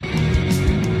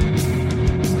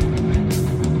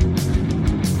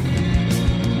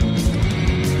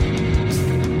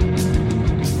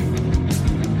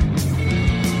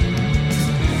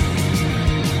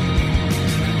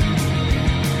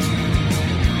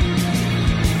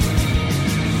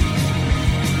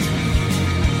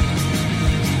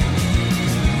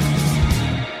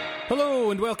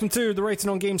welcome to the Writing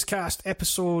on Games cast,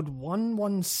 episode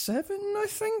 117, I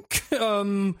think.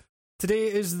 Today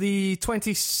is the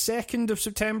 22nd of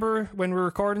September when we're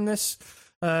recording this.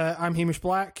 I'm Hamish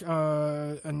Black,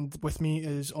 and with me,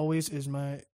 as always, is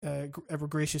my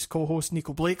ever-gracious co-host,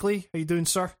 Nico Blakely. How you doing,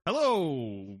 sir?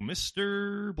 Hello,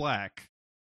 Mr. Black.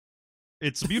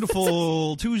 It's a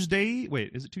beautiful Tuesday.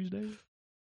 Wait, is it Tuesday?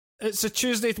 It's a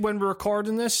Tuesday when we're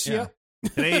recording this, yeah.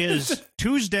 Today is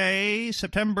Tuesday,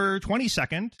 September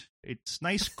 22nd. It's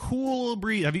nice, cool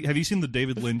breeze. Have you seen the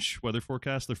David Lynch weather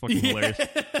forecast? They're fucking hilarious.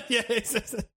 Yeah,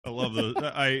 I love those.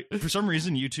 For some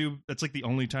reason, YouTube, that's like the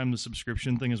only time the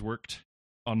subscription thing has worked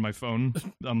on my phone,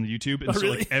 on the YouTube. And so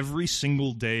really? like every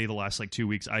single day, the last like 2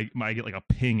 weeks, I get like a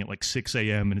ping at like 6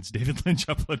 a.m. and it's David Lynch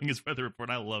uploading his weather report.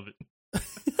 I love it.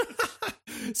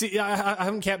 See, yeah, I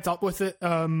haven't kept up with it,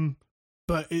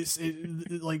 but it's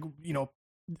like, you know,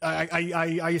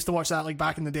 I used to watch that like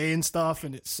back in the day and stuff,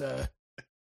 and it's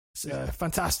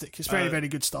fantastic. It's very, very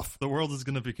good stuff. The world is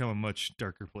going to become a much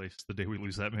darker place the day we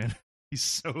lose that man. He's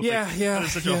so yeah. That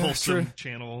is such a wholesome true.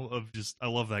 channel of just I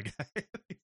love that guy.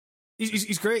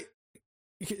 He's great.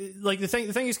 Like the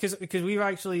thing is because we've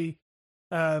actually,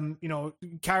 you know,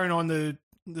 carrying on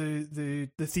the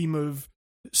theme of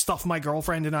stuff my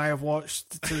girlfriend and I have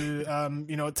watched to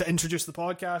you know, to introduce the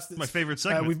podcast. It's my favorite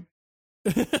segment.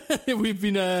 We've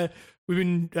been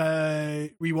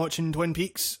rewatching Twin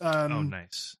Peaks. Oh,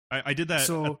 nice. I did that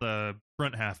so, at the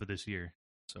front half of this year,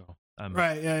 so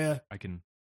right, yeah.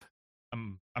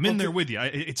 I'm in there with you.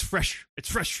 It's fresh.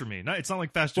 It's fresh for me. It's not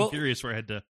like Fast and Furious where I had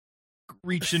to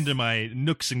reach into my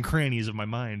nooks and crannies of my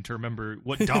mind to remember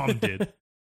what Dom did.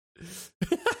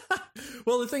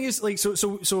 Well, the thing is, like,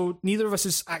 so neither of us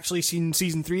has actually seen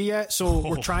season 3 yet. So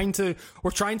we're trying to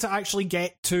actually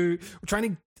get to we're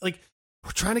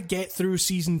trying to get through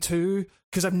season 2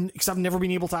 because I've never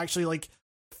been able to actually like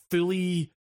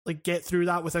fully like get through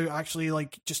that without actually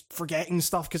like just forgetting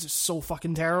stuff because it's so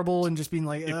fucking terrible and just being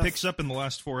like it picks up in the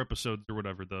last 4 episodes or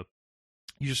whatever.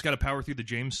 You just got to power through the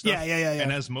James stuff. Yeah.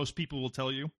 And as most people will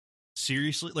tell you,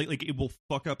 seriously, like it will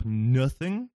fuck up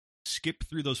nothing. Skip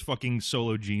through those fucking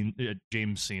solo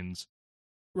James scenes.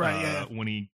 Right,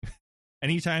 when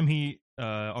anytime he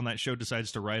on that show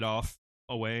decides to ride off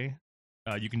away,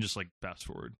 you can just like fast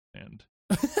forward and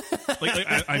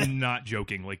I'm not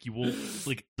joking. Like you will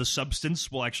like the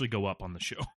substance will actually go up on the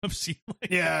show. I've seen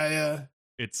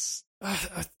it's I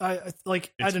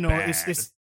don't know. Bad.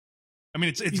 It's I mean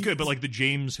it's good, but like the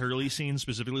James Hurley scenes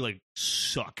specifically like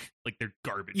suck. Like they're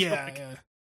garbage. Yeah.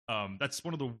 That's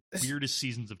one of the weirdest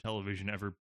seasons of television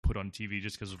ever put on TV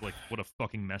just because of like what a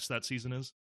fucking mess that season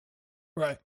is.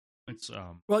 Right. It's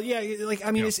well, yeah, like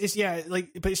I mean, it's like,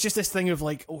 but it's just this thing of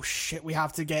like, oh shit, we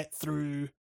have to get through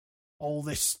all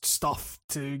this stuff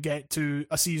to get to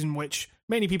a season which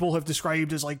many people have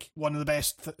described as like one of the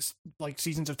best like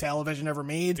seasons of television ever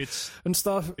made and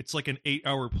stuff. It's like an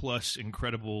 8-hour plus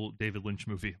incredible David Lynch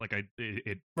movie. Like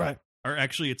right. Or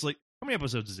actually, it's like how many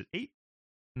episodes is it? 8?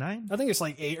 9? I think it's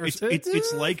like 8 or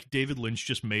it's like David Lynch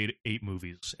just made 8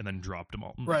 movies and then dropped them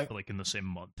all like in the same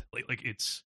month. Like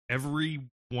it's every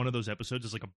one of those episodes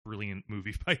is like a brilliant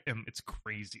movie by him. It's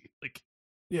crazy. Like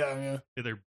yeah,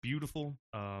 they're beautiful.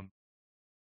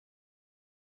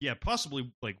 Yeah,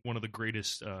 possibly like one of the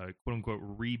greatest quote unquote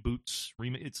reboots.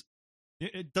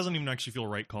 It doesn't even actually feel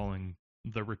right calling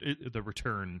the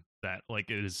return that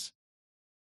like it is.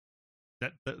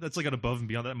 That's like an above and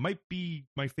beyond. That might be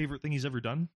my favorite thing he's ever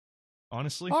done,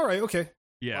 honestly. All right, okay.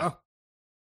 Yeah. Wow.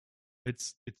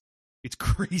 It's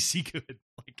crazy good.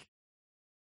 Like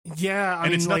yeah, I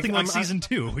mean, it's nothing like season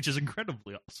 2, which is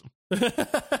incredibly awesome.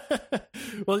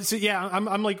 Well, so yeah,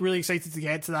 I'm like really excited to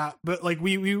get to that. But like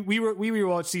we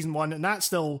rewatched season 1 and that's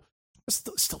still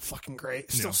fucking great.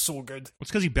 It's still so good.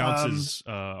 It's because he bounces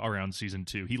around season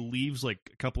 2. He leaves like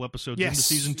a couple episodes into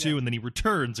season 2, and then he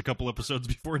returns a couple episodes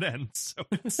before it ends. So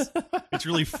it's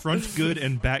really front good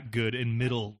and back good and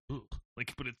middle.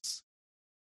 Like, but it's.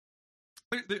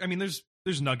 I mean,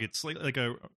 there's nuggets like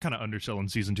a kind of underselling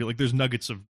season 2. Like, there's nuggets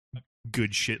of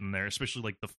good shit in there, especially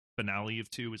like the finale of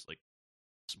 2 is like.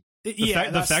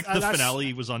 The fact the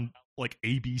finale was on like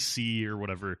ABC or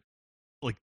whatever,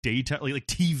 like daytime, like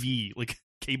TV, like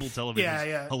cable television,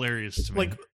 is hilarious to me.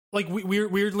 Like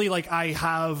weirdly, like I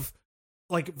have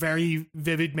like very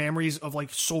vivid memories of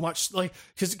like so much, like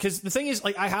because the thing is,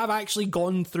 like I have actually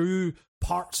gone through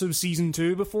parts of season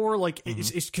 2 before. Like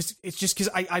it's just because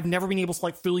I've never been able to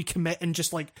like fully commit and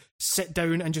just like sit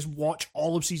down and just watch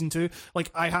all of season 2.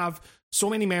 Like I have so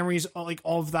many memories like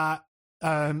of that.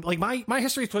 Like my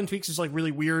history of Twin Peaks is like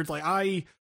really weird. Like I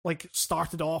like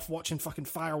started off watching fucking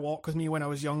Fire Walk with Me when I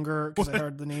was younger because I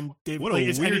heard the name David. What a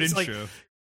weird intro.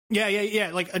 Yeah.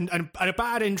 Like, and a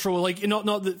bad intro. Like,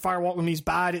 not that Fire Walk with Me is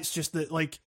bad. It's just that,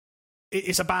 like,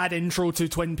 it's a bad intro to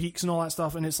Twin Peaks and all that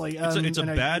stuff. And it's like,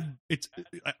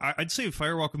 I'd say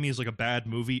Fire Walk with Me is like a bad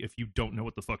movie if you don't know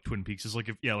what the fuck Twin Peaks is. Like,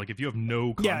 if you have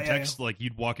no context, like,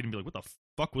 you'd walk in and be like, what the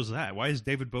fuck was that? Why is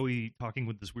David Bowie talking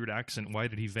with this weird accent? Why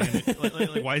did he vanish?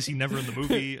 like, why is he never in the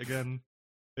movie again?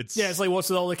 It's like, what's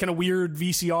with all the kind of weird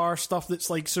VCR stuff that's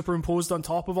like superimposed on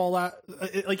top of all that?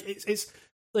 It's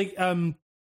like,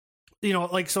 you know,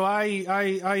 like, so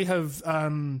I have,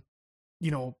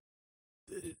 you know,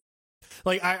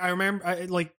 like, I remember,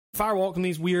 like, Fire Walk with Me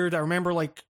is weird. I remember,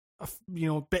 like, you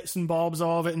know, bits and bobs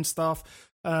of it and stuff.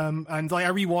 And like, I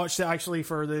rewatched it actually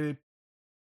for the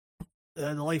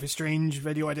Life is Strange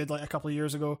video I did like a couple of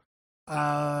years ago.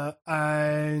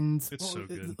 And it's so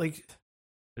good. Like,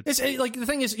 it's like, the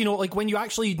thing is, you know, like, when you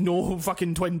actually know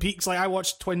fucking Twin Peaks, like, I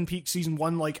watched Twin Peaks season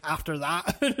 1 like after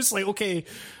that. It's like, okay,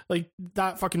 like,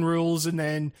 that fucking rules. And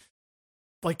then,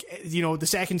 like, you know, the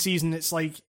second season, it's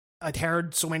like, I'd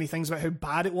heard so many things about how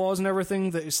bad it was and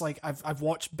everything that it's like I've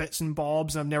watched bits and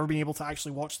bobs and I've never been able to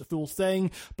actually watch the full thing.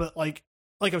 But like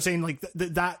I was saying, like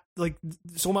that like,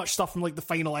 so much stuff from like the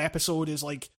final episode is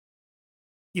like,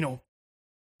 you know,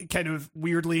 kind of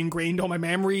weirdly ingrained on my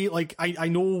memory. Like, I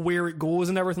know where it goes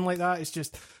and everything like that. It's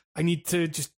just, I need to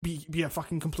just be a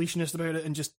fucking completionist about it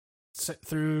and just sit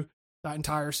through that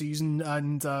entire season,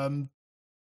 and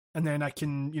then I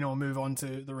can, you know, move on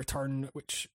to The Return,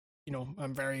 which, you know,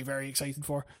 I'm very, very excited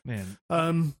for. Man,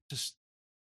 just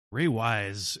Ray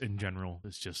Wise in general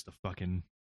is just a fucking,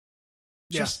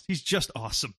 he's just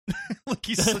awesome. Like,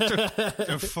 he's such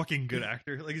a fucking good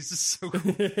actor. Like, he's just so cool.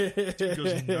 He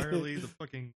goes gnarly. The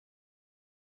fucking,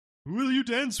 will you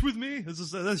dance with me?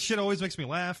 That shit always makes me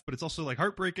laugh, but it's also like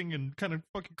heartbreaking and kind of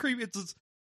fucking creepy. It's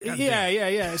yeah.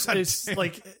 It's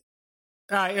like,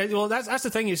 well, that's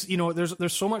the thing is, you know,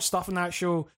 there's so much stuff in that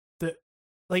show that,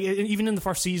 like, even in the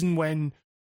first season when,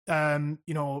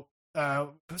 you know,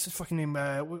 what's his fucking name?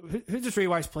 Who does Ray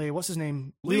Wise play? What's his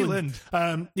name? Leland.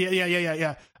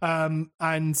 Yeah.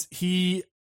 And he,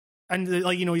 and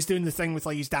like, you know, he's doing the thing with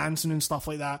like, he's dancing and stuff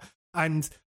like that. And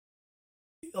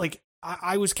like,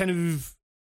 I was kind of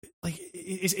like,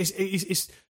 it's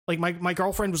like my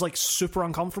girlfriend was like super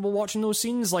uncomfortable watching those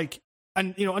scenes. Like,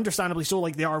 and, you know, understandably so,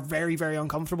 like, they are very, very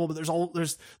uncomfortable, but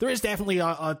there is definitely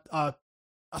a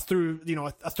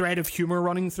thread of humor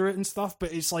running through it and stuff,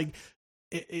 but it's like,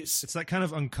 it's that kind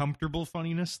of uncomfortable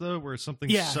funniness though, where it's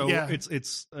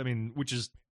I mean, which is,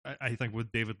 I think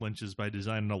with David Lynch's by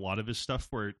design and a lot of his stuff,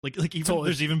 where like even totally.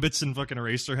 There's even bits in fucking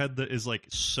Eraserhead that is like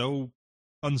so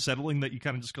unsettling that you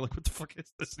kind of just go like, what the fuck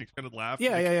is this? And you kind of laugh.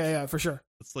 Yeah, for sure.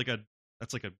 That's like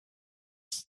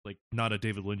not a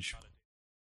David Lynch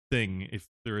thing if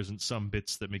there isn't some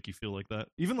bits that make you feel like that.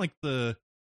 Even like the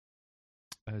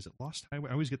is it Lost Highway?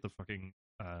 I always get the fucking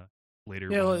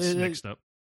later ones mixed up.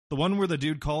 The one where the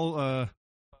dude the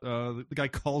guy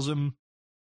calls him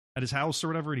at his house or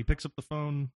whatever, and he picks up the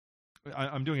phone.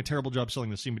 I'm doing a terrible job selling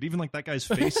the scene, but even like that guy's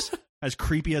face, as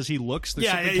creepy as he looks, there's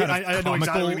something kind of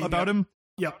comical about him.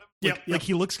 Yep. Like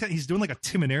he looks, he's doing like a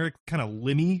Tim and Eric kind of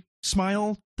Lemmy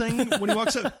smile thing when he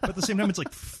walks up, but at the same time, it's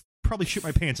like, probably shit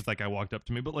my pants if that guy walked up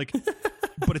to me, but like,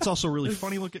 but it's also really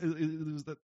funny. Look,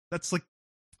 that's my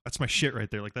shit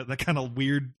right there. Like that kind of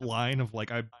weird line of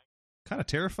like, I'm kind of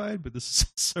terrified, but this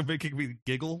is so making me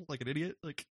giggle like an idiot.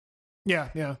 Like,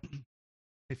 yeah.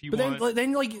 If you but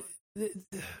then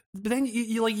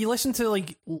you listen to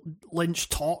like Lynch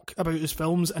talk about his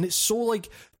films, and it's so like,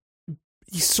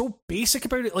 he's so basic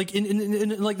about it, like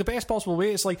in like the best possible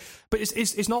way. It's like, but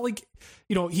it's not like,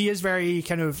 you know, he is very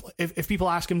kind of, if people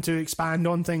ask him to expand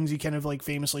on things, he kind of like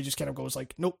famously just kind of goes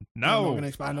like, nope, no, I'm not going to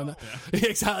expand on it. Yeah.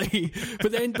 Exactly.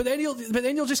 But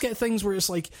then you'll just get things where it's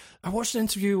like, I watched an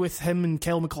interview with him and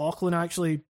Kel MacLachlan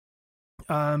actually,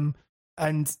 and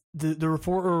the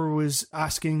reporter was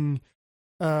asking,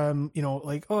 you know,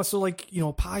 like, oh, so like, you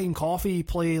know, pie and coffee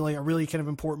play like a really kind of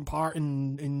important part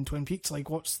in Twin Peaks. Like,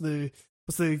 what's the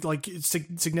like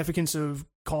significance of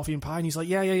coffee and pie? And he's like,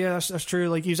 yeah, that's true.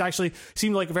 Like, he's actually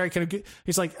seemed like a very kind of good.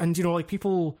 He's like, and you know, like,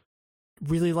 people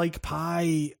really like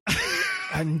pie,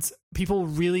 and people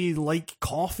really like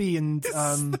coffee, and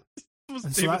the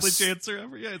most David Lynch answer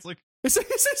ever. Yeah, it's like it's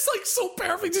like so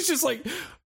perfect. It's just like,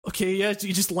 okay, yeah,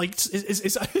 you just liked.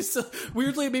 It's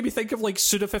weirdly, it made me think of like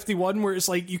Suda51, where it's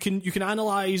like you can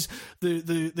analyze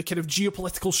the kind of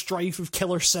geopolitical strife of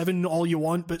Killer 7 all you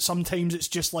want, but sometimes it's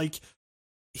just like,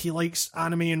 he likes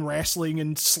anime and wrestling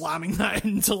and slamming that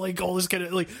into like all this kind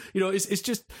of like, you know, it's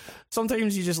just,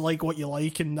 sometimes you just like what you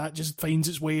like, and that just finds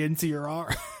its way into your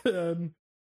art. So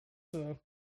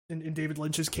in David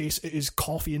Lynch's case, it is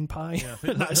coffee and pie. Yeah,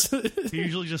 he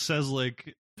usually just says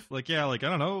like yeah, like I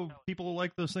don't know, people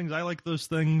like those things, I like those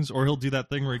things, or he'll do that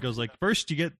thing where he goes like,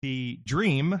 first you get the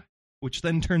dream, which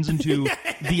then turns into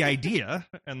the idea,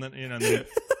 and then and then it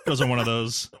goes on one of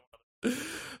those.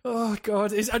 Oh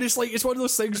God! It's one of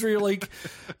those things where you're like,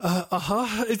 There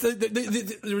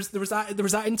was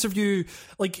that interview,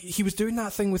 like he was doing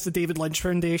that thing with the David Lynch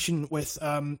Foundation with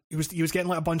he was getting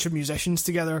like a bunch of musicians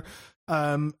together,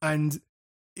 and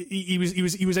he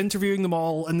was interviewing them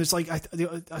all, and there's like I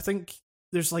think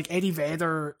there's like Eddie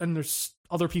Vedder and there's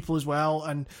other people as well,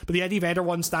 but the Eddie Vedder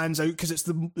one stands out because it's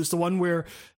the one where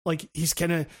like he's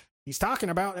talking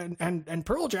about and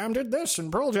Pearl Jam did this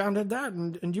and Pearl Jam did that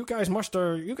and you guys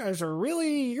are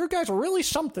really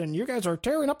something. You guys are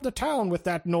tearing up the town with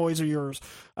that noise of yours.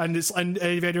 And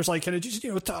Eddie Vedder's like kind of just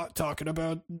talking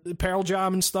about Pearl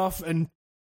Jam and stuff, and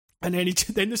then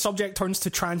the subject turns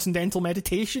to transcendental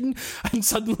meditation, and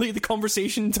suddenly the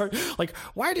conversation like,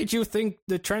 why did you think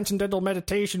the transcendental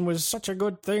meditation was such a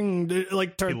good thing to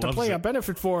play a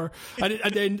benefit for? And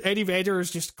then Eddie Vedder is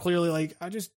just clearly like, I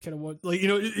just kind of want, like,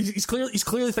 he's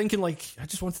clearly thinking like, I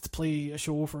just wanted to play a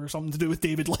show for something to do with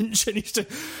David Lynch, and he's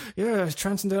just, yeah,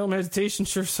 transcendental meditation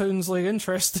sure sounds like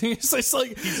interesting. It's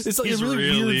like he's a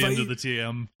really weird into the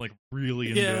TM, like really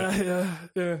into it.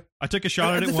 Yeah. I took a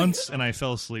shot at it once and I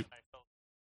fell asleep.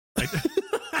 I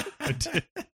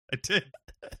did.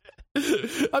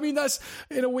 I mean, that's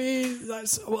in a way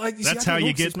that's how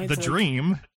you get the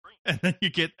dream, and then you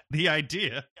get the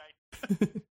idea.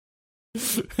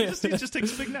 He just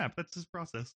takes a big nap. That's his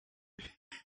process.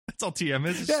 That's all TM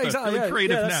is. It's exactly. A really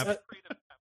creative nap.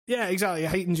 Yeah, exactly. It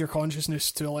heightens your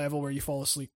consciousness to a level where you fall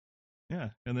asleep. Yeah,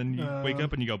 and then you wake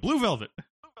up and you go, Blue Velvet.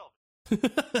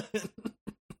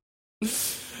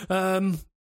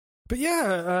 But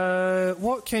yeah,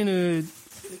 what kind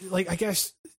of, like, I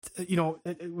guess,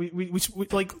 we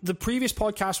like the previous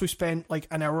podcast we spent like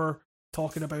an hour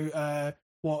talking about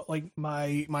what like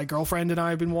my girlfriend and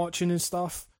I have been watching and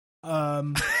stuff.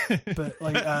 But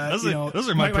like those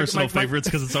are my personal favorites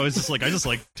because it's always just like I just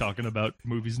like talking about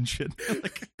movies and shit.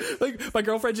 like my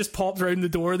girlfriend just popped around the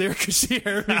door there because she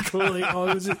heard me go like, oh,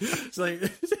 it's like.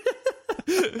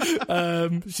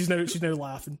 She's now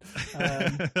laughing.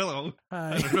 Hello.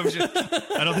 Hi.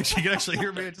 I don't think she can actually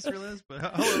hear me. I just realized, but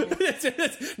hello.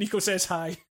 Nico says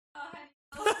hi.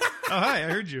 Oh, hi! I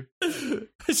heard you.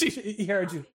 He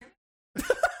heard you.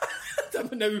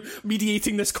 I'm now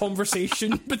mediating this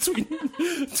conversation between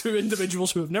two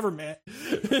individuals who have never met.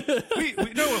 we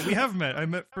know what we have met. I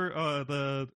met for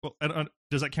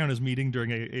does that count as meeting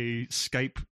during a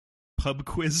Skype pub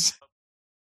quiz?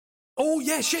 Oh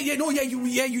yeah, shit, yeah, no, yeah,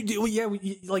 you do, yeah,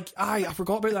 I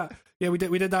forgot about that. Yeah, we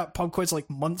did that pub quiz like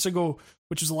months ago,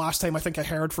 which was the last time I think I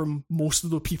heard from most of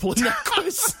the people in that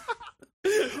quiz.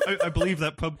 I believe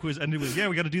that pub quiz ended with, yeah,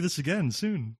 we got to do this again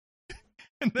soon.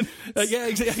 And then yeah,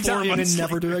 exactly, and then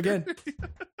never do it again.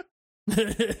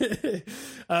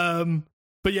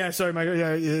 But yeah, sorry, what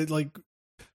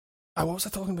was I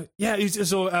talking about? Yeah,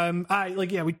 so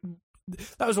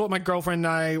that was what my girlfriend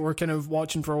and I were kind of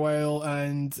watching for a while,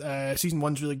 and season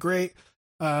 1's really great.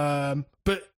 But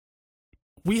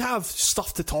we have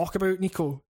stuff to talk about,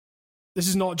 Nico. This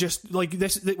is not just like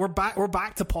this. We're back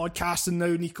to podcasting now,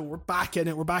 Nico. We're back in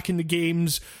it. We're back in the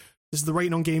games. This is the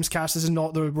Writing on Games cast. This is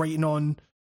not the Writing on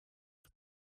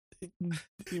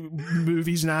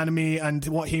movies and anime and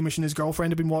what Hamish and his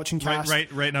girlfriend have been watching cast.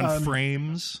 Writing on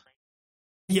frames.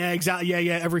 Yeah, exactly.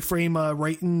 Yeah. Every frame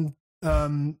writing.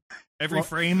 Every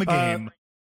frame a game.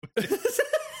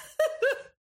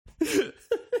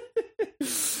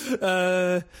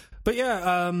 But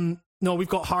yeah, no, we've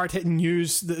got hard hitting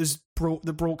news that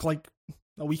broke like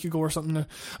a week ago or something.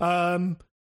 The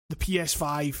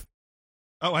PS5.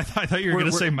 Oh, I thought you were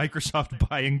going to say Microsoft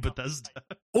buying Bethesda.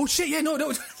 Oh shit! Yeah, no.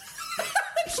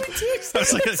 It's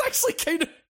actually kind of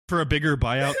for a bigger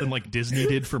buyout than like Disney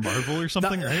did for Marvel or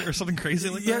something, right? Or something crazy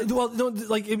like that. Yeah, well, no,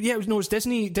 like it's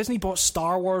Disney. Disney bought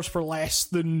Star Wars for less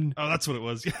than. Oh, that's what it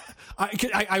was. Yeah,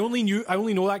 I only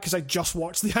know that because I just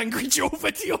watched the Angry Joe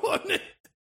video on it.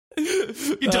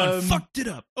 You done fucked it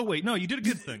up. Oh wait, no, you did a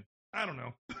good thing. I don't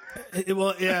know.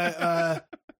 Well, yeah,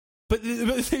 but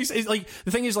the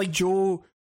thing is, like Joe,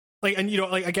 like, and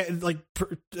like I get like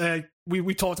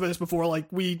we talked about this before. Like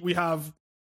we have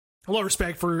a lot of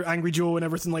respect for Angry Joe and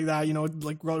everything like that,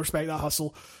 like we respect that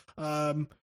hustle.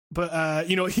 But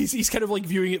he's kind of like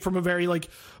viewing it from a very like,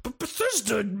 but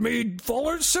Bethesda made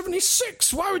Fallout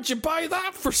 76. Why would you buy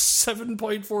that for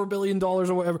 $7.4 billion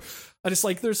or whatever? And it's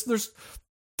like there's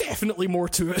definitely more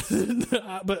to it than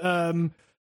that. But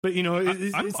But you know,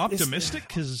 I'm optimistic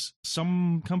because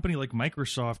some company like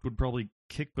Microsoft would probably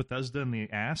kick Bethesda in the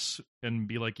ass and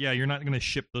be like, "Yeah, you're not going to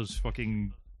ship those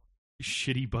fucking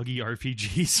shitty, buggy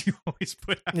RPGs you always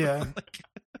put out." Yeah.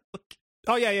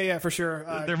 Oh yeah, for sure.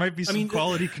 There might be some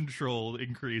quality control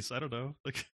increase. I don't know.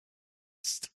 Like,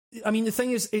 I mean, the thing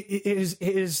is, it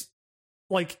is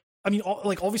like, I mean,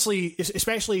 like obviously,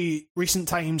 especially recent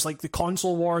times, like the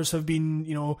console wars have been,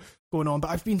 you know, going on. But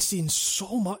I've been seeing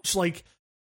so much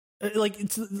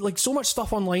it's like so much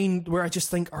stuff online where I just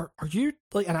think, are you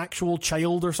like an actual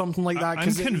child or something like that?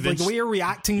 Because like the way you're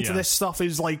reacting to this stuff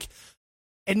is like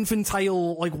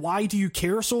infantile. Like, why do you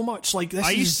care so much? Like,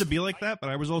 this used to be like that, but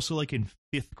I was also like in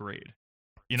 5th grade.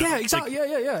 You know? Yeah, exactly. Like,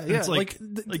 yeah. It's like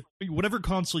whatever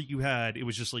console you had, it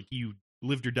was just like you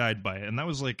lived or died by it, and that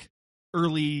was like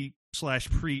early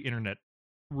 / pre-internet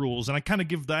rules. And I kind of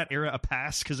give that era a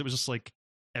pass because it was just like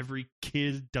every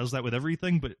kid does that with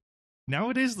everything, but.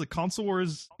 Nowadays, the console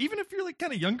wars, even if you're like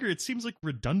kind of younger, it seems like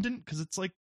redundant because it's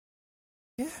like,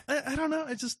 yeah, I don't know.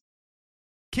 It's just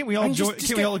can't we all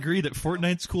we all agree that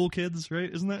Fortnite's cool, kids?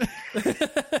 Right? Isn't that?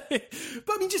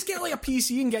 But I mean, just get like a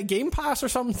PC and get Game Pass or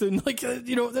something. Like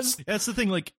you know, that's the thing.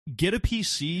 Like, get a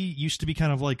PC used to be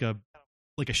kind of like a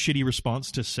shitty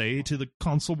response to say to the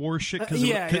console war shit because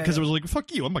it was like,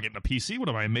 fuck you, I'm not getting a PC. What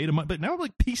am I made of? But now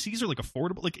like PCs are like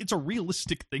affordable. Like it's a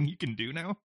realistic thing you can do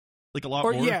now. Like a lot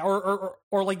more. Yeah,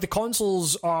 or like the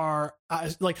consoles are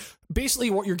like basically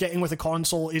what you're getting with a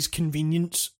console is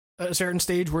convenience at a certain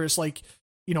stage where it's like,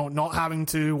 you know, not having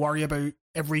to worry about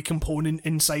every component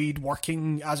inside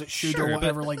working as it should or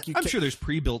whatever. Like I'm sure there's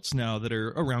pre-builts now that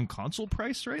are around console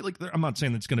price, right? Like I'm not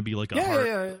saying that's going to be like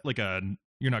like a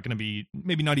you're not going to be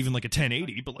maybe not even like a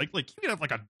 1080, but like you can have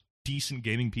like a decent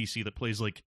gaming PC that plays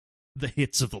like the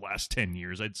hits of the last 10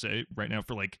 years, I'd say, right now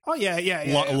for like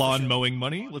lawn mowing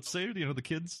money, let's say, you know, the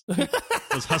kids,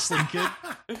 those hustling kids.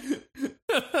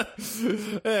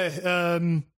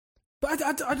 But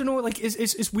I don't know, like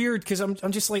it's weird because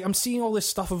I'm just like I'm seeing all this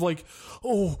stuff of like,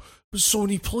 oh,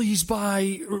 Sony, please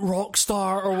buy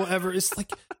Rockstar or whatever. It's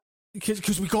like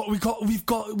because we've got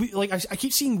like I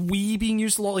keep seeing we being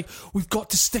used a lot. Like we've got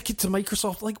to stick it to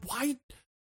Microsoft. Like why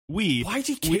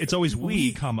do you care? It's always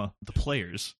we, comma the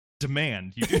players.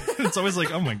 Demand. It's always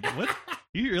like, oh my god, what?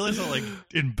 You realize how like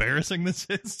embarrassing this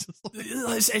is? Just like...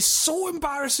 it's so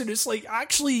embarrassing. It's like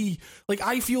actually, like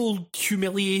I feel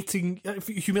humiliated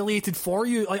for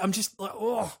you. Like I'm just like,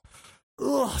 oh,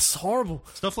 it's horrible.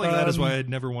 Stuff like that is why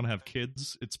I'd never want to have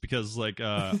kids. It's because like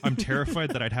I'm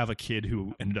terrified that I'd have a kid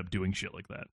who ended up doing shit like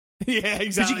that. Yeah,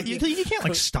 exactly. You can't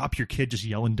like stop your kid just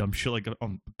yelling dumb shit like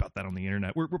about that on the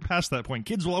internet. We're past that point.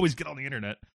 Kids will always get on the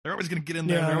internet. They're always going to get in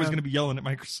there. Yeah. They're always going to be yelling at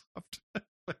Microsoft.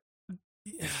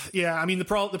 Yeah, I mean the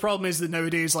problem is that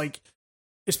nowadays, like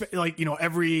you know,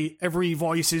 every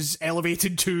voice is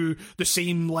elevated to the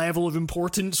same level of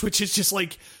importance, which is just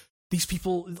like these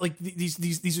people, like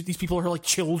these people are like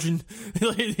children.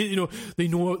 You know, they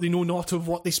know not of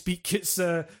what they speak. It's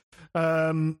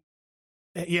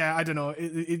yeah, I don't know.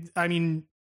 I mean,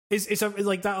 it's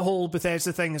like that whole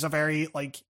Bethesda thing is a very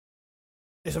like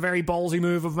it's a very ballsy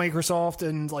move of Microsoft,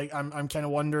 and like I'm kind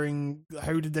of wondering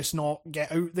how did this not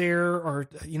get out there, or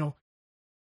you know,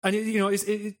 and you know it's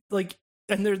like,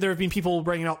 and there have been people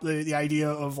bringing up the idea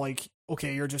of like,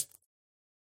 okay, you're just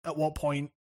at what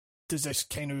point does this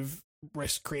kind of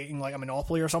risk creating like a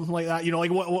monopoly or something like that? You know,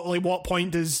 like what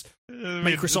point does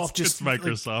Microsoft it's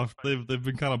Microsoft? Like, they've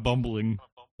been kind of bumbling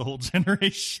the whole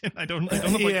generation. I don't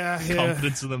have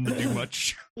confidence in them to do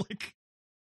much. Like,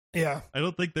 yeah, I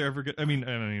don't think they're ever good. I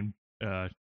mean,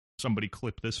 somebody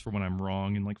clip this for when I'm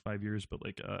wrong in like 5 years, but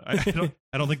like, I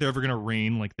don't think they're ever gonna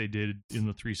reign like they did in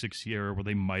the 360 era, where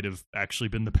they might have actually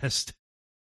been the best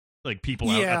like people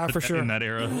out for sure in that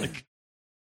era. Like,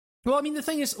 well, I mean, the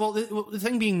thing is, the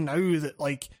thing being now that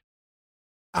like,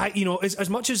 you know, as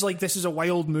much as like this is a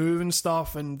wild move and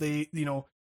stuff, and the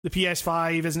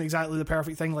PS5 isn't exactly the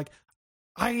perfect thing. Like,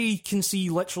 I can see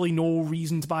literally no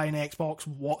reason to buy an Xbox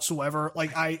whatsoever.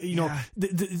 Like, like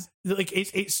it's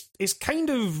kind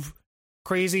of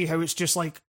crazy how it's just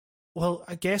like, well,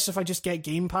 I guess if I just get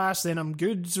Game Pass, then I'm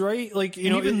good, right? Like,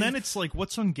 you know, even then, it's like,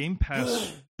 what's on Game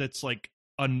Pass that's like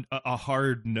a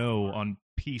hard no on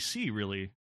PC,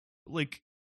 really? Like,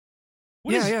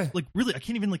 like really, I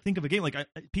can't even like think of a game. Like I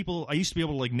used to be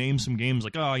able to like name some games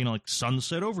like, oh, you know, like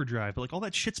Sunset Overdrive, but like all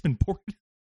that shit's been ported.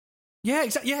 Yeah,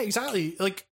 exactly.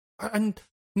 Like, and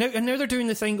now they're doing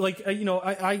the thing like, you know,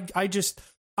 I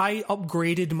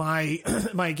upgraded my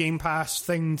my Game Pass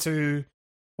thing to,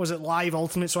 was it Live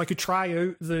Ultimate, so I could try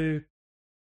out the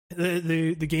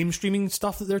game streaming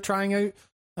stuff that they're trying out.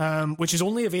 which is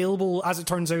only available, as it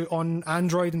turns out, on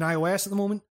Android and iOS at the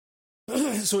moment.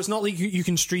 So it's not like you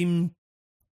can stream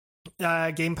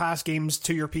Game Pass games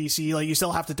to your PC. Like, you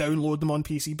still have to download them on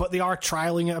PC, but they are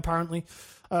trialing it apparently.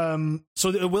 So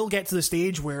it will get to the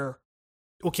stage where,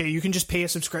 okay, you can just pay a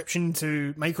subscription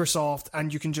to Microsoft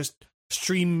and you can just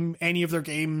stream any of their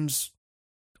games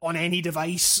on any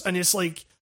device. And it's like,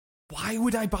 why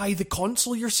would I buy the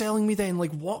console you're selling me then?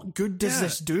 Like, what good does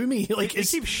this do me? Like, it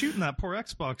keeps shooting that poor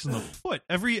Xbox in the foot.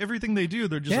 Everything they do,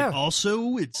 they're just like,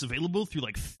 also, it's available through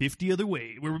like 50 other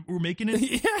ways. We're making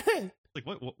it. Yeah. Like,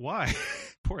 what? Why?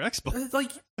 Poor Xbox.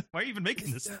 Like, why are you even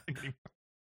making this thing anymore?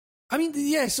 I mean,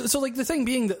 yeah. So like, the thing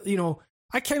being that, you know,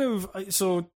 I kind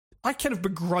of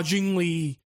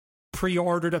begrudgingly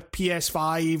pre-ordered a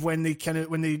PS5 when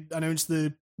they announced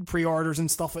the pre-orders and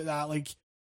stuff like that. Like,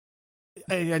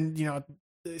 and you know,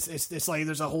 it's like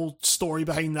there's a whole story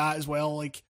behind that as well.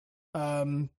 Like,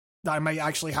 that I might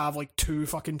actually have like 2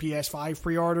 fucking PS5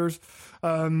 pre-orders.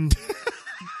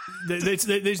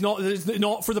 There's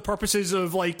not for the purposes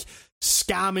of like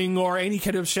scamming or any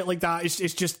kind of shit like that.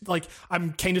 It's just like,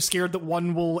 I'm kind of scared that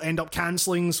one will end up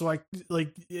canceling. So I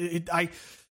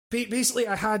basically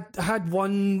had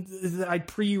one that I'd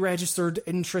pre-registered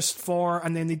interest for,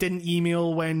 and then they didn't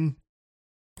email when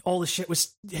all the shit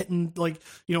was hitting, like,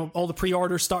 you know, all the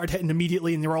pre-orders started hitting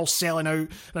immediately and they were all selling out, and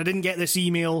I didn't get this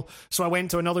email, so I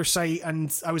went to another site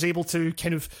and I was able to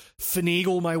kind of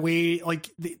finagle my way.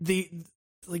 Like, the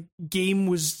game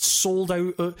was sold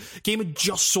out. Game had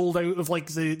just sold out of like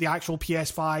the actual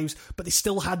PS5s, but they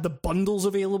still had the bundles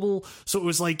available. So it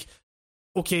was like,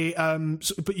 okay,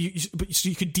 so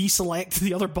you could deselect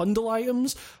the other bundle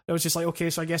items. I was just like, okay,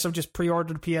 so I guess I've just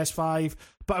pre-ordered a PS5,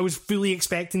 but I was fully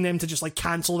expecting them to just like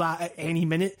cancel that at any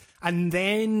minute. And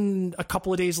then a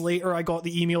couple of days later, I got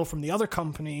the email from the other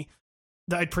company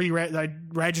that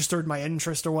I'd registered my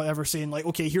interest or whatever, saying like,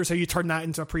 okay, here's how you turn that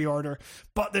into a pre-order,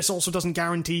 but this also doesn't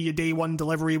guarantee a day one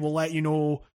delivery. We'll let you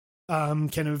know,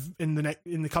 kind of in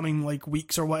the coming like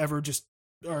weeks or whatever,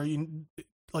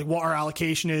 like what our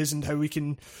allocation is and how we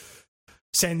can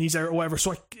send these out or whatever.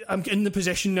 So I'm in the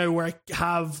position now where I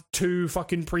have 2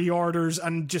 fucking pre-orders,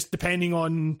 and just depending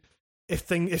on if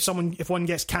one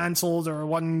gets cancelled or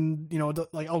one, you know,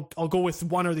 like I'll go with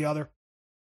one or the other.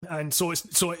 And so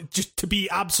just to be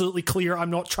absolutely clear,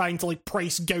 I'm not trying to like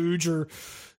price gouge or,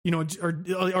 you know,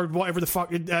 or whatever the fuck.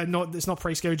 It's not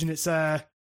price gouging. It's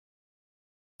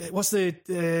what's the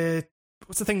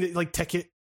thing that like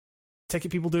ticket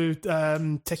people do?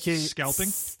 Ticket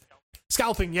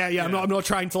scalping. Yeah. I'm not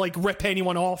trying to like rip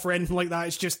anyone off or anything like that.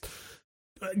 It's just,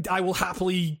 I will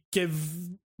happily give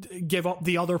up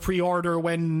the other pre-order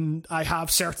when I have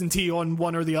certainty on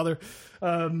one or the other.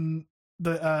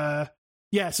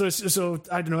 Yeah, so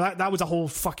I don't know, that was a whole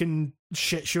fucking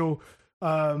shit show.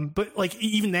 But like,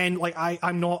 even then, like,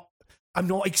 I'm not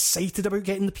excited about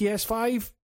getting the PS5.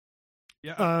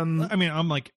 Yeah, I mean, I'm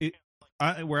like,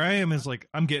 where I am is like,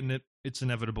 I'm getting it. It's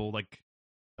inevitable. Like,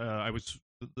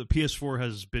 the PS4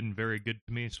 has been very good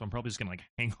to me, so I'm probably just gonna like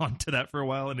hang on to that for a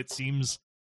while. And it seems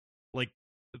like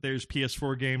there's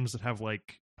PS4 games that have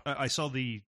like, I saw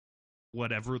the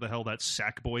whatever the hell that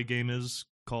Sackboy game is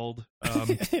called,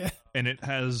 and it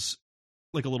has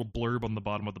like a little blurb on the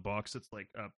bottom of the box. It's like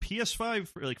a PS5,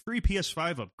 like free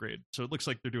PS5 upgrade. So it looks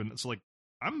like they're doing that. So like,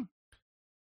 I'm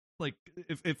like,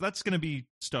 if that's gonna be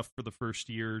stuff for the first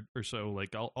year or so,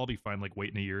 like I'll be fine like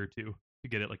waiting a year or two to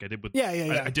get it, like I did with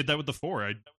I did that with the 4.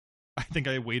 I think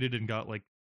I waited and got like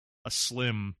a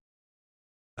Slim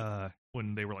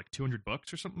when they were like $200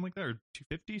 or something like that, or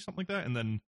 $250, something like that, and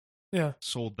then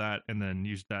sold that and then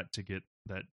used that to get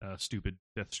that stupid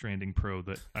Death Stranding Pro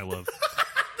that I love.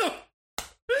 I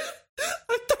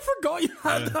forgot you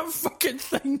had that fucking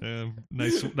thing.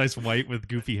 Nice white with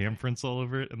goofy handprints all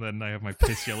over it, and then I have my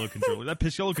piss yellow controller. That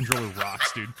piss yellow controller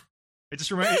rocks, dude. It just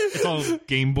reminds me, it's all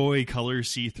Game Boy Color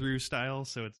see-through style,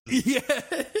 so it's just,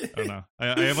 I don't know.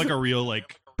 I have like a real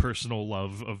like personal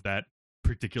love of that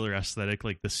particular aesthetic,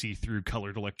 like the see-through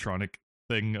colored electronic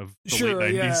thing of the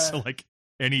late 90s. Yeah. So like,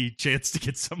 any chance to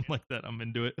get something like that, I'm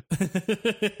into it.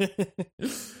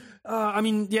 I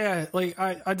mean, yeah, like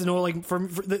I don't know, like for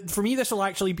me, this will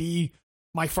actually be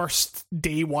my first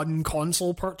day one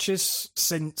console purchase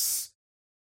since.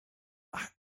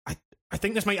 I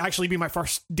think this might actually be my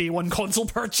first day one console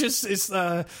purchase. Is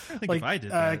I think like, if I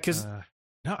did that, because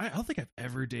no, I don't think I've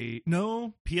ever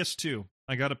PS2.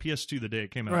 I got a PS2 the day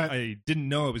it came out. Right. I didn't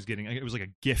know I was getting. It was like a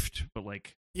gift, but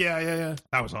like yeah.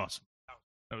 That was awesome.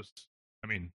 That was. I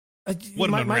mean, what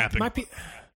an unwrapping.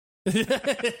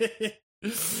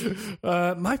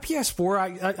 My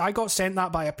PS4, I got sent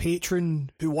that by a patron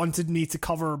who wanted me to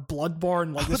cover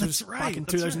Bloodborne. Like, this was back in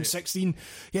 2016. Right.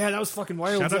 Yeah, that was fucking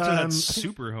wild. Shout out to that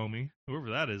super homie,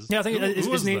 whoever that is. Yeah, I think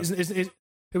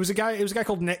it was a guy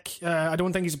called Nick. I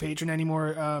don't think he's a patron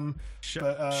anymore. Shout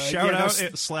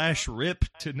out / rip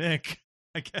to Nick,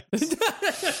 I guess.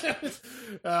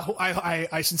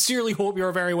 I sincerely hope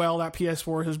you're very well. That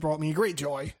PS4 has brought me great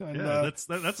joy. And, that's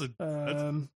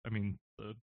I mean.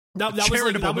 That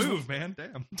was move, man.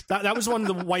 Damn. That was one of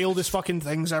the wildest fucking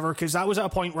things ever, because that was at a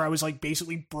point where I was like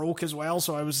basically broke as well.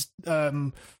 So I was,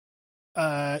 I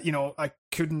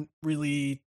couldn't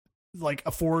really like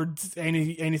afford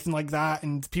anything like that.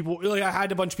 And people, like, I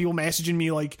had a bunch of people messaging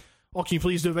me like, "Oh, can you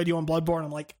please do a video on Bloodborne?"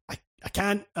 I'm like, I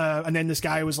can't. And then this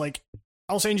guy was like,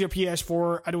 "I'll send you a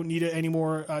PS4. I don't need it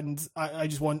anymore, and I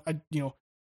just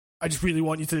really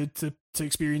want you to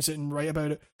experience it and write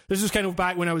about it." This was kind of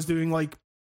back when I was doing like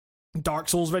Dark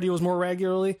Souls videos more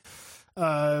regularly,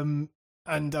 and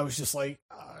I was just like,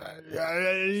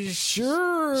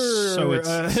 sure.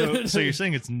 So you're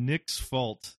saying it's Nick's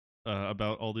fault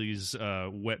about all these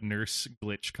wet nurse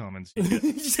glitch comments?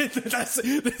 That's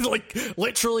like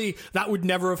literally that would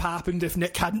never have happened if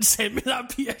Nick hadn't sent me that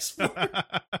PS4.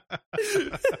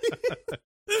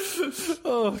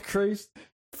 Oh Christ.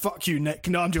 Fuck you, Nick.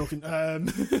 No, I'm joking.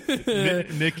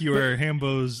 Nick, you are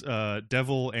Hambo's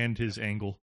devil and his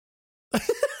angle.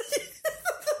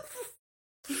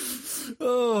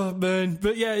 Oh man,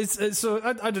 but yeah, it's so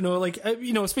I don't know. Like,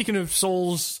 speaking of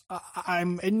Souls,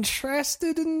 I'm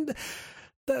interested in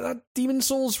that Demon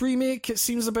Souls remake. It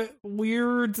seems a bit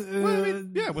weird. Well, I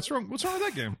mean, yeah, what's wrong? What's wrong with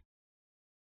that game?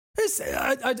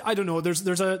 I don't know. There's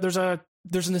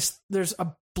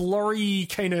a blurry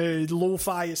kind of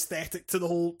lo-fi aesthetic to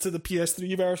the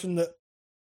PS3 version that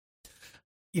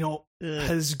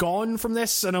has gone from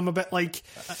this, and I'm a bit like,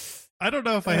 I don't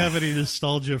know if I have any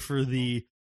nostalgia for the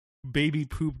baby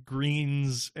poop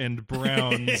greens and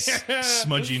browns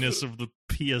smudginess of the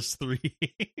PS3.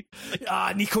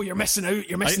 Nico, you're missing out.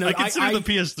 You're missing out. I consider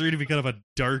the PS3 to be kind of a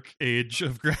dark age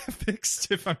of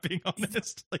graphics, if I'm being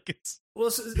honest. Like, it's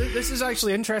this is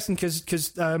actually interesting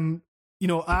because I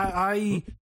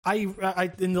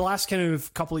in the last kind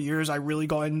of couple of years I really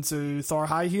got into Thor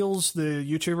High Heels, the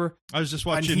YouTuber. I was just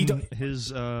watching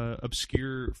his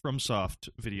obscure FromSoft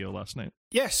video last night.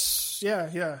 Yes,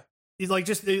 yeah. He's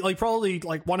probably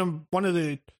like one of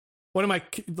my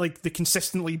like the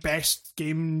consistently best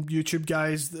game YouTube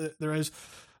guys that there is.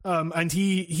 And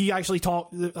he actually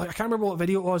talked. I can't remember what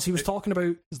video it was. He was talking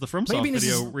about is the FromSoft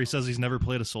video where he says he's never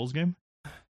played a Souls game.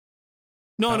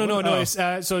 No. It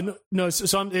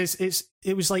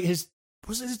was like his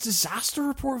disaster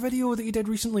report video that he did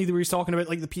recently, where he's talking about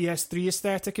like the PS3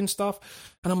 aesthetic and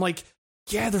stuff. And I'm like,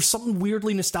 yeah, there's something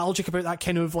weirdly nostalgic about that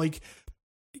kind of like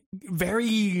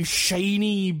very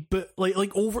shiny, but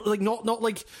like over, like not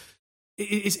like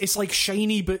it's like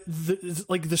shiny, but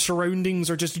the surroundings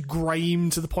are just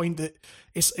grimed to the point that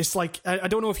it's like I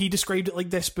don't know if he described it like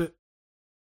this, but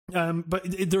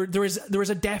there is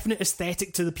a definite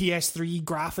aesthetic to the PS3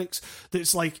 graphics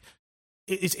that's like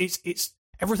it's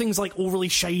everything's like overly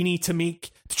shiny to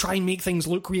try and make things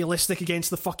look realistic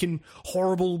against the fucking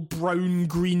horrible brown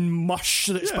green mush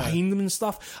that's behind them and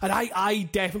stuff. And I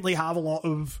definitely have a lot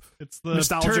of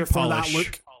nostalgia for that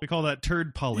look. We call that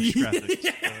turd polish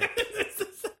graphics.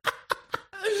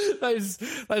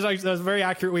 That's a very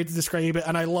accurate way to describe it,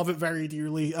 and I love it very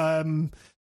dearly.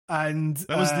 And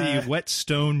that was the wet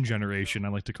stone generation, I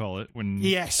like to call it, when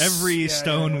every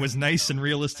stone was nice and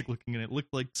realistic looking, and it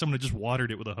looked like someone had just watered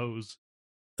it with a hose.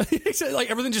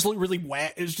 Like everything just looked really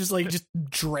wet. It was just like just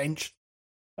drenched.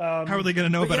 How are they going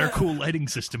to know about our cool lighting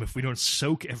system if we don't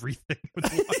soak everything with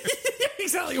water?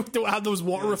 Exactly. We don't have those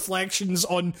water reflections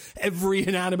on every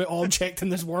inanimate object in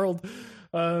this world.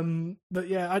 But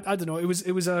yeah, I don't know. It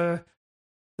was a.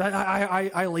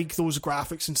 I like those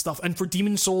graphics and stuff, and for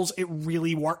Demon Souls it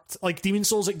really worked. Like Demon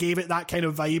Souls, it gave it that kind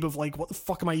of vibe of like, what the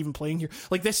fuck am I even playing here?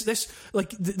 Like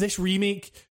this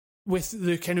remake with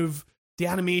the kind of the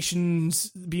animations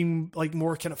being like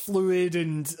more kind of fluid,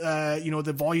 and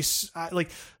the voice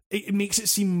like it makes it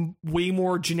seem way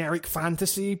more generic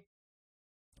fantasy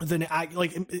than I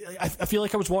feel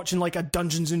like I was watching like a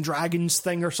Dungeons and Dragons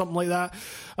thing or something like that.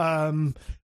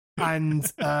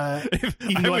 And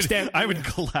I would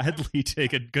gladly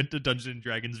take a good Dungeons and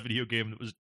Dragons video game that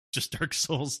was just Dark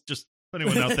Souls. Just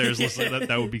anyone out there is listening,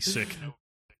 that would be sick.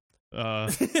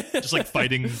 Just like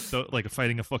fighting a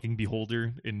fucking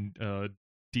beholder in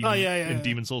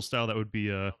Demon Souls style. That would be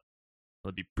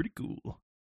that'd be pretty cool.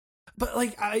 But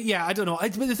like, I don't know.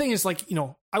 But the thing is, like,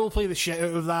 I will play the shit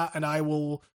out of that, and I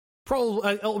will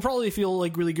it'll probably feel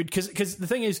like really good because the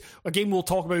thing is, a game we'll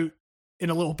talk about in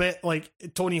a little bit, like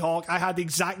Tony Hawk, I had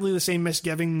exactly the same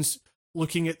misgivings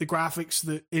looking at the graphics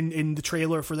that in the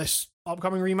trailer for this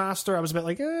upcoming remaster. I was a bit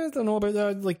like, I don't know about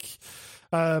that. Like,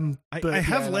 I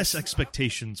have less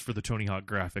expectations for the Tony Hawk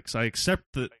graphics. I accept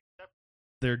that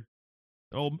they're,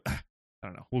 I don't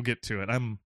know. We'll get to it.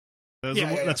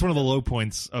 That's one of the low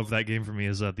points of that game for me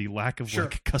is the lack of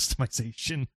like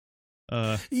customization.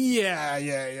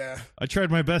 Yeah. I tried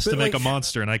my best to make a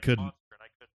monster and I couldn't.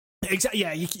 Exactly.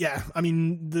 Yeah. I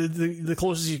mean, the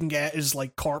closest you can get is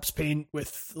like corpse paint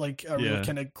with like a real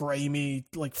kind of grimy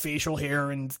like facial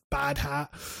hair and bad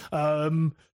hat.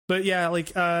 But yeah,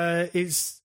 like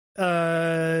it's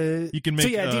you can make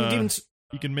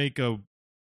you can make a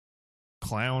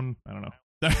clown. I don't know.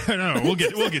 No, we'll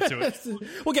get to it.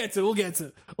 We'll get to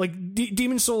it. Like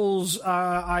Demon Souls,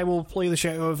 I will play the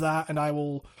shit out of that, and I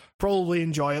will probably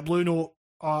enjoy it. Blue Note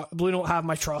have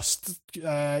my trust.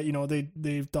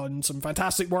 They've done some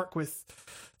fantastic work with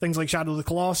things like Shadow of the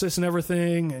Colossus and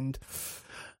everything, and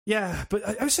yeah.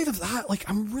 But outside of that, like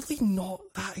I'm really not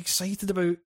that excited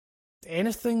about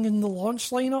anything in the launch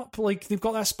lineup. Like they've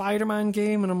got that Spider-Man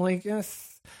game, and I'm like,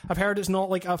 I've heard it's not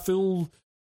like a full.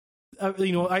 I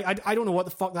don't know what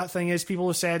the fuck that thing is. People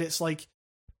have said it's like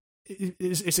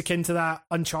it's akin to that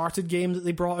Uncharted game that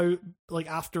they brought out like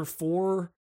after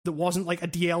 4 that wasn't like a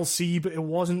DLC, but it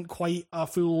wasn't quite a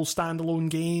full standalone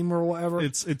game or whatever.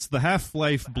 It's the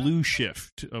Half-Life Blue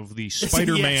Shift of the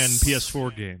Spider-Man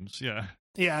PS4 games. Yeah.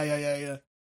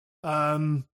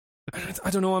 I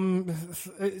don't know.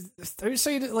 I would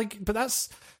say that, like, but that's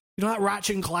that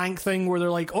Ratchet and Clank thing where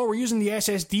they're like, oh, we're using the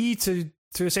SSD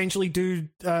to essentially do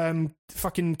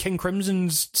fucking King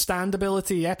Crimson's stand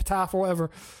ability, Epitaph or whatever,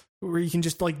 where you can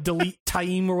just like delete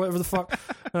time or whatever the fuck.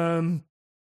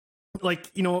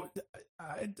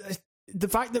 The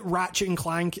fact that Ratchet and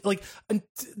Clank, like, and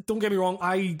don't get me wrong,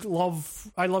 I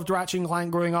loved Ratchet and Clank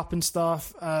growing up and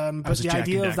stuff. But the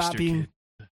idea of that being,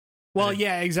 well,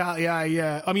 yeah, exactly,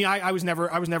 yeah. I mean, I was never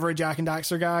a Jak and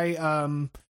Daxter guy.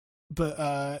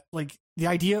 But like the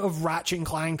idea of Ratchet and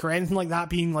Clank or anything like that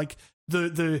being like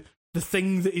the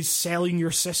thing that is selling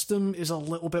your system is a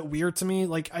little bit weird to me.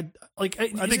 Like I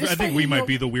think we might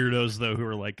be the weirdos though who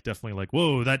are like definitely like,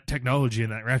 whoa, that technology in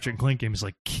that Ratchet and Clank game is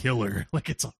like killer. Like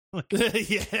it's like,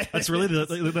 yeah. That's really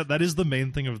that is the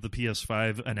main thing of the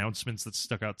PS5 announcements that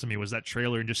stuck out to me was that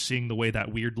trailer and just seeing the way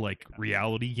that weird like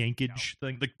reality yankage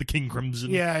thing, like the King Crimson.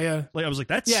 Yeah. Like I was like,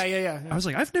 that's yeah. I was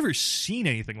like, I've never seen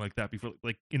anything like that before.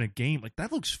 Like in a game, like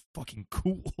that looks fucking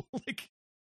cool. Like.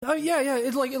 Oh yeah.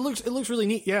 It looks really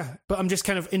neat. Yeah, but I'm just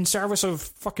kind of in service of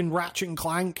fucking Ratchet and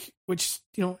Clank, which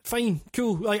fine,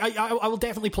 cool. Like I will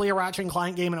definitely play a Ratchet and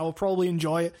Clank game and I will probably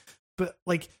enjoy it. But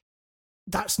like,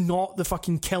 that's not the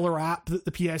fucking killer app that the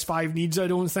PS5 needs. I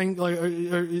don't think. Like,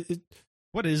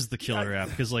 what is the killer app?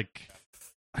 Because like,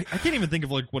 I can't even think of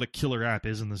like what a killer app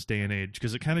is in this day and age.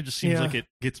 Because it kind of just seems like it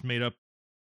gets made up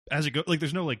as it goes. Like,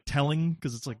 there's no like telling.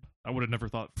 Because it's like I would have never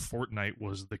thought Fortnite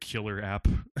was the killer app,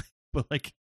 but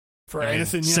like. For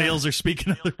anything, sales are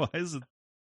speaking otherwise. The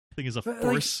thing is a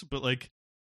force, but I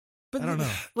don't know.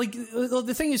 Like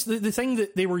the thing is, the thing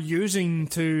that they were using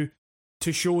to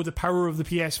show the power of the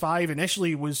PS5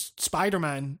 initially was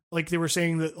Spider-Man. Like they were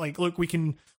saying that, like, look, we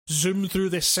can zoom through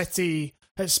this city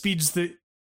at speeds that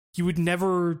you would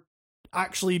never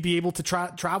actually be able to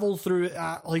travel through it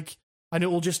at, like, and it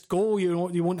will just go.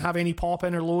 You won't have any pop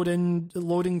in or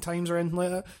loading times or anything like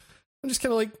that. I'm just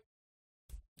kind of like.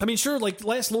 I mean, sure, like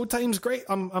less load times, great.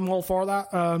 I'm all for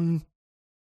that.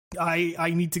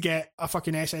 I need to get a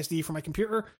fucking SSD for my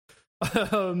computer.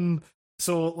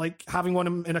 So like having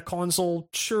one in a console,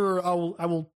 sure, I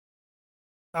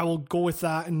will go with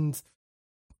that. And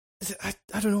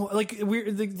I don't know, like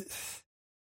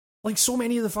like so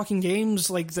many of the fucking games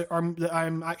like that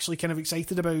I'm actually kind of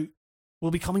excited about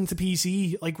will be coming to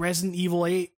PC, like Resident Evil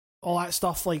 8, all that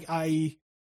stuff. Like I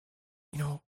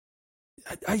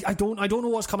don't know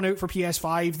what's coming out for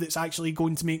PS5 that's actually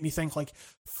going to make me think like,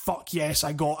 fuck yes,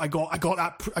 I got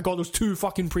those 2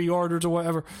 fucking pre-orders or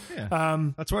whatever.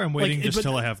 Yeah. That's why I'm waiting just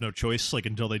till I have no choice, like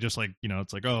until they just like,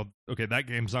 it's like, oh, okay, that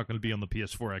game's not going to be on the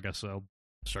PS4. I guess I'll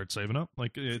start saving up.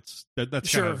 Like that's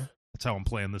sure. That's how I'm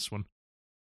playing this one.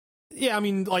 Yeah, I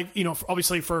mean, like,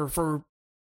 obviously for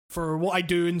what I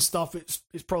do and stuff, it's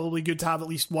probably good to have at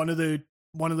least one of the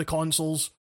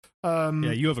consoles. Yeah,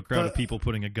 you have a crowd of people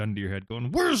putting a gun to your head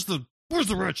going, where's the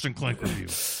Ratchet and Clank review?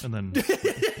 And then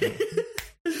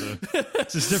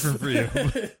it's just different for you.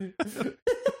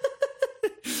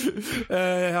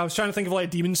 I was trying to think of like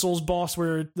a Demon Souls boss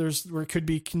where it could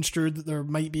be construed that there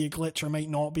might be a glitch or might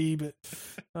not be, but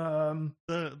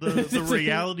the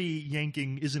reality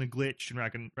yanking isn't a glitch in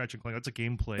Ratchet & Clank. That's a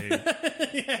gameplay.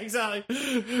 Yeah,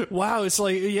 exactly. Wow, it's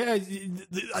like, yeah,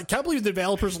 I can't believe the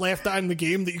developers left that in the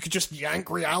game, that you could just yank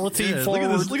reality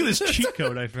forward. Look at this cheat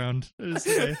code I found.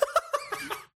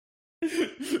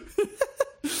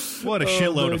 What a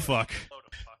shitload of fuck.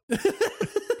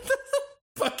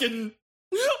 Fucking,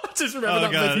 I just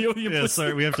remember that video you put.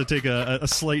 Sorry, we have to take a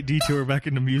slight detour back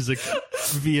into music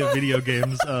via video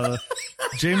games.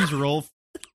 James Rolfe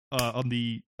on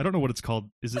the, I don't know what it's called.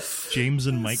 Is it James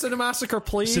and Mike? Cinemassacre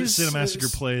Plays.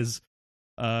 Cinemassacre Plays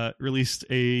released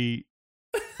a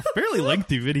fairly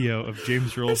lengthy video of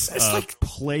James Rolfe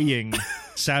playing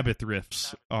Sabbath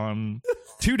riffs on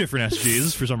 2 different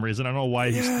SGs for some reason. I don't know why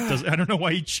I don't know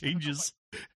why he changes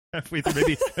halfway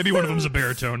through. Maybe one of them's a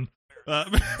baritone.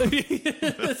 He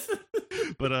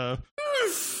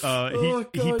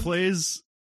plays.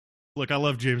 Look, I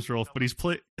love James Rolfe, but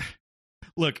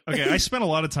look, okay, I spent a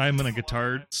lot of time in a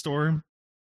guitar store,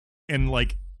 and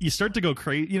like you start to go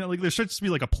crazy. Like there starts to be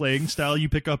like a playing style you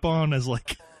pick up on as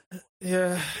like,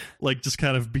 yeah, like just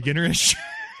kind of beginnerish.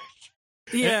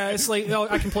 Yeah, it's like,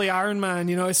 I can play Iron Man,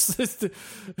 it's just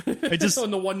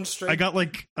on the one string. I got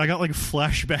like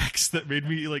flashbacks that made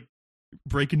me like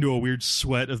break into a weird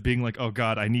sweat of being like, oh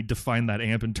god, I need to find that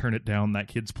amp and turn it down. That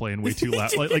kid's playing way too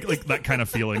loud. like that kind of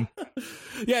feeling.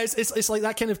 Yeah, it's like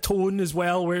that kind of tone as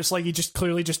well, where it's like he just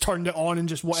clearly just turned it on and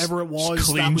just whatever it was,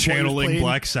 just clean channeling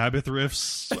Black Sabbath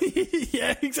riffs.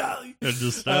 Yeah, exactly. And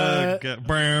just just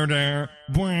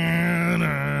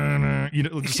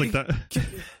like that.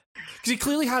 Because he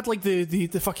clearly had like the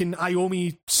fucking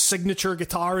Iommi signature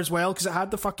guitar as well, because it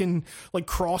had the fucking like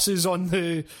crosses on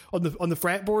the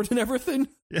fretboard and everything.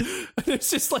 Yeah. And it's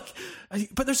just like,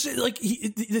 but there's like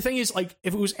the thing is, like,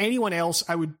 if it was anyone else,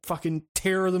 I would fucking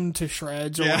tear them to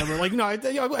shreds or whatever. Like, no, I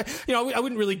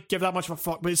wouldn't really give that much of a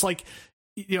fuck. But it's like,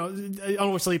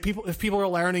 honestly, if people are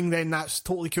learning, then that's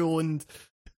totally cool, and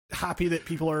happy that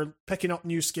people are picking up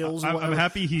new skills. I'm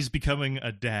happy he's becoming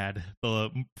a dad the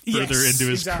further into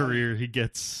his career he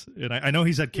gets. And I know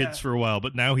he's had kids for a while,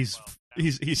 but now he's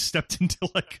stepped into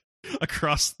like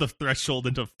across the threshold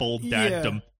into full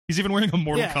daddom. Yeah. He's even wearing a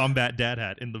Mortal Kombat dad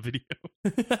hat in the video.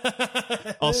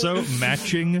 Also,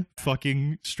 matching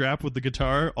fucking strap with the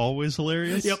guitar, always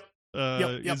hilarious. Yep.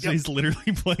 He's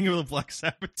literally playing with a Black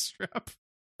Sabbath strap.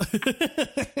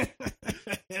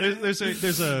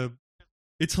 There's a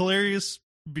It's hilarious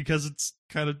because it's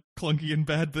kind of clunky and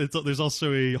bad, but there's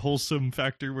also a wholesome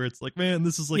factor where it's like, man,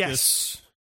 this is like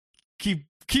keep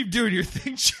doing your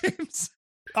thing, James.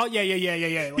 Oh yeah.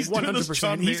 Like, he's 100%. Doing those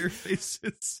John Mayer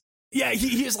faces. Yeah,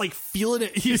 he is like feeling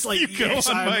it. He's like, you go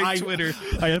on my Twitter.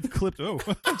 I have clipped. Oh,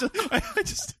 I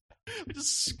just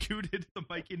scooted the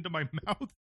mic into my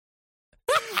mouth.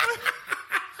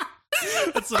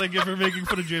 That's what I get for making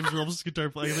fun of James Rolfe's guitar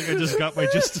playing. I think I just got my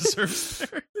just desserts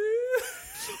there.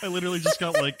 I literally just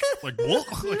got like what?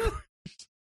 Like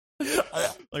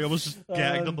I almost just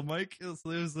gagged on the mic.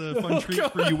 There's the fun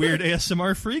treat for you weird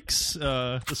ASMR freaks.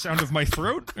 The sound of my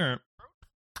throat.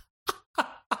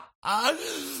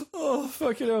 Oh,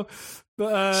 fucking hell.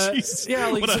 But yeah,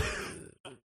 like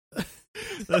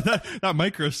that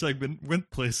micro segment went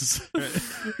places. Right.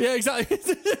 Yeah, exactly.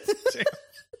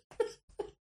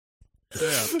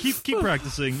 Yeah, keep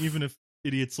practicing, even if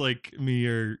idiots like me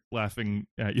are laughing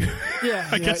at you. Yeah,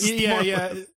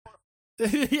 yeah,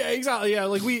 exactly. Yeah,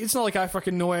 like it's not like I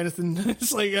fucking know anything.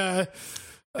 It's like, hey,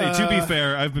 to be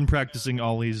fair, I've been practicing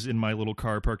ollies in my little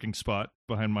car parking spot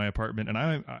behind my apartment, and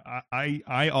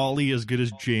I ollie as good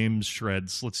as James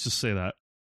shreds. Let's just say that.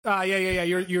 Yeah.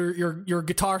 Your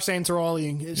guitar sensor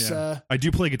ollieing is. I do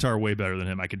play guitar way better than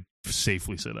him. I could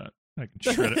safely say that. I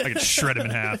can shred it. I can shred him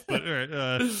in half. But all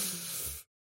right.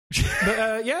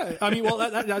 But yeah, I mean, well,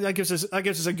 that gives us a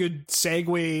good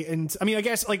segue, and I mean, I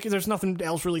guess like there's nothing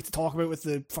else really to talk about with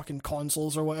the fucking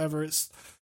consoles or whatever.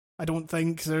 I don't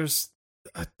think there's.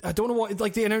 I don't know what,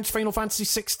 like, they announced Final Fantasy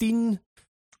 16.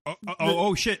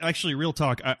 Oh shit! Actually, real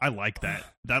talk. I like that.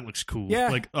 That looks cool. Yeah.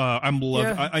 Like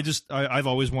I've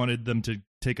always wanted them to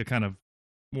take a kind of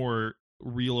more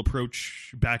real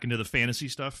approach back into the fantasy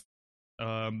stuff.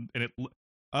 And it.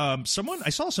 I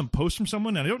saw some post from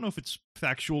someone, and I don't know if it's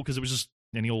factual because it was just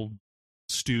any old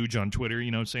stooge on Twitter,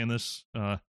 saying this.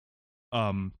 It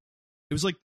was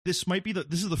like, this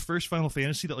is the first Final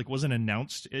Fantasy that like wasn't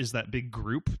announced as that big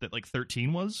group that like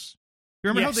 13 was. You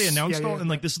remember how they announced and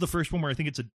like this is the first one where I think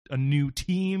it's a new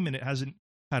team and it hasn't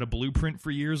had a blueprint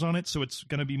for years on it, so it's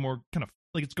gonna be more kind of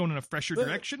like it's going in a fresher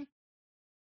direction.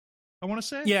 I want to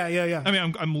say. Yeah. I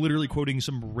mean, I'm literally quoting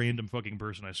some random fucking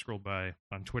person I scrolled by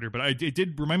on Twitter, but it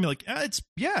did remind me, like, I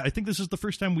think this is the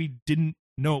first time we didn't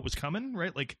know it was coming,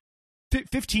 right? Like,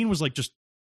 15 was like just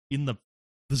in the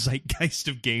zeitgeist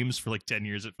of games for like 10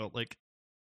 years. It felt like.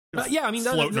 Yeah, I mean,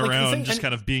 floating around, just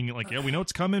kind of being like, yeah, we know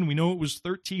it's coming. We know it was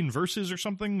 13 verses or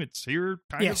something. It's here.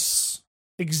 Yes.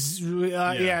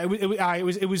 Yeah,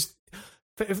 it was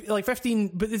like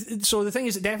 15. But so the thing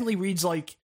is, it definitely reads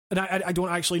like, and I don't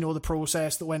actually know the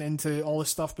process that went into all this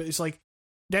stuff, but it's like,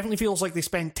 definitely feels like they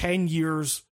spent 10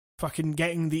 years fucking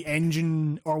getting the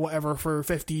engine or whatever for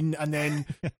 15, and then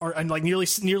and like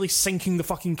nearly sinking the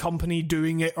fucking company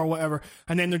doing it or whatever,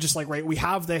 and then they're just like, right, we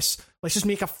have this, let's just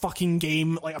make a fucking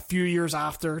game like a few years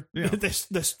after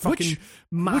this fucking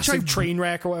massive train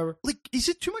wreck or whatever. Like, is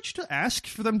it too much to ask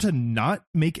for them to not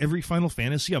make every Final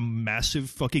Fantasy a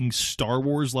massive fucking Star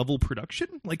Wars level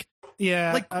production? Like,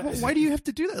 yeah, like why do you have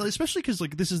to do that? Especially because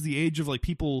like this is the age of like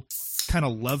people kind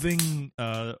of loving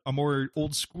a more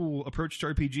old school approach to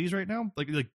RPGs right now. Like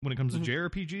when it comes to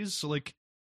JRPGs, so like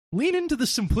lean into the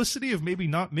simplicity of maybe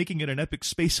not making it an epic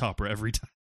space opera every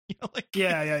time. You know, like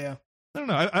yeah. I don't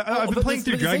know. I've been playing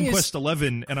through Dragon Quest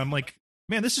 11, and I'm like,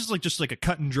 man, this is like just like a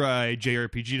cut and dry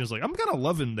JRPG. And it's like I'm kind of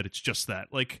loving that it's just that.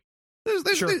 Like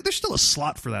there's still a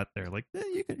slot for that there. Like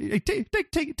you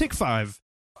can take 5.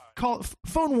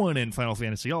 Phone one in Final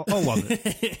Fantasy. I'll love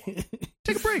it.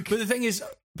 Take a break. But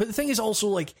the thing is also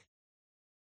like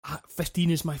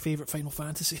 15 is my favorite Final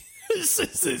Fantasy.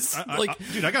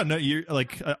 Dude, I got no. You're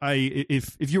like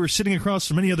if you were sitting across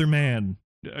from any other man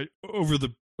over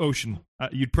the ocean,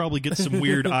 you'd probably get some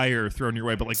weird ire thrown your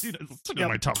way. But like, dude, it's in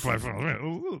my top 5.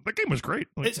 That game was great.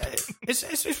 Like,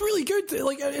 it's really good.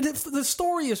 Like, the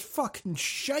story is fucking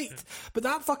shite, but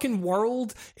that fucking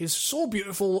world is so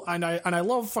beautiful, and I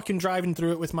love fucking driving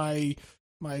through it with my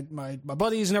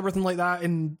buddies and everything like that.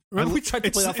 And remember we tried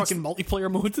to play that fucking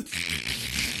multiplayer mode.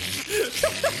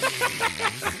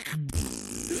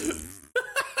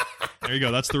 There you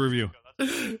go. That's the review.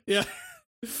 Yeah.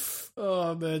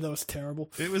 Oh man, that was terrible.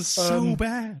 It was so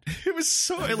bad. It was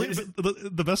so.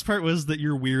 The best part was that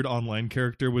your weird online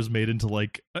character was made into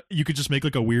like you could just make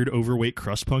like a weird overweight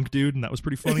crust punk dude, and that was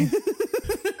pretty funny.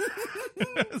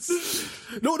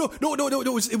 No.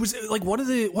 It was like one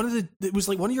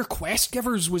of your quest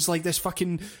givers was like this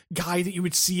fucking guy that you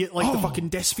would see at like the fucking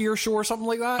Desphere show or something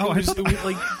like that.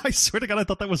 I swear to God, I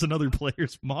thought that was another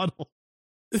player's model.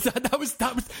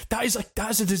 That is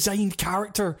a designed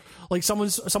character. Like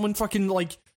someone fucking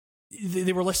like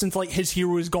they were listening to like His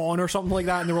Hero Is Gone or something like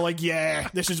that, and they were like, yeah,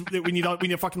 we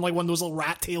need fucking like one of those little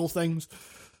rat tail things.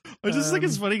 I just think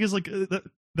it's funny because like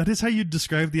that is how you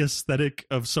describe the aesthetic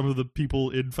of some of the people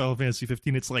in Final Fantasy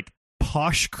 15. It's like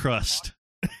posh crust.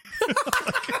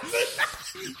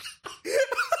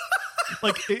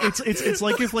 Like it's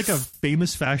like if like a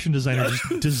famous fashion designer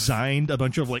just designed a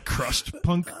bunch of like crust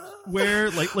punk wear,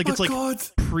 like it's like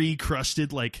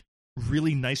pre-crusted, like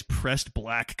really nice pressed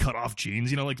black cut off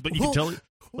jeans, you know, like, but you can tell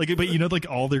like, but you know, like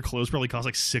all their clothes probably cost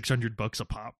like $600 a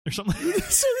pop or something. So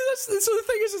the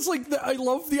thing is, it's like I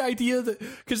love the idea that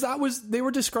because they were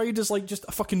described as like just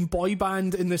a fucking boy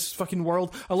band in this fucking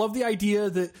world. I love the idea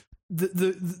that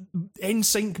the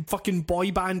NSYNC fucking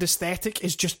boy band aesthetic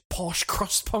is just posh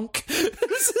crust punk.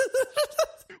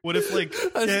 What if like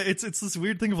it's this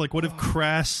weird thing of like what if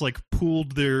Crass like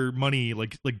pooled their money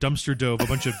like dumpster dove a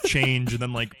bunch of change and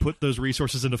then like put those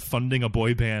resources into funding a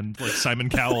boy band like Simon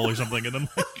Cowell or something, and then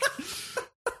like,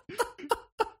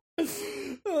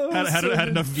 had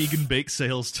enough vegan bake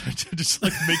sales to just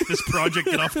like make this project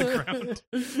get off the ground.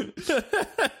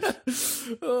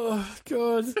 Oh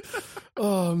god.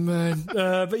 Oh man.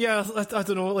 But yeah, I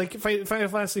don't know, like Final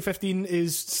Fantasy 15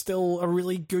 is still a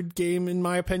really good game in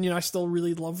my opinion. I still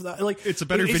really love that. Like it's a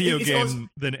better video game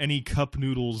than any Cup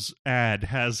Noodles ad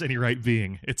has any right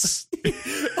being. It's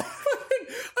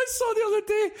I saw the other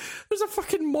day there's a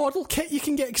fucking model kit you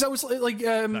can get, because I was like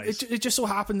nice. it just so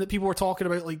happened that people were talking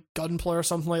about like Gunpla or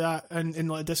something like that in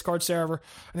like a Discord server,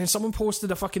 and then someone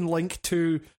posted a fucking link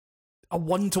to a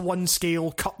 1-to-1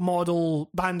 scale Cup model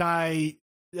Bandai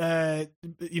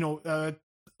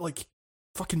like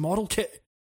fucking model kit,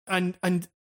 and I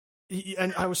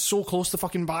was so close to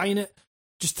fucking buying it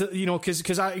just to, you know,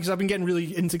 because I've been getting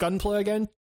really into Gunpla again.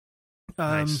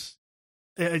 Nice.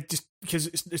 Just because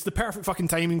it's the perfect fucking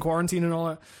time in quarantine and all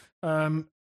that, and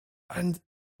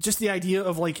just the idea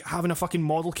of like having a fucking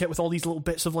model kit with all these little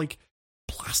bits of like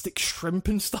plastic shrimp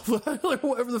and stuff like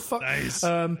whatever the fuck. Nice.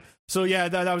 So yeah,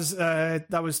 that was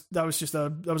just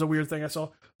a weird thing I saw.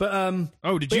 But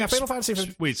did you? Yeah, Final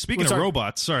Fantasy. Wait, speaking of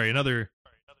robots, sorry, another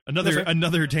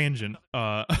tangent.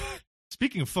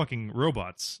 Speaking of fucking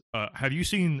robots, have you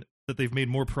seen that they've made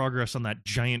more progress on that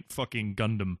giant fucking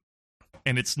Gundam?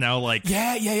 And it's now like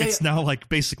now like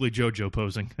basically JoJo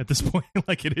posing at this point.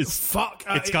 Like it is. Fuck.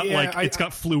 It's got it's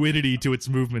got fluidity to its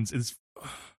movements.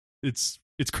 It's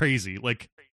crazy. Like,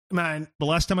 man, the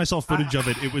last time I saw footage of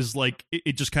it, it was like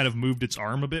it just kind of moved its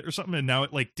arm a bit or something, and now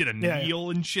it like did a kneel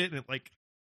and shit, and it like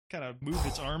kind of moved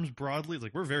its arms broadly.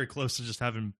 Like we're very close to just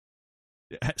having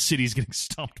cities getting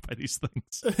stomped by these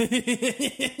things.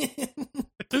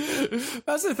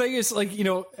 That's the thing. Is like, you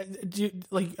know,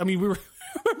 I mean, we were.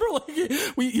 Remember, like,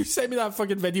 you sent me that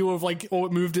fucking video of like, oh,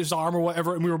 it moved its arm or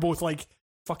whatever, and we were both like,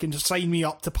 fucking just sign me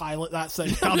up to pilot that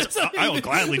thing. I'll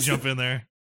gladly jump in there.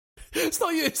 It's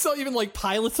not even like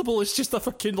pilotable. It's just a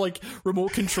fucking like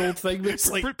remote controlled thing.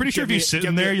 It's like pretty sure if you sit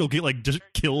in there, you'll get like just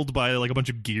killed by like a bunch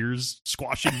of gears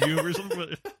squashing you or something.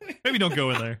 But maybe don't go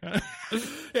in there.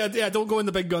 yeah, don't go in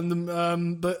the big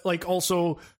Gundam. But like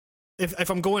also, if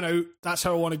I'm going out, that's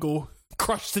how I want to go.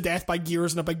 Crushed to death by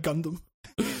gears in a big Gundam.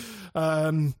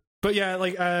 But yeah,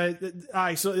 like I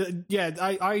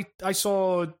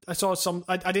saw some.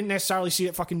 I didn't necessarily see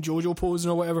it fucking JoJo posing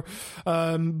or whatever.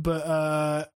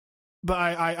 But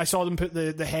I saw them put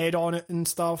the head on it and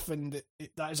stuff, and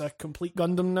that is a complete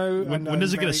Gundam now. When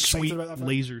does it get a sweet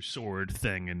laser sword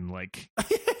thing and like,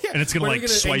 and it's gonna like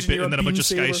swipe it, and then a bunch of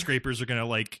skyscrapers are gonna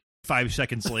like 5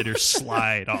 seconds later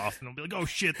slide off, and I'll be like, oh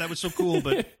shit, that was so cool,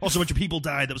 but also a bunch of people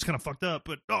died. That was kind of fucked up,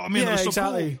 but oh man, that was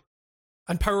so cool.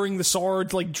 And powering the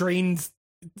sword like drained,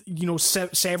 you know,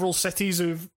 several cities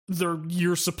of their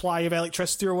year's supply of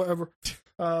electricity or whatever.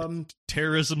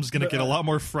 Terrorism's gonna get a lot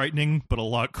more frightening, but a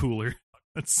lot cooler.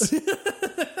 That's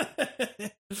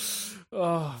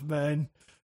oh man.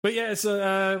 But yeah,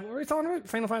 so what are we talking about?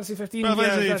 Final Fantasy 15? Final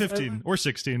Fantasy 15 or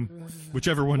 16,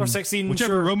 whichever one, or 16,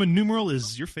 whichever sure. Roman numeral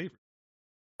is your favorite.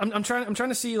 I'm trying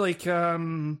to see like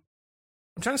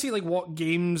what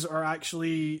games are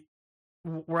actually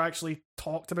were actually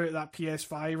talked about at that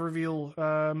PS5 reveal.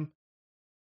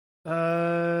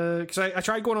 Because I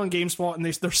tried going on GameSpot and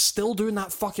they're still doing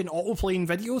that fucking auto-playing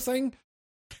video thing.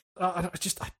 Oh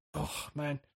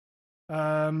man.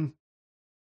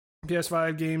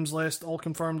 PS5 games list, all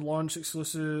confirmed launch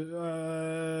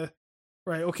exclusive.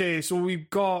 Right, okay, so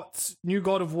we've got new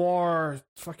God of War,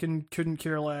 fucking couldn't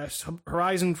care less.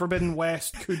 Horizon Forbidden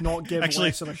West could not give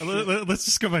less of a shit. Let's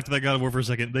just go back to that God of War for a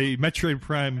second. They Metroid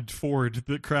Primed forward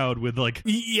the crowd with like,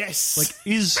 yes, like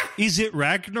is it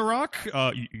Ragnarok?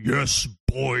 Yes,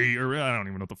 boy. Or I don't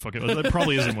even know what the fuck it was. That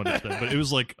probably isn't what it said, but it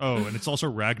was like, oh, and it's also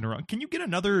Ragnarok. Can you get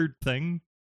another thing?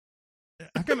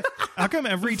 How come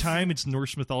every time it's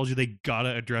Norse mythology they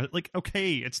gotta address, like,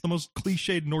 okay, it's the most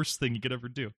cliched Norse thing you could ever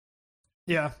do.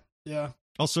 Yeah.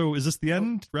 Also, is this the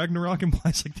end? Ragnarok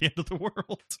implies like the end of the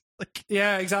world. Like,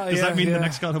 yeah, exactly. Does that mean the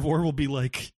next God of War will be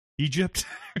like Egypt?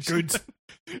 Good.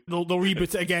 They'll reboot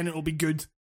it again. It'll be good.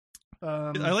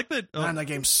 I like that. And that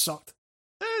game sucked.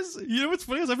 You know what's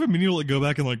funny is I've been meaning to like go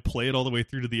back and like play it all the way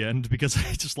through to the end because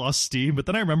I just lost steam. But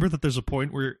then I remember that there's a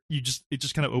point where it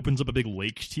just kind of opens up a big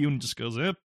lake to you and just goes,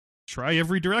 try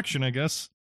every direction, I guess.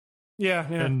 Yeah.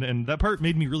 And that part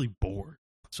made me really bored.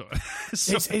 So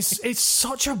it's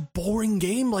such a boring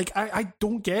game. Like I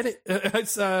don't get it.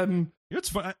 It's It's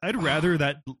fun. I'd rather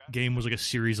that game was like a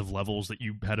series of levels that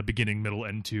you had a beginning, middle,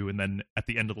 end to, and then at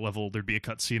the end of the level there'd be a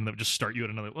cutscene that would just start you at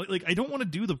another. Like I don't want to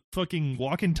do the fucking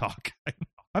walk and talk.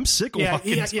 I'm sick of walk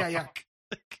and talk. Yeah.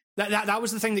 That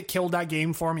was the thing that killed that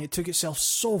game for me. It took itself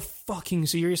so fucking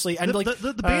seriously, and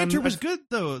the banter was good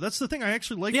though. That's the thing. I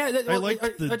actually liked. Yeah, I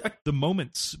liked the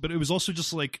moments, but it was also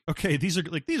just like, okay, these are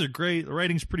great. The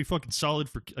writing's pretty fucking solid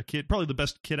for a kid. Probably the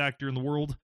best kid actor in the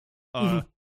world.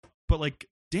 But like,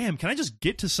 damn, can I just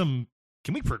get to some?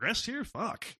 Can we progress here?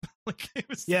 Fuck. Like, it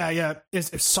was. Yeah.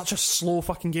 It's such a slow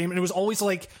fucking game, and it was always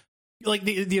like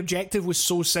the objective was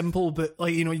so simple, but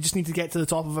like, you know, you just need to get to the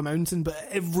top of a mountain, but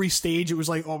every stage it was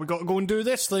like, oh, we got to go and do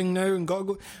this thing now, and got to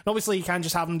go. And obviously you can't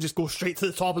just have them just go straight to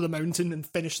the top of the mountain and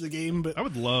finish the game. But I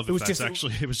would love if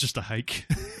it was just a hike.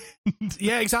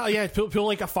 Yeah, exactly. Yeah, feel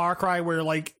like a Far Cry where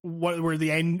like where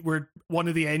one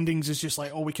of the endings is just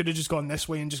like, oh, we could have just gone this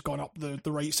way and just gone up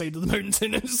the right side of the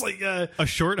mountain. It's like a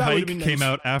short hike came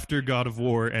out after God of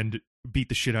War and beat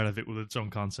the shit out of it with its own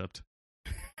concept.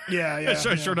 Yeah.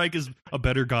 Short hike is a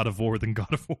better God of War than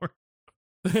God of War.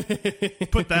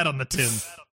 Put that on the tin.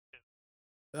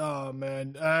 Oh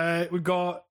man, we've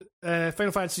got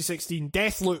Final Fantasy 16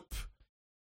 Deathloop.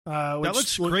 That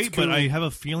looks great, cool. But I have a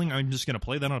feeling I'm just going to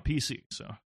play that on a PC.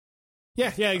 So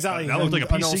yeah, exactly. That looked like a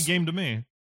PC game to me.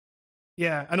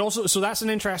 Yeah, and also, so that's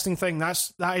an interesting thing. That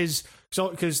is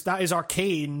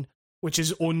Arcane, which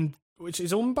is owned which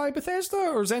is owned by Bethesda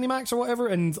or ZeniMax or whatever,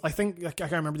 and I think I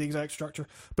can't remember the exact structure,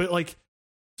 but like,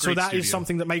 so Great that studio. is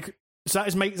something that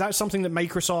that's something that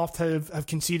Microsoft have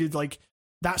conceded, like,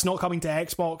 that's not coming to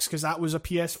Xbox because that was a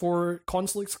PS4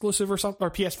 console exclusive or something,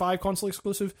 or PS5 console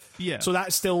exclusive. Yeah. So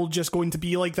that's still just going to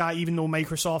be like that, even though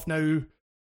Microsoft now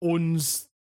owns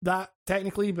that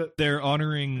technically. But they're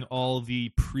honoring all the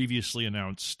previously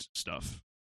announced stuff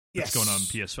that's going on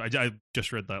PS5. I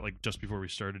just read that like just before we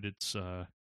started. It's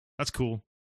that's cool.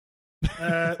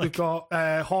 We've got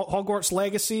Hogwarts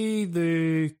Legacy,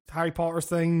 the Harry Potter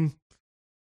thing.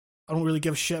 I don't really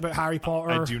give a shit about Harry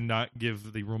Potter. I do not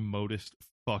give the remotest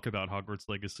fuck about Hogwarts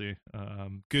Legacy.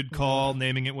 Good call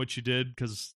naming it what you did,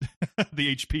 because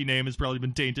the HP name has probably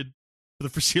been tainted for the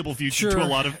foreseeable future to a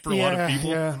lot of people.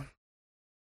 Yeah.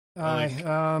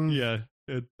 I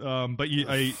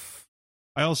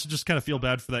also just kind of feel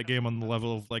bad for that game on the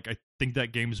level of, like, I think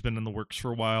that game's been in the works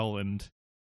for a while, and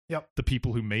the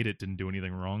people who made it didn't do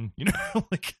anything wrong, you know?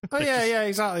 Like,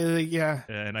 exactly. Yeah.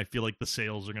 And I feel like the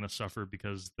sales are going to suffer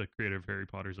because the creator of Harry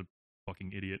Potter's a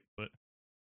fucking idiot, but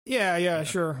yeah,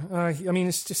 sure. I mean,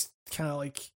 it's just kind of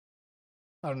like,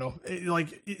 I don't know,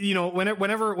 like, you know,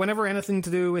 whenever anything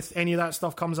to do with any of that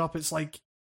stuff comes up, it's like,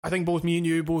 I think both me and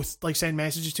you both like send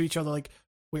messages to each other like,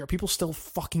 wait, are people still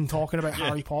fucking talking about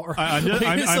Harry Potter?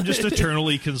 I'm just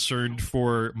eternally concerned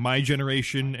for my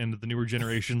generation and the newer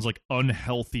generations, like,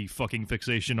 unhealthy fucking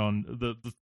fixation on the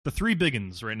three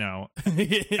biggins right now.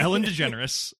 Ellen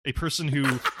DeGeneres, a person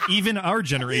who even our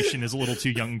generation is a little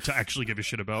too young to actually give a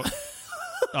shit about.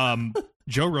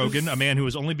 Joe Rogan, a man who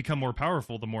has only become more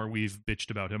powerful the more we've bitched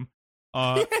about him.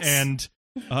 And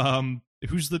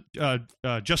who's the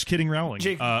Just Kidding Rowling,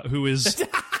 who is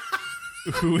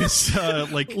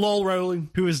like lol Rowling,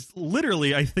 who is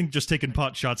literally, I think, just taking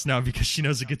pot shots now because she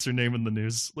knows it gets her name in the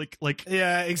news. Like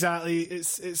yeah, exactly.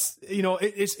 It's you know,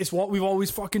 it's what we've always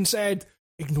fucking said.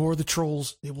 Ignore the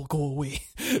trolls; they will go away.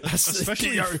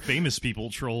 Especially famous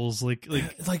people trolls. Like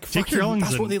J.K. Rowling.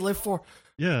 That's what they live for.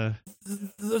 Yeah,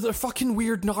 they're fucking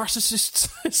weird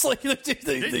narcissists. It's like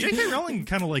J.K. Rowling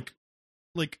kind of like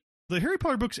the Harry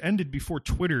Potter books ended before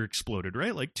Twitter exploded,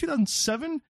 right? Like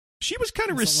 2007. She was kind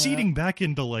of receding back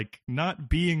into, like, not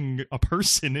being a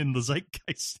person in the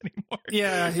zeitgeist anymore.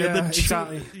 Yeah,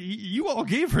 exactly. You all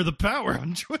gave her the power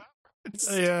on Twitter.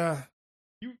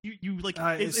 You like,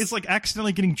 it's like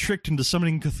accidentally getting tricked into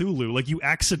summoning Cthulhu. Like, you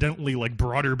accidentally, like,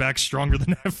 brought her back stronger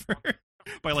than ever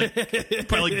by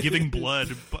giving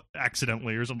blood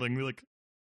accidentally or something. Like,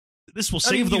 this will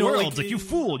save the world. Like, you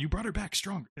fool! You brought her back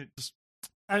stronger. It just.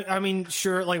 I mean,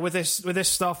 sure, like with this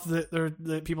stuff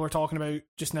that people are talking about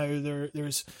just now,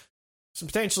 there's some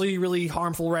potentially really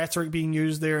harmful rhetoric being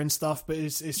used there and stuff, but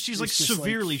she's like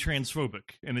severely transphobic,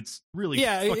 and it's really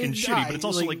fucking shitty. But it's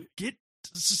also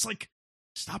it's just like,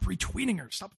 stop retweeting her,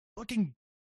 stop fucking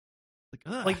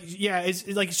it's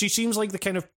like she seems like the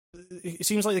kind of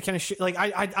shit. Like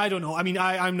I don't know. I mean,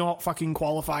 I'm not fucking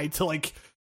qualified to like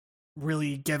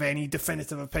really give any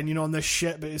definitive opinion on this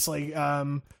shit, but it's like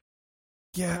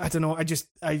yeah, I don't know.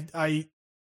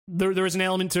 There is an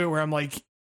element to it where I'm like,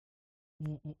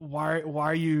 why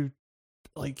are you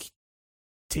like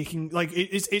taking, like,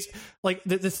 it's like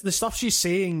the stuff she's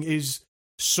saying is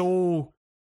so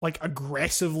like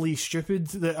aggressively stupid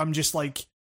that I'm just like,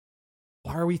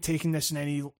 why are we taking this in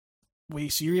any way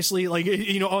seriously? Like,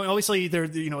 you know, obviously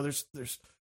there's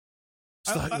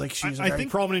stuff, like she's a very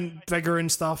prominent figure and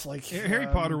stuff. Like Harry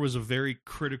Potter was a very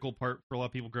critical part for a lot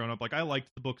of people growing up. Like, I liked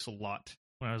the books a lot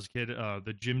when I was a kid.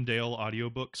 The Jim Dale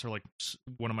audiobooks are like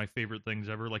one of my favorite things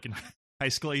ever. Like in high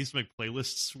school, I used to make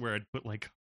playlists where I'd put like,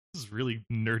 this is really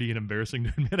nerdy and embarrassing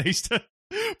to admit, I used to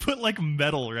put like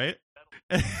metal, right?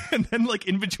 And then like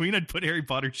in between I'd put Harry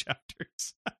Potter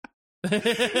chapters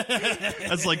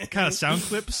as like kind of sound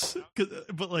clips.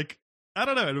 But like, I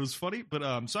don't know, it was funny. But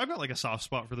so I've got like a soft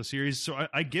spot for the series. So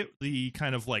I get the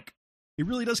kind of like, it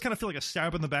really does kind of feel like a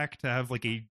stab in the back to have like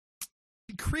a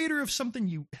creator of something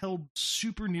you held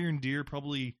super near and dear,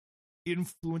 probably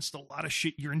influenced a lot of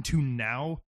shit you're into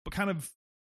now, but kind of,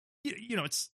 you know,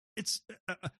 it's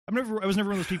I was never one of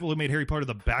those people who made Harry Potter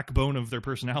the backbone of their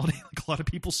personality, like a lot of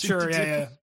people seem to do. Yeah.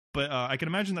 But I can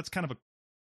imagine that's kind of a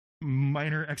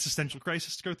minor existential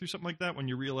crisis to go through something like that when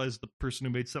you realize the person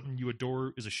who made something you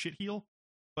adore is a shitheel.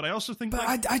 But I also think, but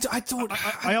like,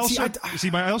 I also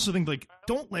think, like,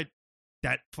 don't let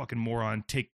that fucking moron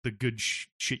take the good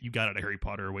shit you got out of Harry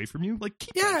Potter away from you. Like,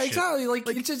 keep that shit. Exactly. Like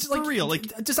it's just for like, real. Like,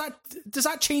 does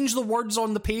that change the words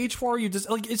on the page for you?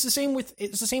 It's the same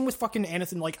with fucking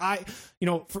anything. Like, I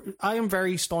am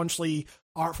very staunchly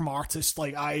art from artists.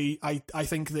 Like, I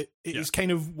think that it is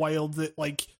kind of wild that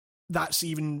like that's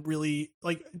even really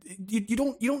like you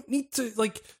don't need to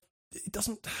like it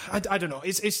doesn't I don't know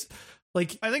it's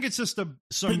like I think it's just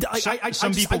some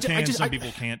people can, some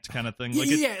people can't kind of thing. Like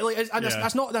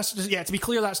that's just to be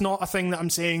clear, that's not a thing that I'm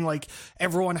saying like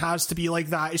everyone has to be like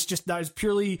that. It's just that is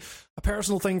purely a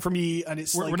personal thing for me, and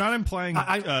it's we're not implying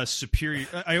superior.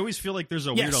 I always feel like there's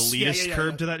a weird elitist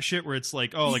curve to that shit where it's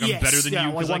like, oh, like I'm better than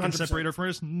you because I can separate our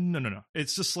first. No.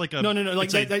 It's just like a no. Like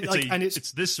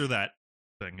it's this or that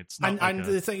thing. It's not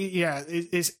the thing. Yeah,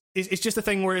 it's just a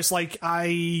thing where it's like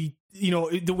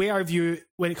the way I view it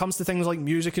when it comes to things like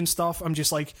music and stuff, I'm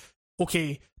just like,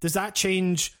 okay, does that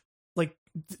change? Like,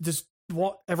 does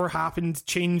whatever happened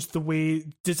change the way?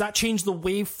 Does that change the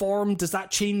waveform? Does that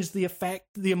change the effect,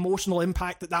 the emotional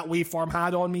impact that waveform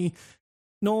had on me?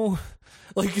 No,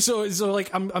 like so like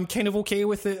I'm kind of okay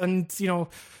with it, and so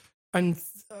I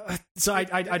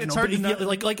don't know.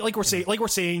 But like we're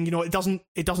saying, it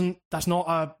doesn't. That's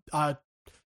not a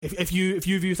If you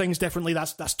view things differently,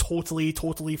 that's totally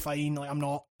fine. Like I'm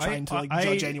not trying to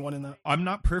judge anyone in that. I'm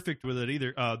not perfect with it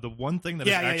either. The one thing that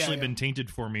has actually been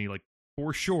tainted for me, like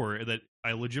for sure, that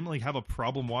I legitimately have a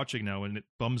problem watching now, and it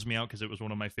bums me out because it was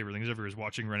one of my favorite things ever, is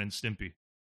watching Ren and Stimpy.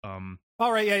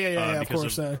 All right, of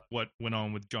course. Of what went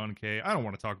on with John K. I don't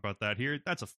want to talk about that here.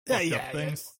 That's a fucked up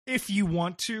thing. If you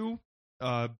want to,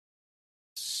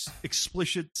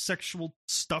 explicit sexual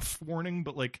stuff warning,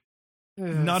 but like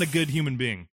not a good human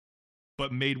being.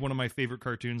 But made one of my favorite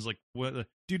cartoons. Like, what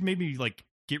dude made me like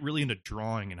get really into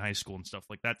drawing in high school and stuff,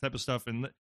 like that type of stuff. And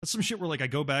that's some shit where like I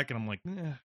go back and I'm like,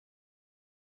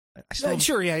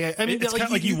 sure, yeah. I mean, it's kind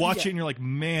of like you watch it and you're like,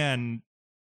 man,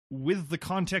 with the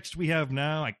context we have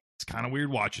now, like it's kind of weird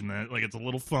watching that. Like it's a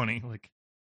little funny. Like,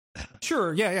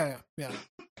 sure, yeah,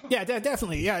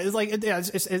 definitely, yeah. It's like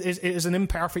it's an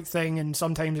imperfect thing, and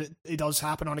sometimes it does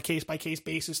happen on a case by case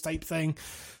basis type thing.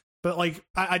 But like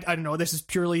I don't know, this is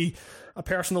purely a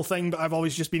personal thing, but I've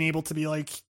always just been able to be like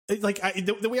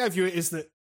the way I view it is that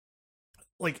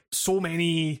like so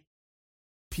many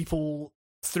people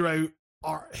throughout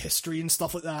art history and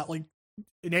stuff like that, like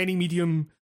in any medium,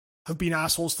 have been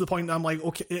assholes to the point that I'm like,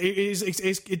 okay,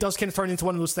 it does kind of turn into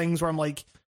one of those things where I'm like,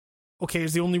 okay,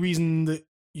 is the only reason that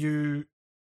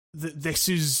this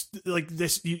is like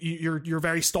this you're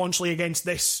very staunchly against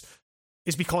this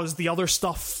is because the other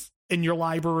stuff in your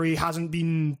library hasn't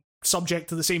been subject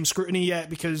to the same scrutiny yet,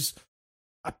 because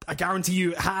I guarantee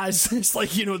you it has. It's like,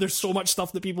 there's so much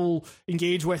stuff that people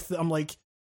engage with that I'm like,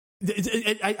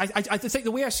 I think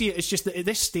the way I see it is just that at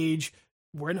this stage,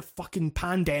 we're in a fucking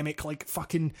pandemic, like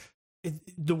fucking,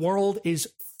 the world is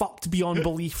fucked beyond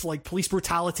belief. Like police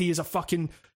brutality is a fucking,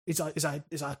 is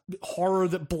a horror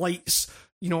that blights,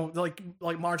 like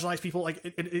marginalized people, like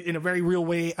in a very real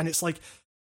way. And it's like,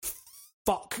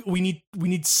 fuck, we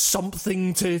need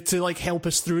something to like help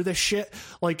us through this shit,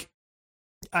 like,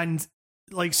 and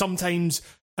like sometimes,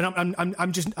 and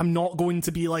I'm not going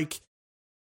to be like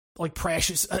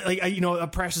precious, I'm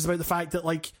precious about the fact that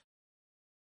like,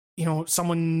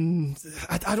 someone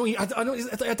I don't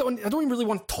even really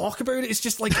want to talk about it. It's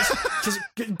just like because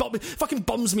it fucking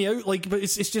bums me out, like, but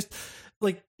it's just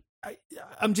like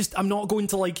I'm not going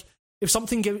to like,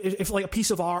 if like a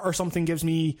piece of art or something gives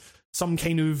me some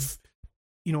kind of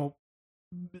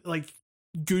like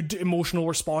good emotional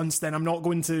response, then I'm not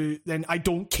going to, then I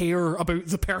don't care about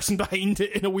the person behind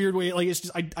it in a weird way. Like it's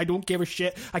just I don't give a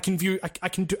shit. I can view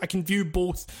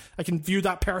both. I can view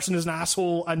that person as an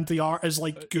asshole and the art as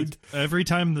like good. Every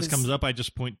time this comes up, I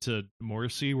just point to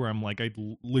Morrissey, where I'm like, I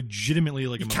legitimately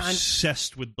like I'm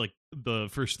obsessed with like the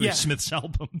first three Smiths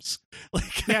albums.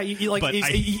 Like, yeah, you like, but I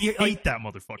hate that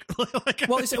motherfucker. Like,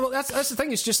 well, that's the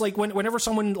thing. It's just like whenever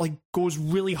someone like goes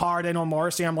really hard in on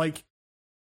Morrissey, I'm like,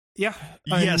 yeah.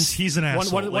 Yes, he's an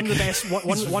asshole. One of the best,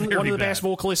 one of the best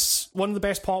vocalists, one of the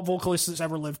best pop vocalists that's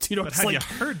ever lived. But it's have like,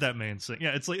 you heard that man sing?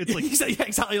 Yeah, it's like yeah,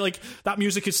 exactly. Like that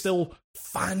music is still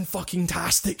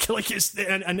fan-fucking-tastic. Like it's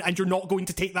and you're not going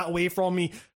to take that away from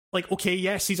me. Like, okay,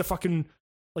 yes, he's a fucking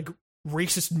like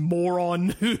racist moron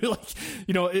who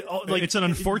like it's an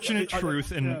unfortunate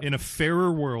truth, and in a fairer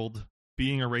world,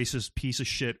 being a racist piece of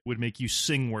shit would make you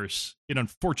sing worse. It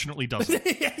unfortunately doesn't.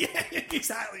 yeah,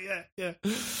 exactly. Yeah.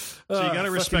 So you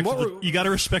gotta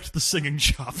respect the singing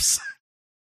chops.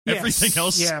 Everything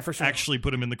else, for sure. Actually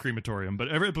put him in the crematorium. But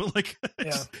like,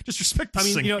 just respect the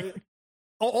singing.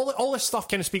 All this stuff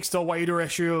kind of speaks to a wider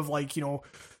issue of like,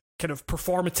 kind of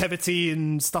performativity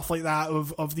and stuff like that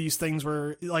of these things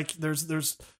where like there's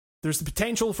the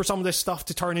potential for some of this stuff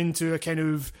to turn into a kind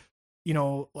of,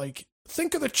 like,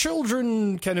 think of the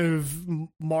children kind of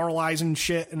moralizing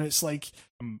shit, and it's like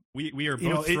we are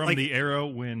both from the era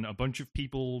when a bunch of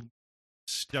people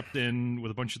stepped in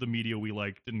with a bunch of the media we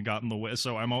liked and got in the way.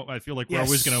 So I feel like we're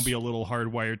always going to be a little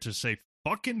hardwired to say,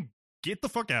 fucking get the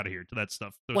fuck out of here to that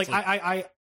stuff. So like I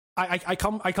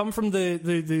come from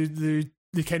the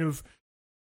kind of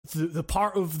the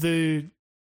part of the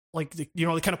like the, you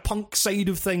know, the kind of punk side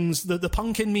of things. The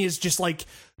punk in me is just like,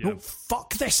 no,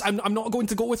 fuck this. I'm not going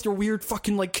to go with your weird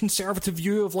fucking like conservative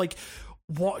view of like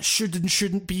what should and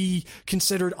shouldn't be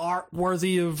considered art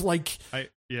worthy of like I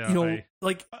just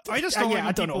don't like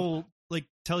when people like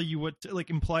tell you what to, like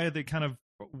imply they kind of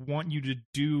want you to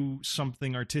do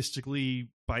something artistically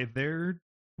by their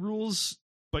rules,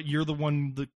 but you're the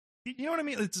one that, you know what I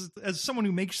mean? It's, as someone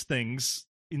who makes things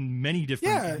in many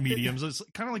different mediums, it's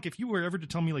kind of like if you were ever to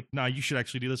tell me like, nah, you should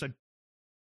actually do this, I'd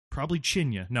probably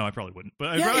chin you. No, I probably wouldn't,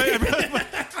 but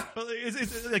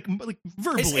it's like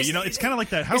verbally, you know, it's kind of like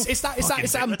that. How it's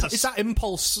that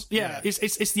impulse. Yeah.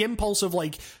 It's the impulse of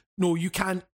like, no, you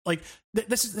can't. Like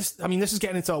this is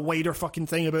getting into a wider fucking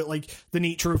thing about like the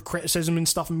nature of criticism and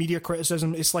stuff, and media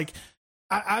criticism. It's like,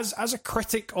 as a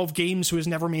critic of games who has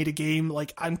never made a game,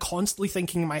 like I'm constantly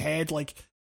thinking in my head like,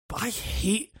 but I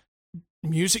hate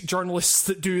music journalists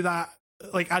that do that.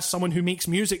 Like as someone who makes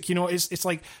music, you know, it's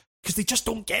like, because they just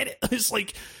don't get it. It's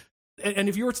like, and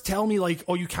if you were to tell me like,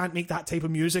 oh, you can't make that type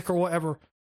of music or whatever,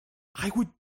 I would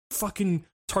fucking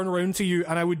turn around to you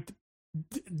and I would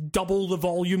double the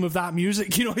volume of that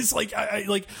music. You know, it's like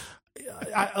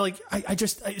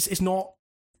it's not.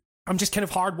 I'm just kind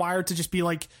of hardwired to just be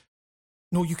like,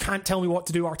 no, you can't tell me what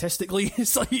to do artistically.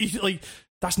 It's like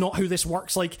that's not how this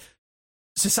works. Like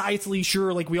societally,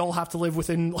 sure, like we all have to live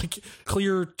within like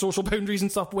clear social boundaries and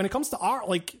stuff. But when it comes to art,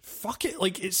 like fuck it.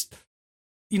 Like it's,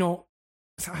 you know,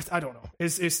 I don't know.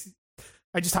 It's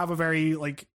I just have a very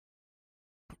like,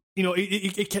 you know,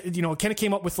 it you know, it kind of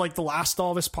came up with like The Last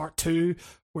of Us Part 2,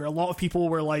 where a lot of people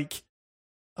were like,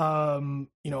 you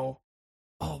know,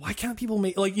 oh, why can't people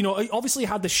make, like, you know, obviously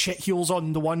had the shitheels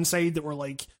on the one side that were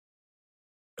like,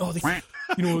 oh, they,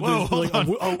 you know, whoa, hold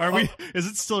on. Are we? Is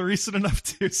it still recent enough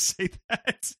to say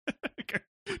that?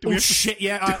 Do we have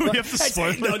to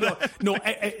spoil it? No.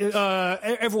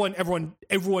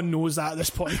 Everyone knows that at this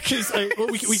point. Because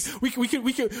we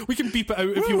can beep it out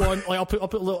if you want. Like I'll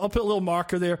put a little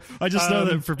marker there. I just know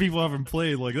that for people who haven't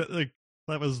played, like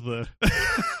that was the.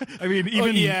 I mean,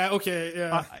 even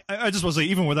I just want to say,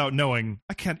 even without knowing,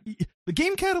 I can't. The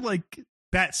game kind of like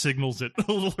bat signals it a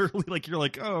little early. Like you're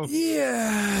like, oh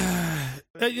yeah.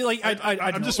 Like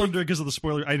I'm just wondering because of the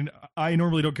spoiler. I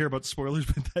normally don't care about spoilers,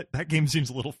 but that game seems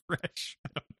a little fresh. I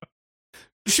don't know.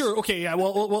 Sure. Okay. Yeah.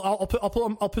 Well. I'll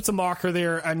put a marker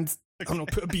there, and I don't know,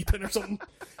 put a beep in or something.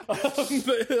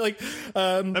 But like,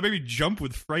 that made me jump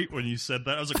with fright when you said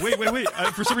that. I was like, wait.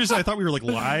 For some reason, I thought we were like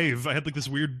live. I had like this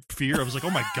weird fear. I was like, oh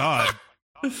my god,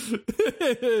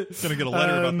 gonna get a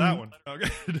letter about that one. Okay.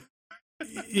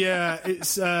 Yeah,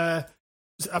 it's I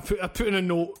put in a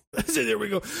note. So there we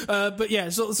go. But yeah,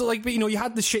 so like, but you know, you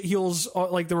had the shitheels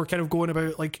like they were kind of going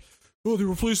about like, oh, they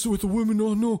replaced it with a woman.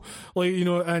 Oh no, like, you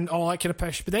know, and all that kind of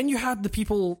pish. But then you had the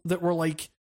people that were like,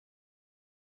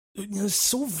 you know, it's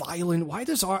so violent. Why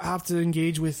does art have to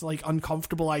engage with like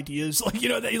uncomfortable ideas? Like, you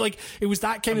know, they, like it was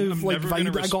that kind of like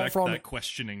vibe that I got from that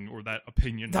questioning or that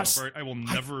opinion. I will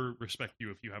never respect you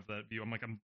if you have that view. I'm like,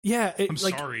 I'm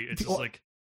like, sorry. It's just like,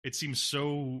 it seems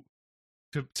so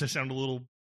to sound a little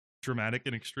dramatic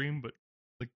and extreme, but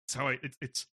like it's how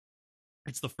it's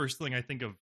the first thing I think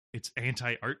of. It's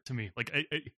anti-art to me. Like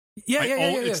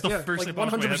it's the first thing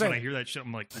like, when I hear that shit.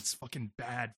 I'm like, that's fucking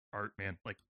bad art, man.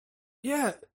 Like,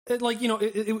 yeah, like, you know,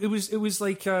 it was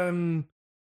like like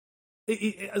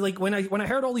when I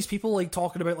heard all these people like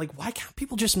talking about like, why can't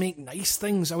people just make nice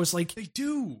things? I was like, they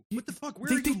do. What the fuck? Where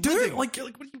they are you do living? like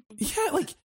what are you? Yeah,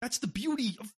 like. That's the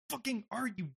beauty of fucking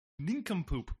art, you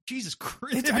nincompoop. Jesus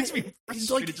Christ. It makes me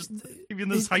frustrated like, just even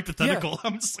this hypothetical. Yeah.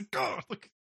 I'm just like, oh, look.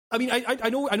 I mean,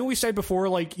 I know we said before,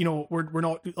 like, you know, we're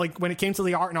not, like, when it came to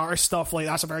the art and artist stuff, like,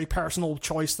 that's a very personal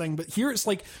choice thing. But here it's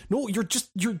like, no,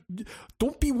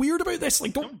 don't be weird about this.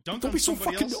 Like, don't be so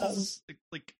fucking.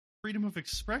 Like, freedom of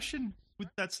expression with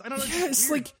that. I don't know. Yeah,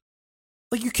 it's like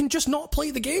you can just not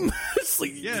play the game. It's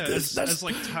like, yeah, as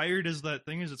like tired as that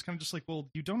thing is, it's kind of just like, well,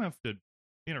 you don't have to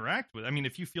interact with. I mean,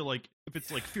 if you feel like, if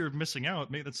it's like fear of missing out,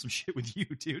 maybe that's some shit with you,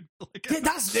 dude. Like, yeah,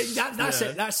 that's it.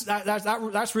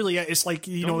 That's really it. It's like,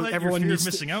 you don't know, everyone fear of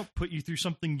missing out put you through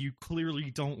something you clearly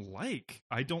don't like.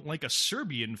 I don't like a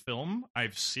Serbian film.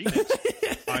 I've seen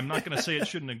it. I'm not going to say it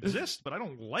shouldn't exist, but I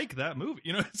don't like that movie.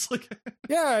 You know, it's like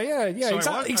yeah,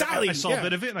 so exactly. I saw a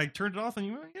bit of it and I turned it off,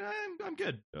 and I'm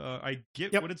good. I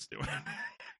get what it's doing.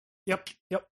 Yep.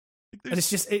 And it's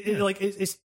just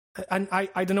it's. And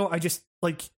I don't know, I just,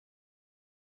 like,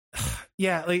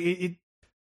 yeah, like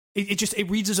it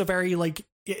reads as a very like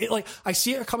like I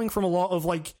see it coming from a lot of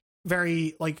like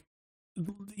very like,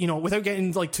 you know, without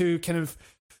getting like too kind of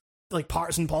like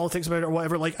partisan politics about it or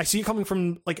whatever, like I see it coming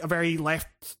from like a very left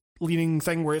leaning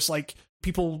thing where it's like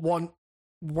people want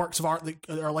works of art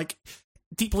that are like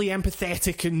deeply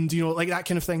empathetic and, you know, like that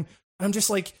kind of thing. And I'm just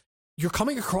like, you're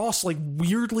coming across like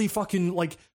weirdly fucking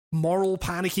like moral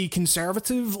panicky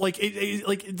conservative. Like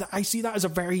I see that as a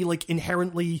very like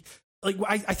inherently like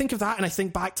I think of that and I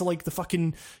think back to like the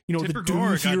fucking, you know, Tipper the Doom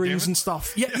Gore, hearings and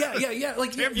stuff. Yeah.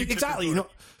 Like exactly, you know.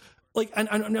 Like and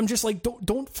I'm just like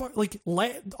don't like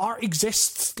let art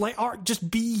exist. Let art just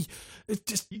be. It's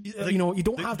just, you know, you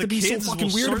don't have to be so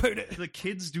fucking weird about it. The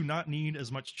kids do not need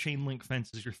as much chain link fence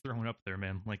as you're throwing up there,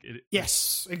 man. Like it.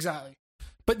 Yes, exactly.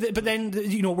 But then,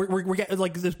 you know, we're getting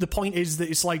like the point is that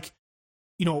it's like,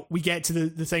 you know, we get to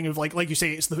the thing of like you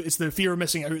say, it's the fear of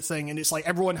missing out thing, and it's like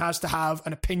everyone has to have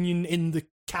an opinion in the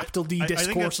capital D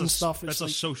discourse and stuff. That's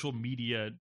like, a social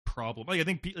media problem. Like I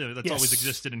think that's always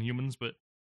existed in humans, but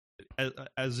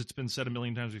as it's been said a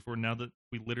million times before, now that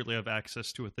we literally have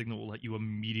access to a thing that will let you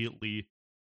immediately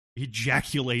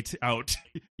ejaculate out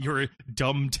your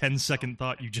dumb 10-second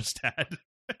thought you just had.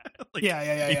 Like,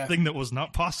 a thing that was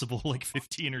not possible like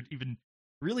 15 or even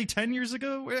really 10 years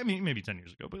ago. I mean, maybe 10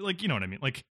 years ago, but like, you know what I mean?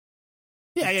 Like,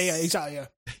 exactly. Yeah.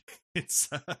 It's,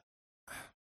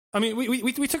 I mean,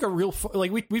 we took a real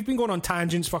like we've been going on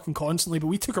tangents fucking constantly, but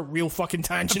we took a real fucking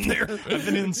tangent there. I've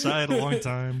been inside a long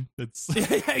time. It's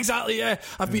exactly. Yeah,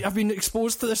 I've been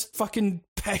exposed to this fucking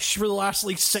pish for the last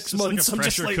like 6 months. Like a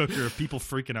pressure cooker of people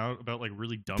freaking out about like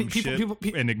really dumb shit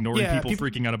and ignoring people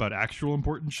freaking out about actual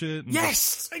important shit. And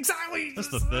yes, exactly. That's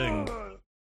the thing.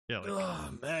 Yeah. Like, oh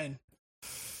man.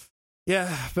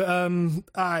 Yeah, but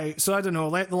so I don't know.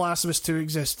 Let The Last of Us 2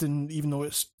 exist, and even though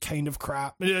it's kind of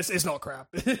crap, it's not crap.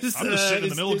 I'm just sitting in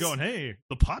the middle going, "Hey,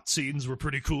 the pot scenes were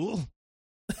pretty cool."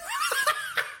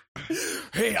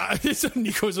 Hey,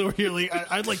 Nico's over here. Like,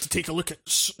 I'd like to take a look at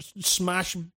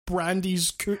Smash Brandy's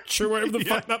cooch or whatever the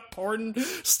fuck that porn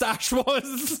stash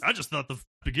was. I just thought the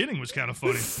beginning was kind of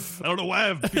funny. I don't know why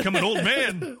I've become an old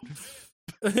man.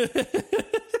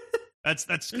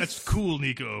 That's cool,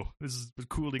 Nico. This is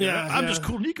cool, Nico. Yeah, I'm just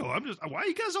cool, Nico. Why are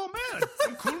you guys all mad?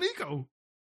 I'm cool, Nico.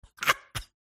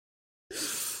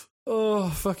 Oh,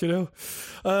 fucking hell.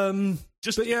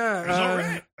 It's all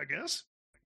right, I guess.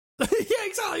 Yeah,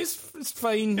 exactly. It's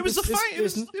fine. It was it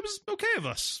was okay of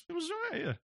us. It was all right.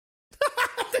 Yeah.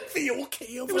 The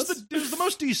okay of us. It was the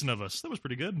most decent of us. That was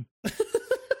pretty good.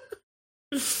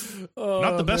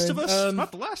 Not the best of us.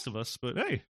 Not the last of us. But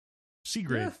hey, C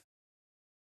grade. Yeah.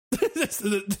 That's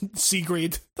the C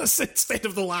grade. That's instead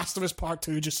of The Last of Us Part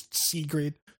 2, just C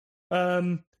grade.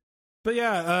 But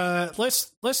yeah,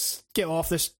 let's get off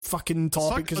this fucking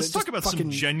topic because let's talk about some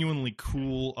genuinely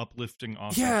cool, uplifting,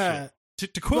 awesome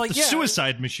shit. To quote like, the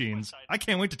Suicide Machines, I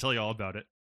can't wait to tell you all about it.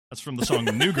 That's from the song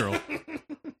 "The New Girl."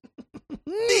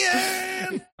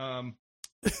 The end.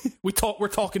 We're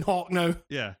talking Hawk now.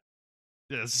 Yeah,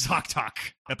 this is Hawk Talk,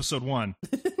 episode 1,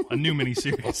 a new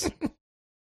miniseries.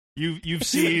 You've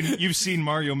seen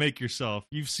Mario Make Yourself.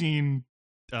 You've seen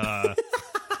the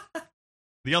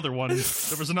other one.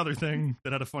 There was another thing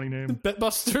that had a funny name.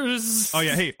 Bitbusters. Oh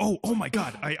yeah. Hey. Oh my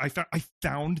God. I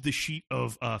found the sheet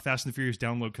of Fast and the Furious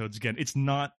download codes again. It's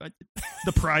not.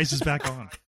 The prize is back on.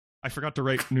 I forgot to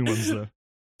write new ones though.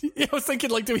 I was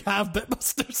thinking, like, do we have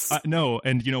Bitbusters? No,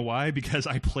 and you know why? Because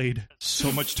I played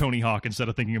so much Tony Hawk instead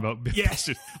of thinking about Bitbusters.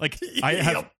 Yeah. Like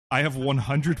I have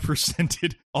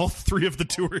 100%ed all 3 of the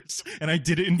tours, and I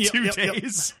did it in 2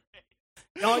 days.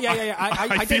 Oh yeah.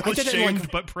 I feel did ashamed it in,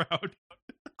 like, but proud.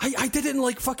 I did it in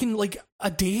like fucking like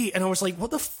a day, and I was like, what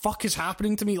the fuck is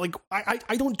happening to me? Like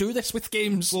I don't do this with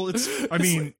games. Well, I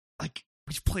mean, like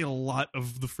we've played a lot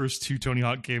of the first 2 Tony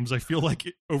Hawk games. I feel like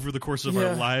over the course of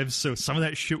our lives, so some of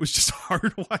that shit was just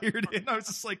hardwired in. I was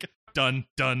just like, done,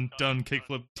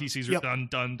 kickflip, TCs are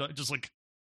done, just like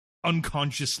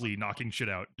unconsciously knocking shit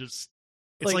out. Just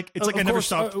it's like I never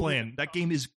stopped playing. That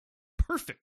game is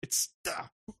perfect. It's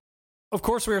Of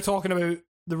course, we are talking about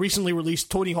the recently released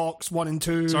Tony Hawk's 1 and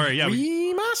 2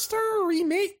 remaster,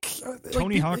 remake.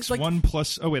 Tony Hawk's 1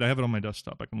 plus. Oh wait, I have it on my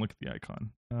desktop. I can look at the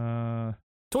icon.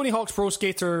 Tony Hawk's Pro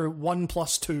Skater 1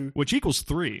 plus 2, which equals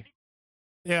 3.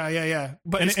 Yeah.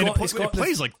 But it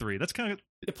plays like 3. That's kind of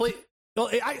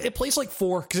it plays like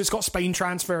 4 because it's got spine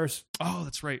transfers. Oh,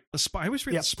 that's right. I always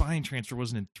forget the spine transfer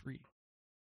wasn't in 3.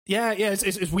 Yeah.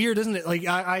 It's weird, isn't it? Like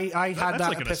I had that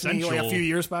like epiphany like a few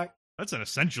years back. That's an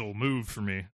essential move for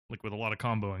me, like with a lot of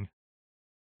comboing.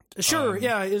 Sure,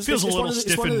 yeah. It feels a little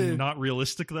stiff and not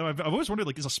realistic, though. I've always wondered,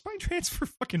 like, is a spine transfer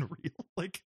fucking real?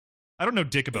 Like, I don't know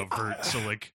dick about Vert, so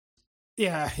like,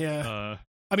 yeah.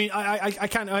 I mean, I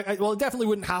can't. Well, it definitely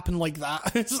wouldn't happen like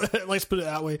that. Let's put it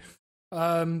that way.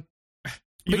 But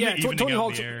yeah, Tony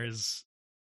Hawk's is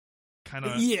kind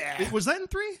of yeah. Was that in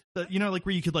 3? You know, like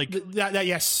where you could like that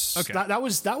yes. Okay. That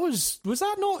was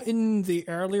that not in the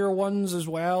earlier ones as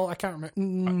well? I can't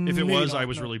remember. If it was, I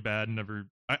was really bad and never.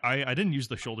 I didn't use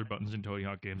the shoulder buttons in Tony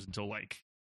Hawk games until like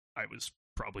I was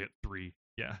probably at 3.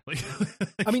 Yeah, like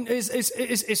I mean,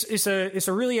 it's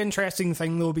a really interesting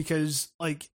thing though, because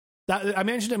like that I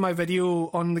mentioned it in my video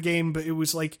on the game, but it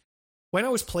was like when I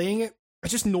was playing it, I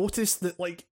just noticed that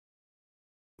like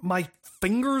my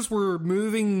fingers were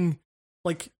moving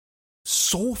like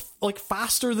so like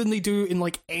faster than they do in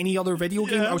like any other video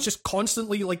game. I was just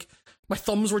constantly like my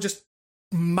thumbs were just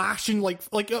mashing like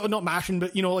not mashing,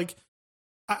 but you know, like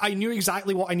I knew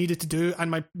exactly what I needed to do, and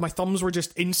my thumbs were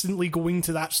just instantly going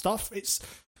to that stuff. It's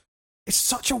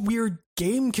such a weird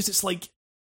game because it's like,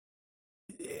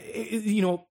 you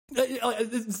know,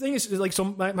 the thing is like, so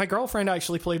my girlfriend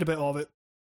actually played a bit of it,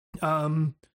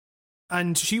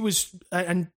 and she was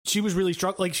really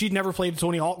struck. Like she'd never played a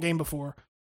Tony Hawk game before,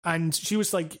 and she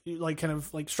was like kind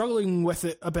of like struggling with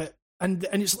it a bit, and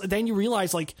it's then you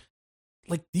realize like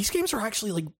these games are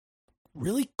actually like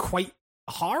really quite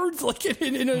hard, like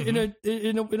in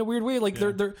a weird way. Like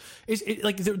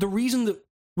the reason that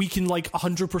we can like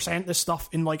 100% this stuff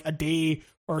in like a day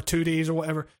or 2 days or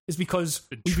whatever is because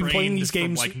we've been playing these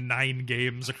games like 9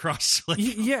 games across like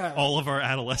yeah all of our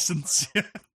adolescence.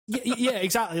 yeah,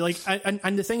 exactly. Like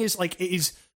and the thing is like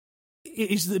it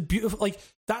is the beautiful like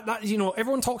that you know,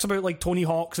 everyone talks about like Tony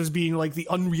Hawk's as being like the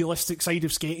unrealistic side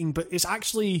of skating, but it's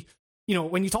actually, you know,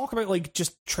 when you talk about like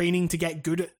just training to get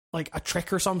good at like a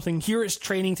trick or something, here it's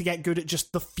training to get good at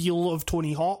just the feel of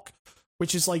Tony Hawk,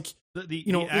 which is like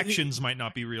the actions might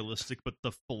not be realistic, but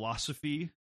the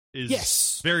philosophy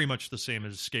is very much the same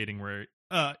as skating. Where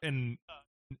and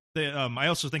they, I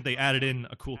also think they added in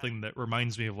a cool thing that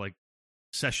reminds me of like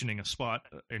sessioning a spot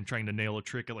and trying to nail a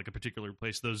trick at like a particular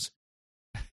place. Those,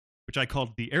 which I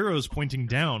called the arrows pointing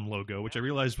down logo, which I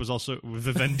realized was also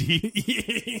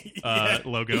Vivendi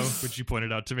logo, which you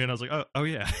pointed out to me, and I was like, oh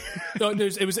yeah. No,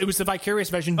 it was the Vicarious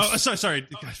Visions. Oh, sorry.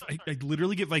 Gosh, I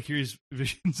literally get Vicarious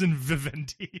Visions and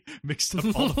Vivendi mixed up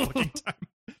all the fucking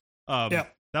time.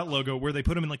 That logo where they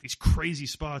put them in like these crazy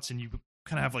spots, and you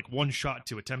kind of have like one shot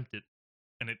to attempt it,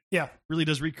 and it really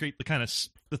does recreate the kind of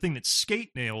the thing that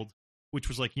Skate nailed, which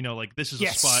was like, you know, like this is a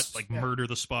spot, like murder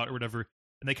the spot or whatever.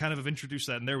 And they kind of have introduced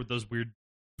that in there with those weird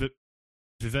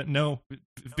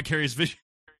Vicarious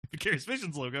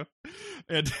Visions logo.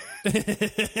 And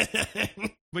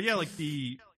but yeah, like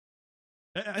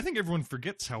I think everyone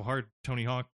forgets how hard Tony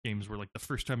Hawk games were like the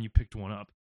first time you picked one up.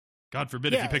 God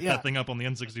forbid if you picked that thing up on the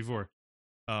N64.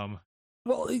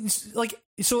 Well, it's like,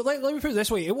 so let me put it this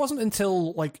way. It wasn't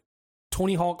until like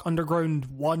Tony Hawk Underground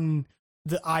 1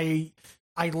 that I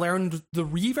learned the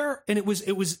revert, and it was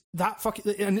that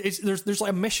fucking, and there's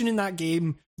like a mission in that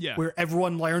game where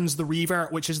everyone learns the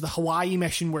revert, which is the Hawaii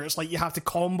mission, where it's like you have to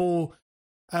combo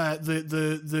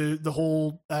the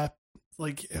whole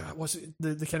like what's it,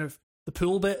 the kind of the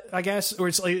pool bit, I guess, or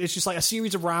it's just like a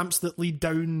series of ramps that lead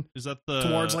down. Is that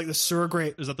towards like the sewer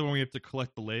grate? Is that the one where you have to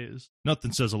collect the lays?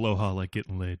 Nothing says aloha like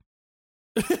getting laid.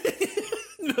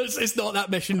 No, it's not that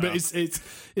mission, but it's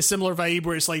similar vibe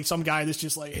where it's like some guy that's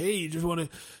just like, hey, you just want to,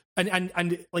 and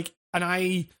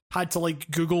I had to like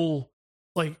Google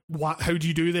like how do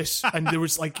you do this, and there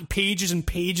was like pages and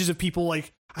pages of people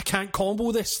like, I can't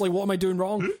combo this, like what am I doing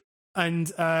wrong?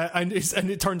 And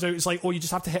it turns out it's like, oh, you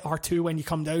just have to hit R2 when you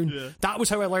come down. Yeah. That was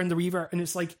how I learned the revert, and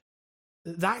it's like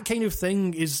that kind of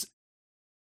thing is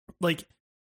like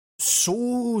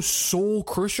so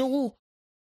crucial,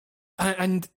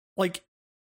 and like,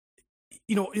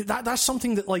 you know, that's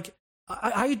something that like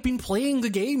I had been playing the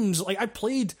games, like I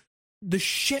played the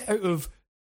shit out of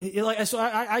like, so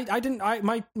I didn't,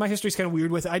 my history's kind of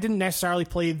weird with it. I didn't necessarily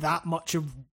play that much of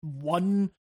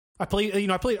 1. I played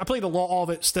a lot of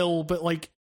it still, but like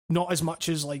not as much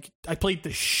as like I played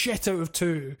the shit out of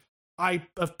 2. I've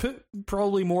put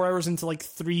probably more hours into like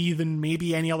 3 than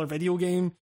maybe any other video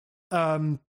game.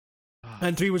 And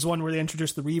 3 was one where they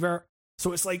introduced the revert.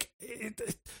 So it's like,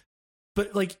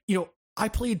 but like, you know, I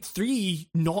played 3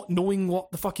 not knowing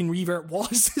what the fucking revert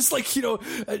was. It's like, you know,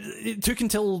 it took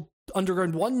until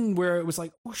Underground 1 where it was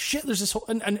like, oh shit, there's this whole,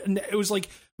 and it was like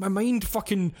my mind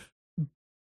fucking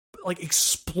like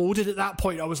exploded at that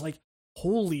point. I was like,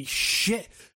 holy shit.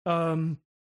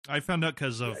 I found out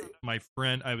because of my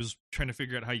friend. I was trying to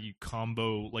figure out how you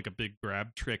combo like a big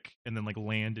grab trick and then like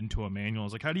land into a manual. I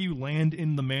was like, how do you land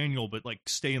in the manual but like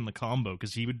stay in the combo?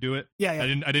 Because he would do it. Yeah.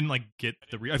 I didn't like get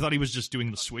I thought he was just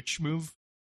doing the switch move.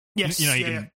 Yes. You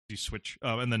can do switch,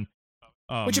 and then.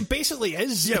 Which it basically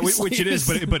is. Yeah, which it is,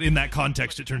 but in that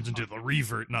context, it turns into the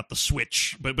revert, not the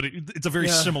switch. But it's a very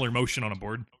similar motion on a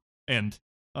board, and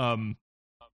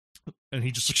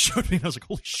he just like, showed me, and I was like,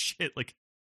 holy shit! Like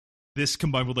this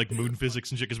combined with like moon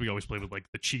physics and shit, because we always play with like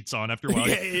the cheats on. After a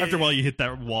while, after a while, you hit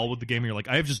that wall with the game, and you're like,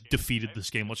 I have just defeated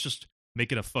this game. Let's just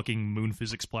make it a fucking moon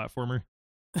physics platformer.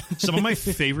 Some of my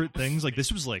favorite things, like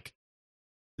this is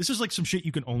like some shit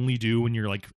you can only do when you're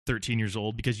like 13 years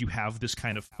old because you have this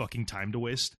kind of fucking time to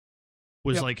waste.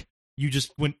 Like you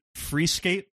just went free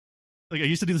skate. Like I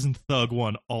used to do this in Thug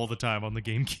 1 all the time on the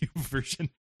GameCube version.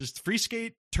 Just free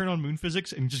skate, turn on moon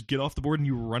physics, and just get off the board and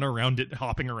you run around it,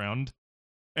 hopping around,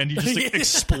 and you just like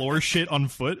explore shit on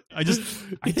foot. I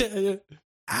did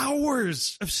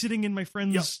hours of sitting in my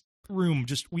friend's room.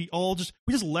 We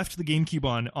just left the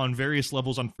GameCube on various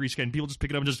levels on free skate, and people just pick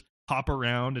it up and just hop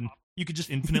around, and you could just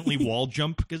infinitely wall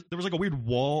jump, because there was like a weird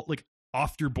wall, like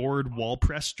off your board wall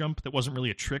press jump that wasn't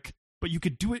really a trick, but you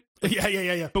could do it.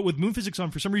 Yeah. But with moon physics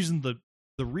on, for some reason the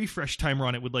refresh timer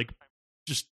on it would like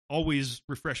just always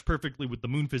refresh perfectly with the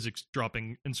moon physics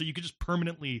dropping, and so you could just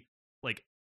permanently like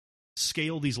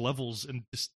scale these levels. And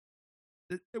just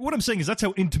what I'm saying is that's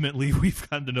how intimately we've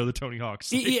gotten to know the Tony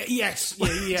Hawks. Like, yes. to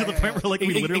the point where like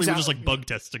we literally were just like bug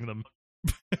testing them.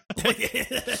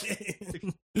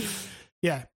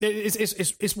 Yeah,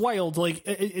 it's wild. Like,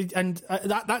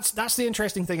 that's the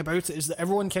interesting thing about it, is that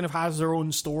everyone kind of has their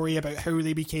own story about how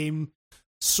they became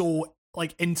so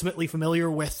like intimately familiar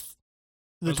with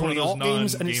the Tony Hawk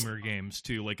games, and gamer games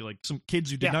too. Like some kids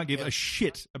who did not give a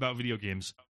shit about video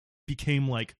games became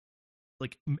like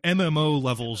MMO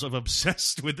levels of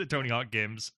obsessed with the Tony Hawk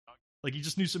games. Like you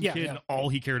just knew some kid and all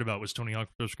he cared about was Tony Hawk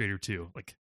Pro Skater 2.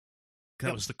 Like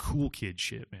that was the cool kid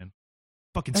shit, man.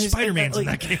 Fucking Spider-Man's in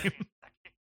that game.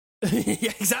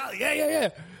 Yeah, exactly. Yeah.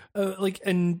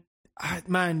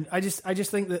 Man, I just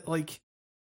think that like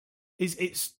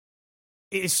it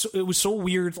was so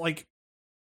weird, like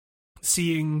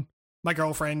seeing my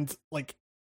girlfriend like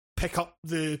pick up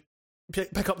the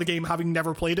game having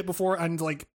never played it before, and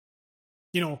like,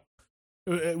 you know,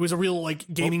 it was a real like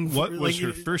gaming. What was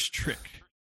her first trick?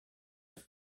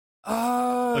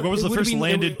 Like what was the first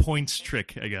landed points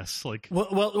trick? I guess like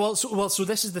so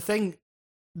this is the thing.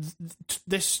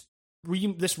 This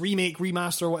remake,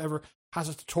 remaster, or whatever, has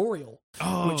a tutorial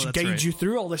which guides you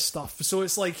through all this stuff. So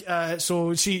it's like,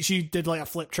 so she did like a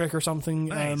flip trick or something,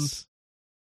 nice.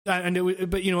 And it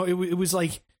was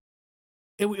like,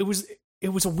 it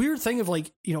was a weird thing of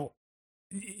like, you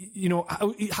know,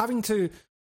 having to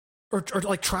or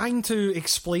like trying to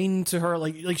explain to her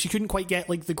like she couldn't quite get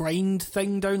like the grind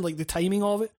thing down, like the timing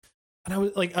of it. And I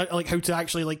was like, how to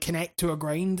actually like connect to a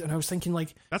grind, and I was thinking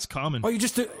like that's common. Oh, you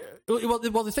just do. Well,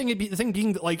 the thing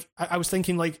being that like I was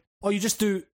thinking like, oh, you just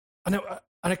do, and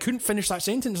I couldn't finish that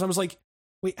sentence. And I was like,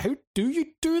 wait, how do you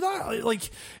do that?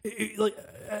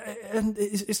 And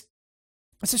it's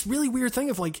this really weird thing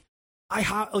of like, I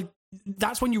have like,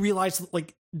 that's when you realize that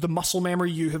like the muscle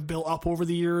memory you have built up over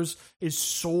the years is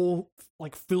so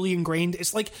like fully ingrained.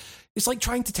 It's like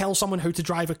trying to tell someone how to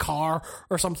drive a car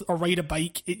or something, or ride a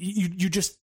bike. You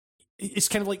just, it's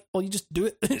kind of like, well, you just do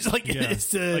it. It's like,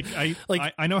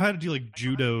 I know how to do like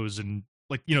judos and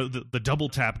like, you know, the double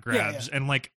tap grabs, and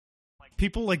like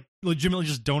people like legitimately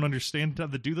just don't understand how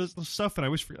to do this stuff. And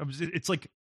it's like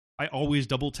I always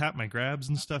double tap my grabs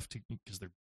and stuff because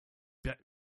they're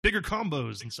bigger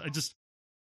combos, and so I just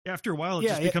after a while it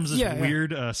just becomes this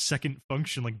weird second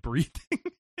function, like breathing.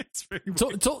 It's very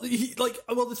weird. Like,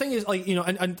 well, the thing is, like, you know,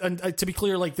 and to be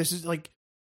clear, like, this is like,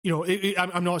 you know,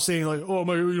 I'm not saying like, oh,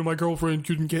 my girlfriend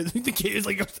couldn't get the kids.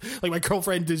 Like my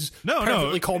girlfriend is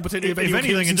perfectly competent. If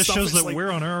anything, it just shows that like,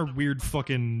 we're on our weird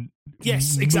fucking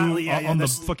exactly on the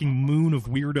fucking moon of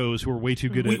weirdos who are way too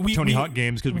good at Tony Hawk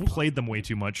games because we played them way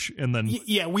too much, and then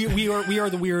we are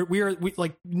the weird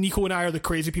like Nico and I are the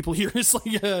crazy people here. It's like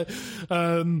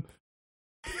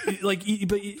like,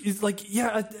 but it's like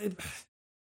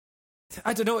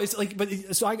I don't know. It's like, but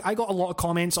so I got a lot of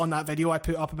comments on that video I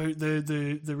put up about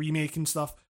the remake and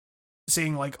stuff,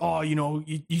 saying like, oh, you know,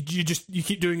 you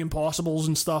keep doing impossibles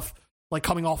and stuff, like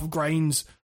coming off of grinds,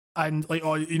 and like,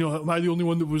 oh, you know, am I the only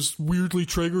one that was weirdly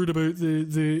triggered about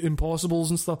the impossibles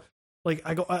and stuff? Like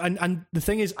I got, and the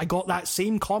thing is, I got that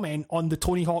same comment on the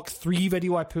Tony Hawk 3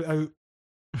 video I put out,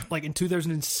 like in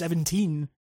 2017.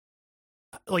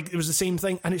 Like it was the same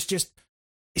thing, and it's just.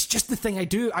 it's just the thing I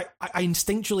do. I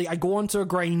instinctually, I go onto a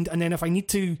grind, and then if I need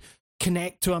to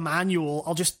connect to a manual,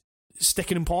 I'll just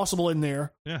stick an impossible in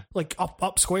there. Yeah. Like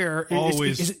up square.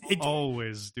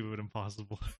 Always do it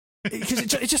impossible.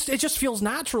 Because it just feels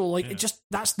natural. Like,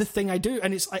 that's the thing I do.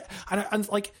 And it's like, and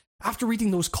like, after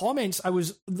reading those comments, I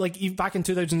was like, back in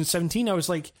 2017, I was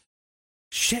like,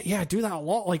 shit, yeah, I do that a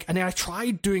lot. Like, and then I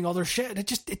tried doing other shit, and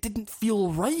it didn't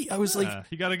feel right. I was like,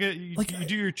 you gotta you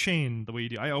do your chain the way you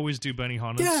do. I always do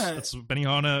Benihana's. Yeah, that's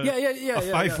Benihana. Yeah.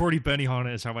 540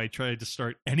 Benihana is how I try to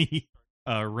start any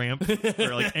ramp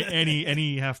or like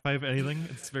any half pipe, anything.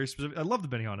 It's very specific. I love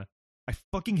the Benihana. I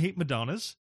fucking hate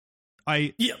Madonnas.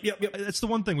 Yep. That's the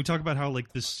one thing we talk about, how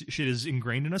like this shit is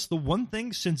ingrained in us. The one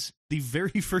thing since the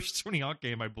very first Tony Hawk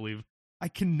game, I believe, I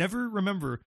can never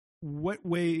remember what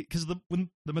way, because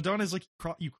when the Madonna is like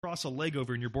you cross a leg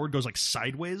over and your board goes like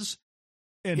sideways,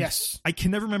 and yes, I can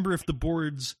never remember if the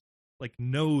board's like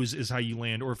nose is how you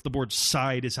land or if the board's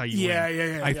side is how you land.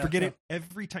 Yeah. I forget it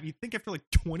every time. You think after like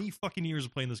 20 fucking years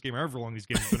of playing this game, however long these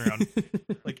games have been around,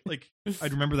 like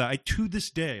I'd remember that. To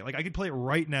this day, like I could play it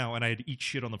right now and I'd eat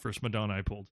shit on the first Madonna I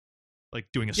pulled, like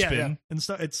doing a spin and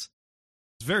stuff. It's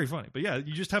very funny, but yeah,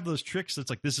 you just have those tricks.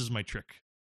 That's like, this is my trick,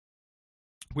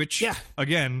 which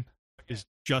again is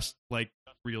just like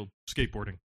real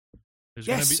skateboarding. There's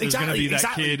gonna be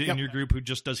that kid in your group who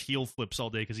just does heel flips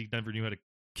all day because he never knew how to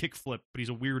kick flip, but he's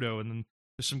a weirdo. And then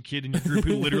there's some kid in your group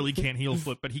who literally can't heel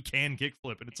flip, but he can kick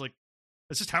flip. And it's like,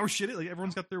 that's just how shit is. Like,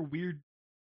 everyone's got their weird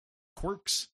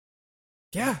quirks.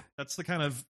 Yeah. That's the kind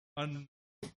of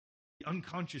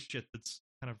unconscious shit that's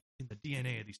kind of in the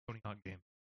DNA of these Tony Hawk games.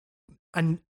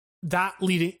 And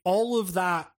all of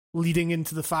that leading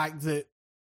into the fact that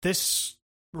this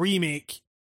remake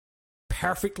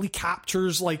perfectly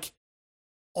captures like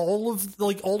all of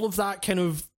that kind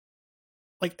of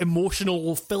like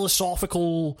emotional,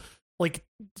 philosophical, like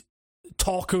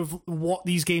talk of what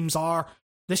these games are.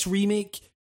 This remake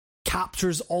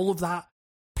captures all of that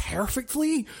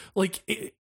perfectly. Like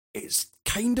it's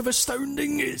kind of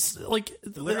astounding. It's like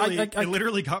it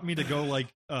literally got me to go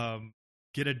like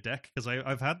get a deck, because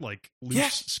I've had like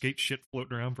loose skate shit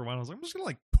floating around for a while. I was like, I'm just gonna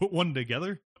like put one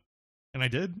together, and I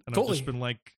did, and I've just been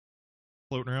like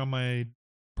floating around my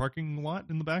parking lot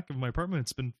in the back of my apartment.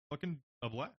 It's been fucking a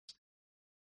blast.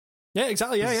 Yeah,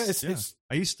 exactly. Yeah. It's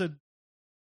I used to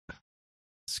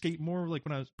skate more like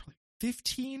when I was probably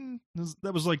 15.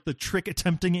 That was like the trick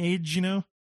attempting age, you know?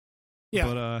 Yeah.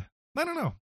 But I don't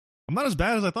know. I'm not as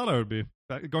bad as I thought I would be.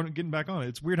 Getting back on it.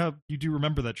 It's weird how you do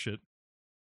remember that shit.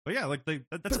 But yeah, like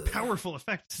that's a powerful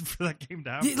effect for that game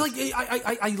to have. Like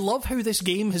I love how this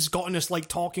game has gotten us like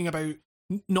talking about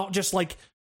not just like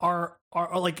our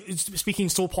like speaking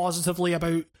so positively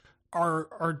about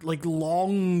our like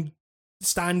long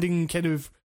standing kind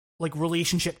of like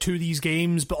relationship to these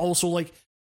games, but also like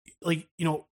you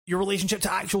know, your relationship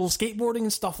to actual skateboarding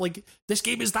and stuff. Like, this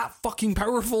game is that fucking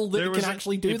powerful that it can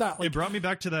actually do that. Like, it brought me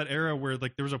back to that era where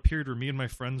like there was a period where me and my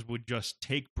friends would just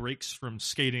take breaks from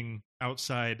skating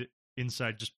inside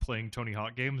just playing Tony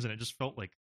Hawk games, and it just felt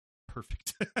like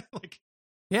perfect. Like,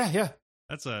 yeah.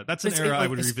 That's an era I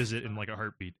would revisit in like a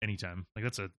heartbeat anytime. Like,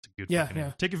 that's a good fucking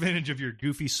era. Take advantage of your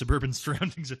goofy suburban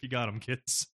surroundings if you got them,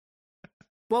 kids.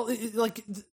 Well,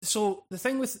 so the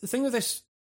thing with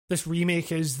this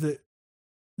remake is that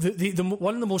the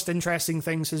one of the most interesting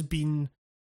things has been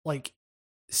like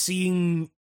seeing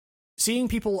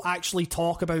people actually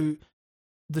talk about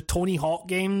the Tony Hawk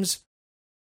games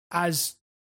as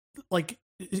like,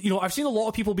 you know, I've seen a lot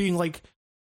of people being like,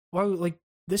 wow, like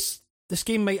this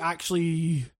game might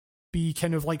actually be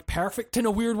kind of like perfect in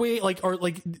a weird way, like, or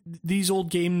like these old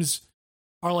games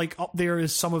are like up there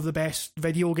as some of the best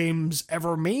video games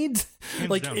ever made.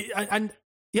 Like, and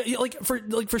yeah, like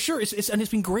for sure, it's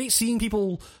been great seeing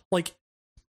people like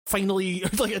finally,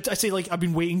 like I say, like I've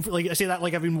been waiting for, like I say that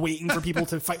like I've been waiting for people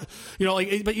to fight, you know,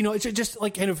 like, but you know, it's just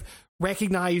like kind of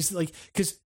recognize, like,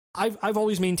 because I've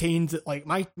always maintained that like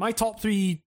my top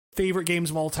 3 favorite games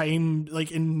of all time,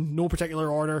 like in no particular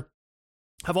order,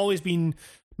 have always been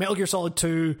Metal Gear Solid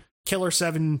 2, Killer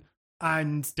 7,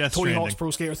 and Tony Hawk's Pro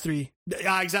Skater 3.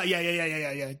 Yeah, exactly.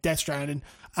 Yeah. Death Stranding,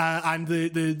 and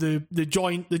the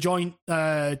joint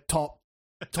top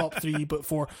 3, but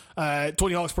for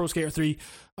Tony Hawk's Pro Skater 3.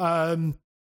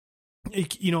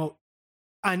 You know,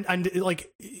 and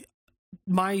like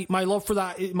my love for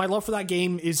that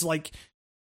game is like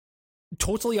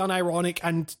totally unironic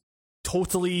and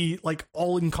totally like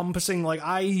all encompassing. Like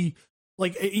I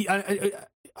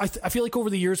feel like over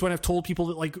the years when I've told people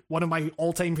that like one of my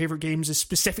all-time favorite games is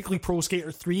specifically Pro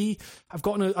Skater 3, I've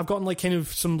gotten like kind of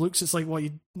some looks. It's like, well,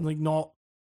 you like not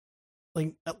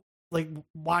like like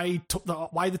why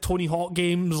the Tony Hawk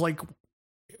games, like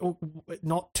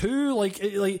not 2, like,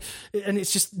 and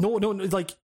it's just no,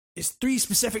 like it's 3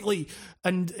 specifically,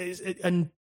 but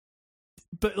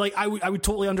like I would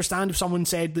totally understand if someone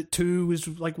said that 2 was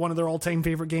like one of their all-time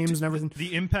favorite games and everything.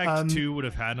 The impact 2 would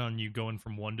have had on you going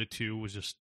from 1 to 2 was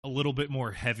just a little bit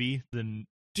more heavy than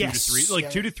 2 to 3.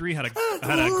 Like 2 to 3 had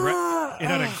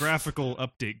a graphical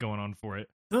update going on for it.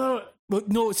 But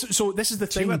no, so this is the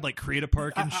thing. 2 had like Create a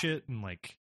Park and shit, and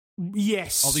like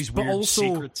yes, all these weird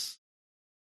secrets.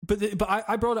 But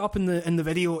I brought it up in the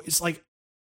video. It's like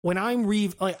when and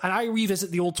I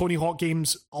revisit the old Tony Hawk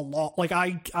games a lot. Like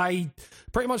I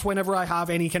pretty much whenever I have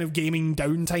any kind of gaming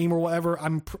downtime or whatever,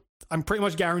 I'm pretty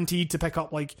much guaranteed to pick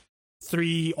up like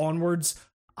 3 onwards.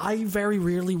 I very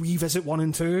rarely revisit 1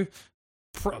 and 2,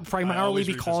 primarily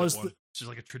because it's just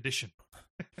like a tradition.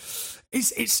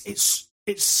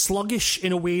 It's sluggish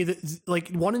in a way that like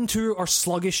 1 and 2 are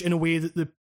sluggish in a way that the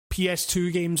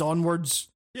PS2 games onwards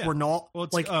were not. Well,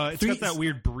 it's, like it's got that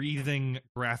weird breathing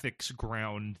graphics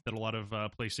ground that a lot of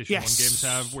PlayStation 1 games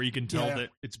have, where you can tell that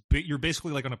you're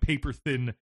basically like on a paper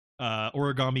thin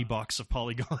origami box of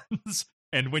polygons,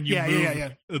 and when you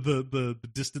move, the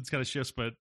distance kind of shifts.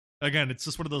 But again, it's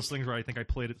just one of those things where I think I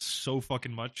played it so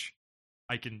fucking much,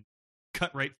 I can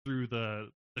cut right through the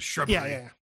shrubbery.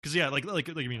 Because like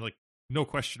I mean, like no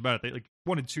question about it. They like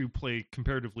 1 and 2 play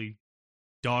comparatively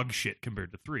dog shit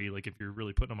compared to 3. Like if you're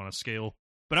really putting them on a scale.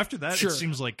 But after that, it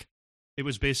seems like it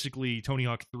was basically Tony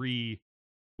Hawk 3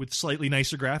 with slightly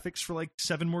nicer graphics for like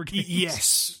 7 more games.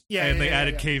 Yes. And they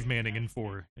added Cave Manning in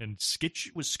 4. And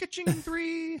Skitching in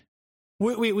 3?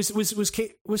 Wait, was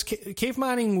Cave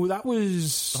Manning, that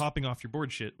was... The hopping off your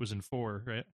board shit was in 4,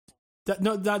 right? That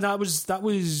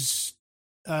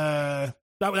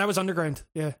was Underground,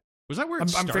 yeah. Was that where it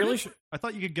started? I'm fairly sure. I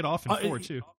thought you could get off in 4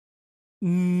 too.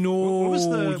 No.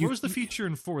 What was the feature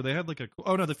in 4? They had like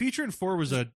the feature in 4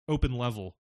 was an open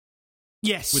level.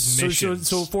 Yes. With missions.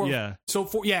 So 4 was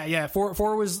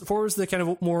the kind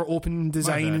of more open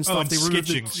design and stuff. And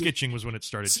skitching was when it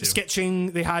started too.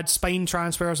 Skitching, they had spine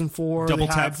transfers in 4. Double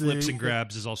tap flips and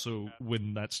grabs is also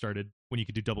when that started, when you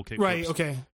could do double kick flips. Right,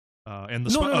 okay. And the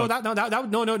that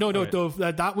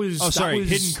was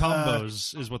hidden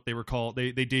combos is what they were called.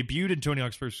 They debuted in Tony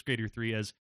Hawk's Pro Skater 3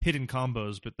 as hidden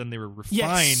combos, but then they were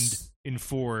refined in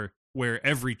 4 where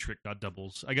every trick got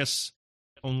doubles. I guess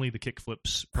only the kick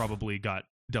flips probably got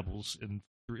doubles, and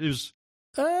it was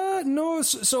no.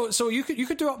 So you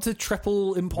could do up to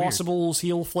triple impossibles,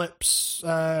 heel flips,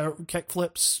 kick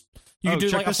flips. You could do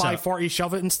like a 540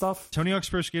 shove it and stuff. Tony Hawk's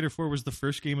Pro Skater 4 was the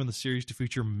first game in the series to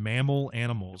feature mammal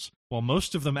animals. While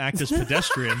most of them act as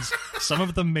pedestrians, some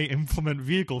of them may implement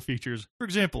vehicle features. For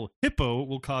example, hippo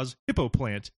will cause hippo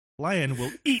plant, lion will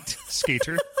eat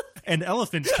skater, and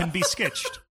elephants can be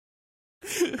sketched.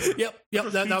 Yep.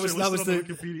 That was the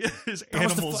Wikipedia. His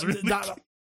animals are that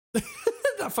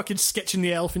fucking sketching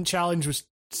the elephant challenge was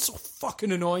so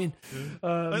fucking annoying.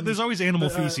 There's always animal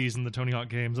feces in the Tony Hawk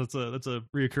games. That's a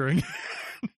reoccurring.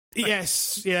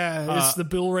 Yes, it's the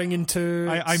bull ring in 2.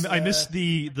 I missed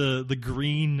the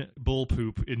green bull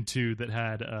poop in 2 that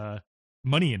had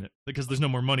money in it, because there's no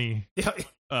more money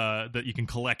that you can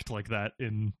collect like that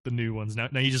in the new ones. Now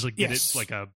you just like get it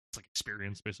like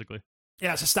experience basically.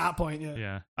 Yeah, it's a stat point.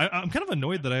 Yeah. I'm kind of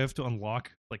annoyed that I have to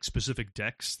unlock like specific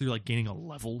decks through like gaining a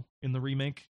level in the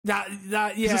remake.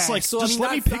 It's like, so, just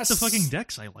let me pick the fucking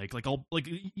decks I like. Like I'll like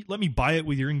let me buy it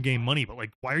with your in-game money, but like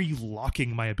why are you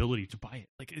locking my ability to buy it?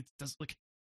 Like it does like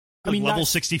level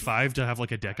 65 to have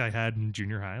like a deck I had in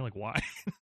junior high. Like why?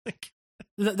 Like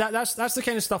that's the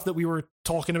kind of stuff that we were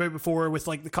talking about before with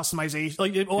like the customization.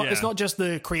 Like it's not just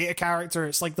the create a character;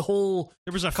 it's like the whole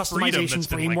there was a customization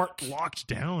framework been, like, locked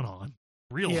down on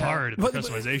hard in the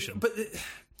customization. But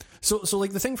so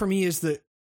like the thing for me is that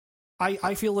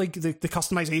I feel like the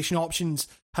customization options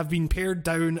have been pared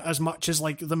down as much as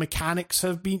like the mechanics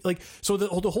have been like. So the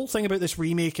whole thing about this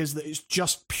remake is that it's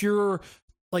just pure.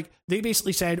 Like they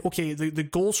basically said, okay, the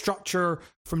goal structure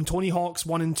from Tony Hawk's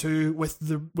 1 and 2 with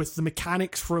the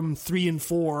mechanics from 3 and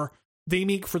 4, they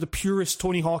make for the purest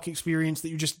Tony Hawk experience that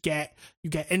you just get. You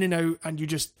get in and out, and you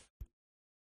just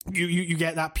you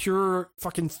get that pure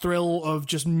fucking thrill of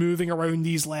just moving around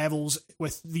these levels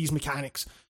with these mechanics.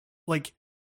 Like,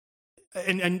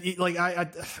 and like I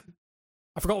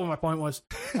forgot what my point was.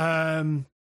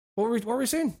 What were we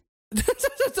saying?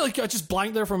 Like I just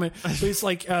blanked there for a minute. But it's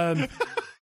like oh,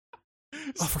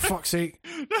 for fuck's sake.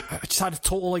 I just had a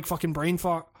total, like, fucking brain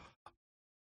fart.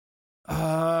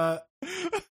 I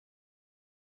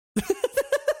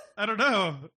don't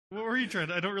know. What were you trying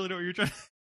to... I don't really know what you're trying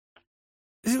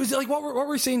to... It was like what were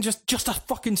we saying just a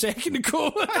fucking second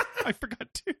ago? I forgot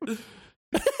too.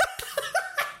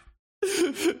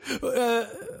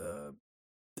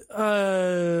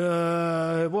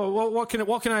 What can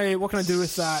I do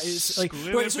with that? It's like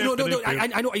wait, so no.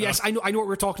 I know. Yes, I know what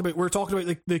we're talking about. We're talking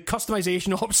about the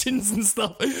customization options and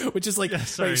stuff, which is like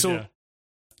sorry, right.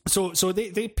 So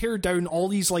they pared down all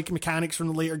these like mechanics from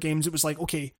the later games. It was like,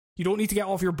 okay, you don't need to get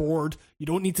off your board. You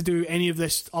don't need to do any of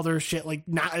this other shit like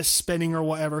Natus spinning or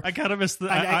whatever. I kind of missed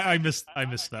that. I missed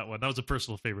that one. That was a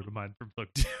personal favorite of mine from Thug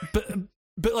 2.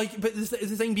 But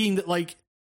the thing being that like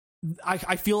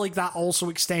I feel like that also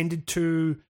extended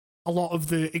to a lot of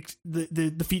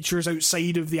the features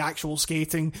outside of the actual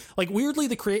skating. Like weirdly,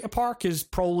 the Creator Park is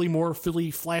probably more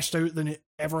fully fleshed out than it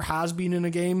ever has been in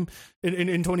a game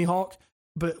in Tony Hawk.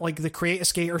 But like the Create a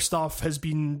Skater stuff has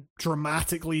been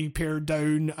dramatically pared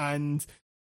down, and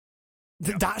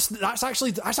that's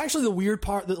actually the weird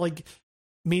part that like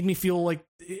made me feel like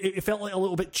it felt like a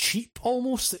little bit cheap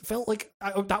almost. It felt like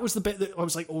that was the bit that I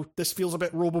was like, oh, this feels a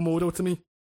bit Robomodo to me.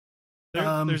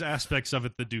 There's aspects of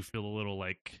it that do feel a little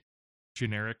like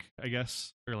generic, I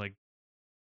guess, or like,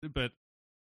 but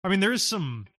I mean, there is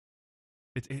some.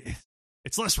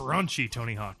 It's less raunchy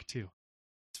Tony Hawk too.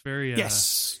 It's very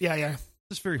yes, yeah.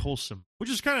 It's very wholesome, which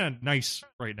is kind of nice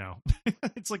right now.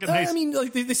 It's like a nice. I mean,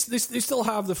 like they still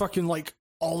have the fucking like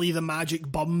Ollie the Magic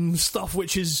Bum stuff,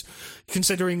 which is,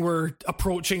 considering we're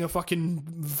approaching a fucking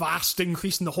vast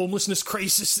increase in the homelessness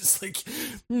crisis, it's like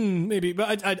maybe,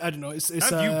 but I don't know. It's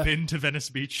have you been to Venice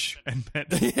Beach and met?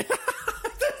 There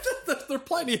are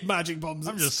plenty of magic bums.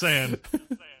 I'm just saying,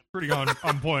 pretty on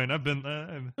point. I've been.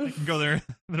 I can go there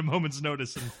at a moment's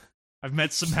notice, and I've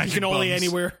met some magic. You can ollie bums.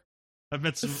 anywhere. I've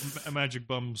met some magic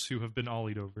bums who have been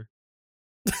ollied over.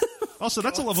 Also,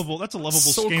 that's a lovable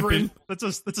so scampish. grim. That's a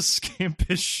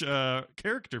scampish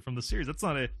character from the series. That's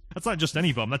not just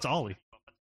any bum. That's Ollie.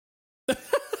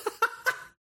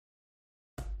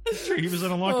 Sure, he was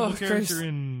an unlockable character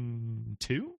in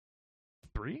 2,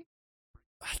 3.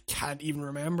 I can't even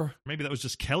remember. Maybe that was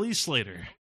just Kelly Slater.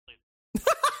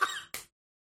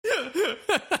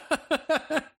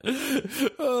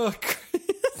 Oh,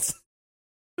 Chris.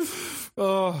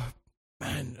 Oh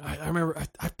man, I remember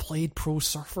I played Pro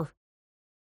Surfer.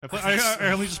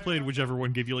 I only just played whichever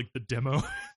one gave you like the demo.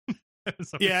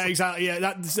 Yeah, exactly. Yeah,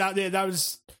 that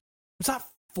was that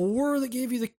 4 that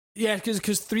gave you the because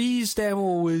 3's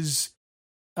demo was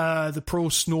the Pro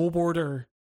Snowboarder,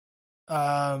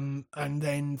 and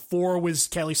then 4 was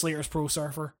Kelly Slater's Pro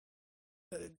Surfer.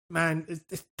 Man,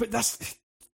 but that's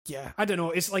I don't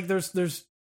know. It's like there's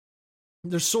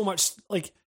so much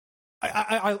like.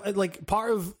 I like part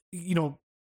of, you know,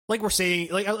 like we're saying,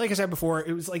 like I said before,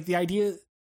 it was like the idea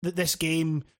that this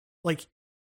game, like,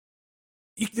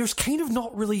 there's kind of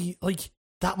not really like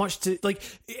that much to like.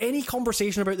 Any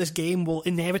conversation about this game will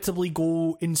inevitably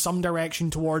go in some direction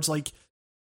towards like,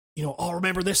 you know, oh,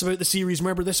 remember this about the series,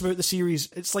 remember this about the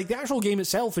series. It's like the actual game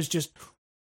itself is just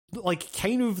like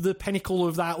kind of the pinnacle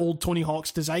of that old Tony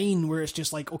Hawk's design, where it's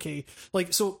just like, okay,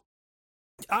 like so.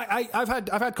 I've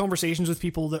had conversations with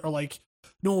people that are like,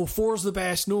 no, 4's the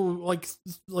best, no, like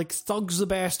Thug's the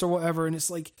best or whatever, and it's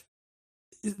like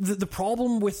the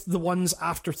problem with the ones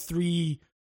after 3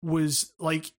 was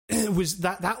like was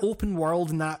that open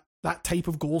world and that type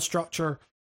of goal structure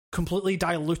completely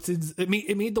diluted. It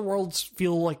made the worlds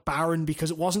feel like barren,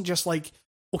 because it wasn't just like,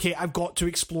 okay, I've got to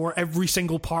explore every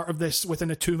single part of this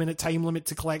within a 2-minute time limit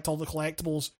to collect all the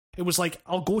collectibles. It was like,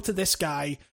 I'll go to this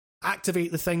guy,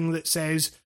 activate the thing that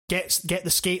says get the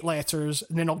skate letters,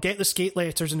 and then I'll get the skate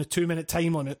letters in a 2-minute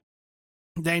time limit.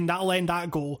 Then that'll end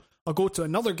that goal. I'll go to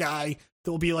another guy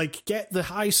that will be like, get the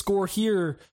high score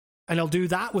here, and I'll do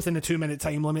that within a 2-minute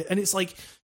time limit. And it's like,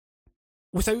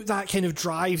 without that kind of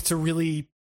drive to really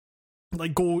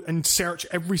like go and search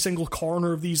every single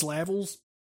corner of these levels,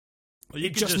 well,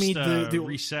 it just made the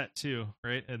reset too,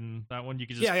 right? And that one you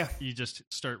could just you just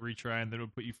start retrying, then it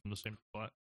would put you from the same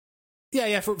spot.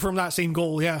 From that same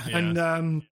goal,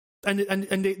 and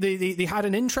they had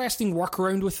an interesting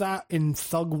workaround with that in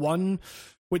Thug 1,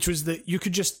 which was that you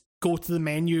could just go to the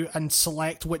menu and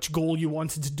select which goal you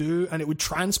wanted to do, and it would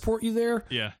transport you there.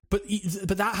 Yeah, but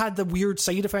that had the weird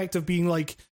side effect of being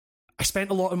like, I spent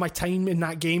a lot of my time in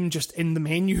that game just in the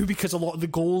menu, because a lot of the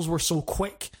goals were so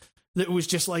quick that it was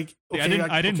just like, okay,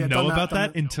 I didn't know about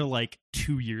that until like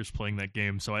 2 years playing that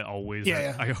game, so I always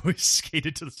I always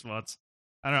skated to the spots.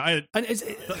 I don't know.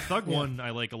 Thug 1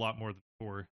 I like a lot more than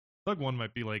 4. Thug 1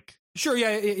 might be like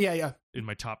in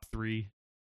my top 3.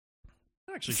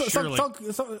 Actually,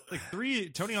 like 3,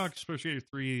 Tony Hawk's Pro Skater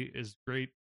 3 is great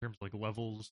in terms of like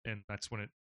levels, and that's when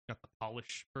it got the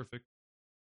polish perfect.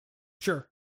 Sure.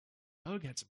 Thug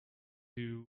had some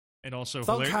too. And also,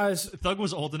 Thug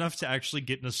was old enough to actually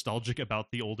get nostalgic about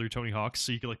the older Tony Hawks,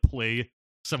 so you could like play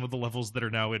some of the levels that are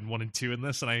now in 1 and 2 in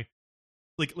this. And I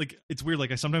like it's weird.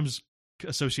 Like I sometimes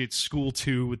associate School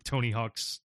 2 with Tony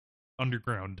Hawk's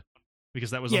Underground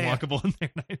because that was unlockable in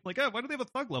there. And I'm like, oh, why do they have a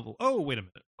Thug level? Oh, wait a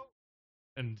minute.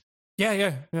 And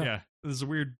yeah, this is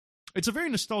it's a very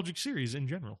nostalgic series in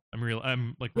general.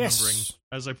 I'm like remembering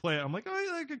as I play it, I'm like,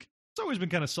 oh, it's always been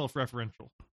kind of self-referential.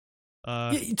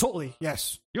 Yeah, totally.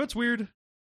 Yes. You know what's weird?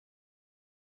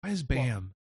 Why is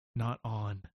Bam not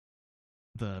on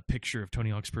the picture of Tony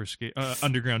Hawk's Pro Skate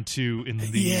Underground 2 in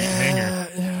the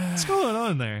hangar? What's going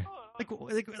on there? Like,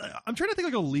 I'm trying to think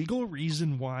like a legal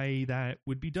reason why that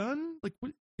would be done. Like,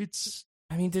 it's.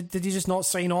 I mean, did he just not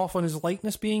sign off on his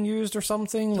likeness being used or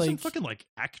something? Doesn't fucking like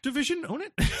Activision own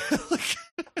it?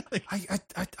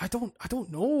 I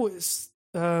don't know. It's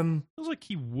feels like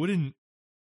he wouldn't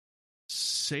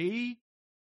say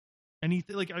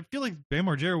anything. Like I feel like Bam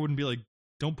Margera wouldn't be like,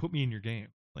 "Don't put me in your game."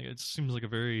 Like it seems like a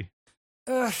very.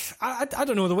 I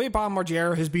don't know, the way Bam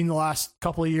Margera has been the last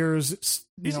couple of years.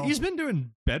 He's been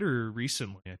doing better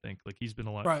recently. I think like he's been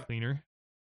a lot cleaner.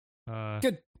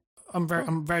 Good. I'm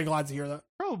very glad to hear that.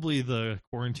 Probably the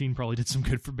quarantine probably did some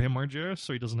good for Bam Margera,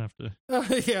 so he doesn't have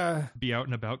to be out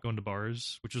and about going to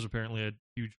bars, which is apparently a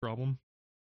huge problem.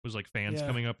 It was like fans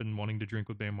coming up and wanting to drink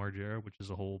with Bam Margera, which is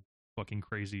a whole fucking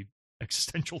crazy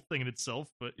existential thing in itself.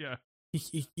 But yeah,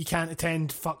 you can't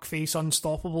attend Fuckface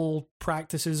Unstoppable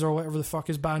practices or whatever the fuck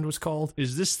his band was called.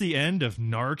 Is this the end of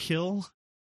Narkill?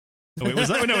 Oh, wait, was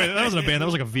that? No, wait, that wasn't a band. That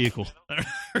was like a vehicle.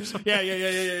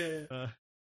 Yeah.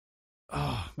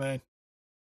 Oh man,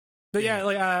 but yeah,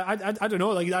 like I don't know,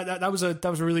 like that was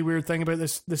a really weird thing about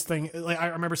this thing. Like I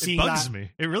remember seeing it bugs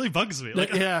me. It really bugs me.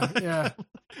 Like, yeah.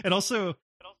 And also,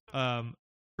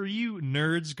 for you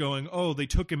nerds going, oh, they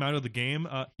took him out of the game.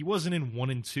 He wasn't in 1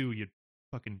 and 2. You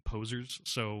fucking posers.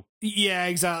 So yeah,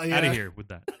 exactly. Out of here with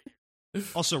that.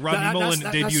 Also, Rodney Mullen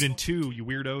debuted in 2. You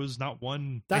weirdos, not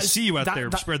 1. I see you out there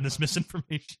spreading this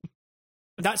misinformation.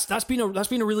 That's been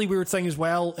a really weird thing as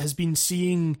well. Has been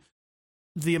seeing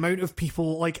the amount of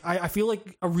people, like, I feel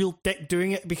like a real dick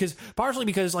doing it, partially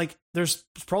because like there's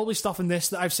probably stuff in this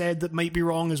that I've said that might be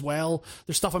wrong as well.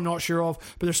 There's stuff I'm not sure of,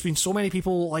 but there's been so many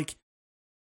people like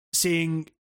saying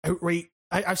outright.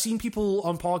 I've seen people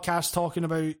on podcasts talking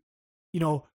about,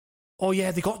 oh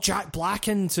yeah, they got Jack Black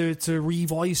in to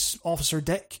revoice Officer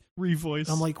Dick. Revoice.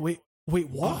 I'm like, wait,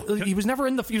 what? He was never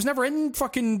in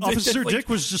fucking Officer Dick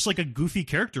was just like a goofy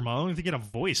character model. I don't even think he had a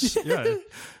voice. Yeah.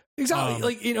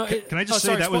 Exactly, Can I just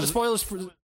say that was spoilers for?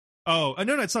 Oh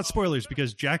no, it's not spoilers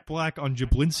because Jack Black on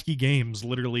Jablinski Games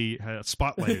literally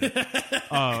spotlighted.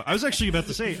 I was actually about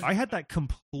to say I had that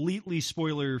completely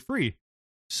spoiler free,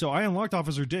 so I unlocked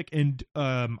Officer Dick, and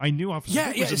I knew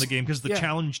Officer Dick was in the game because the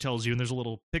challenge tells you, and there's a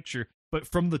little picture. But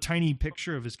from the tiny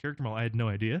picture of his character model, I had no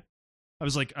idea. I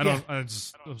was like, I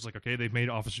was like, okay, they've made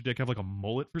Officer Dick have like a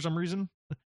mullet for some reason.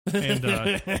 And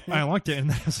I unlocked it, and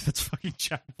that's fucking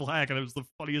Jack Black, and it was the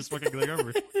funniest fucking thing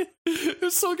ever. It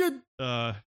was so good.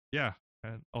 Yeah,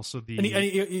 and also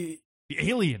the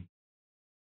alien.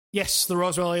 Yes, the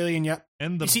Roswell alien. Yeah,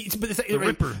 and the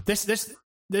Ripper. This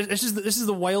is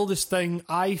the wildest thing.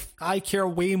 I care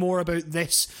way more about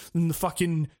this than the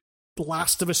fucking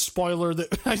Last of Us spoiler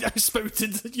that I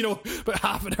spouted, about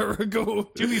half an hour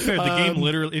ago. To be fair, the game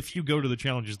literally, if you go to the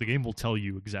challenges, the game will tell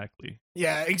you exactly.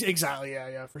 Yeah, exactly.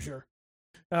 Yeah, for sure.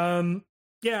 Yeah,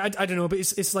 I don't know, but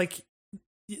it's like,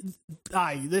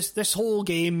 this whole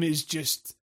game is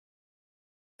just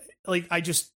like,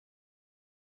 it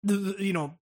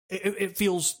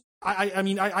feels. I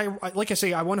mean, like I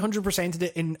say, I 100%ed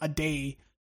it in a day,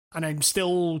 and I'm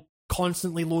still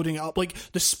constantly loading it up. Like,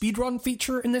 the speedrun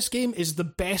feature in this game is the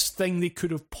best thing they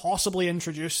could have possibly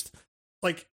introduced.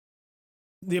 Like,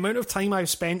 the amount of time I've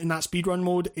spent in that speedrun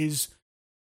mode is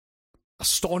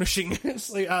astonishing.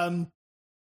 It's like,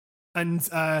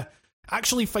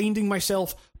 actually finding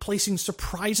myself placing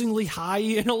surprisingly high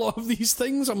in a lot of these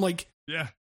things. I'm like, yeah.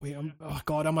 Wait, I'm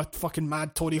a fucking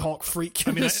mad Tony Hawk freak.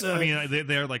 I mean,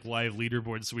 they're like live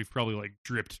leaderboards, so we've probably like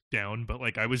dripped down. But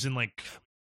like, I was in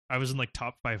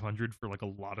top 500 for like a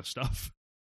lot of stuff.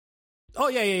 Oh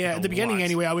yeah. At the beginning,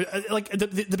 anyway, I was like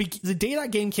the day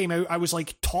that game came out, I was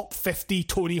like top 50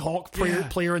 Tony Hawk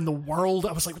player in the world.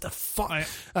 I was like, what the fuck?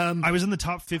 I was in the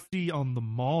top 50 on the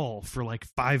mall for like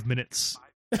 5 minutes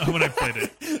when I played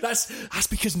it. That's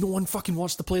because no one fucking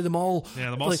wants to play the mall. Yeah,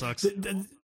 the mall sucks.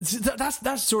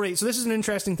 That's so right. So this is an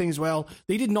interesting thing as well.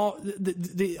 They did not,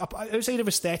 outside of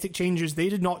aesthetic changes, they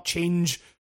did not change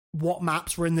what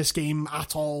maps were in this game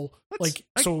at all. I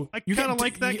kind of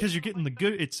like that because you're getting the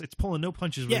good. It's pulling no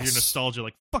punches with your nostalgia.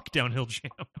 Like, fuck Downhill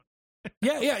Jam.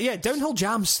 Yeah. Downhill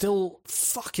Jam still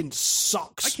fucking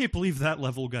sucks. I can't believe that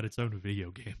level got its own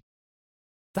video game.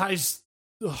 That is,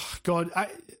 oh god,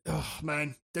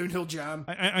 man, Downhill Jam.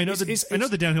 I know I know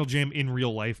the Downhill Jam in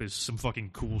real life is some fucking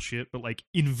cool shit, but like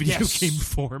in video game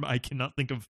form, I cannot think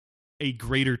of a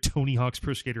greater Tony Hawk's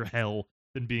Pro Skater hell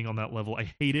than being on that level.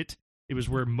 I hate it. It was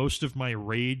where most of my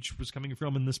rage was coming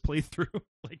from in this playthrough.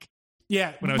 Like,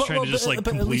 yeah, when I was trying to just like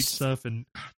complete stuff and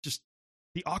just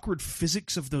the awkward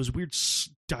physics of those weird.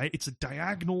 It's a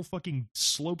diagonal fucking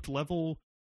sloped level.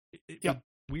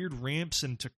 Weird ramps,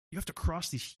 and you have to cross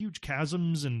these huge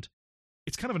chasms, and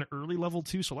it's kind of an early level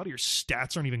too, so a lot of your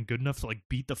stats aren't even good enough to like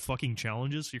beat the fucking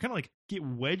challenges. So you're kind of like get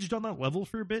wedged on that level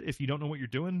for a bit if you don't know what you're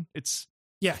doing.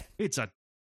 I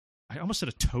almost said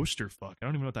a toaster fuck. I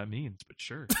don't even know what that means, but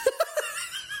sure.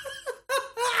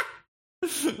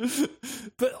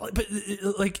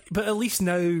 but at least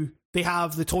now they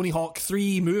have the Tony Hawk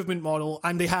 3 movement model,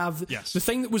 and they have the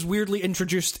thing that was weirdly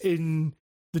introduced in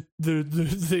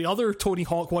the other Tony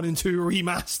Hawk 1 and 2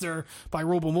 remaster by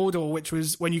Robomodo, which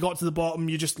was when you got to the bottom,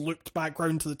 you just looked back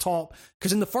round to the top.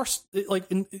 Because in the first,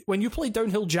 when you played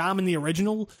Downhill Jam in the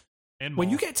original, and when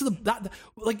you get to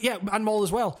and Mall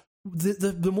as well,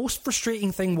 the most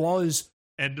frustrating thing was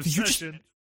end of session.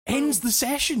 Ends the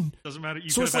session. Doesn't matter.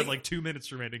 You could have had like 2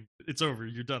 minutes remaining. It's over.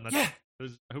 You're done. I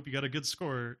hope you got a good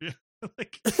score. Yeah,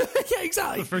 yeah,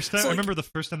 exactly. The first time, I remember the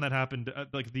first time that happened,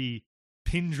 like the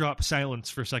pin drop silence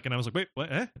for a second. I was like, wait,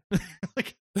 what?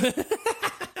 Like, I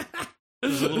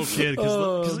was a little kid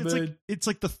because it's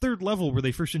like the third level where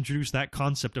they first introduced that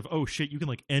concept of, oh shit, you can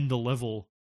like end a level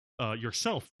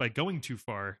yourself by going too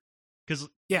far. Because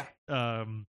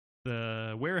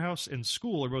the warehouse and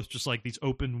school are both just like these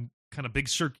open kind of big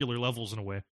circular levels in a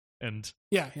way. And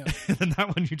and then that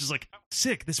one you're just like,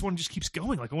 sick, this one just keeps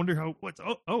going. Like, I wonder how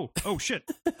oh shit.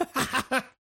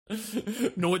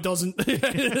 No, it doesn't.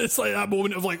 It's like that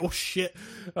moment of like, oh shit.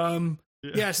 So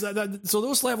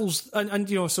those levels, and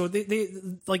you know, so they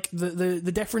like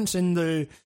the difference in the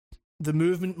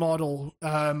movement model.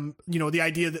 You know, the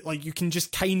idea that like you can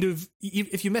just kind of,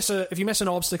 if you miss an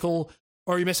obstacle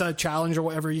or you miss a challenge or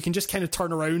whatever, you can just kind of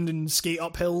turn around and skate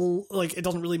uphill. Like, it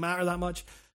doesn't really matter that much.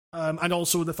 And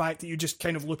also the fact that you just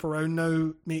kind of loop around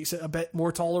now makes it a bit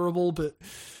more tolerable, but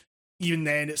even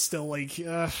then, it's still like,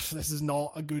 this is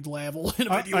not a good level in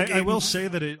a video game. I will say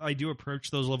that I do approach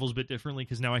those levels a bit differently,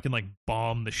 because now I can like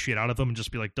bomb the shit out of them and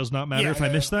just be like, does not matter if I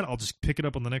miss that, I'll just pick it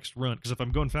up on the next run. Because if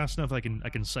I'm going fast enough, I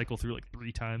can cycle through like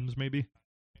 3 times maybe.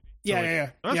 So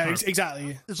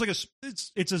exactly. It's like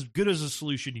it's as good as a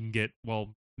solution you can get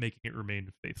while making it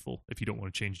remain faithful if you don't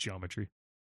want to change geometry.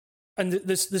 And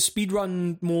the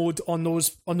speedrun mode on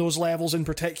those levels in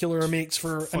particular makes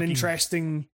for an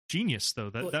interesting. Genius though.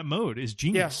 That mode is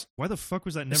genius. Why the fuck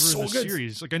was that never in the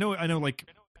series? Like, I know like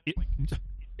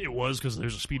it was because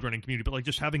there's a speedrunning community, but like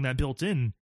just having that built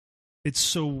in, it's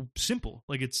so simple.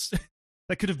 Like, it's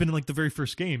that could have been like the very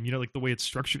first game, you know, like the way it's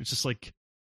structured. It's just like,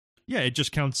 it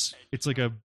just counts. It's like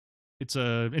it's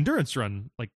a endurance run.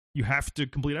 Like, you have to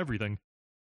complete everything.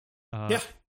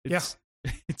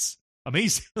 It's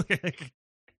amazing.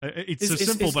 It's so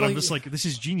simple, but I'm just like, this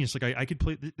is genius. Like, I could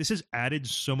play. This has added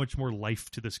so much more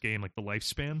life to this game, like the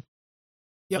lifespan.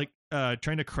 Yep. Like,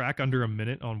 trying to crack under a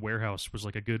minute on Warehouse was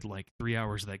like a good 3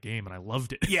 hours of that game, and I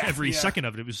loved it. Yeah, every second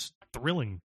of it. It was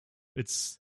thrilling.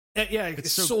 It's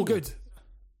so cool. Good.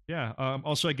 Yeah.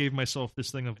 Also, I gave myself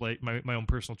this thing of like my own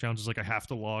personal challenge is like I have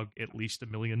to log at least 1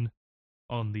 million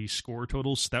on the score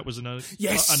totals. That was another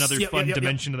fun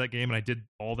dimension of that game, and I did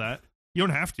all that. You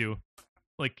don't have to.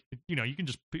 Like, you know, you can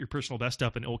just put your personal best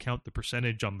up and it'll count the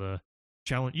percentage on the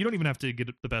challenge. You don't even have to get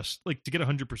the best, like, to get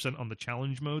 100% on the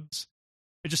challenge modes.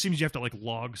 It just seems you have to like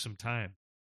log some time.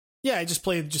 Yeah, just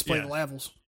play the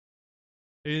levels.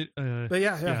 But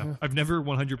I've never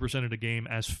 100%ed a game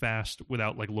as fast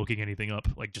without like looking anything up.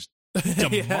 Like, just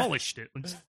demolished it.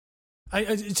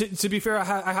 To be fair,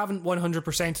 I haven't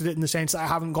 100%ed it in the sense that I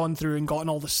haven't gone through and gotten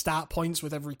all the stat points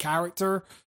with every character.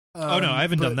 No, I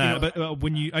haven't done that. You know,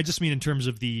 but I just mean in terms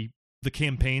of the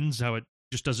campaigns, how it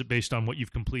just does it based on what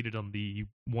you've completed on the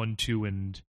 1, 2,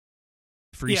 and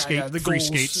free skate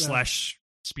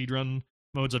 / speedrun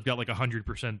modes. I've got like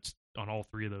 100% on all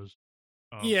 3 of those.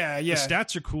 The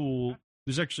stats are cool.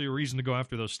 There's actually a reason to go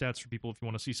after those stats for people if you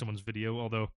want to see someone's video.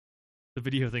 Although the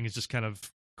video thing is just kind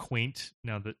of quaint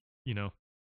now that, you know,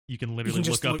 you can literally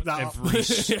look up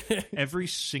every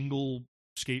single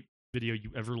skate video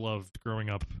you ever loved growing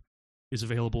up is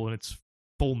available in its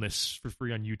fullness for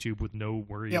free on YouTube with no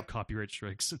worry of copyright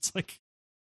strikes. It's like,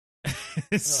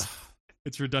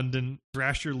 It's redundant.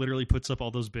 Thrasher literally puts up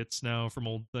all those bits now from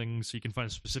old things, so you can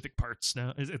find specific parts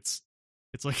now. It's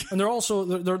like, and they're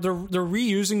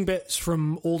reusing bits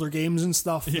from older games and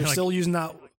stuff. Yeah, they're like, still using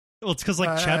that. Well, it's because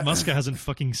like Chad Muska hasn't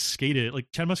fucking skated. Like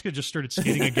Chad Muska just started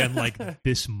skating again like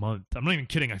this month. I'm not even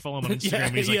kidding. I follow him on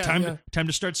Instagram. He's like, time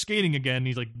to start skating again.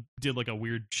 He's like did like a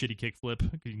weird shitty kickflip.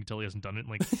 You can tell he hasn't done it in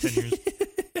like 10 years.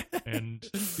 And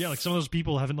yeah, like some of those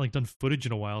people haven't like done footage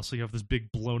in a while, so you have this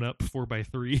big blown up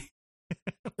 4x3.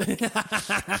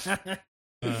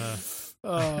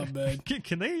 Oh man,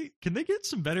 can they get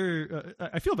some better?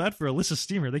 I feel bad for Alyssa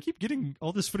Steamer. They keep getting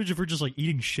all this footage of her just like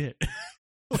eating shit.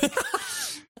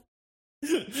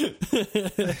 You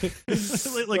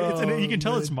can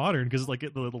tell it's modern because like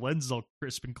the lens is all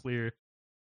crisp and clear.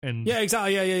 And yeah,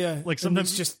 exactly. Yeah. Like sometimes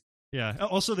it's just. Yeah.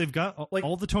 Also, they've got like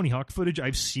all the Tony Hawk footage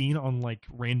I've seen on like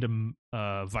random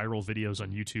viral videos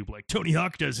on YouTube. Like Tony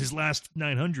Hawk does his last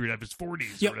 900 of his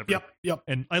 40s. Or whatever. Yep.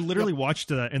 And I literally watched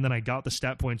that, and then I got the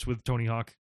stat points with Tony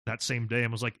Hawk that same day,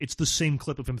 and was like, "It's the same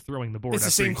clip of him throwing the board." It's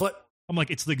the same clip. I'm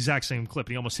like, it's the exact same clip,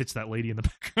 and he almost hits that lady in the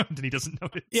background, and he doesn't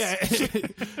notice. Yeah,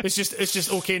 it's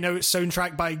just okay. Now it's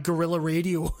soundtracked by Gorilla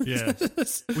Radio. Yeah,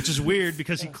 which is weird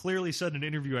because he clearly said in an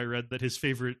interview I read that his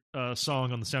favorite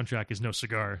song on the soundtrack is "No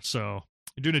Cigar." So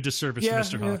you're doing a disservice to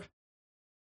Mr. Hawk.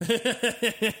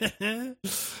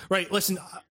 Right. Listen,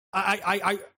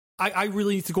 I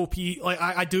really need to go pee. Like,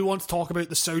 I do want to talk about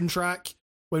the soundtrack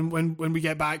when we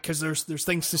get back because there's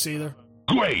things to say there.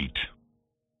 Great.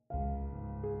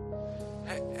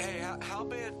 Hey, how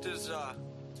bad does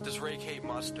Rake hate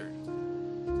mustard?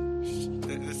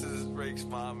 This is Rake's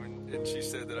mom, and she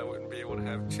said that I wouldn't be able to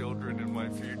have children in my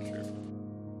future.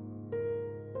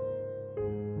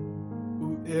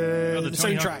 The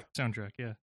soundtrack. Soundtrack,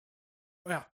 yeah.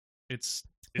 Yeah. It's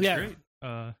great.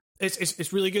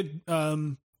 It's really good. So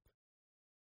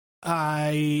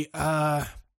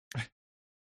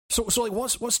like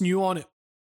what's new on it?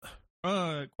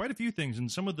 Quite a few things,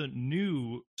 and some of the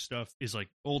new stuff is like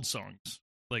old songs,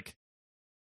 like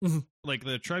like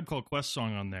the Tribe Called Quest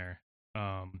song on there.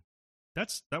 That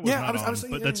was not on,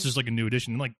 but that's just like a new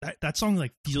addition. Like that song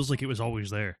like feels like it was always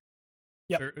there.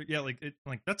 Yeah, like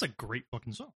that's a great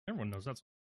fucking song. Everyone knows that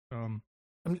song.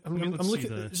 I'm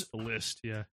looking at the list.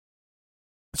 Yeah.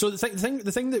 So the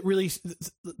thing that really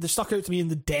that stuck out to me in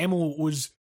the demo was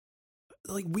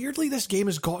like weirdly this game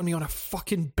has gotten me on a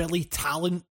fucking Billy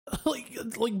Talent like I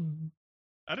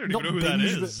don't even know who that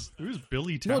is. Who's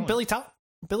Billy Talent? No, Billy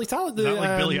Talent. Not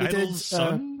like Billy Idol's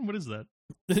son. What is that?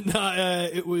 No,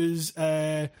 it was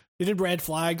they did Red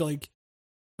Flag. Like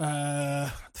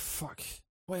fuck.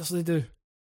 What else did they do?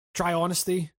 Try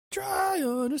Honesty. I've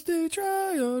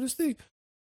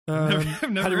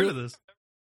never heard of this.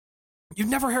 You've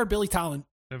never heard Billy Talent?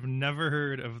 I've never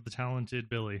heard of the talented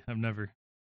Billy. I've never.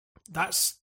 That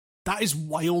is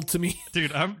wild to me,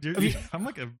 dude. I'm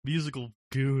like a musical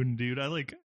goon, dude. I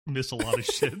like miss a lot of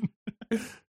shit.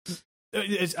 I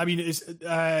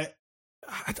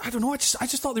don't know. I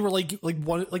just thought they were like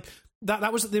one like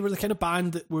that was they were the kind of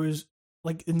band that was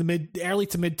like in the early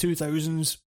to mid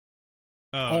 2000s.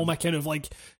 All my kind of like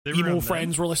emo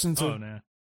friends were listening to. Oh no.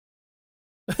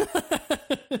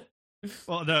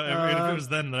 Well, no, if it was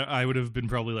then, I would have been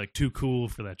probably like too cool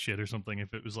for that shit or something.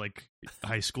 If it was like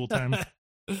high school time.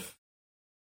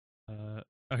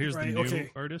 Here's the new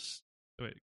artist.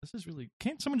 Wait, this is really.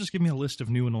 Can't someone just give me a list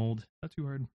of new and old? Not too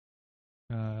hard.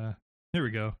 Here we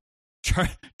go.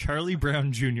 Charlie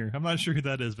Brown Jr. I'm not sure who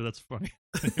that is, but that's funny.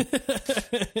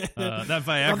 That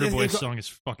Viagra Boys song is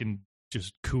fucking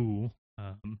just cool.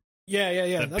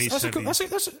 Yeah.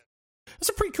 That's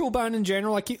a pretty cool band in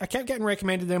general. I kept getting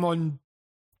recommended them on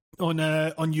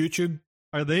YouTube.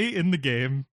 Are they in the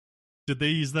game? Did they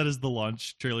use that as the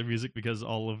launch trailer music because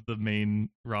all of the main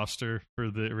roster for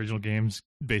the original games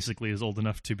basically is old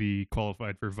enough to be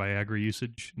qualified for Viagra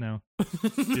usage now? Do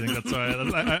you think that's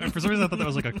why? For some reason I thought that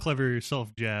was like a clever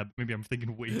self jab. Maybe I'm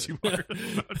thinking way too hard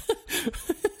about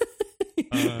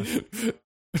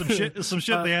it. Some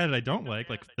shit they added I don't like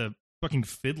the fucking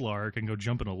Fiddler can go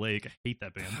jump in a lake. I hate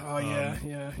that band. Oh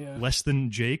yeah. Less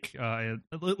Than Jake.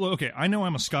 Okay, I know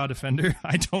I'm a ska defender.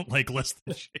 I don't like Less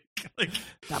Than Jake. Like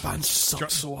that band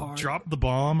sucks so hard. Drop the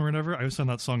Bomb or whatever. I always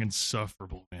found that song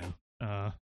insufferable, man.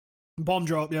 Bomb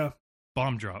Drop, yeah.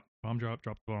 Bomb Drop, Drop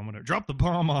the Bomb, whatever. Drop the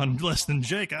bomb on Less Than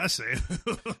Jake, I say.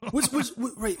 was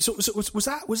right? So was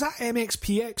that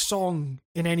MXPX song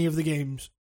in any of the games?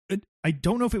 I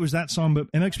don't know if it was that song,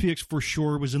 but MXPX for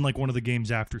sure was in like one of the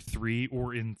games after 3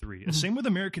 or in 3. Mm-hmm. Same with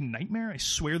American Nightmare. I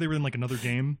swear they were in like another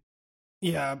game.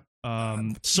 Yeah.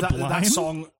 Sublime. That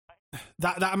song,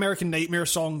 that American Nightmare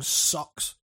song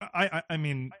sucks. I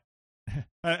mean,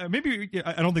 maybe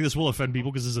I don't think this will offend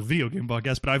people because this is a video game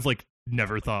podcast, but I've like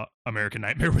never thought American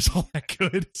Nightmare was all that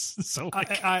good. So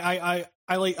like, I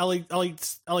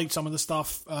like some of the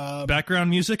stuff. Background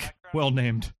music, well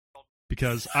named,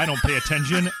 because I don't pay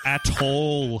attention at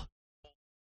all.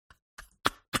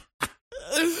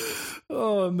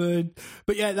 Oh man,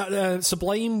 but yeah, that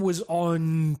Sublime was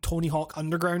on Tony Hawk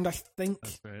Underground, I think.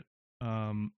 That's right.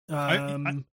 I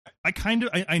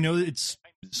know that it's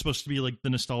supposed to be like the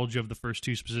nostalgia of the first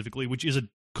two specifically, which is a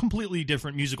completely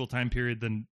different musical time period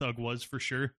than Thug was for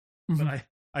sure. Mm-hmm. But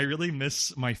I really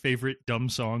miss my favorite dumb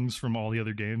songs from all the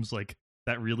other games, like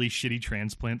that really shitty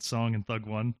Transplant song in Thug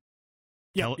 1.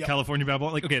 California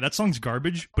Babylon. Like, okay, that song's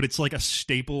garbage, but it's like a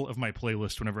staple of my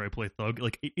playlist whenever I play Thug.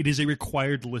 Like, it is a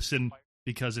required listen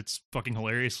because it's fucking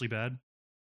hilariously bad.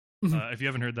 Mm-hmm. If you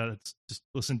haven't heard that, just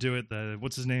listen to it.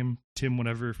 What's his name? Tim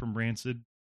whatever from Rancid.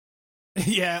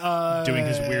 Yeah, doing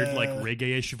his weird like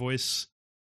reggae-ish voice.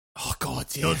 Oh god,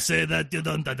 yeah. Don't say that you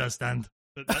don't understand.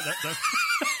 I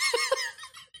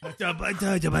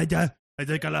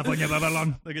take California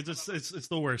Babylon. Like it's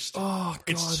the worst. Oh god,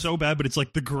 it's so bad, but it's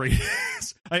like the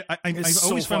greatest. I've so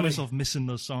always found funny. myself missing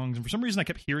those songs, and for some reason I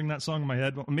kept hearing that song in my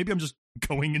head. Well, maybe I'm just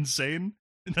going insane,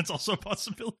 and that's also a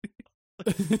possibility.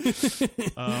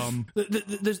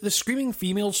 The Screaming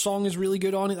Female song is really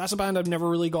good on it. That's a band I've never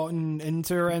really gotten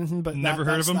into or anything, but never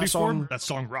heard of them before. Song, that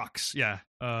song rocks. Yeah.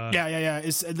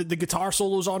 It's the guitar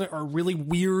solos on it are really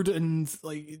weird and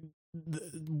like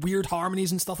weird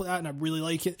harmonies and stuff like that, and I really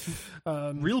like it.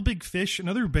 Real Big Fish,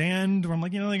 another band where I'm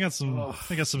like, they got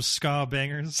some ska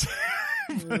bangers.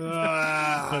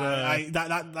 I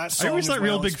always thought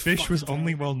Real Big Fish was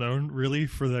only well known really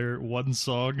for their one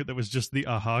song that was just the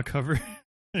Aha cover.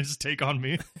 His Take on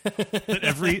Me.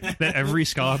 that every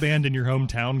ska band in your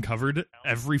hometown covered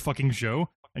every fucking show,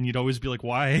 and you'd always be like,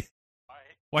 why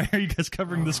are you guys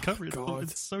covering this cover?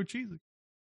 It's so cheesy.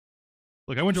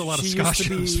 Look, I went to a lot of ska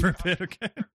shows for a bit, okay?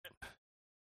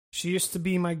 She used to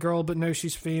be my girl, but now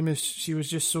she's famous. She was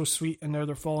just so sweet, and now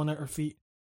they're falling at her feet.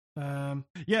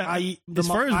 As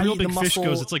far as Real Big Fish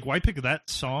goes, it's like, why pick that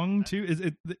song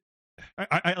too?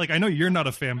 I know you're not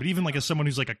a fan, but even like as someone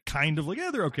who's like a kind of like,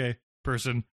 yeah, they're okay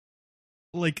person,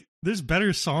 like there's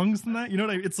better songs than that. You know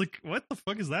what I mean? It's like, what the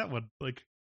fuck is that one? Like,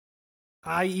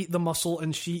 I eat the mussel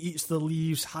and she eats the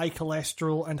leaves, high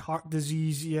cholesterol and heart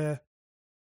disease, yeah.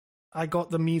 I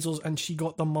got the measles and she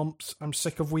got the mumps. I'm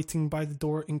sick of waiting by the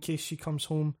door in case she comes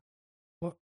home.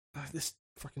 What? This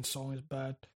fucking song is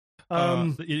bad.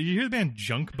 You hear the band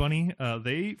Junk Bunny?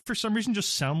 They, for some reason,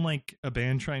 just sound like a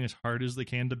band trying as hard as they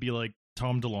can to be like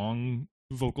Tom DeLonge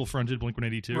vocal-fronted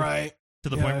Blink-182. Right. To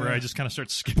the point where I just kind of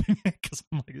start skipping it because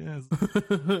I'm like,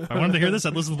 if I wanted to hear this,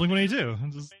 I'd listen to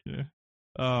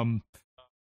Blink-182.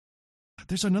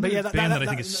 There's another band that I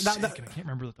think is sick, and I can't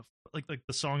remember like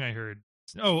the song I heard.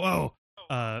 Pew,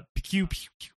 pew,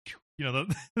 pew, pew. You know,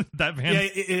 that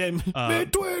band.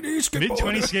 Mid-20s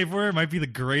Skateboarder might be the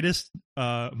greatest,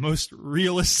 most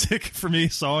realistic for me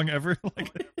song ever.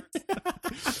 Like,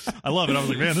 I love it. I was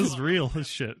like, man, this is real. This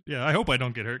shit. Yeah, I hope I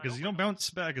don't get hurt because you don't bounce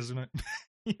back, isn't it?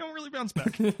 You don't really bounce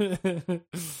back.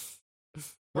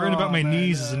 Worrying about my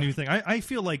knees is a new thing. I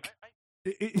feel like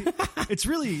it's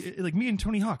really like me and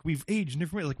Tony Hawk. We've aged in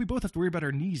different ways. Like we both have to worry about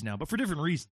our knees now, but for different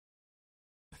reasons.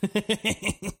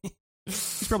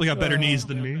 He's probably got better knees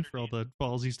than me for all the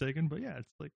falls he's taken, but yeah, it's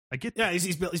like I get that. Yeah,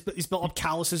 he's built up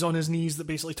calluses on his knees that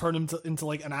basically turn him into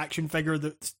like an action figure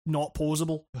that's not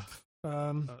posable.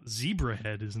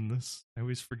 Zebrahead is in this. I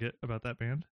always forget about that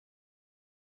band.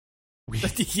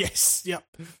 Yes, yep.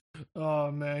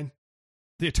 Oh man,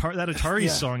 that Atari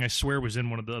song I swear was in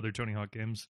one of the other Tony Hawk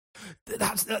games.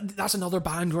 That's another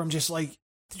band where I'm just like,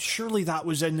 surely that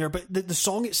was in there, but the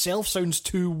song itself sounds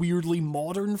too weirdly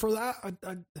modern for that.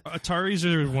 Ataris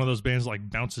are one of those bands that like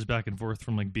bounces back and forth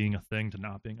from like being a thing to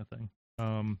not being a thing.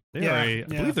 I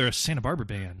believe they're a Santa Barbara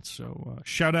band, so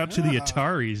shout out to the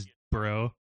Ataris,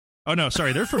 bro. Oh no,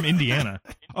 sorry, they're from Indiana.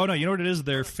 Oh no, you know what it is?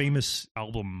 Their famous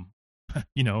album,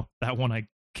 you know, that one I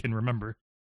can remember,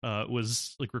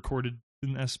 was like recorded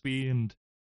in SB, and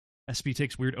SB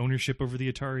takes weird ownership over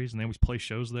the Ataris, and they always play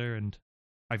shows there, and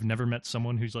I've never met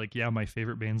someone who's like, yeah, my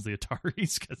favorite band's the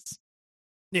Ataris, because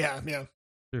they're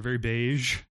very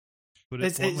beige.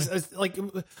 It's like,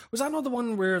 was that not the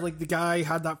one where like the guy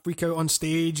had that freak out on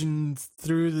stage and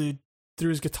threw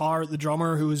his guitar at the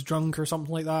drummer who was drunk or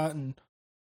something like that? And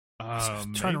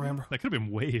I'm trying to remember. That could have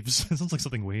been Waves. It sounds like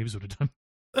something Waves would have done.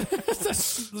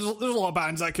 There's a lot of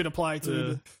bands that could apply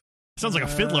to. Sounds like a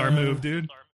Fiddler move, dude.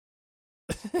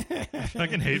 I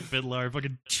fucking hate Fiddler.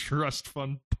 Fucking trust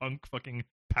fund punk fucking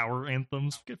power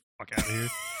anthems. Get the fuck out of here.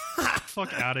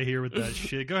 fuck out of here with that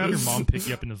shit. Go have your mom pick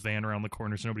you up in a van around the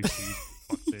corner so nobody sees.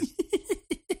 Fuck face.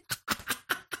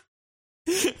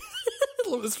 I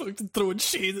love this fucking throwing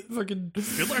shade at fucking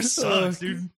Fiddler sucks,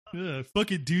 dude. Yeah,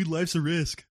 fuck it, dude. Life's a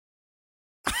risk.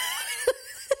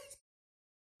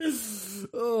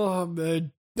 Oh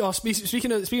man. Oh,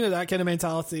 speaking of that kind of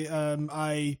mentality, it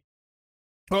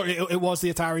was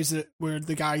the Ataris where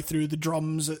the guy threw the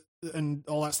drums and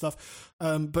all that stuff.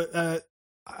 But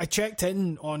I checked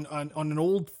in on an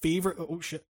old favorite. Oh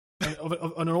shit!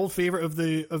 on an old favorite of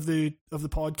the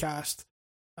podcast,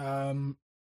 and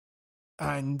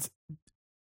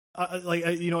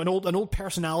an old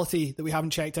personality that we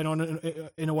haven't checked in on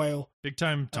in a while. Big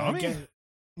time Tommy?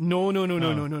 No.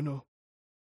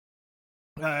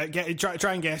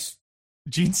 Try and guess.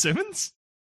 Gene Simmons?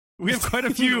 We have quite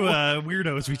a few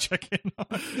weirdos we check in on.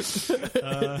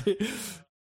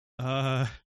 Right,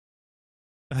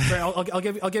 I'll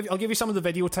give you some of the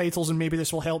video titles and maybe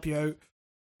this will help you out.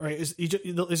 Right, his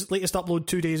latest upload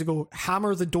 2 days ago.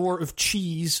 Hammer the Door of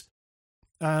Cheese.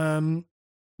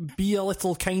 Be a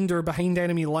little kinder behind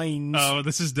enemy lines. Oh,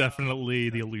 this is definitely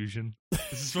the illusion.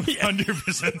 This is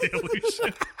 100% the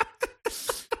illusion.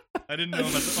 I didn't know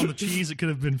about on the cheese it could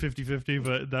have been 50-50,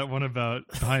 but that one about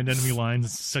behind enemy lines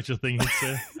is such a thing he'd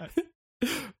say.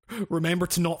 Remember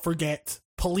to not forget.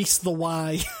 Police the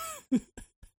why.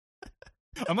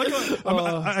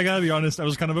 I gotta be honest, I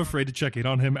was kind of afraid to check in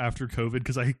on him after COVID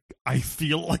because I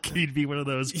feel like he'd be one of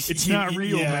those. It's not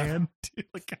real, man.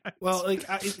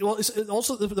 It's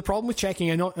also the problem with checking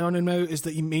in on him now is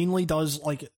that he mainly does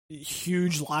like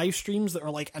huge live streams that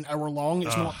are like an hour long.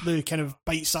 It's not the kind of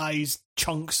bite-sized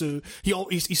chunks. So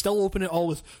he's still open it all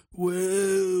with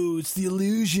 "Whoa, it's the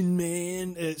illusion,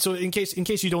 man." So in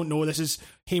case you don't know, this is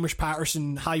Hamish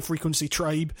Patterson, High Frequency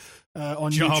Tribe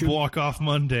on Job YouTube. Walk Off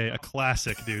Monday, a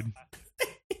classic, dude.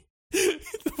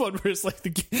 The one where it's like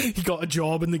he got a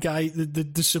job and the guy,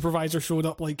 the supervisor showed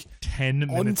up like 10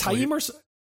 minutes on time late.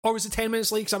 or was it 10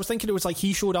 minutes late? Because I was thinking it was like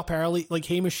he showed up early, like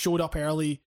Hamish showed up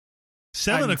early.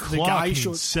 7 and o'clock. the guy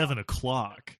Means 7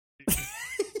 o'clock.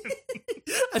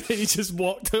 And then he just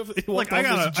walked up. Like I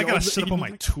gotta set up all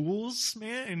my tools,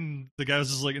 man. And the guy was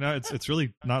just like, "No, it's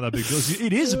really not that big deal.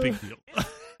 It is a big deal."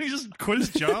 He just quit his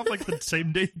job like the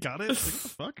same day he got it. Like, what the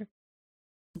fuck?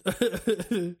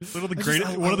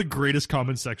 One of the greatest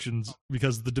comment sections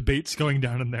because the debates going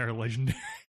down in there are legendary.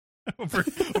 over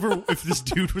if this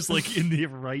dude was like in the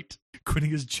right quitting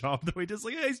his job the way he does,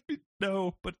 like, hey,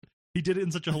 no, but he did it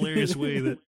in such a hilarious way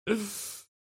that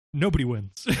nobody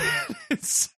wins.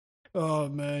 Oh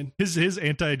man, his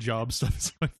anti-job stuff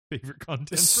is my favorite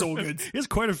content. It's so good. He has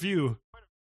quite a few.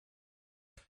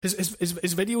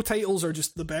 His video titles are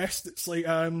just the best. It's like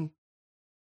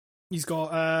he's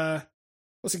got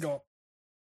what's he got?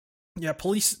 Yeah,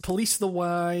 police the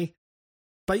why,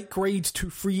 bike ride to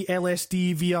free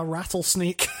LSD via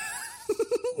rattlesnake.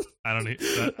 I don't need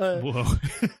that. Whoa.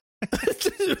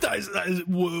 that is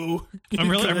whoa. I'm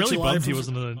really bummed he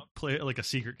wasn't a play like a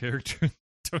secret character.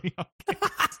 Tony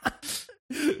Hawkins.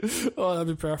 Oh, that'd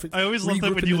be perfect. I always love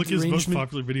that when you look at his most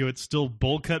popular video, it's still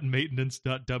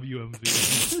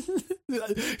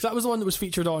bullcutmaintenance.wmv. That was the one that was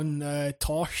featured on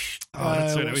Tosh. Oh,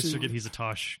 that's right. I always forget he's a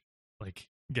Tosh like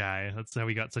guy. That's how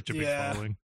he got such a big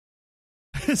following.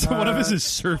 So one of his is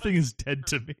surfing is dead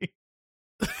to me.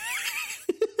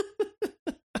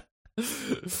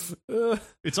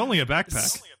 It's only a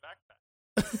backpack.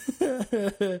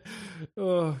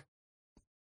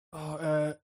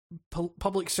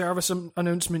 Public service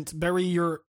announcement. Bury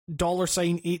your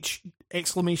 $H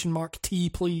T,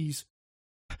 please.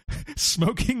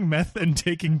 Smoking meth and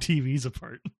taking TVs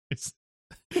apart. It's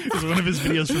one of his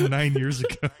videos from 9 years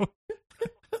ago.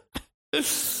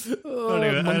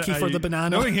 Monkey for the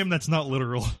banana. Knowing him, that's not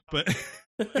literal, but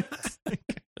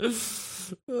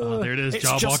there it is.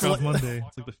 Job Walk Off Monday.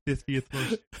 It's like the 50th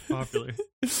most popular.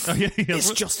 Oh yeah, he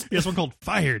has one called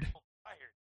Fired.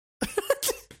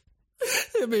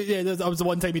 I mean, yeah, that was the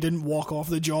one time he didn't walk off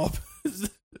the job.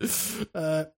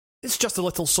 It's just a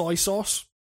little soy sauce.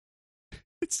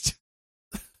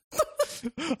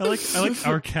 I like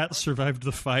Our Cat survived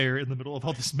the fire in the middle of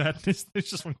all this madness. There's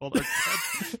just one called Our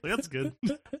Cat. Like, that's good.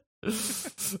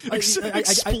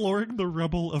 Exploring the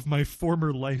rubble of my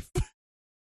former life.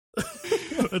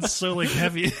 That's so like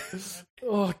heavy.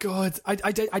 Oh god,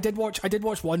 I did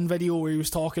watch one video where he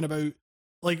was talking about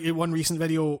like one recent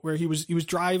video where he was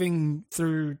driving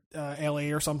through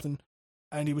LA or something.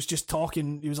 And he was just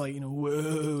talking, he was like,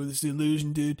 whoa, this is the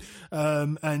illusion, dude.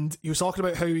 And he was talking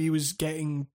about how he was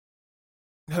getting,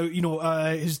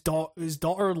 his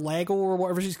daughter Lego or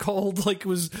whatever she's called, like he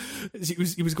was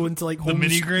going to like the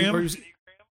Minigram?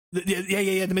 The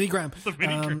minigram. The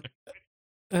minigram.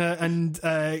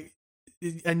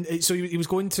 And so he was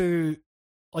going to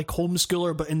like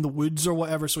homeschooler, but in the woods or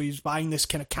whatever. So he's buying this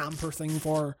kind of camper thing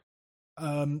for,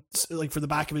 like for the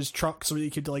back of his truck, so he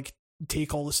could like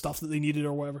take all the stuff that they needed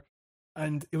or whatever.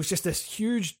 And it was just this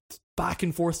huge back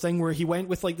and forth thing where he went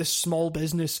with like this small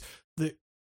business that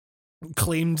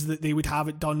claimed that they would have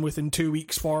it done within 2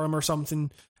 weeks for him or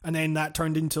something, and then that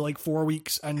turned into like 4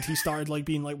 weeks, and he started like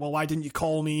being like, well, why didn't you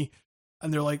call me?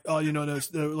 And they're like, oh, you know,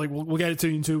 like we'll get it to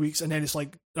you in 2 weeks. And then it's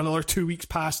like another 2 weeks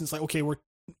pass, and it's like, okay,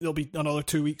 there'll be another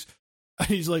 2 weeks. And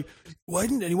he's like, why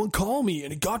didn't anyone call me?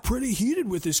 And it got pretty heated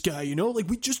with this guy, you know? Like,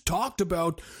 we just talked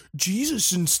about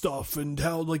Jesus and stuff and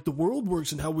how, like, the world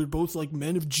works and how we're both, like,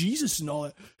 men of Jesus and all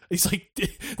that. He's like,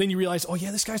 then you realize, oh,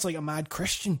 yeah, this guy's, like, a mad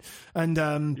Christian. And,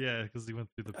 yeah, because he went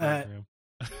through the program.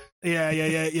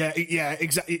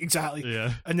 Exactly.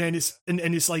 Yeah. And then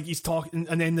it's like he's talking,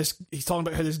 and then he's talking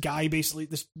about how this guy basically,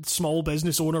 this small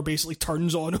business owner basically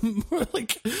turns on him for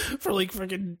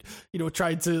freaking, you know,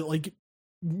 tried to like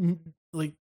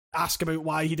ask about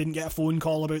why he didn't get a phone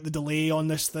call about the delay on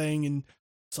this thing, and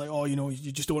it's like, oh, you know,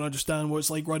 you just don't understand what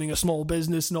it's like running a small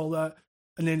business and all that.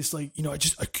 And then it's like, you know,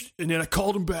 and then I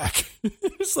called him back.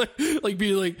 It's like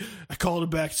being like, I called him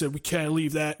back and said, we can't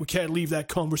leave that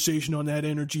conversation on that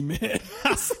energy, man.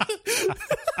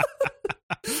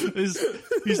 He's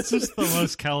just the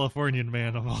most Californian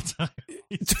man of all time.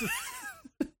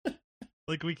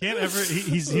 Like, we can't ever.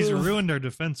 He's ruined our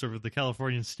defense over the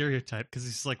Californian stereotype, because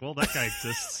he's like, well, that guy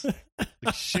exists.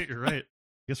 Like, shit, you're right.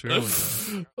 Guess we are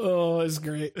one. Oh, it's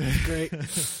great. It's great.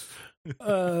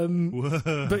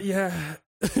 But yeah,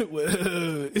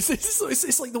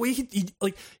 it's like the way he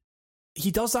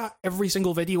does that every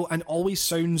single video, and always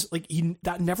sounds like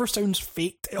that never sounds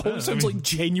faked. It always sounds like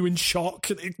genuine shock.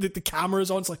 The camera's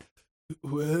on. It's like,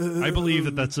 whoa. I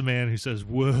believe that's a man who says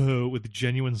 "whoa" with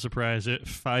genuine surprise at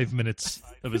 5 minutes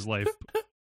of his life,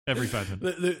 every 5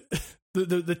 minutes.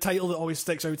 The title that always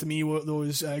sticks out to me were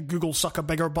those Google suck a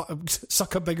bigger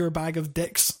bag of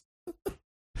dicks.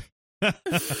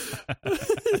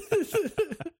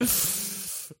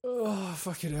 Oh,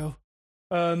 fucking hell.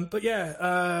 But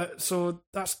yeah, so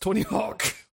that's Tony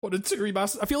Hawk 1 and 2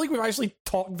 Remastered. I feel like we've actually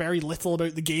talked very little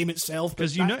about the game itself,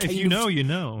 because you know, if you know, you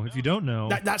know. If you don't know,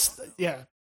 that's yeah. If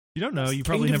you don't know, you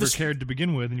probably never cared to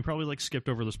begin with, and you probably like skipped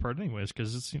over this part anyways,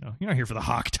 because it's, you know, you're not here for the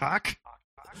Hawk talk.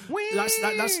 That's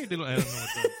I don't know what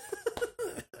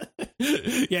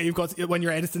yeah, you've got to, when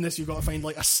you're editing this, you've got to find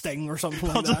like a sting or something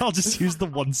like that. I'll just use the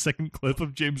 1 second clip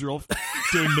of James Rolfe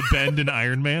doing the bend in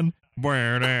Iron Man.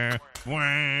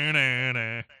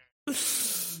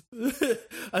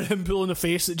 And him pulling a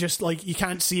face that just like, you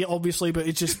can't see it obviously, but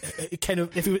it just, it kind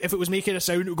of, if it was making a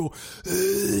sound, it would go.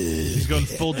 He's going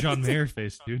full John Mayer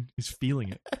face, dude. He's feeling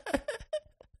it.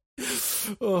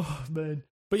 Oh man.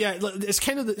 But yeah, it's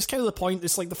kind of the point.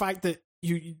 It's like the fact that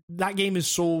that game is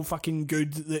so fucking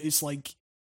good that it's like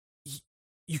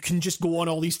you can just go on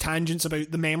all these tangents about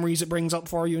the memories it brings up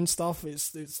for you and stuff.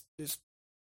 It's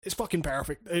fucking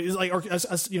perfect. It's like, or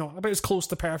as you know, about as close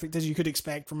to perfect as you could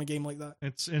expect from a game like that.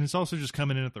 It's also just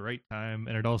coming in at the right time,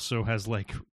 and it also has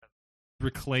like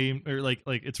reclaimed, or like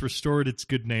it's restored its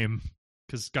good name.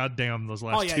 Because goddamn, those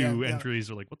last two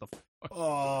entries are like, what the fuck?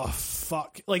 Oh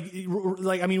fuck! Like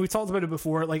I mean, we talked about it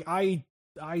before. Like I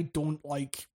don't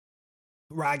like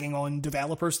ragging on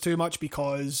developers too much,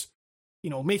 because, you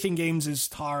know, making games is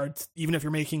hard. Even if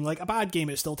you're making like a bad game,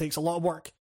 it still takes a lot of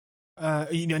work.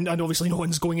 You know, and obviously no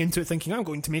one's going into it thinking I'm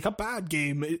going to make a bad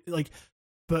game.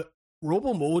 But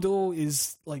Robomodo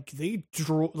is like, they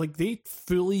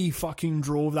fully fucking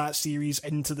drove that series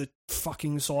into the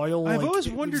fucking soil. I've always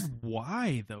wondered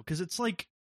why, though, because it's like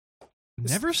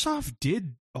Neversoft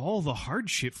did all the hard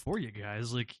shit for you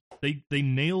guys. Like they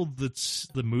nailed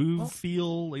the move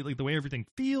feel, like the way everything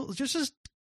feels. Just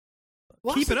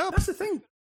keep it up. That's the thing.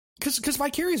 Because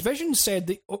Vicarious Visions said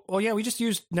that, oh yeah, we just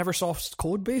used Neversoft's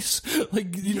code base.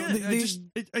 Like, you know,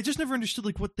 I just never understood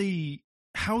like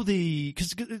how they,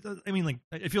 because I mean, like,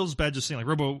 it feels bad just saying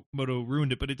like Robomodo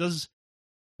ruined it, but it does.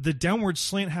 The downward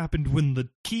slant happened when the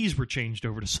keys were changed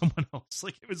over to someone else.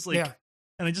 Like, it was like,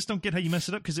 and I just don't get how you mess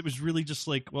it up, because it was really just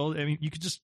like, well, I mean, you could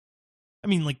just, I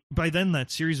mean, like, by then that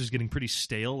series was getting pretty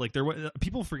stale. Like,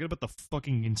 people forget about the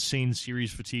fucking insane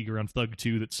series fatigue around Thug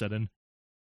 2 that set in.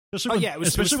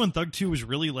 Especially when Thug 2 was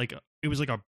really like, it was like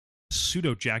a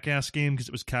pseudo Jackass game, because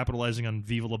it was capitalizing on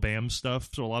Viva La Bam stuff.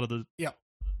 So a lot of the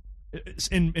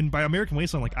and by American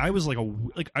Wasteland, like, I was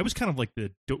kind of like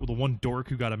the one dork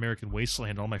who got American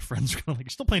Wasteland. All my friends were kind of like,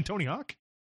 "You're still playing Tony Hawk?"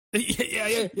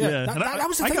 Yeah. That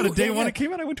was the I thing. got a day when it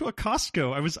came out. I went to a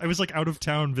Costco. I was like out of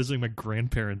town visiting my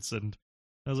grandparents, and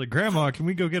I was like, Grandma, can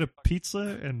we go get a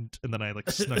pizza? And then I like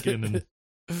snuck in and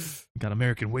got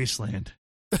American Wasteland.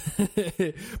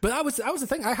 But that was the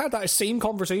thing. I had that same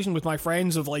conversation with my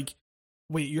friends of like,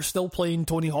 wait, you're still playing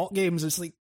Tony Hawk games? It's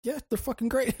like, yeah, they're fucking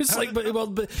great. It's like, but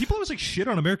people always like shit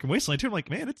on American Wasteland too. I'm like,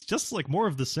 man, it's just like more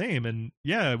of the same. And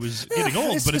yeah, it was getting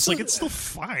old, but it's like it's still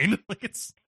fine. Like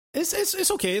it's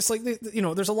okay. It's like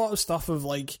there's a lot of stuff of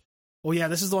like, oh yeah,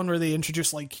 this is the one where they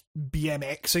introduced like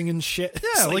BMXing and shit.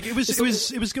 Yeah, like it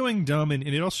was going dumb, and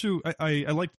it also I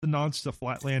liked the nods to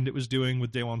Flatland it was doing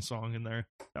with Daewon Song in there.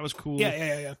 That was cool.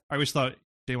 Yeah. I always thought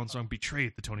Daewon Song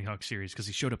betrayed the Tony Hawk series because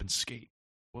he showed up in Skate.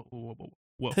 Whoa.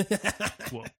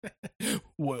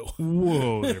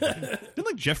 There, didn't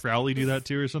like Jeff Rowley do that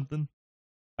too or something?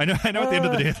 I know. At the end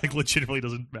of the day, I think legitimately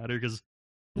doesn't matter because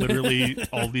literally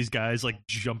all these guys like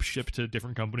jump ship to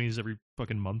different companies every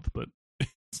fucking month. But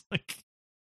it's like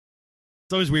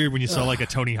it's always weird when you saw like a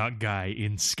Tony Hawk guy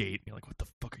in Skate. You're like, what the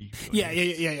fuck are you doing?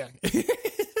 Yeah.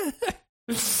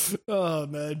 Oh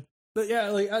man, but yeah,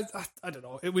 like I don't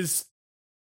know. It was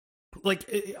like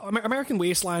American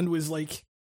Wasteland was like.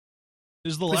 It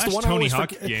was the last Tony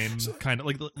Hawk game, kind of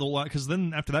like the because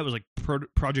then after that was like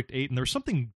Project 8, and there was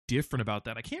something different about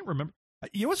that. I can't remember.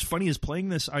 You know what's funny is playing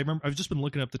this. I remember I've just been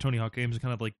looking up the Tony Hawk games and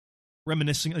kind of like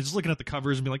reminiscing, just looking at the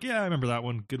covers and be like, yeah, I remember that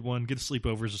one. Good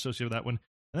sleepovers associated with that one.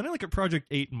 And then I look at Project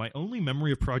 8, and my only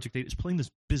memory of Project 8 is playing this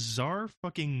bizarre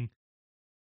fucking.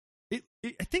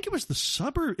 I think it was the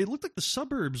suburb. It looked like the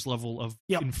suburbs level of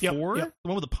in 4, the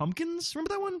one with the pumpkins. Remember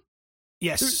that one?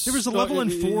 Yes, there was a level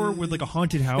in 4 with like a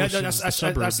haunted house.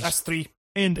 That's 3.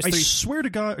 And I swear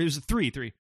to God, it was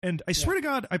 3. And I swear to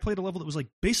God, I played a level that was like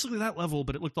basically that level,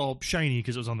 but it looked all shiny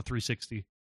because it was on the 360.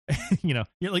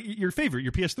 Like your favorite,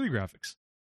 your PS3 graphics.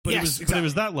 But it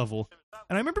was that level.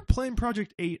 And I remember playing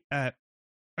Project 8 at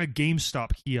a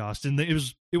GameStop kiosk, and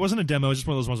it wasn't a demo. It was just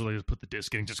one of those ones where they just put the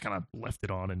disc in and just kind of left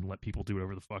it on and let people do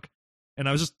whatever the fuck. And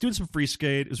I was just doing some free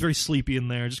Skate. It was very sleepy in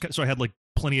there, so I had like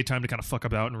plenty of time to kind of fuck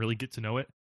about and really get to know it.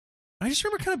 And I just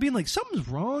remember kind of being like, something's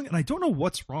wrong, and I don't know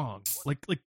what's wrong. Like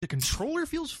the controller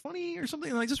feels funny or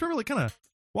something. And I just remember like kind of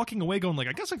walking away going like,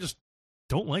 I guess I just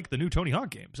don't like the new Tony Hawk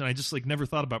games. And I just like never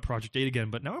thought about Project 8 again.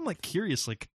 But now I'm like curious,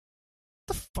 like,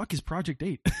 what the fuck is Project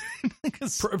 8?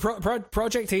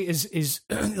 Project 8 is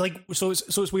like, so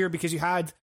it's weird because you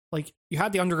had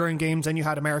the Underground games and you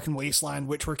had American Wasteland,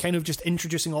 which were kind of just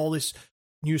introducing all this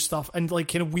new stuff. And like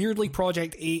kind of weirdly,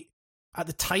 Project 8 at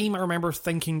the time, I remember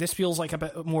thinking this feels like a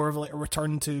bit more of like a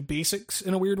return to basics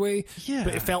in a weird way. Yeah,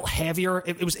 but it felt heavier.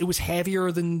 It was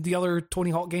heavier than the other Tony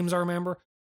Hawk games I remember.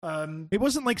 It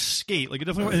wasn't like Skate. Like it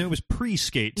definitely, and it was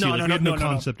pre-Skate too. We had no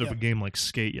concept of a game like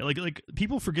Skate yet. Like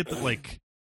people forget that like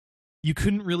you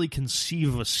couldn't really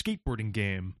conceive of a skateboarding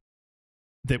game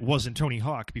that wasn't Tony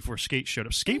Hawk before Skate showed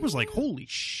up. Skate was like, holy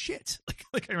shit!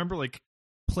 Like I remember like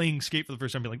playing Skate for the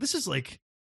first time, being like, this is like,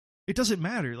 it doesn't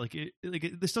matter.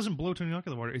 This doesn't blow Tony Hawk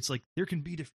in the water. It's like there can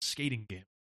be different skating games,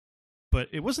 but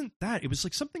it wasn't that. It was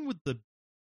like something with the.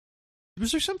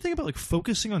 Was there something about like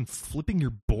focusing on flipping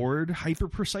your board hyper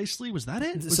precisely? Was that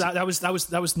it? That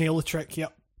was Nail the Trick.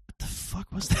 Yep. What the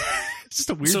fuck was that? It's just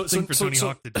a weird thing for Tony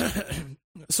Hawk to do.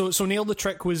 So Nail the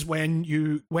Trick was when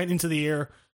you went into the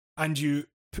air and you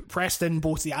pressed in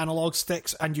both the analog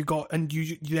sticks and you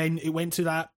then it went to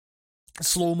that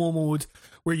slow-mo mode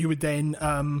where you would then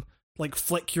like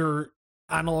flick your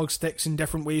analog sticks in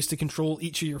different ways to control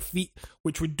each of your feet,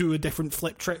 which would do a different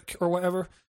flip trick or whatever.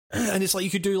 And it's like you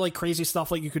could do like crazy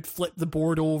stuff, like you could flip the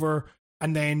board over,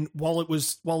 and then while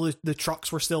the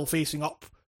trucks were still facing up,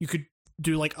 you could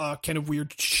do like a kind of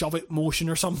weird shove it motion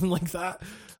or something like that.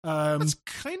 That's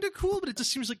kind of cool, but it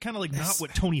just seems like kind of like not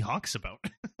what Tony Hawk's about.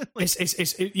 That's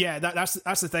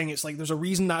the thing. It's like there's a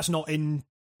reason that's not in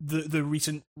the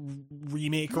recent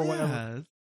remake or whatever.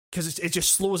 Because it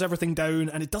just slows everything down,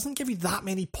 and it doesn't give you that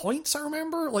many points. I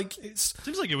remember, like it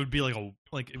seems like it would be like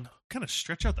it would kind of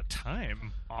stretch out the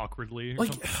time awkwardly. Or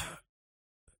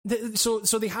so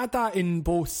they had that in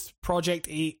both Project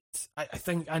 8, I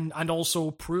think, and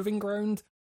also Proving Ground,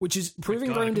 which is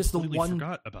Proving Ground is the one.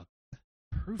 Forgot about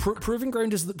Proving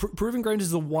Ground is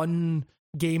the one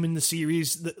game in the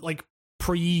series that like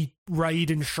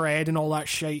pre-Ride and Shred and all that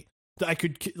shit that I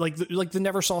could like the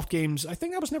Neversoft games. I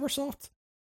think that was Neversoft.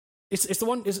 It's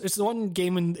the one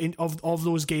game of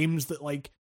those games that like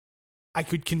I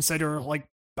could consider like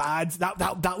bad.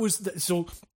 That was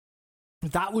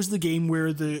the game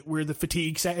where the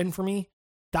fatigue set in for me.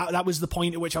 That was the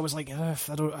point at which I was like, I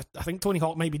think Tony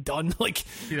Hawk might be done. Like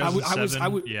I would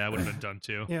have been done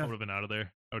too. Yeah. I would have been out of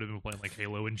there. I would have been playing like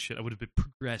Halo and shit. I would have been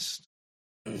progressed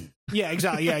Yeah,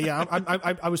 exactly. Yeah.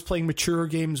 I was playing mature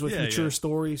games with mature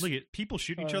stories. Look at people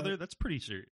shooting each other. That's pretty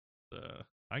serious.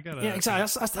 I gotta. Yeah,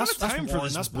 exactly. That's time for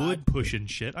this wood pushing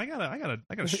shit. I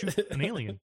gotta shoot an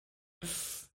alien.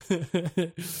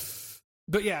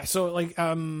 But yeah, so like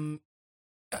I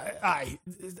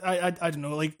don't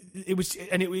know, like it was,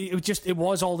 and it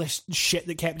was all this shit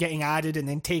that kept getting added and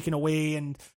then taken away,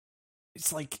 and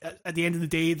it's like at the end of the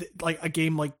day, like a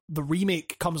game like the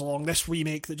remake comes along, this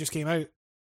remake that just came out,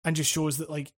 and just shows that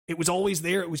like it was always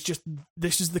there. It was just,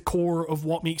 this is the core of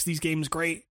what makes these games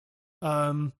great.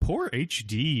 Poor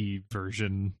HD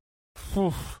version.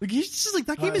 Like it's just like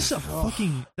that game is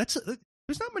fucking.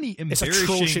 There's not many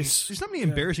embarrassing. There's not many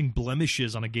embarrassing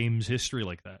blemishes on a game's history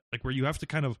like that. Like where you have to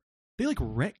kind of, they like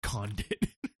retconned it.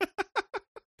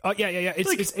 Yeah.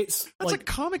 It's that's like a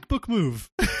comic book move.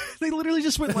 They literally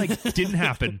just went like, didn't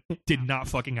happen, did not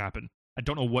fucking happen. I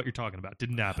don't know what you're talking about.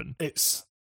 Didn't happen. It's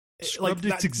scrubbed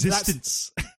its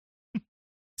existence.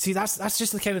 See, that's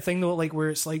just the kind of thing though, like where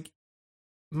it's like,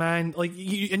 man, like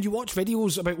you watch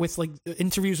videos about with like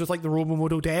interviews with like the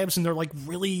Robomodo devs, and they're like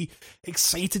really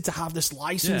excited to have this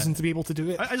license and to be able to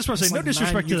do it. I just want to say, no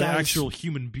disrespect to the actual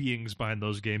human beings behind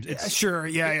those games. It's, sure,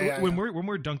 yeah. When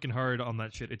we're dunking hard on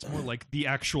that shit, it's more like the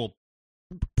actual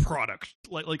product,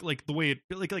 like the way it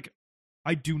like.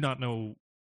 I do not know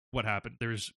what happened.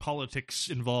 There's politics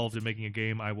involved in making a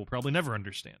game I will probably never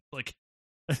understand. Like,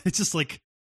 it's just like,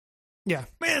 yeah,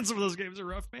 man, some of those games are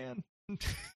rough, man.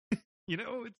 You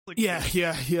know, it's like yeah.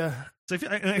 So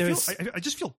I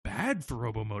just feel bad for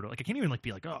Robomodo. Like I can't even like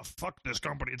be like, oh fuck this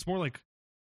company. It's more like,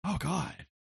 oh god,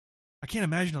 I can't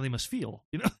imagine how they must feel.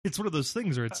 You know, it's one of those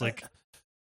things where it's like,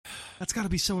 that's got to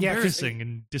be so embarrassing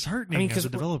and disheartening as a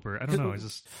developer. I don't know.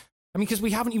 Because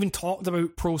we haven't even talked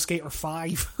about Pro Skater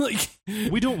 5. Like,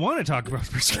 we don't want to talk about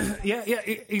Pro Skater. Yeah,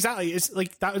 exactly. It's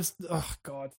like that was, oh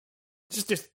god,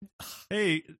 just.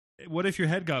 Hey, what if your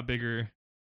head got bigger?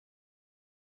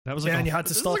 That was like, and you had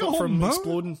to stop it from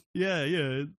exploding.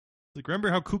 Yeah. Like, remember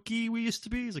how kooky we used to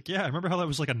be? He's like, yeah, I remember how that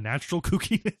was like a natural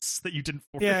kookiness that you didn't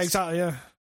force. Yeah, exactly. Yeah.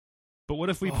 But what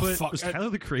if we was Tyler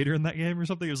the Creator in that game or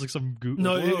something? It was like some goo.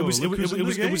 No, it was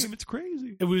it's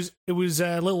crazy. It was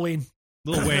Lil Wayne.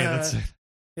 Lil Wayne, that's it.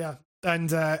 Yeah, and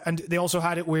they also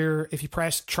had it where if you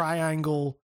pressed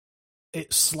triangle,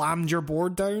 it slammed your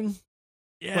board down,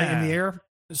 like in the air.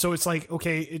 So it's like,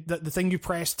 okay, the thing you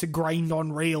pressed to grind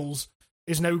on rails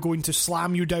is now going to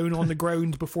slam you down on the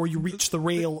ground before you reach the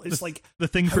rail. It's like the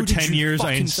thing for 10 years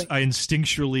I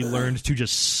instinctually learned to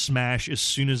just smash as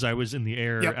soon as I was in the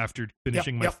air after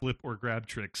finishing my flip or grab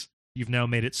tricks. You've now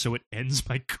made it so it ends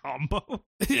my combo.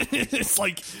 It's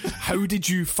like, how did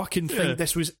you fucking think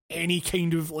this was any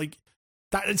kind of like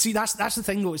that? And see, that's the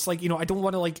thing though. It's like, you know, I don't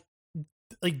want to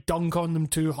like dunk on them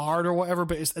too hard or whatever,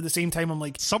 but it's, at the same time, I'm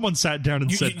like, someone sat down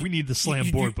and said, we need the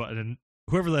slam board button, and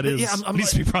whoever that is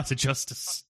needs to be brought to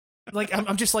justice. Like,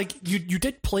 I'm just like, you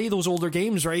did play those older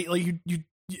games, right? Like,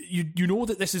 you know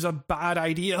that this is a bad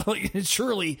idea. Like,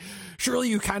 surely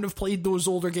you kind of played those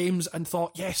older games and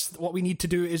thought, yes, what we need to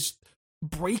do is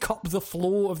break up the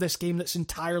flow of this game that's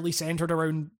entirely centered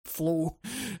around flow.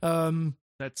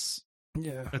 That's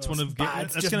one of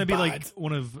that's going to be like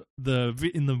one of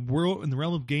in the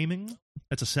realm of gaming.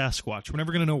 That's a Sasquatch. We're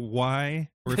never going to know why,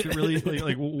 or if it really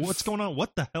like what's going on.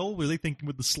 What the hell were they thinking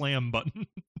with the slam button?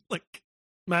 Like,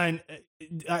 man,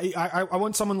 I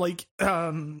want someone like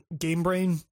Game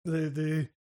Brain, the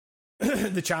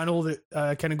the channel that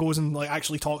kind of goes and like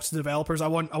actually talks to developers. I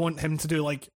want him to do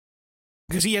like,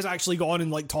 because he has actually gone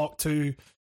and like talked to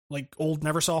like old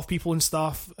Neversoft people and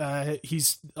stuff.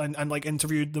 He's and like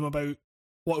interviewed them about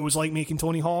what it was like making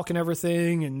Tony Hawk and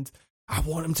everything, and I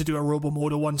want him to do a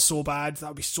Robomodo one so bad. That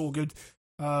would be so good.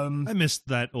 I missed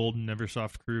that old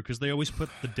Neversoft crew because they always put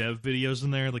the dev videos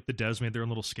in there. Like the devs made their own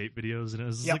little skate videos, and it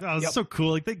was like, oh, it's so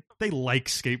cool. Like they like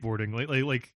skateboarding.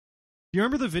 Like, do you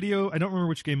remember the video? I don't remember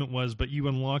which game it was, but you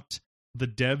unlocked the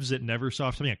devs at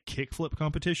Neversoft having a kickflip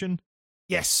competition.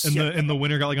 Yes, and the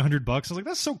winner got like $100. I was like,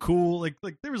 that's so cool. Like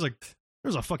there was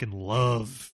a fucking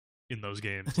love in those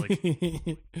games. Like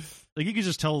like you could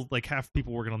just tell like half the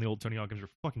people working on the old Tony Hawk games are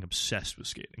fucking obsessed with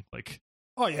skating. Like,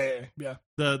 oh yeah.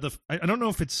 I don't know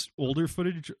if it's older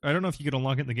footage. I don't know if you could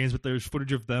unlock it in the games, but there's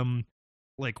footage of them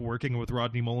like working with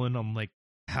Rodney Mullen on like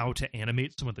how to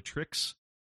animate some of the tricks.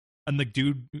 And the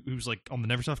dude who's like on the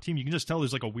Neversoft team, you can just tell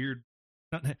there's like a weird.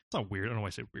 It's not weird. I don't know why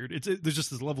I say weird. There's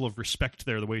just this level of respect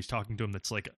there. The way he's talking to him,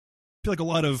 that's like, I feel like a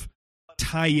lot of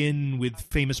tie-in with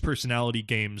famous personality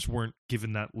games weren't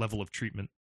given that level of treatment.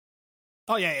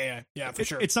 Oh yeah, for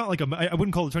sure. It's not like I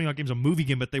wouldn't call the Tony Hawk games a movie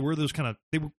game, but they were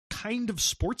kind of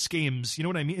sports games. You know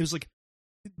what I mean? It was like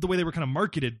the way they were kind of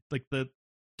marketed. Like the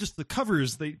just the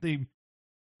covers,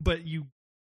 but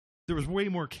there was way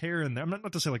more care in there. I'm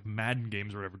not to say like Madden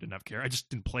games or whatever didn't have care. I just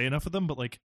didn't play enough of them, but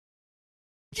like,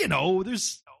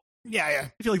 there's. Yeah.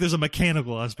 I feel like there's a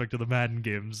mechanical aspect of the Madden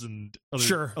games and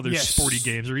other sporty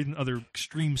games, or even other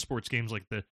extreme sports games like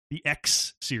the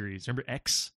X series. Remember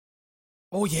X?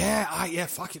 Oh yeah, yeah.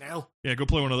 Fucking hell. Yeah, go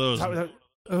play one of those.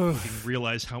 You can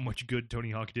realize how much good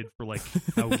Tony Hawk did for like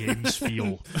how games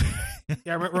feel.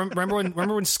 Yeah, remember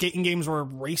when skating games were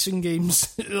racing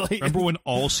games? Like, remember when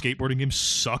all skateboarding games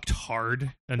sucked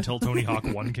hard until Tony Hawk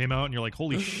 1 came out, and you're like,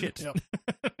 holy shit! Yep.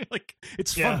 Like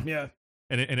it's fun, yeah.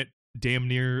 And it damn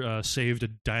near saved a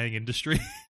dying industry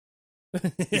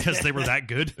because they were that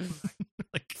good.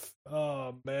 Like,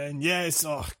 oh man, yes.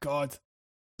 Oh god,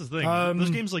 that's the thing.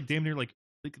 Those games like damn near like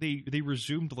they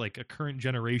resumed like a current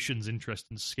generation's interest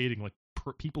in skating. Like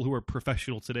people who are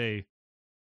professional today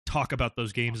talk about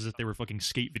those games as if they were fucking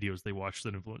skate videos they watched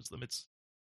that influenced them. It's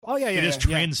it has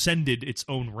transcended its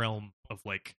own realm of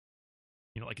like,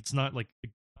 like it's not like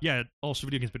also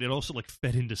video games, but it also like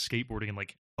fed into skateboarding and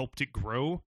like helped it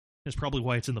grow. That's probably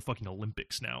why it's in the fucking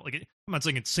Olympics now. Like, I'm not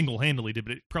saying it single-handedly did,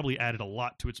 but it probably added a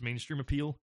lot to its mainstream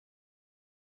appeal.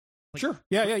 Like, sure.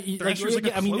 Yeah. Thrasher's like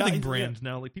a clothing brand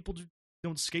now. Like, people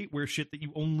don't skate wear shit that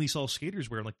you only saw skaters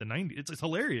wear in like the 90s. It's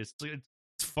hilarious. It's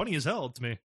funny as hell to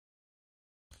me.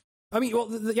 I mean, well,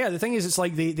 the thing is, it's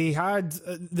like they had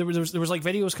there was like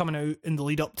videos coming out in the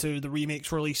lead up to the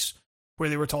remake's release where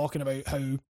they were talking about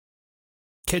how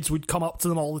kids would come up to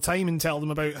them all the time and tell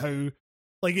them about how,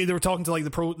 like, they were talking to like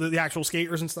the actual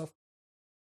skaters and stuff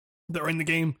that are in the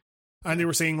game, and they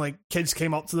were saying like kids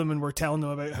came up to them and were telling them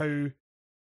about how,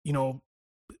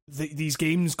 these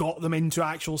games got them into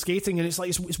actual skating, and it's like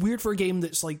it's weird for a game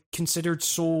that's like considered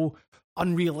so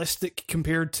unrealistic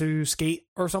compared to Skate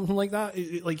or something like that.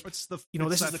 It's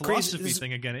this is the philosophy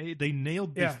thing again. They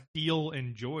nailed the feel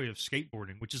and joy of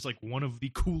skateboarding, which is like one of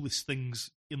the coolest things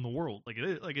in the world.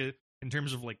 In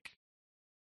terms of like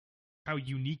how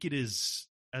unique it is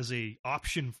as a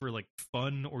option for like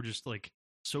fun or just like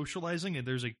socializing, and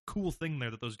there's a cool thing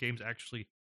there that those games actually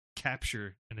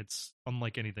capture, and it's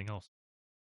unlike anything else.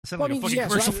 It sounded like a fucking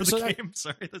commercial for the game.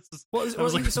 Sorry, that's just.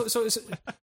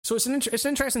 So it's an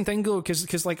interesting thing though,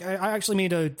 because like I actually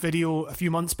made a video a few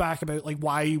months back about like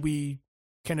why we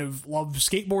kind of love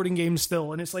skateboarding games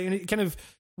still, and it's like, and it kind of,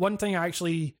 one thing I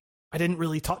didn't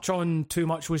really touch on too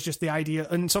much was just the idea,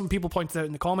 and some people pointed out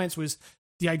in the comments, was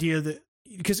the idea that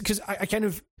because I kind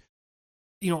of,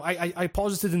 I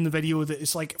posited in the video that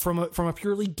it's like from a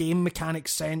purely game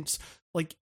mechanics sense,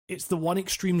 like it's the one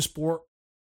extreme sport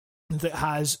that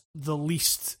has the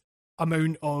least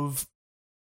amount of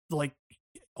like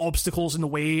obstacles in the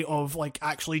way of like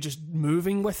actually just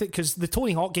moving with it, because the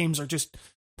Tony Hawk games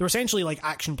they're essentially like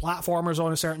action platformers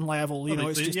on a certain level. They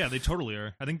totally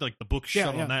are. I think like the book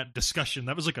shut on that discussion.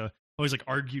 That was like always like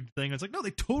argued thing. It's like, no,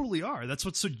 they totally are. That's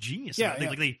what's so genius. Yeah,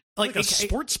 about it. Like a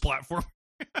sports platform.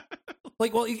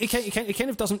 Like, well, it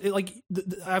kind of doesn't, like,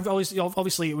 I've always,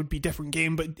 obviously it would be a different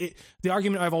game, but the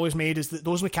argument I've always made is that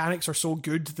those mechanics are so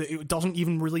good that it doesn't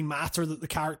even really matter that the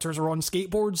characters are on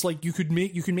skateboards. Like, you can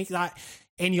make that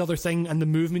any other thing, and the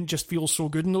movement just feels so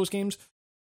good in those games.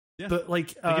 Yeah. But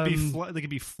like, they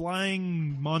could be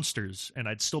flying monsters, and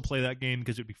I'd still play that game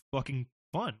because it'd be fucking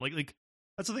fun. Like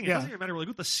that's the thing. It doesn't even matter like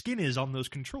what the skin is on those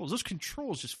controls. Those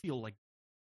controls just feel like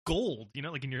gold.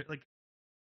 Like in your like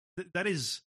that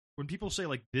is. When people say,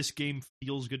 like, this game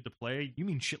feels good to play, you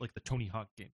mean shit like the Tony Hawk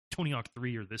game, Tony Hawk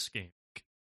 3 or this game.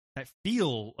 That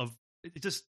feel of it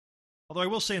just... Although I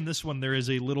will say in this one, there is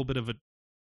a little bit of a...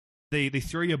 They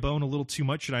throw you a bone a little too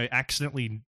much, and I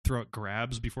accidentally throw out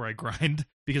grabs before I grind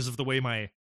because of the way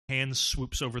my hand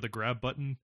swoops over the grab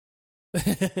button.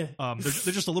 They're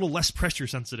just a little less pressure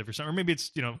sensitive or something. Or maybe it's,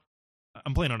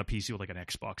 I'm playing on a PC with, like, an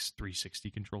Xbox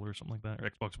 360 controller or something like that, or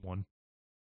Xbox One.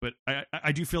 But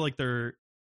I do feel like they're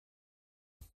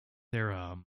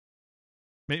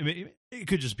maybe it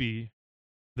could just be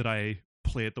that I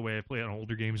play it the way I play it on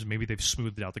older games, and maybe they've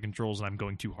smoothed out the controls and I'm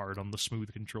going too hard on the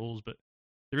smooth controls, but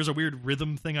there's a weird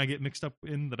rhythm thing I get mixed up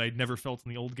in that I never felt in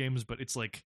the old games. But it's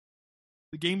like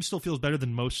the game still feels better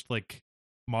than most like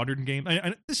modern game.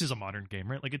 This is a modern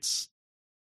game, right? Like it's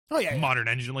modern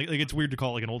engine. Like it's weird to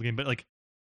call it like an old game, but like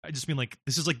I just mean like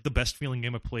this is like the best feeling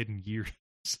game I've played in years.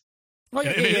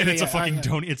 It's a fucking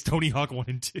Tony. It's Tony Hawk 1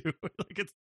 and 2. Like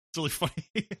it's really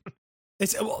funny.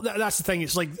 That's the thing.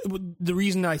 It's like the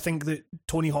reason I think that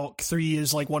Tony Hawk 3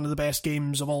 is like one of the best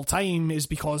games of all time is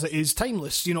because it is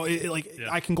timeless.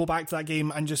 I can go back to that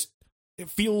game and just it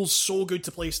feels so good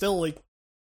to play still. Like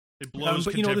it blows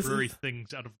contemporary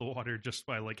things out of the water just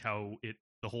by like how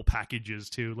the whole package is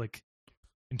too. Like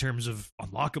in terms of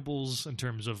unlockables, in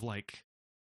terms of like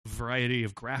variety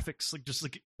of graphics, like just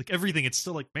like everything. It's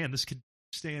still like, man, this could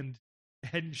stand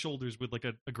head and shoulders with like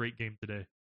a great game today.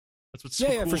 That's what's so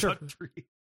cool for sure. about 3.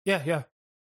 Yeah.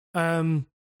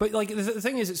 But like the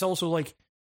thing is, it's also like,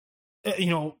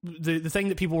 the thing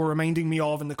that people were reminding me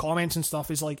of in the comments and stuff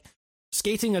is like,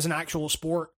 skating as an actual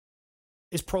sport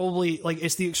is probably like,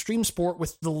 it's the extreme sport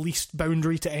with the least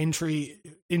boundary to entry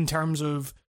in terms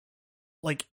of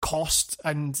like cost,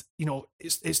 and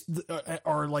it's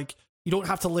or like you don't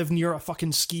have to live near a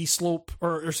fucking ski slope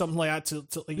or something like that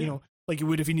to like, like you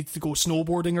would if you needed to go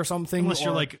snowboarding or something. Unless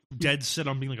you're like dead set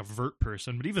on being like a vert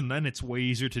person, but even then it's way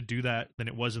easier to do that than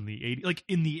it was in the 80s. Like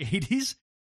in the 80s,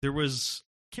 there was,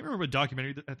 I can't remember a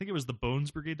documentary, I think it was the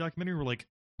Bones Brigade documentary, where like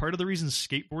part of the reason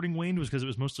skateboarding waned was because it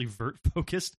was mostly vert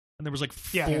focused, and there was like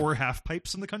 4 half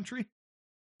pipes in the country.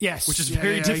 Yes, which is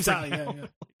very different. Exactly, now. Like,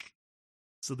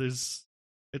 so there's,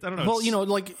 I don't know. Well,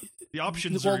 like the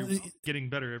options are getting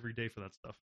better every day for that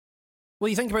stuff. Well,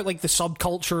 you think about like the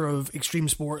subculture of extreme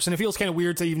sports, and it feels kind of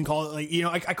weird to even call it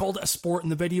like, I called it a sport in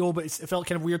the video, but it felt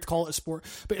kind of weird to call it a sport.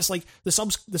 But it's like the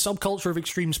subculture of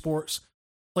extreme sports.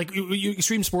 Like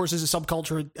extreme sports is a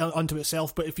subculture unto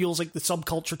itself, but it feels like the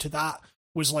subculture to that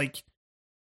was like,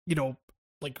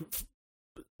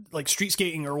 like street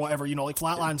skating or whatever, like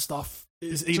flatland stuff.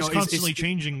 Is just constantly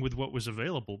changing with what was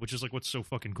available, which is like what's so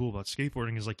fucking cool about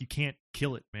skateboarding is like you can't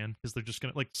kill it, man, because they're just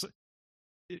gonna like,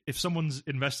 if someone's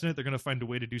invested in it, they're gonna find a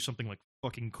way to do something like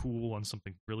fucking cool on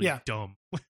something really dumb,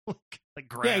 like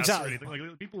grass or anything.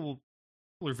 Like people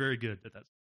are very good at that.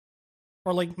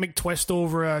 Or like McTwist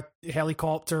over a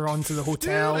helicopter onto the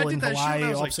hotel in Hawaii. I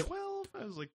was like 12. I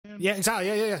was like, man. Yeah, exactly.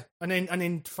 Yeah. And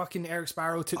then fucking Eric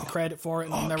Sparrow took the credit for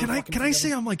it. And can I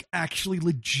say I'm like actually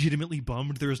legitimately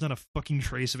bummed there is not a fucking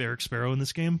trace of Eric Sparrow in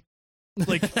this game?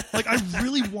 Like I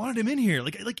really wanted him in here.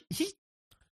 Like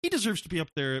he deserves to be up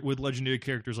there with legendary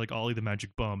characters like Ollie the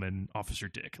Magic Bum and Officer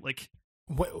Dick. Like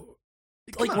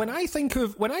when I think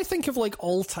of like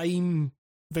all time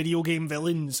video game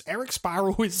villains, Eric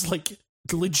Sparrow is like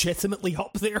legitimately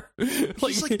up there.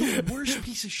 He's like the worst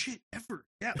piece of shit ever.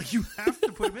 Yeah, like you have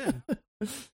to put him in.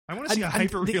 I want to see a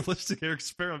hyper realistic Eric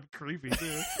Sparrow. It'd be creepy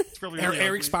too. It's probably really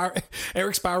Eric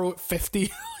Sparrow at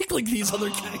 50, like these other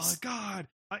guys. Oh God,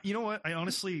 you know what? I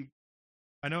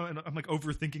know, and I'm like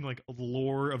overthinking like the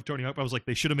lore of Tony Hawk. But I was like,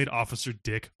 they should have made Officer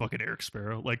Dick fucking Eric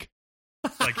Sparrow. Like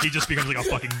he just becomes like a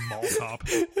fucking mall cop.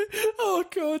 Oh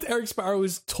God, Eric Sparrow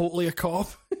is totally a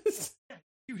cop.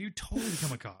 Dude, you totally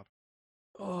become a cop.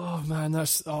 Oh man,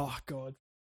 that's God.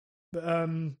 But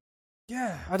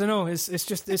yeah, I don't know. It's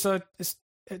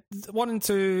 1 and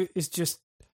 2 is just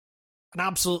an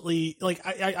absolutely like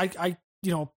I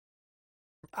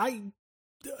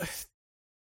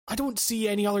don't see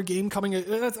any other game coming out.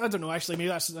 I don't know. Actually, maybe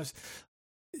that's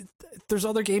there's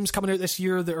other games coming out this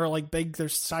year that are like big.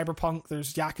 There's Cyberpunk.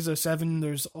 There's Yakuza 7.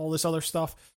 There's all this other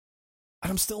stuff. And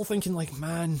I'm still thinking like,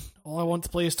 man, all I want to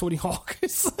play is Tony Hawk.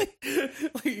 It's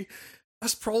like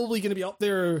that's probably going to be up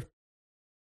there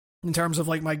in terms of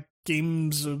like my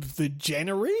games of the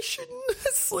generation.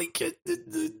 It's like it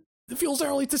feels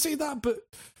early to say that, but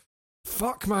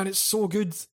fuck, man, it's so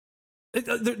good.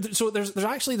 So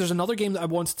there's another game that I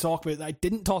wanted to talk about that I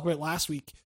didn't talk about last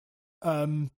week.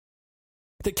 That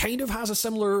kind of has a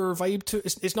similar vibe to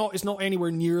it. It's not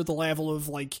anywhere near the level of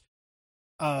like,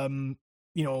 like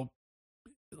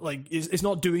it's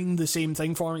not doing the same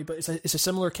thing for me, but it's a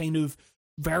similar kind of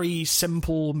very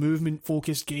simple movement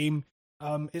focused game.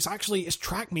 It's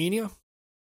Trackmania.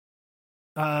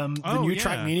 The new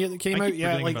Trackmania that came out,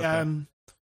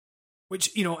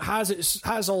 which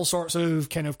has all sorts of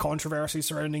kind of controversy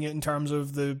surrounding it in terms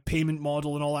of the payment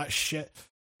model and all that shit.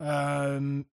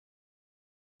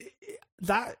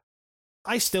 That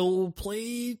I still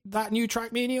play that new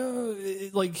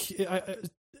Trackmania.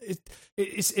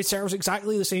 It serves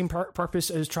exactly the same purpose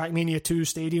as Trackmania 2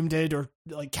 Stadium did, or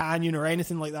like Canyon or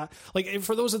anything like that. Like,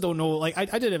 for those that don't know, like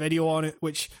I did a video on it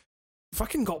which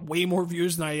fucking got way more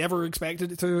views than I ever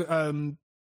expected it to.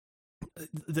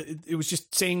 It was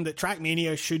just saying that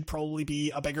Trackmania should probably be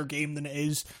a bigger game than it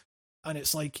is, and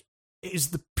it's like it is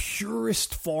the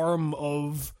purest form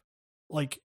of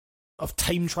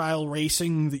time trial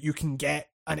racing that you can get,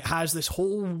 and it has this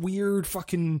whole weird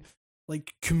fucking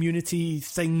like community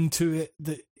thing to it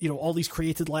that, all these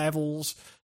created levels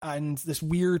and this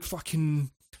weird fucking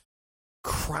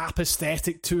crap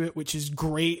aesthetic to it, which is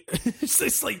great.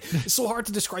 It's like, it's so hard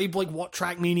to describe like what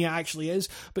Trackmania actually is,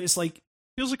 but it's like,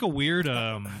 feels like a weird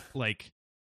like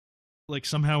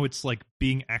somehow it's like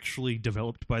being actually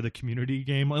developed by the community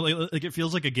game. Like it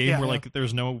feels like a game where like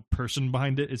there's no person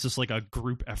behind it. It's just like a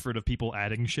group effort of people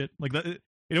adding shit like that.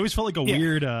 it always felt like a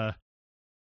weird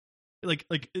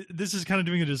like this is kind of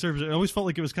doing a disservice. It always felt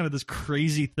like it was kind of this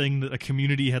crazy thing that a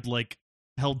community had like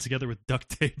held together with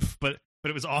duct tape, but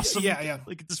it was awesome. Yeah.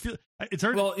 Like it's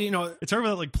hard. Well, it's hard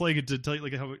without like playing it to tell you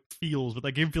like how it feels, but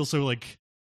that game feels so like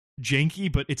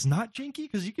janky, but it's not janky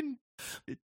because you can.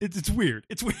 It's weird.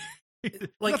 It's weird.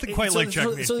 Like nothing quite like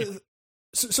Trackmania.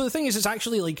 So the thing is, it's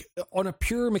actually like on a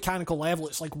pure mechanical level,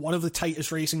 it's like one of the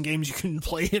tightest racing games you can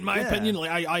play, in my opinion.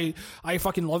 Like I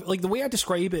fucking love it. Like the way I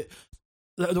describe it,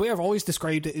 the way I've always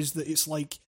described it is that it's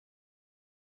like,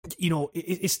 you know,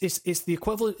 it's the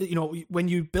equivalent, you know, when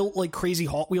you built like crazy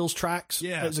Hot Wheels tracks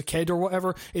as a kid or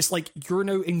whatever, it's like you're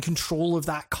now in control of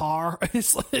that car.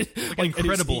 It's like an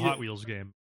incredible Hot Wheels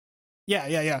game.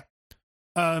 Yeah.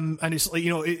 And it's like, you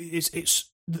know, it's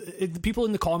the people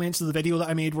in the comments of the video that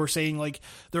I made were saying like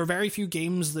there are very few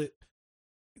games that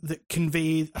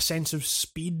convey a sense of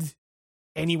speed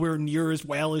anywhere near as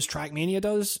well as Trackmania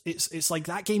does. It's like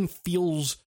that game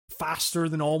feels faster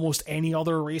than almost any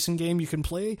other racing game you can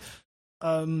play.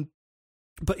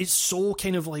 But it's so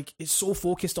kind of like, it's so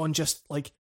focused on just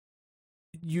like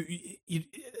you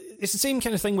it's the same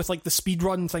kind of thing with like the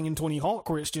speedrun thing in Tony Hawk,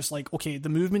 where it's just like, okay, the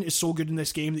movement is so good in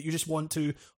this game that you just want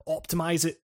to optimize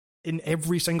it in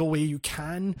every single way you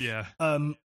can. Yeah.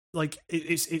 Like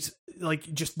it's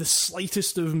like just the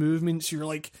slightest of movements, you're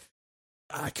like,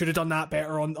 I could have done that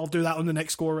better I'll do that on the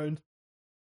next go around.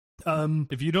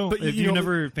 If you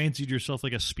never fancied yourself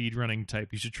like a speedrunning type,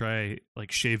 you should try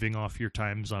like shaving off your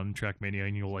times on Trackmania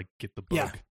and you'll like get the bug.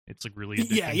 Yeah. It's like really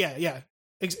addicting.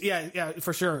 Yeah,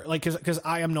 for sure. Like, because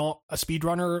I am not a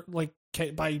speedrunner, like,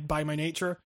 by my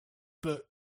nature, but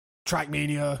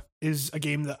Trackmania is a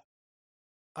game that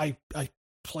I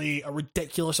play a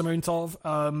ridiculous amount of.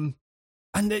 And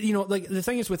you know, like the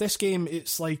thing is with this game,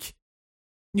 it's like,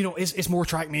 you know, it's more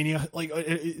Trackmania. Like,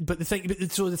 but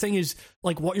the thing is,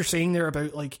 like, what you're saying there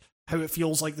about like how it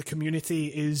feels like the community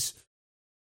is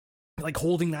like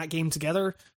holding that game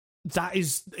together. That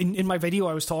is in my video,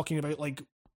 I was talking about like,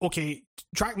 okay,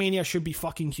 Trackmania should be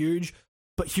fucking huge,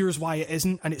 but here's why it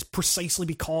isn't, and it's precisely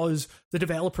because the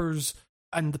developers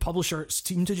and the publisher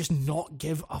seem to just not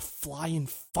give a flying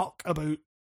fuck about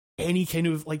any kind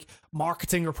of like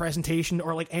marketing or presentation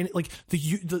or like any like the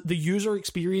user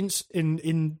experience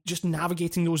in just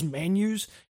navigating those menus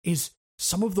is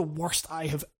some of the worst I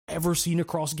have ever seen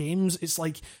across games. It's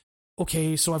like,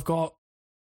 okay, so I've got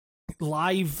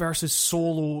live versus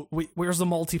solo. Where's the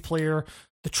multiplayer?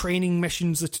 The training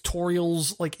missions, the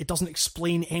tutorials, like it doesn't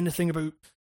explain anything about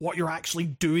what you're actually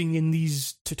doing in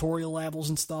these tutorial levels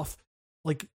and stuff.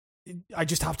 Like, I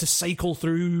just have to cycle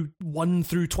through 1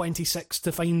 through 26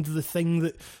 to find the thing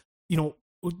that, you know,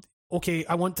 okay,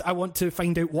 I want to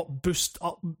find out what boost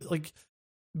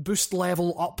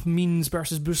level up means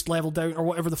versus boost level down, or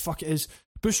whatever the fuck it is.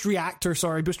 Boost reactor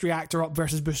up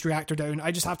versus boost reactor down. I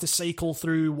just have to cycle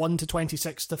through 1 to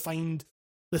 26 to find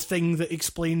the thing that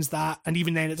explains that, and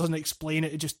even then it doesn't explain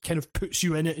it, it just kind of puts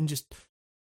you in it and just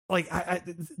like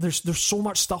there's so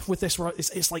much stuff with this where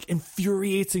it's like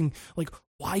infuriating. Like,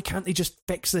 why can't they just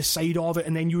fix this side of it,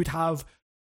 and then you would have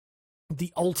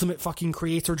the ultimate fucking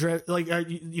creator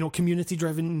community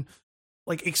driven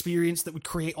like experience that would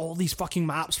create all these fucking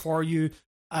maps for you,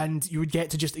 and you would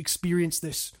get to just experience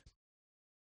this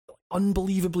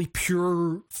unbelievably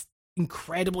pure,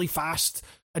 incredibly fast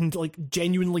and like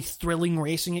genuinely thrilling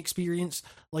racing experience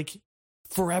like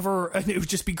forever, and it would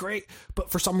just be great. But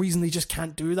for some reason they just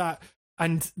can't do that,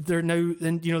 and they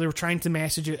were trying to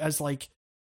message it as like,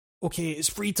 okay, it's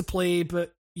free to play,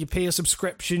 but you pay a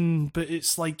subscription, but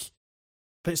it's not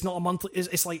a monthly,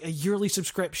 it's like a yearly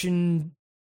subscription,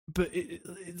 but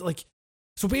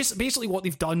so basically what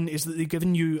they've done is that they've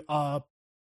given you a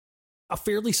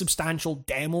fairly substantial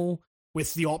demo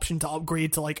with the option to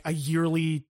upgrade to like a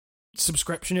yearly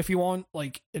subscription if you want.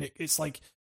 Like, it's like,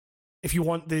 if you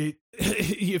want to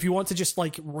just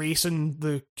like race in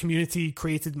the community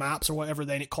created maps or whatever,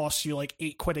 then it costs you like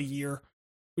 £8 a year,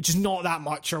 which is not that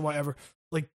much or whatever.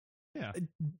 Like, yeah.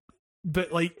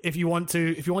 But like, if you want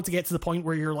to get to the point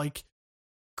where you're like,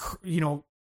 you know,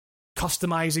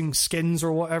 customizing skins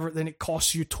or whatever, then it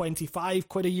costs you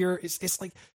 £25 a year. It's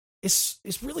like, it's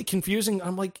really confusing.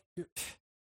 I'm like,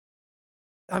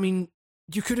 I mean,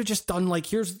 you could have just done like,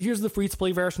 here's the free to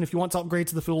play version. If you want to upgrade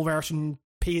to the full version,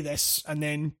 pay this, and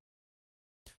then.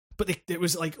 But it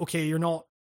was like, okay, you're not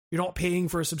paying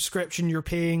for a subscription. You're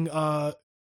paying a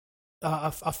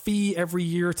fee every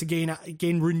year to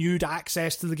gain renewed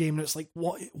access to the game, and it's like,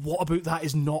 what about that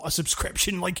is not a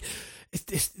subscription? Like,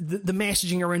 the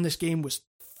messaging around this game was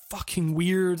fucking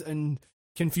weird and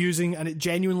confusing, and it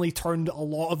genuinely turned a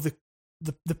lot of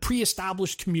the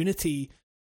pre-established community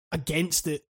against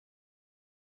it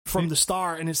from the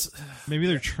start, and it's maybe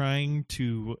they're trying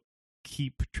to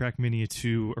keep Trackmania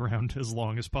 2 around as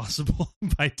long as possible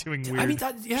by doing weird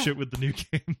shit with the new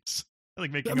games.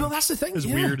 Like making them that's the thing, as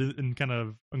weird and kind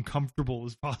of uncomfortable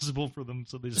as possible for them,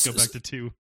 so they just go back to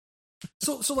 2.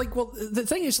 So like, well, the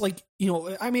thing is, like, you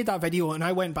know, I made that video and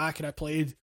I went back and I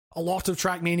played a lot of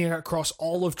Trackmania across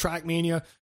all of Trackmania,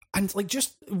 and like,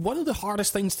 just one of the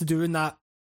hardest things to do in that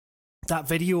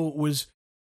video was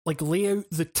like lay out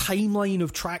the timeline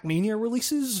of Trackmania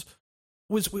releases,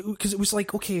 was because it was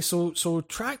like, okay, so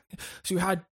you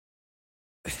had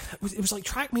it was like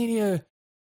Trackmania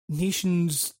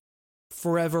Nations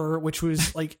Forever, which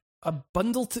was like a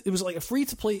bundle it was like a free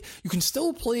to play. You can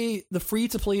still play the free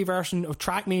to play version of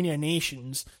Trackmania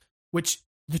Nations, which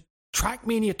the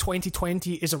Trackmania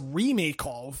 2020 is a remake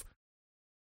of,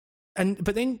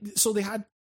 but then so they had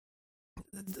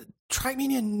the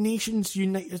Trackmania Nations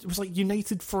United. It was like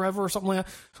United Forever or something like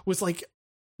that. Was like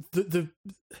the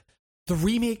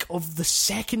remake of the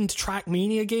second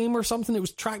Trackmania game or something. It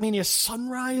was Trackmania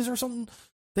Sunrise or something.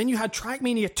 Then you had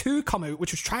Trackmania 2 come out,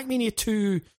 which was Trackmania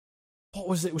 2. What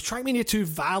was it? It was Trackmania 2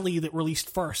 Valley that released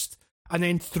first. And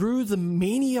then through the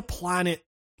Mania Planet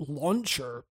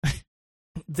launcher,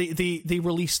 they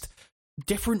released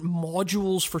different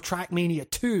modules for Trackmania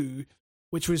 2,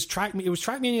 which was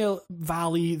Trackmania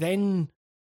Valley, then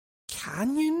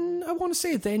Canyon, I want to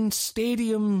say, then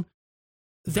Stadium.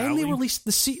 Valley. Then they released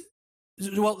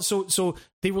so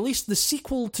they released the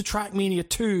sequel to Trackmania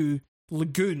 2,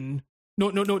 Lagoon. No.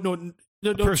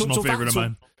 Personal favorite of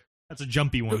mine. That's a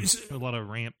jumpy one. A lot of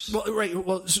ramps. Well, right.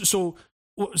 Well, so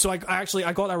I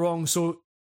got that wrong. So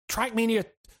Trackmania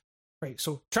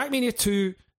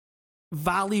 2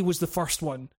 Valley was the first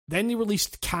one. Then they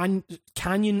released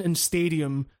Canyon and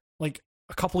Stadium like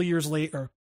a couple of years later.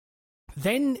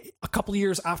 Then a couple of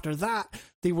years after that,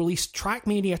 they released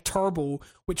Trackmania Turbo,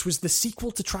 which was the sequel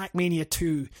to Trackmania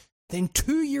 2. Then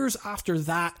 2 years after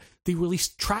that, they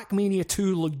released Trackmania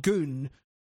 2 Lagoon,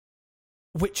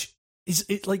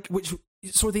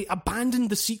 so they abandoned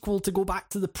the sequel to go back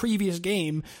to the previous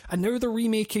game, and now they're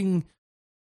remaking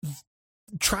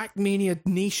Trackmania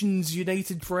Nations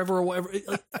United Forever or whatever.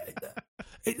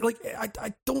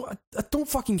 I don't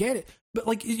fucking get it. But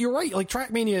like, you're right, like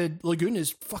Trackmania Lagoon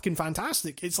is fucking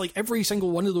fantastic. It's like every single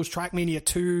one of those Trackmania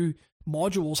 2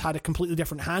 modules had a completely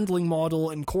different handling model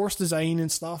and course design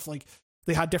and stuff. Like,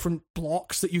 they had different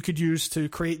blocks that you could use to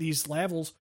create these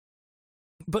levels.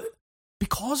 But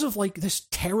because of like this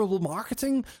terrible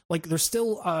marketing, like there's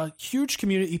still a huge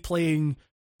community playing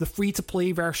the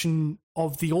free-to-play version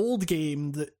of the old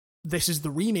game that this is the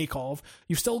remake of.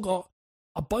 You've still got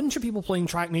a bunch of people playing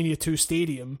Trackmania 2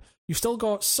 Stadium. You've still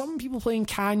got some people playing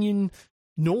Canyon,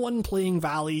 no one playing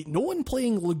Valley, no one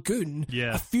playing Lagoon,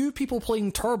 a few people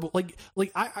playing Turbo. Like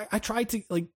I tried to,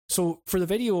 like, so for the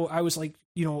video, I was like,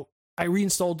 you know, I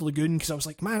reinstalled Lagoon because I was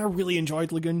like, man, I really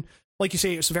enjoyed Lagoon. Like you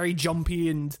say, it's very jumpy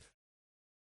and,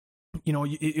 you know,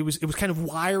 it was kind of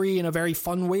wiry in a very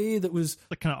fun way. That was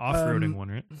the kind of off-roading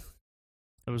one, right?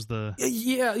 That was the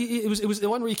it was the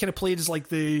one where you kind of played as like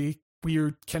the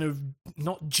weird kind of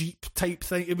not Jeep type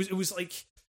thing. It was like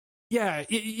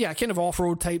kind of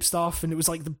off-road type stuff, and it was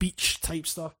like the beach type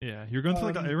stuff. Yeah, you're going through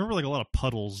like I remember like a lot of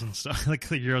puddles and stuff. like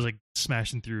you're like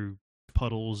smashing through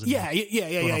puddles. And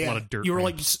a lot of dirt. You were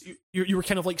ramps. Like you were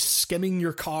kind of like skimming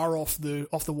your car off the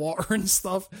water and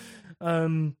stuff.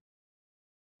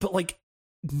 But like,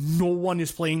 no one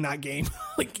is playing that game.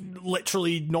 Like,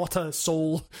 literally not a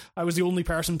soul. I was the only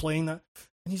person playing that.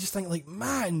 And you just think, like,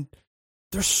 man,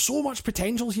 there's so much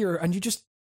potential here. And you just,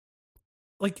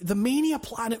 like, the Mania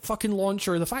Planet fucking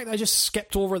launcher, the fact that I just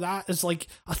skipped over that is like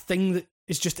a thing that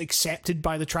is just accepted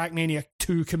by the Trackmania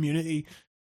 2 community,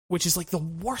 which is like the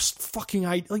worst fucking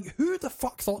idea. Like, who the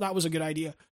fuck thought that was a good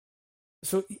idea?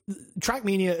 So,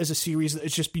 Trackmania is a series that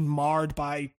has just been marred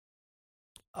by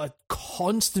a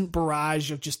constant barrage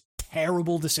of just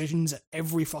terrible decisions at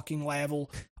every fucking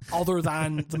level, other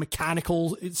than the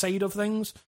mechanical side of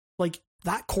things. Like,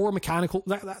 that core mechanical,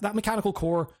 that mechanical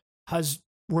core has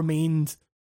remained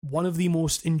one of the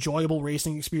most enjoyable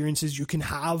racing experiences you can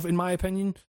have, in my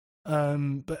opinion.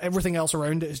 But everything else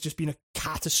around it has just been a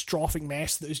catastrophic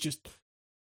mess that has just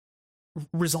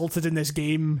resulted in this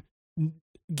game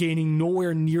gaining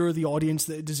nowhere near the audience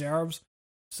that it deserves.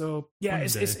 So yeah,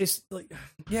 it's like,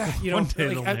 yeah, you know, one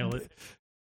day like, they'll nail it.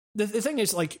 The thing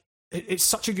is, like, it's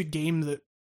such a good game that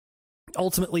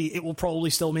ultimately it will probably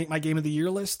still make my Game of the Year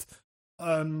list.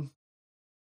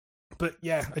 But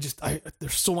yeah,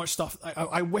 there's so much stuff.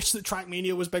 I wish that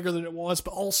Trackmania was bigger than it was,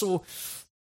 but also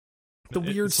the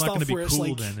weird it's stuff not be where it's cool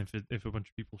like, then if a bunch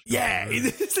of people. Yeah,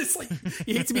 it's like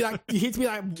you hate to be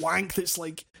that wank that's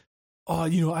like, oh,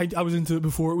 I was into it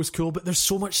before it was cool, but there's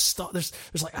so much stuff. There's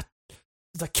like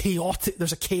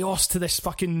there's a chaos to this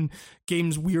fucking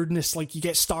game's weirdness. Like you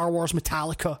get Star Wars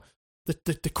Metallica,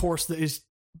 the course that is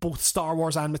both Star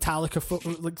Wars and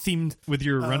Metallica like themed with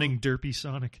your running derpy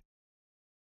Sonic.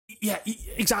 Yeah,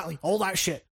 exactly. All that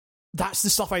shit. That's the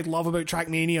stuff I love about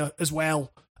Trackmania as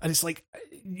well. And it's like,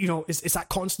 it's that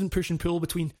constant push and pull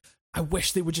between, I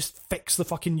wish they would just fix the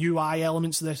fucking UI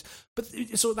elements of this. But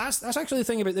so that's actually the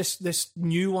thing about this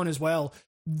new one as well.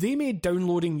 They made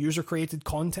downloading user-created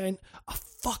content a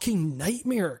fucking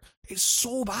nightmare. It's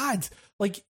so bad.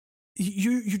 Like,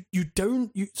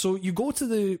 so you go to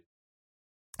the...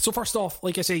 So first off,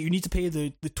 like I say, you need to pay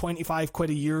the 25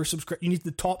 quid a year subscription. You need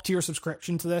the top tier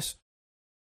subscription to this.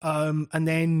 And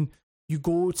then you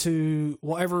go to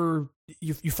whatever,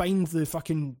 you find the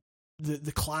fucking,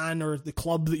 the clan or the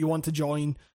club that you want to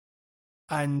join.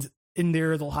 And in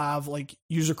there they'll have like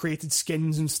user-created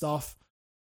skins and stuff.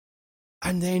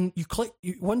 And then you click,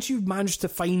 once you've managed to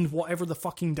find whatever the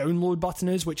fucking download button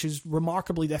is, which is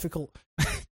remarkably difficult,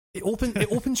 it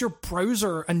opens your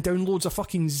browser and downloads a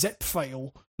fucking zip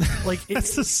file. Like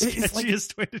that's the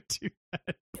sketchiest way to do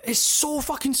that. It's so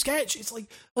fucking sketch. It's like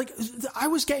I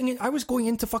was going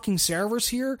into fucking servers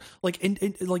here, like in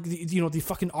like the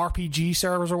fucking RPG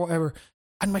servers or whatever,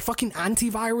 and my fucking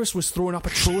antivirus was throwing up a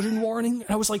Trojan warning,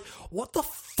 and I was like, what the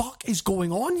fuck is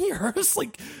going on here? It's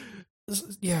like,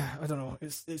 yeah, I don't know.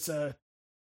 It's a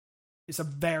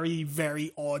very,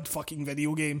 very odd fucking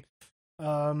video game.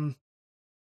 So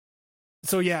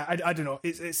yeah, I don't know.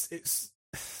 It's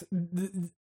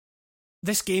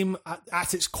this game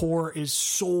at its core is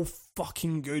so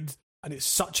fucking good, and it's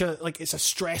such a it's a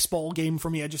stress ball game for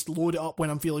me. I just load it up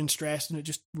when I'm feeling stressed, and it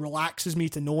just relaxes me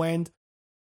to no end.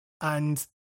 And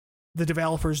the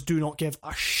developers do not give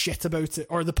a shit about it,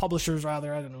 or the publishers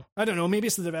rather. I don't know. Maybe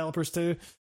it's the developers too.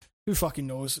 Who fucking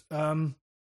knows? I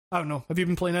don't know. Have you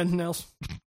been playing anything else?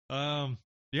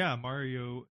 Yeah,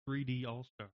 Mario 3D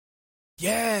All-Star.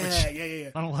 Yeah.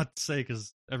 Not a lot to say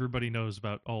because everybody knows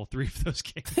about all three of those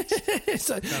games.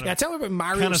 Tell me about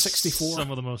Mario 64.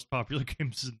 Some of the most popular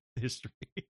games in history.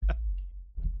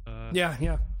 Yeah.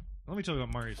 Let me tell you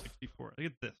about Mario 64. Look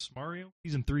at this. Mario,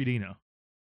 he's in 3D now.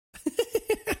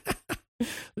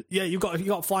 Yeah, you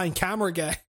got flying camera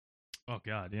guy. Oh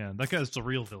god, yeah. That guy's the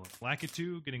real villain.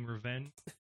 Lakitu getting revenge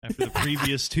after the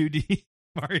previous 2D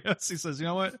Mario. He says, you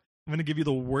know what? I'm going to give you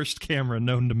the worst camera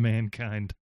known to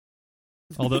mankind.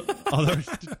 Although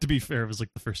to be fair, it was like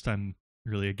the first time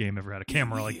really a game ever had a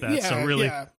camera like that. So really,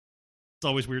 it's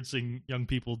always weird seeing young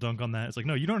people dunk on that. It's like,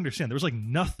 no, you don't understand. There was like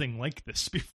nothing like this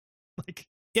before. Like,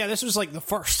 yeah, this was like the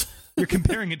first. You're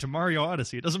comparing it to Mario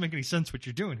Odyssey. It doesn't make any sense what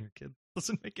you're doing here, kid. It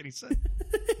doesn't make any sense.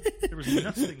 There was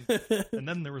nothing, and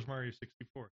then there was Mario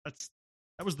 64.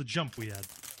 That was the jump we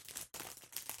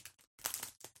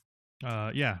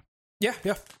had. Yeah.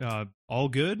 All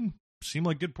good. Seemed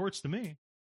like good ports to me.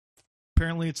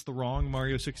 Apparently, it's the wrong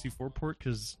Mario 64 port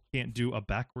because you can't do a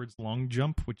backwards long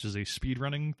jump, which is a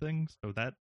speedrunning thing. So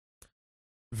that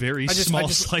very small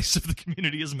slice of the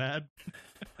community is mad.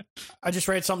 I just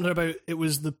read something about it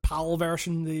was the PAL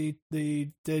version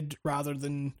they did rather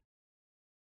than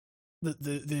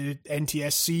the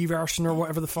NTSC version or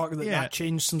whatever the fuck that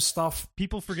changed some stuff.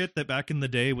 People forget that back in the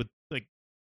day with like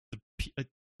the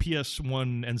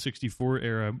PS1 and 64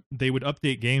 era, they would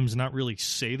update games and not really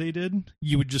say they did.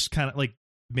 You would just kind of like,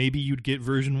 maybe you'd get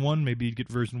version 1, maybe you'd get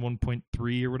version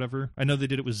 1.3 or whatever. I know they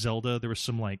did it with Zelda. There was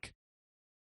some like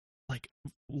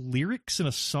lyrics in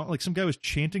a song, like some guy was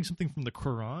chanting something from the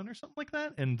Quran or something like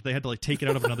that, and they had to like take it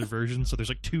out of another version. So there's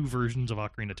like 2 versions of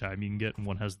Ocarina of Time you can get, and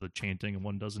one has the chanting and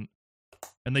one doesn't.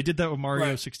 And they did that with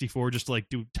Mario 64 just to like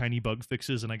do tiny bug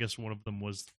fixes, and I guess one of them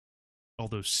was all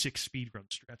those 6 speedrun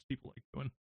strats people like doing.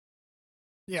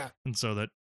 Yeah. And so that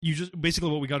you just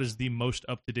basically what we got is the most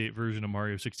up-to-date version of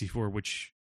Mario 64,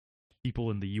 which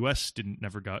people in the US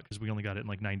never got because we only got it in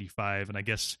like 95, and I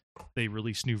guess they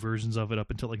released new versions of it up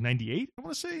until like 98, I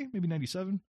want to say, maybe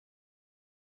 97.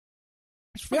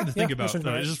 It's funny to think about,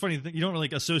 though. It's just funny to think. You don't really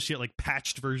like associate like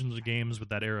patched versions of games with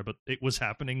that era, but it was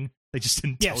happening. They just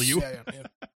didn't tell you. Yeah.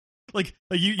 like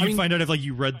you find out if like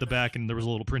you read the back and there was a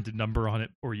little printed number on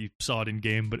it, or you saw it in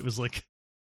game, but it was like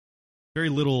very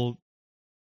little.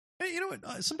 Hey, you know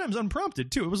what? Sometimes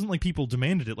unprompted too. It wasn't like people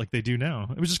demanded it like they do now.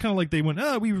 It was just kind of like they went,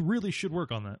 we really should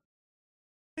work on that.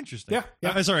 Interesting.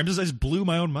 Yeah. Sorry, I just blew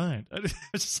my own mind. I was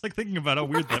just like thinking about how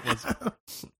weird that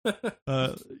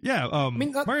was.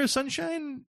 Mario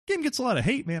Sunshine game gets a lot of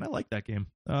hate, man. I like that game.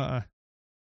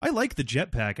 I like the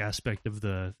jetpack aspect of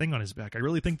the thing on his back. I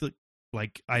really think that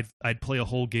like I'd play a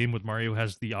whole game with Mario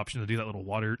has the option to do that little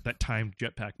that timed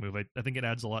jetpack move. I think it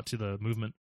adds a lot to the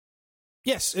movement.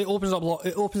 Yes, it opens up a lot.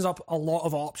 It opens up a lot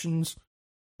of options.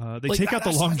 They like take out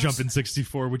the long jump in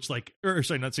 64, which like, or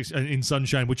sorry, not 60, in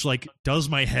Sunshine, which like does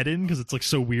my head in because it's like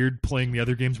so weird playing the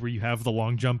other games where you have the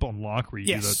long jump on lock, where you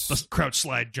do the crouch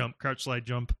slide jump,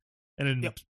 and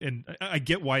then and I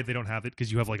get why they don't have it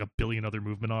because you have like a billion other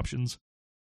movement options.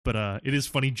 But it is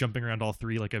funny jumping around all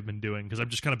three like I've been doing because I've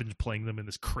just kind of been playing them in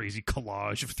this crazy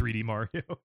collage of 3D Mario.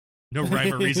 No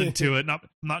rhyme or reason to it. Not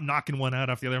knocking one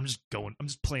out after the other. I'm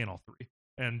just playing all three,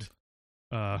 and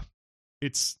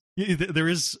there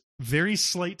is very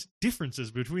slight differences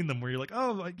between them where you're like,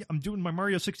 oh, I'm doing my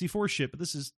Mario 64 shit, but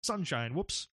this is Sunshine.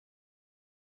 Whoops,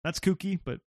 that's kooky,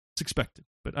 but it's expected.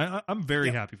 But I'm very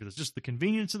happy for this. Just the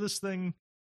convenience of this thing.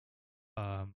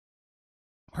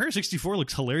 Mario 64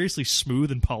 looks hilariously smooth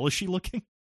and polishy looking,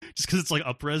 just because it's like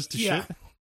up-res to shit.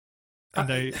 And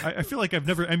I feel like I've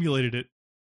never emulated it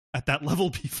at that level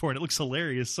before, and it looks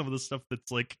hilarious. Some of the stuff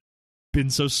that's like been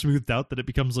so smoothed out that it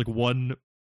becomes like one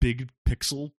big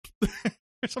pixel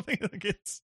or something. Like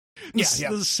it's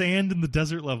the sand in the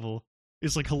desert level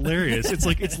is like hilarious. It's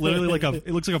like it's literally like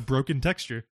it looks like a broken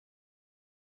texture.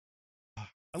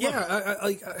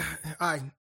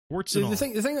 Warts and all.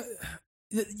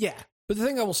 But the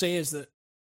thing I will say is that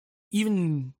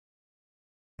even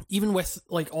with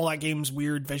like all that game's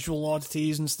weird visual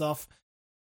oddities and stuff,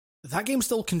 that game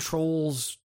still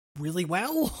controls really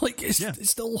well. Like it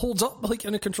still holds up like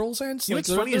in a control sense. Like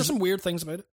there's some weird things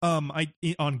about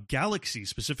it. On Galaxy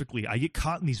specifically, I get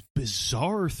caught in these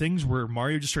bizarre things where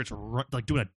Mario just starts like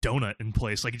doing a donut in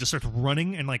place. Like he just starts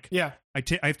running and like I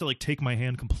have to like take my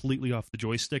hand completely off the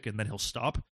joystick and then he'll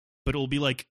stop. But it'll be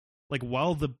like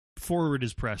while the forward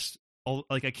is pressed,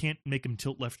 like I can't make him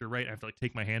tilt left or right. I have to like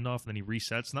take my hand off and then he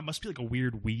resets. And that must be like a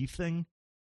weird Wii thing,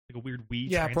 like a weird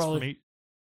Wii transformation.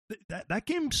 That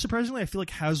game, surprisingly, I feel like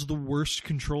has the worst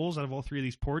controls out of all three of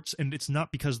these ports, and it's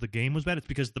not because the game was bad. It's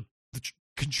because the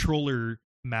controller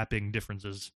mapping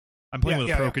differences. I'm playing with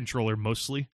a Pro controller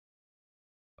mostly.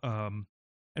 And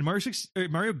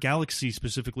Mario Galaxy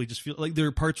specifically just feel like there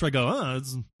are parts where I go,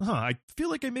 I feel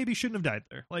like I maybe shouldn't have died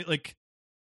there. Like.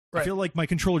 Right. I feel like my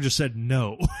controller just said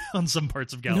no on some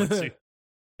parts of Galaxy.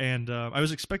 And I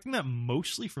was expecting that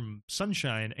mostly from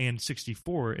Sunshine and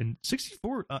 64. And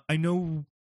 64, I know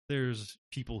there's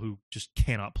people who just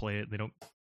cannot play it. They don't.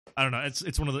 I don't know.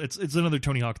 It's one of the. It's another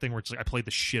Tony Hawk thing where it's like I played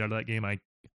the shit out of that game. I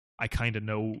kind of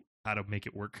know how to make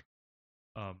it work.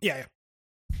 But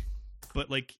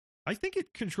like I think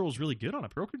it controls really good on a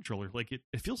Pro controller. Like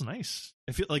it feels nice.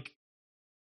 I feel like.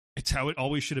 It's how it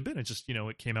always should have been. It's just,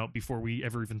 it came out before we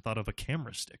ever even thought of a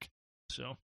camera stick.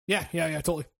 So yeah,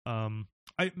 totally. I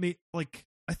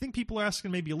think people are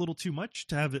asking maybe a little too much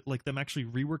to have it like them actually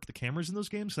rework the cameras in those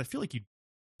games. I feel like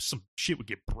some shit would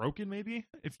get broken maybe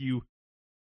if you,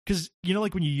 because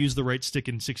like when you use the right stick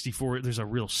in 64, there's a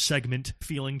real segment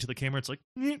feeling to the camera. It's like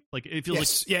it feels like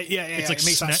it's like it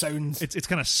makes that sound. It's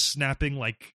kind of snapping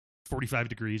like 45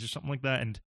 degrees or something like that,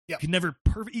 and. You can never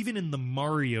even in the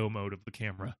Mario mode of the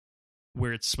camera,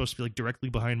 where it's supposed to be like directly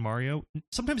behind Mario.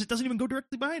 Sometimes it doesn't even go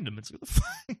directly behind him. It's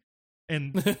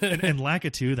and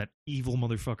Lakitu, that evil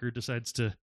motherfucker, decides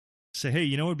to say,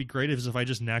 "Hey, what would be great is if I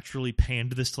just naturally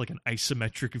panned this to like an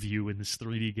isometric view in this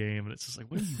 3D game." And it's just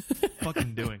like, what are you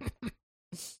fucking doing?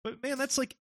 But man, that's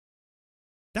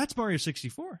Mario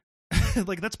 64.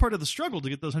 Like that's part of the struggle to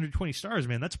get those 120 stars,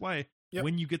 man. That's why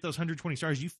when you get those 120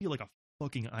 stars, you feel like a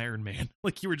fucking Iron Man.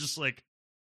 Like you were just like,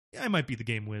 I might be the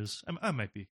game whiz. I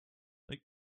might be like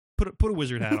put a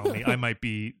wizard hat on me. I might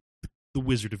be the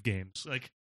Wizard of Games.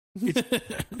 Like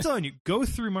I'm telling you, go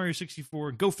through Mario 64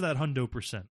 and go for that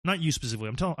 100%. Not you specifically.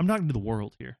 I'm talking to the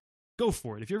world here. Go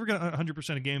for it. If you're ever gonna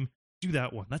 100% a game, do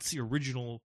that one. That's the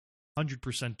original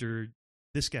 100%er.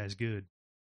 This guy's good.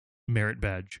 Merit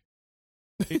badge.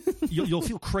 You'll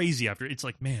feel crazy after. It's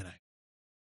like, man,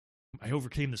 I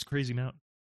overcame this crazy mountain.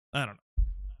 I don't know.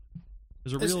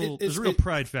 There's a real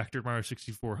pride factor at Mario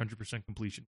 64 100%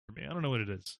 completion for me. I don't know what it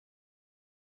is.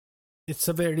 It's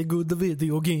a very good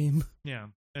video game. Yeah,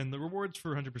 and the rewards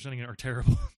for 100%ing it are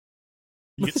terrible.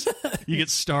 you get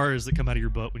stars that come out of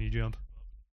your butt when you jump.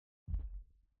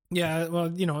 Yeah, well,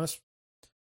 that's.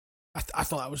 I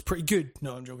thought that was pretty good.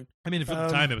 No, I'm joking. I mean, for the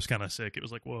time, it was kind of sick. It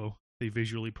was like, whoa. They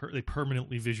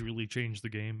permanently visually changed the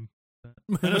game.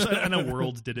 I know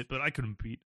World did it, but I couldn't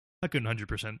 100%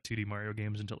 2D Mario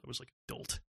games until I was like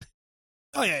adult.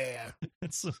 Oh yeah.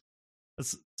 That's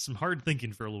some hard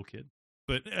thinking for a little kid.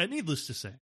 But needless to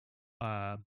say,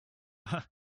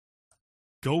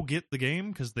 go get the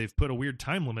game because they've put a weird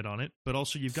time limit on it, but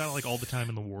also you've got like all the time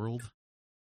in the world.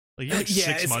 Like you have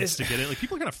 6 months to get it. Like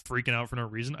people are kind of freaking out for no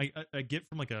reason. I get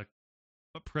from like a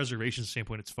preservation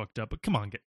standpoint, it's fucked up. But come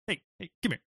on, hey,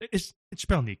 come here. It's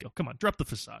Chappelle Nico. Come on, drop the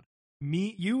facade.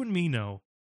 You and me know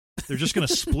they're just gonna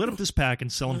split up this pack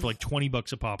and sell them for like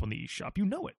 $20 a pop on the eShop. You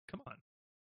know it. Come on.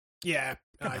 Yeah,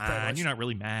 come on. You're not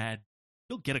really mad.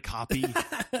 You'll get a copy.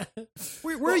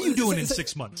 Where are you doing in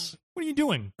 6 months? What are you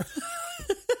doing?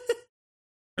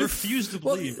 I refuse to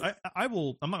believe. I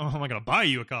will. I'm not going to buy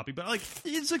you a copy, but like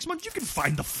in 6 months, you can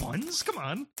find the funds. Come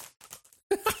on.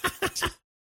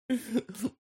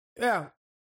 Yeah,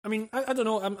 I mean, I don't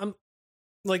know. I'm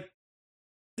like,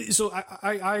 so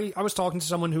I was talking to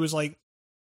someone who was like,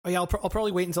 oh yeah, I'll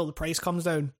probably wait until the price comes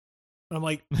down. And I'm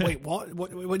like, wait, what?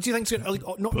 What do you think's gonna like?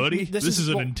 Oh, no, buddy, this is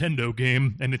a Nintendo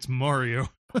game, and it's Mario.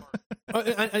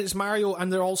 And it's Mario,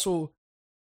 and they're also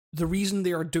the reason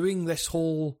they are doing this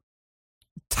whole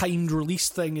timed release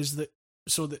thing is that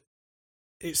so that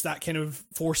it's that kind of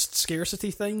forced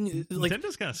scarcity thing. Like,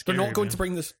 Nintendo's kind of scary. They're not going to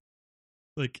bring this.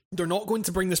 Like, they're not going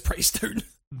to bring this price down.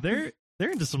 They're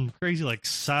into some crazy like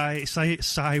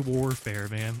sci warfare,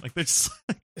 man. Like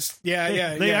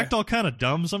they act all kind of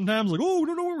dumb sometimes. Like, oh, we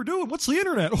don't know what we're doing. What's the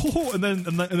internet? Oh, and then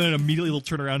immediately they'll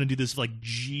turn around and do this like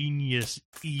genius,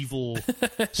 evil,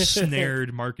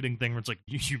 snared marketing thing where it's like,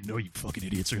 you know, you fucking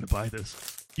idiots are gonna buy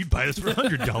this. You'd buy this for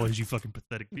 $100, you fucking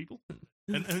pathetic people.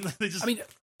 And they just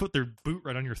put their boot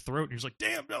right on your throat, and you're just like,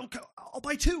 damn, no, I'll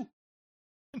buy 2.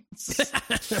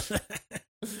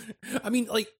 I mean,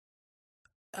 like,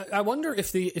 I wonder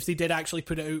if they did actually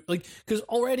put it out, like, because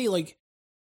already, like,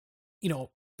 you know,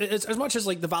 it's, as much as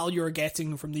like the value you're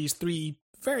getting from these 3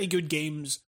 very good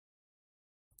games,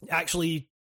 actually,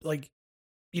 like,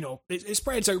 you know, it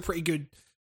spreads out pretty good,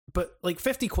 but like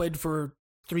 50 quid for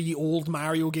 3 old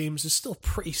Mario games is still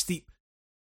pretty steep.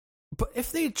 But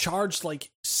if they charged like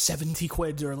 70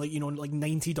 quid or like, you know, like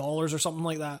 $90 or something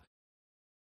like that,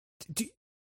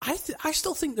 I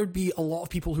still think there'd be a lot of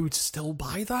people who would still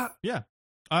buy that. Yeah.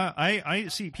 I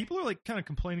see people are like kind of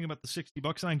complaining about the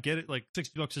 $60, and I get it. Like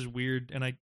 $60 is weird,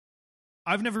 and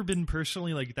I've never been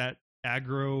personally like that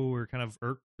aggro or kind of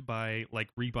irked by like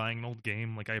rebuying an old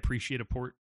game. Like I appreciate a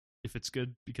port if it's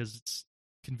good because it's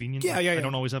convenient. Yeah, like, yeah. I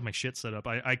don't always have my shit set up.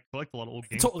 I collect a lot of old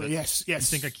games. Totally, yes. You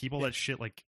think I keep all that shit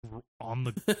like on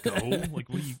the go? Like,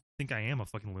 what do you think I am, a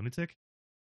fucking lunatic?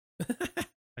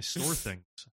 I store things.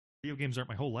 Video games aren't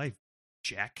my whole life,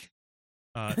 Jack.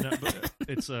 No, but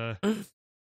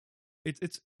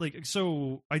it's like,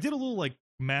 so I did a little like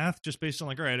math just based on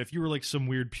like, all right, if you were like some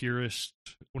weird purist,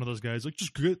 one of those guys, like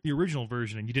just get the original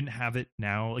version and you didn't have it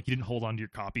now, like you didn't hold on to your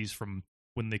copies from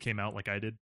when they came out like I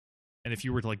did, and if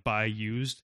you were to like buy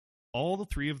used, all the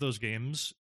 3 of those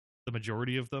games, the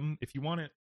majority of them, if you want it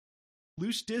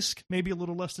loose disc, maybe a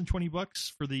little less than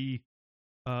 $20 for the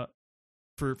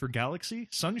for Galaxy.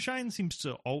 Sunshine seems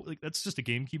to all like, that's just a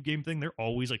GameCube game thing. They're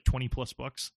always like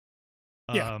 $20+.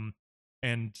 Yeah.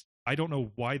 And I don't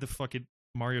know why the fuck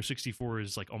Mario 64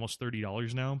 is like almost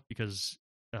 $30 now, because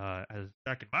back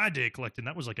in my day collecting,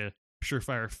 that was like a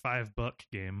surefire $5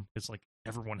 game. It's like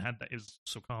everyone had that. It was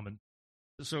so common.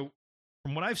 So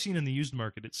from what I've seen in the used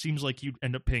market, it seems like you'd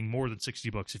end up paying more than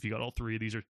 $60 if you got all 3 of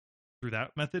these or through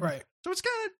that method. Right. So it's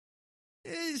kind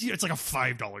of, it's like a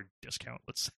 $5 discount,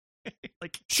 let's say.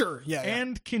 Like, sure, yeah,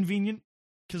 and convenient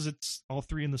because it's all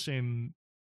 3 in the same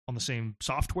on the same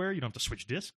software. You don't have to switch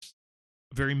discs.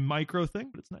 A very micro thing,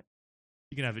 but it's nice.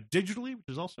 You can have it digitally, which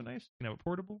is also nice. You can have it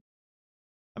portable.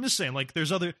 I'm just saying, like,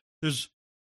 there's other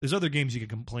games you can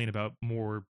complain about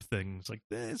more things. Like,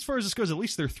 as far as this goes, at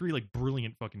least there are 3 like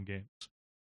brilliant fucking games.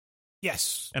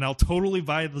 Yes. And I'll totally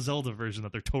buy the Zelda version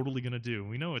that they're totally gonna do.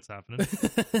 We know it's happening.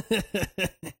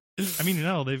 I mean, you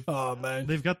know, they've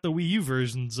got the Wii U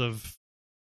versions of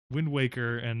Wind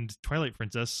Waker and Twilight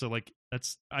Princess, so like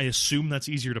I assume that's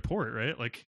easier to port, right?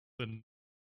 Like than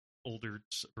older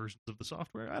versions of the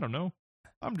software. I don't know.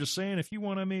 I'm just saying, if you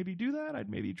want to maybe do that, I'd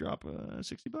maybe drop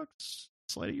 $60,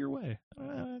 slide it your way.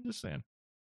 I'm just saying.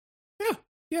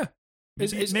 Yeah.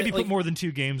 Maybe put more than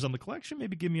 2 games on the collection.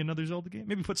 Maybe give me another Zelda game.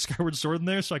 Maybe put Skyward Sword in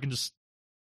there so I can just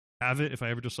have it if I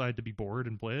ever decide to be bored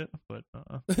and play it. But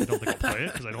I don't think I'll play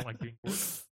it because I don't like being bored.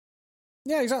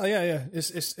 Yeah, exactly. Yeah.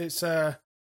 It's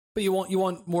but you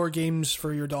want more games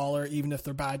for your dollar, even if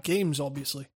they're bad games,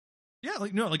 obviously. Yeah,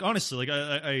 like no, like honestly,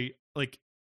 like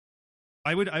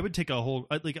I would take a whole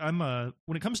like when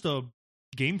it comes to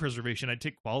game preservation, I'd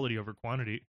take quality over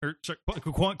quantity, or sorry,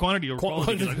 quantity over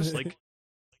quality. I just like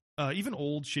even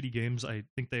old shitty games. I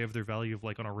think they have their value of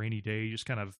like on a rainy day, you just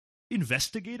kind of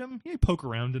investigate them, you poke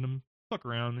around in them, fuck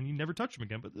around, and you never touch them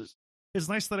again. But it's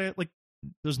nice that I like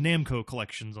those Namco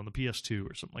collections on the PS2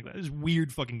 or something like that. There's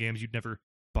weird fucking games you'd never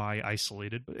buy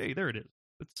isolated, but hey, there it is.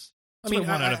 It's I mean, what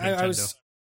I want out of Nintendo.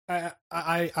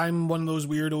 I'm one of those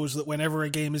weirdos that whenever a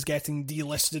game is getting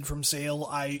delisted from sale,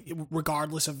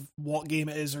 regardless of what game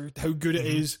it is or how good it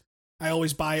is, I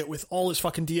always buy it with all its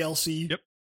fucking DLC. Yep,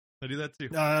 I do that too.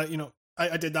 You know,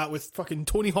 I did that with fucking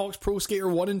Tony Hawk's Pro Skater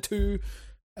 1 and 2,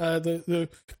 the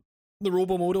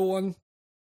Robomoto one.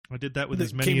 I did that with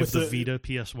as many of the Vita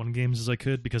PS1 games as I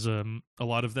could, because a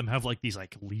lot of them have like these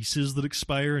like leases that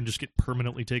expire and just get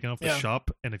permanently taken off the shop.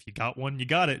 And if you got one, you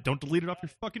got it. Don't delete it off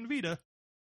your fucking Vita.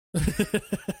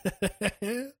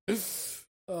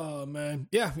 Oh man,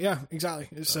 yeah, exactly.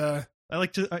 It's I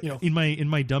like to in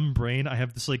my dumb brain, I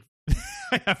have this like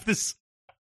I have this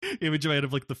image in my head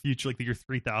of like the future, like the year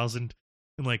 3000,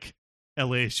 and like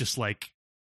LA is just a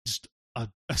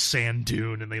sand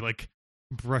dune, and they like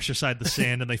brush aside the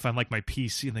sand and they find like my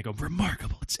PC and they go,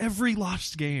 remarkable, it's every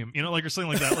lost game, you know, like, or something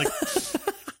like that, like.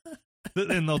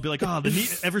 And they'll be like,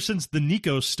 ever since the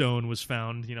Nico Stone was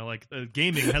found, you know, like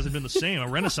gaming hasn't been the same. A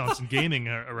renaissance in gaming,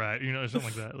 right? You know, something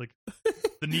like that. Like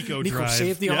the Nico Drive.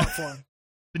 Saved the art form.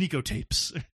 The Nico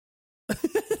tapes.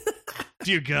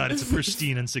 Dear God, it's a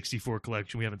pristine N64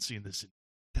 collection. We haven't seen this in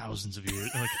thousands of years.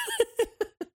 Like,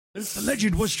 the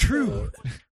legend was true.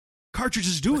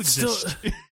 Cartridges do exist.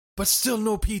 But still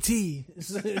no PT.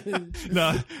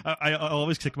 No, I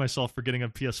always kick myself for getting a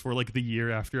PS4 like the year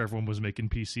after everyone was making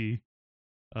PT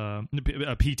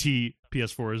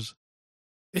PS4s.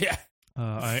 Yeah.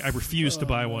 I refuse to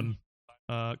buy one.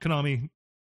 Konami,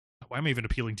 why am I even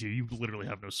appealing to you? You literally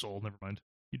have no soul. Never mind.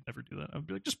 You'd never do that. I'd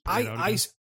be like, just bring it out again.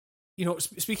 You know,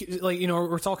 speaking, like, you know, we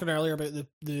were talking earlier about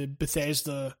the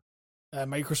Bethesda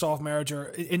Microsoft merger.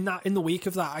 In the wake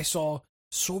of that, I saw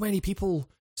so many people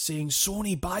saying,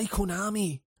 Sony, buy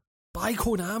Konami,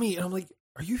 and I'm like,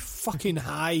 are you fucking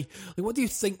high? Like, what do you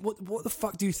think? What the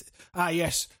fuck do you?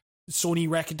 Yes, Sony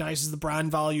recognizes the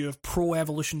brand value of Pro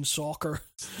Evolution Soccer.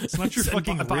 It's not your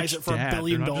fucking buys rich it for dad. $1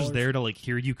 billion. They're not just there to like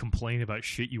hear you complain about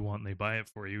shit you want and they buy it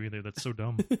for you either. That's so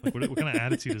dumb. Like, what kind of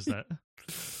attitude is that?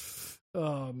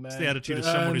 Oh man, it's the attitude of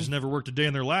someone who's never worked a day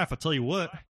in their life. I tell you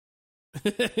what.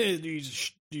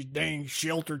 these dang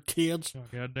sheltered kids. Oh,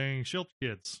 God dang sheltered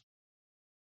kids.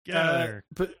 Get out of there.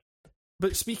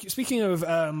 But speaking of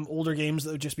older games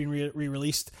that have just been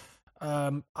re-released,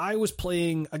 I was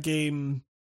playing a game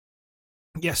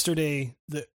yesterday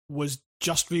that was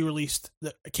just re-released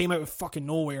that came out of fucking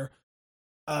nowhere.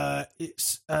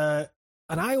 It's an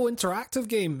IO Interactive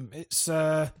game. It's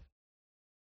and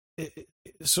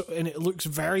it looks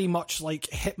very much like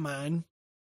Hitman.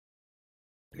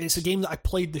 It's a game that I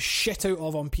played the shit out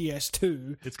of on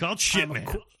PS2. It's called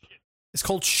Shitman. It's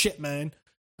called Shitman.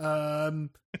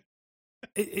 I'm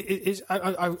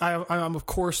of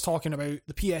course talking about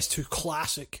the PS2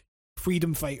 classic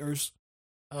Freedom Fighters,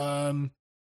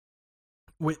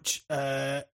 which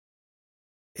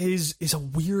is a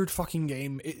weird fucking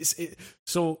game.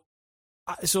 So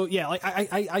yeah, like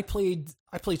I played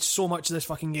so much of this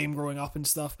fucking game growing up and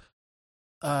stuff.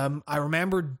 I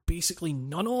remembered basically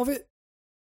none of it,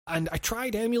 and I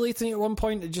tried emulating it at one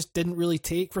point. It just didn't really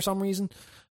take for some reason.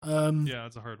 Yeah,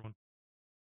 it's a hard one.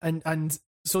 And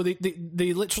so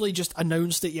they literally just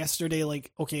announced it yesterday, like,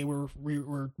 okay, we're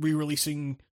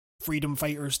re-releasing Freedom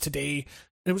Fighters today.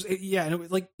 And it was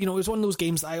like, you know, it was one of those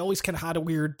games that I always kind of had a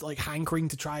weird like hankering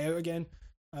to try out again.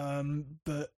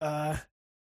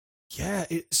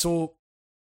 So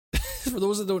for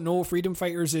those that don't know, Freedom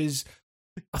Fighters is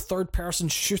a third-person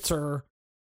shooter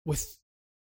with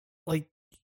like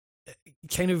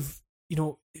kind of, you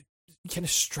know, kind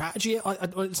of strategy.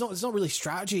 It's not really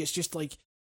strategy. It's just like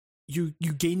you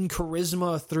gain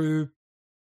charisma through.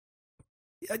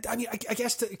 I mean, I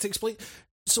guess to explain.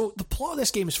 So the plot of this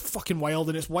game is fucking wild,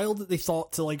 and it's wild that they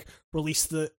thought to like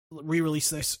re-release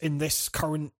this in this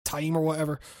current time or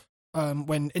whatever,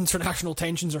 when international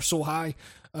tensions are so high.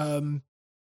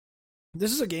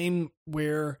 This is a game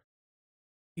where,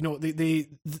 you know,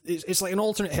 it's like an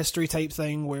alternate history type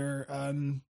thing where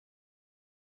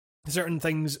certain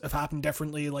things have happened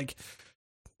differently, like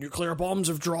nuclear bombs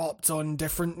have dropped on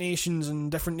different nations,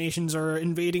 and different nations are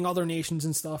invading other nations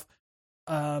and stuff.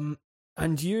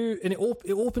 And it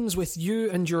opens with you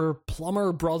and your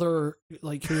plumber brother,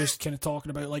 like, who is kind of talking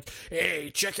about like,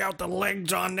 hey, check out the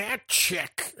legs on that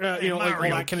chick, you know, like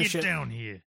Mario, all that kind of shit. down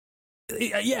here.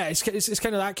 Yeah, it's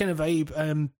kind of that kind of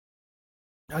vibe.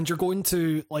 And you're going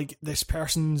to like this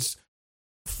person's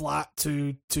flat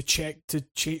to check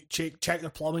their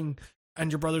plumbing,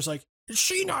 and your brother's like, is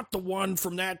she not the one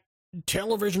from that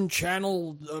television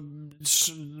channel,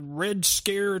 Red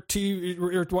Scare TV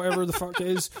or whatever the fuck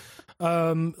is.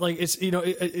 Like it's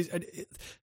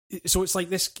so it's like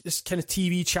this kind of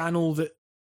TV channel that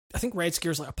I think Red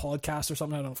Scare's like a podcast or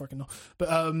something. I don't fucking know, but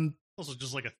also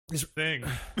just like a thing.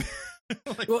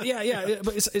 Like, well, yeah,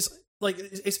 but it's like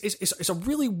it's a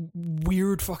really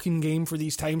weird fucking game for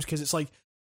these times because it's like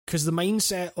because the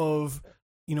mindset of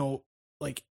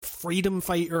like freedom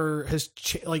fighter has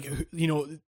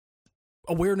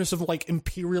awareness of like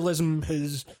imperialism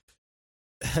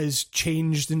has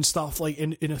changed and stuff like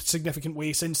in a significant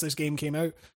way since this game came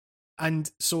out.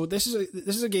 And so this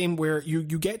is a game where you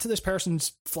get to this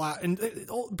person's flat, and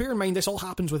bear in mind this all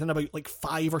happens within about like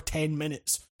 5 or 10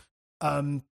 minutes.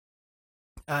 And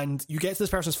you get to this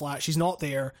person's flat, she's not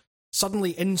there.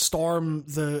 Suddenly in storm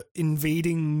the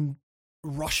invading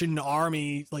Russian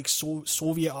army, like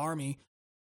Soviet army.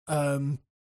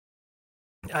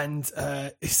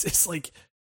 It's like,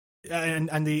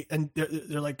 and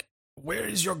they're like, where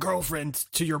is your girlfriend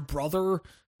to your brother? And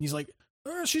he's like,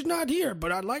 she's not here,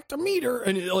 but I'd like to meet her,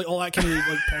 and like all that kind of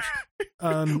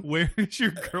like. Where is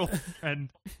your girlfriend?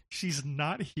 She's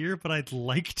not here, but I'd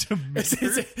like to meet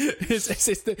her.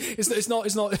 It's not.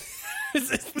 What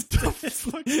the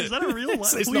fuck? Is that a real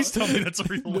line? Please tell me that's a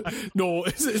real line. No,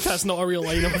 that's not a real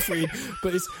line, I'm afraid.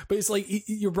 But it's like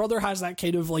your brother has that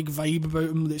kind of like vibe about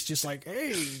him that's just like,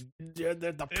 hey,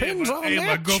 the pins on that. Hey,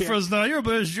 my girlfriend's not here,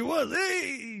 but she was.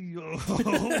 Hey.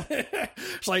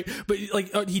 It's like, but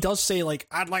like he does say like,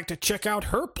 I'd like to check out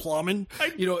her plumbing.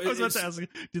 I was about to ask,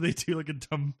 do they do like a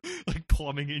dumb like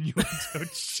plumbing innuendo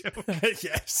show?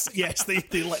 yes, they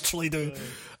literally do.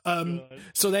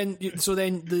 So then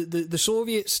the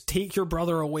Soviets take your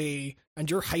brother away,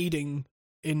 and you're hiding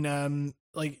in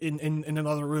like in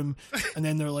another room, and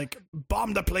then they're like,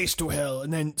 bomb the place to hell,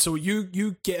 and then so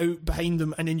you get out behind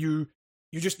them, and then you're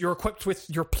equipped with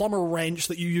your plumber wrench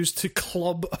that you use to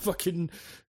club a fucking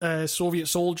Soviet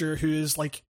soldier who is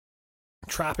like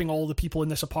trapping all the people in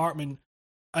this apartment.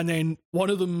 And then one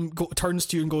of them turns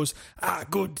to you and goes,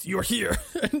 good, you're here.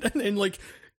 and then like,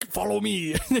 follow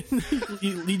me. And then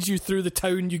he leads you through the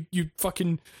town. You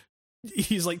fucking,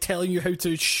 he's like telling you how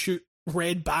to shoot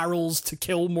red barrels to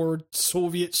kill more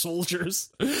Soviet soldiers.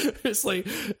 It's like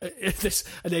this,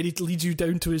 and then he leads you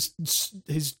down to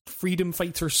his freedom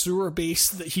fighter sewer base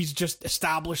that he's just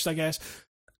established, I guess.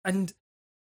 And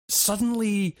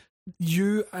suddenly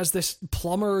you, as this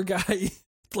plumber guy,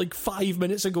 like 5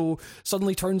 minutes ago,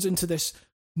 suddenly turns into this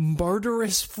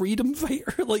murderous freedom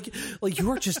fighter. like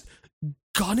you are just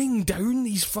gunning down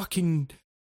these fucking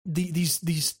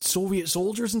these Soviet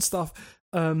soldiers and stuff.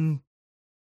 And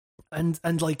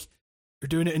like you're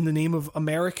doing it in the name of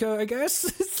America, I guess.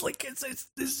 It's like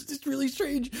it's really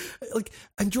strange. Like,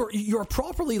 and you're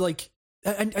properly like.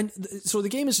 And so the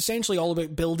game is essentially all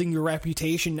about building your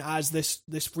reputation as this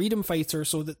freedom fighter,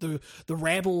 so that the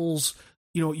rebels,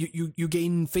 you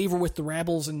gain favor with the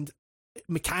rebels, and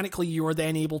mechanically you are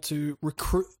then able to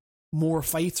recruit more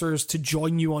fighters to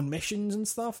join you on missions and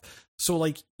stuff. So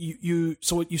like you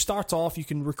start off, you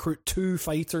can recruit 2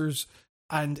 fighters,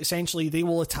 and essentially they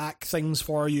will attack things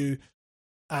for you,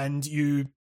 and you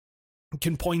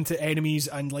can point at enemies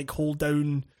and like hold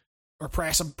down or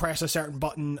press a certain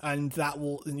button, and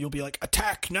you'll be like,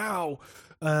 attack now,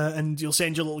 and you'll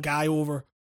send your little guy over,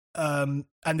 and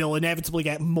they'll inevitably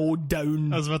get mowed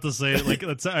down. I was about to say, like,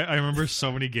 I remember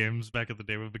so many games back in the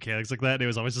day with mechanics like that, and it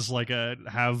was always just like a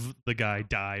have the guy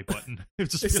die button.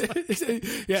 It was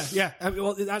just yeah. I mean,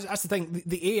 well, that's the thing.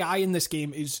 The AI in this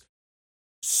game is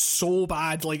so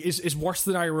bad, like is worse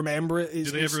than I remember it. Do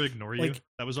they ever ignore you? Like,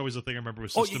 that was always the thing I remember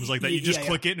with systems like that. You just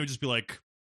click it and it would just be like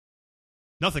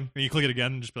nothing, and you click it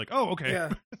again and just be like, oh, okay.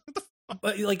 Yeah.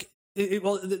 But like,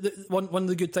 one of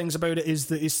the good things about it is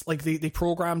that it's like they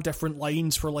program different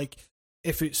lines for like,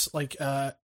 if it's like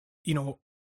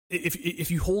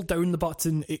if you hold down the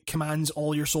button, it commands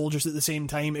all your soldiers at the same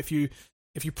time. If you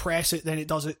press it, then it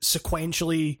does it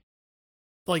sequentially,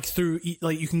 like through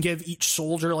like you can give each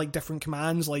soldier like different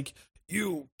commands, like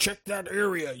you check that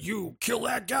area, you kill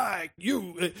that guy,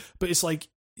 but it's like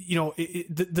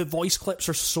the voice clips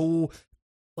are so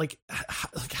like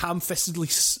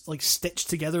ham-fistedly like stitched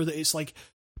together that it's like,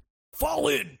 fall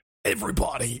in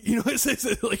everybody, it's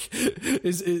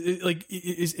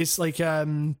like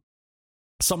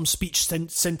some speech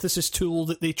synthesis tool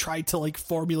that they tried to like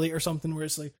formulate or something, where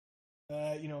it's like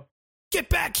get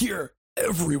back here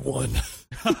everyone.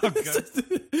 Oh, God.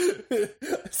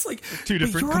 It's like 2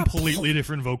 different completely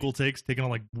different vocal takes taken on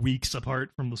like weeks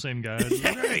apart from the same guy.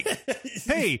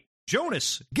 Hey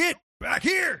Jonas, get back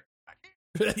here.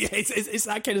 Yeah, it's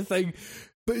that kind of thing,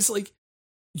 but it's like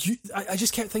I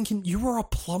just kept thinking, you were a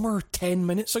plumber 10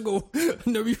 minutes ago.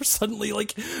 Now you're suddenly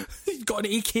like, you've got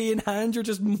an AK in hand, you're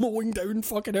just mowing down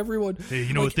fucking everyone. Hey,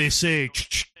 you know what they say?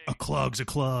 A clog's a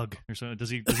clog. Or something. Does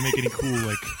he make any cool,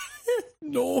 like...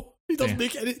 No, he doesn't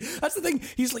make any... That's the thing.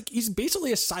 He's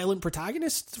basically a silent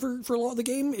protagonist for a lot of the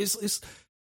game. Is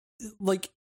like,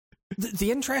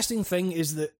 the interesting thing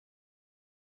is that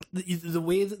the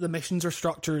way that the missions are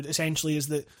structured, essentially, is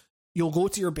that you'll go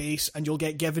to your base and you'll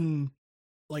get given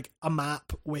like a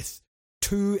map with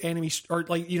two enemies, or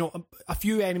like, you know, a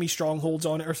few enemy strongholds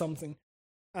on it or something,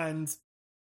 and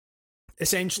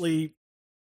essentially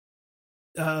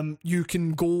you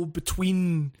can go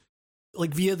between,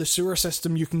 like, via the sewer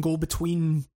system, you can go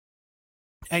between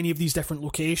any of these different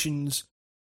locations.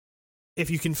 If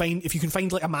you can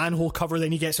find like a manhole cover,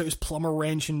 then he gets out his plumber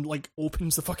wrench and like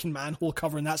opens the fucking manhole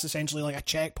cover, and that's essentially like a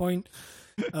checkpoint.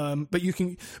 But you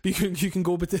can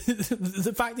go, but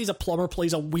the fact that he's a plumber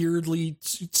plays a weirdly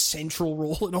central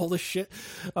role in all this shit.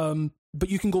 But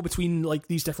you can go between like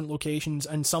these different locations,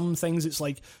 and some things it's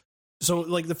like, so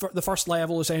like the first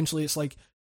level, essentially it's like,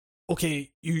 okay,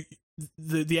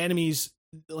 the enemies,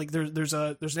 like there's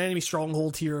an enemy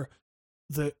stronghold here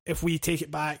that if we take it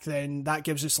back, then that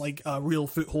gives us like a real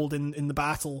foothold in the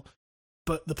battle.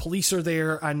 But the police are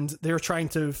there and they're trying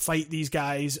to fight these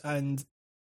guys,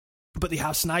 but they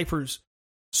have snipers.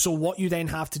 So what you then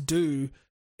have to do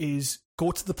is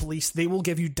go to the police, they will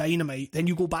give you dynamite, then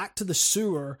you go back to the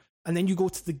sewer, and then you go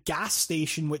to the gas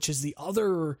station, which is the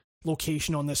other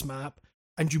location on this map,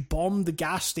 and you bomb the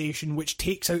gas station, which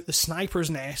takes out the sniper's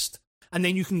nest, and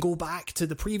then you can go back to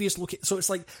the previous location. So it's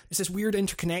like, it's this weird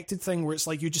interconnected thing where it's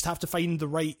like you just have to find the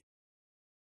right...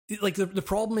 Like, the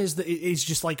problem is that it is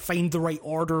just like, find the right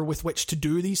order with which to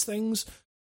do these things,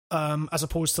 as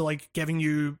opposed to like giving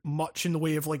you much in the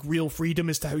way of like real freedom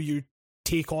as to how you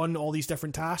take on all these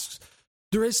different tasks.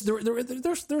 There's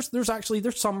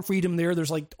some freedom there.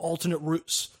 There's like alternate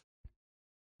routes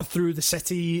through the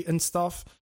city and stuff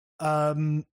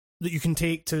that you can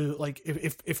take to, like,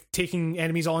 if taking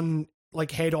enemies on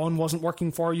like head on wasn't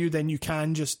working for you, then you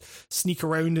can just sneak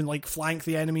around and like flank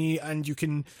the enemy, and you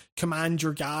can command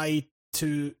your guy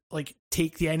to like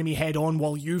take the enemy head on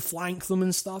while you flank them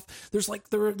and stuff. There's like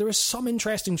there is some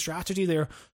interesting strategy there.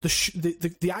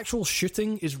 The actual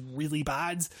shooting is really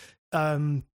bad,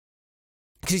 because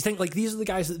you think like these are the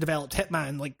guys that developed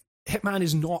Hitman. Like, Hitman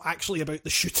is not actually about the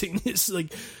shooting. It's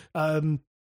like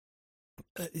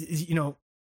you know,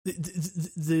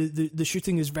 the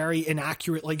shooting is very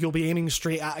inaccurate. Like, you'll be aiming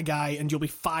straight at a guy and you'll be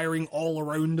firing all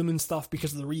around him and stuff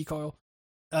because of the recoil.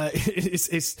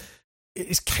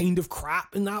 It's kind of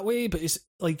crap in that way, but it's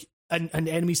like, and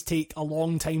enemies take a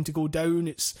long time to go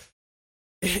down.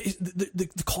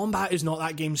 The combat is not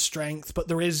that game's strength, but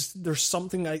there's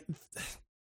something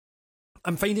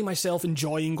I'm finding myself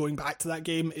enjoying going back to that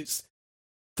game. It's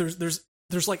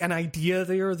there's like an idea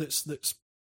there that's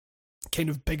kind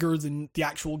of bigger than the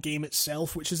actual game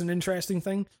itself, which is an interesting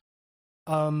thing.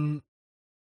 And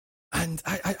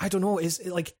I don't know, it's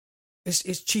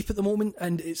cheap at the moment,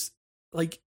 and it's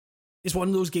like, it's one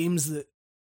of those games that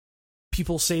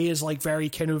people say is like very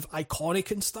kind of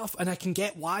iconic and stuff, and I can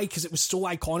get why, because it was so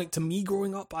iconic to me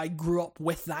growing up. I grew up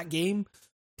with that game,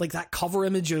 like that cover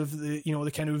image of the, you know,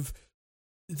 the kind of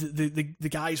the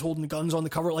guys holding the guns on the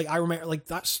cover. Like, I remember, like,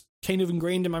 that's kind of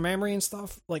ingrained in my memory and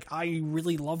stuff. Like, I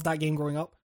really loved that game growing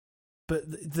up, but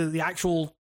the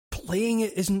actual playing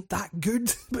it isn't that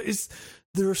good. But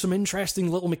there are some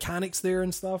interesting little mechanics there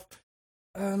and stuff.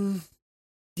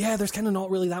 Yeah, there's kind of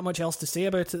not really that much else to say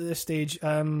about it at this stage.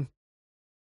 One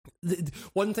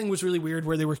thing was really weird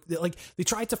where they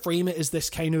tried to frame it as this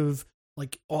kind of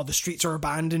like, oh, the streets are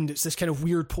abandoned. It's this kind of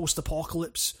weird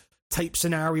post-apocalypse type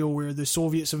scenario where the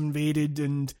Soviets have invaded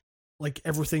and like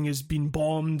everything has been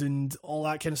bombed and all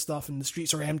that kind of stuff, and the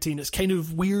streets are empty, and it's kind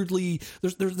of weirdly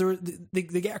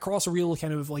they get across a real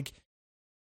kind of like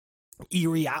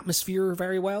eerie atmosphere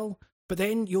very well. But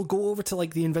then you'll go over to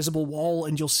like the invisible wall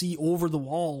and you'll see over the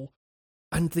wall,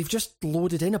 and they've just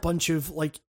loaded in a bunch of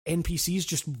like NPCs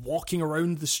just walking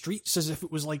around the streets as if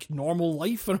it was like normal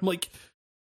life. And I'm like,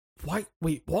 why?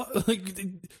 Wait, what? Like,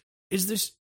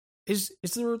 is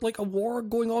there like a war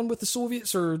going on with the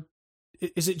Soviets, or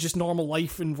is it just normal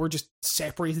life and we're just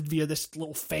separated via this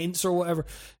little fence or whatever?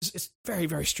 It's very,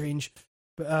 very strange.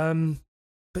 But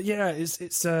yeah,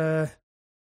 it's I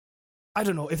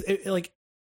don't know, if like,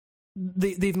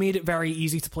 they've made it very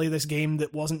easy to play this game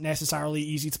that wasn't necessarily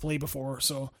easy to play before.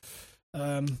 So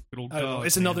good old I don't know, God,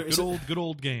 it's man. another good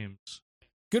old games.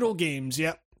 Good old games,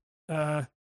 yep.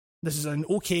 This is an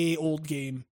okay old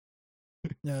game.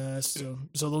 So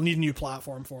they'll need a new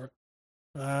platform for it.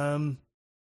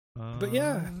 But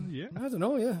yeah, I don't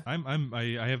know. Yeah,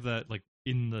 I have that like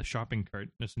in the shopping cart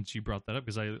since you brought that up,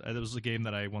 because that was a game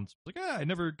that I once was like, I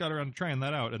never got around to trying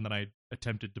that out, and then I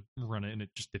attempted to run it and it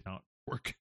just did not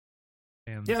work.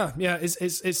 And yeah,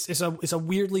 it's a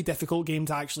weirdly difficult game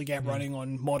to actually get running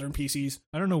on modern PCs.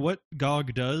 I don't know what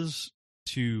GOG does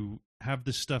to have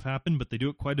this stuff happen, but they do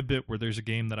it quite a bit, where there's a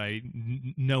game that I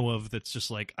know of that's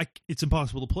just like, it's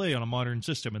impossible to play on a modern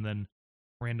system, and then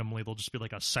randomly they'll just be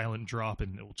like a silent drop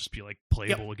and it will just be like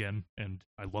playable again, and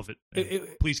I love it.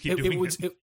 Please keep doing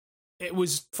it. It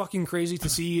was fucking crazy to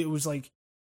see. It was like,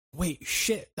 wait,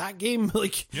 shit, that game,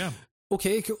 like, yeah.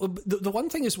 Okay, the one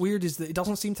thing that's weird is that it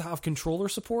doesn't seem to have controller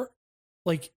support,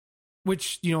 like,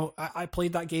 which, you know, I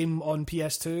played that game on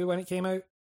PS2 when it came out,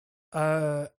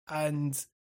 and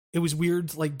it was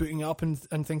weird, like, booting up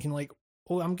and thinking, like,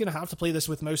 oh, I'm gonna have to play this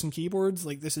with mouse and keyboards,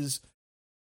 like, this is,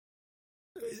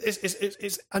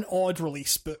 it's an odd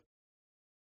release, but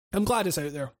I'm glad it's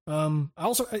out there.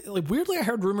 Weirdly, I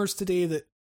heard rumors today that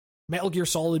Metal Gear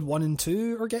Solid 1 and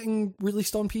 2 are getting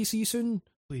released on PC soon.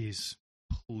 Please,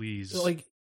 like,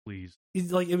 please.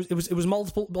 Like, it was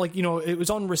multiple, like, you know, it was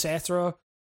on Resetera.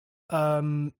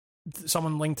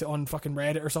 Someone linked it on fucking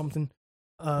Reddit or something.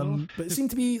 But it seemed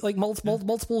to be like multiple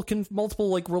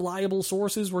like reliable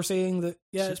sources were saying that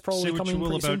it's probably coming. Say what you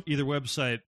will about either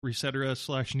website,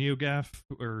 Resetera/NeoGAF,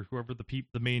 or whoever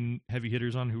the main heavy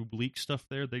hitters on who leak stuff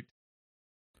there.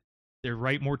 They're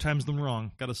right more times than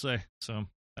wrong. Gotta say, so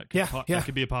that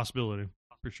could be a possibility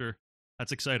for sure.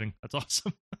 That's exciting. That's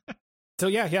awesome. So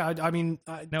I mean,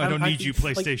 now I don't need you,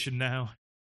 PlayStation Now.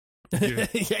 Yeah,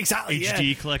 exactly.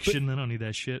 HD collection. I don't need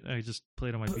that shit. I just play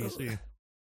it on my PC.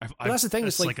 That's the thing.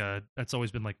 It's like that's always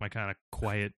been like my kind of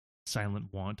quiet,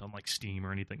 silent want on like Steam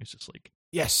or anything. It's just like,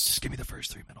 just give me the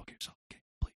first 3 Metal Gear Solid games,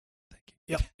 please. Thank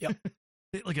you. Yep.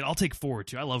 Like, I'll take 4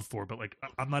 too. I love 4, but like,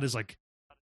 I'm not as like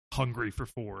hungry for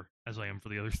 4 as I am for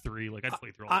the other 3. Like, I'd play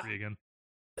through all 3 again.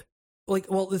 Like,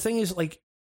 well, the thing is, like,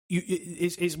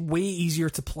 it's way easier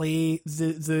to play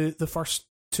the first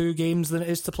 2 games than it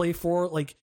is to play 4.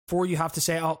 Like, 4, you have to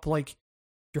set up like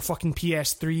your fucking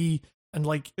PS3. And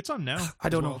like, it's on now. I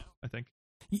don't know. I think.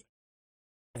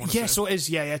 So it is.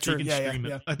 Yeah, true.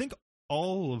 Yeah. I think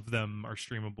all of them are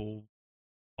streamable.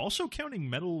 Also counting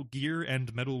Metal Gear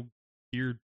and Metal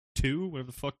Gear 2, whatever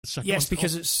the fuck the second one's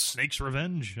because called. it's Snake's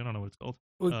Revenge. I don't know what it's called.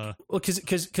 Well,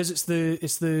 because it's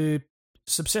the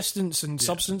subsistence and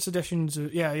substance editions.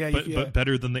 But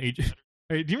better than the HD.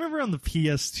 Right, do you remember on the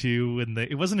PS2 and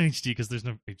it wasn't HD because there's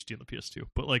no HD on the PS2,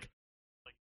 but like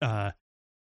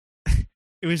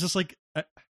it was just like, I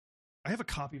have a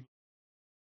copy.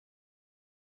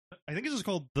 I think it's just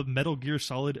called the Metal Gear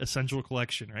Solid Essential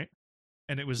Collection, right?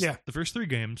 And it was the first 3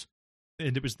 games,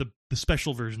 and it was the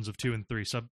special versions of 2 and 3,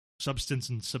 Substance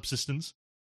and Subsistence.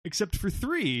 Except for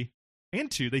 3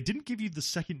 and 2, they didn't give you the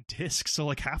second disc, so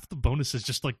like half the bonuses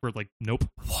just like were like, nope.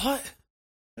 What?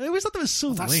 I always thought that was so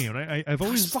lame. I've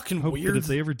always fucking hoped weird. that if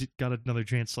they ever got another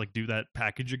chance to like do that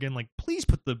package again, like please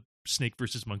put the Snake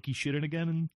versus Monkey shit in again.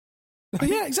 And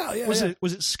exactly. Yeah, was it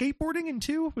skateboarding in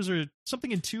 2? Was there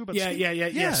something in 2 about?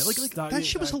 Yes. Like that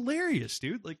shit was hilarious,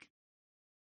 dude.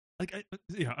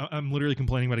 I'm literally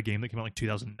complaining about a game that came out like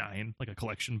 2009, like a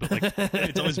collection, but like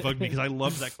it's always bugged me because I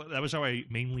love that. That was how I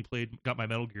mainly got my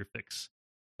Metal Gear fix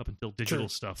up until digital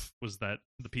stuff. Was that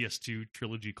the PS2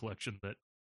 trilogy collection that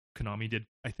Konami did?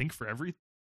 I think for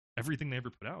everything they ever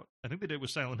put out. I think they did with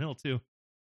Silent Hill too.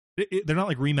 They're not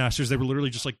like remasters. They were literally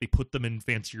just like they put them in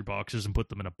fancier boxes and put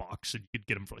them in a box, and you could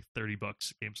get them for like $30 at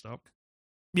GameStop.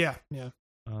 Yeah.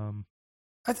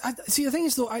 I see. The thing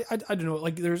is, though, I don't know.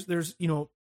 Like, there's you know,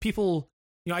 people.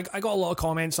 You know, I got a lot of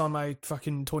comments on my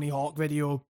fucking Tony Hawk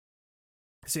video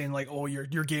saying like, "Oh, your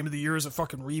game of the year is a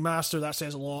fucking remaster." That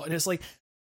says a lot, and it's like,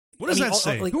 what does that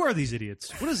say? Who are these idiots?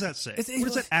 What does that say? What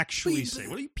does that actually say?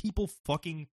 What are you people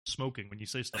fucking smoking when you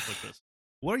say stuff like this?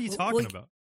 What are you talking about?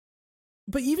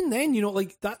 But even then, you know,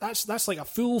 like that's like a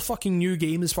full fucking new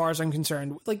game as far as I'm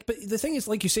concerned. Like, but the thing is,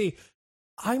 like you say,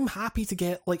 I'm happy to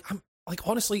get I'm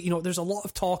honestly, you know, there's a lot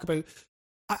of talk about.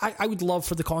 I would love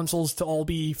for the consoles to all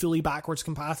be fully backwards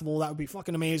compatible. That would be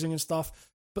fucking amazing and stuff.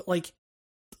 But like,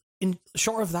 in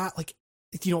short of that, like,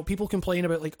 you know, people complain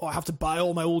about like, oh, I have to buy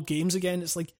all my old games again.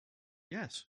 It's like,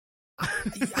 yes,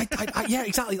 yeah,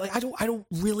 exactly. Like, I don't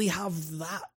really have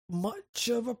that much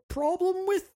of a problem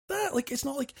with that. Like, it's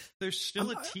not like there's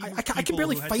still a team. I can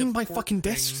barely find my fucking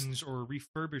discs or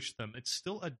refurbish them. It's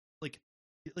still a like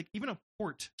even a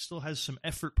port still has some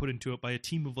effort put into it by a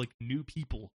team of like new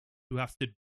people who have to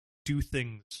do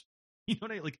things. You know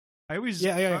what I like? I always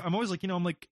I'm always like, you know, I'm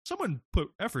like, someone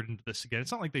put effort into this again.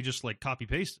 It's not like they just like copy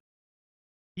paste.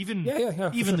 Even sure.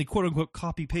 the quote unquote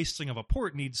copy pasting of a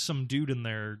port needs some dude in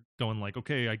there going like,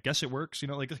 okay, I guess it works.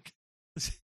 Like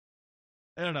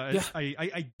I don't know. Yeah.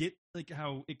 I get like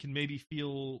how it can maybe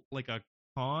feel like a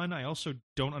con. I also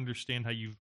don't understand how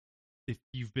if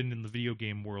you've been in the video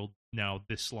game world now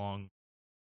this long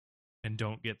and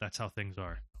don't get that's how things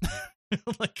are.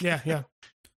 Like yeah.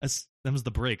 Them's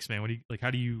the breaks, man. What are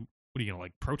you gonna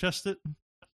like protest it?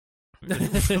 What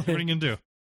are you gonna do?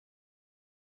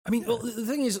 I mean, well, the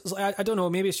thing is, I don't know,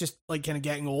 maybe it's just like kind of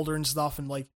getting older and stuff, and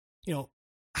like,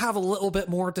 have a little bit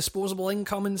more disposable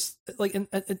income and like, and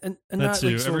that that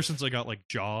too. like, so, ever since I got like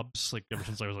jobs, like ever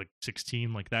since I was like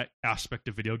 16, like that aspect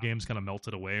of video games kind of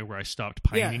melted away, where I stopped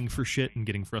pining for shit and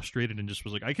getting frustrated and just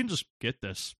was like, I can just get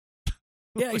this.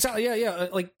 Yeah, exactly. Yeah.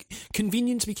 Like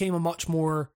convenience became a much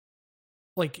more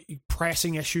like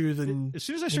pressing issue than. As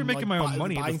soon as I started making my own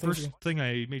money, the first thing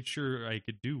I made sure I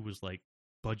could do was like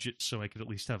budget so I could at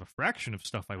least have a fraction of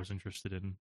stuff I was interested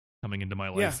in coming into my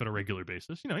life at a regular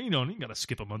basis. You got to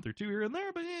skip a month or two here and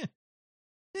there, but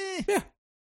yeah.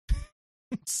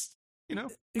 It's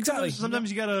exactly.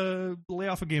 Sometimes you gotta lay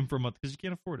off a game for a month because you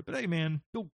can't afford it. But hey, man,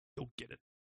 go get it,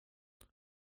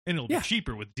 and it'll be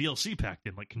cheaper with DLC packed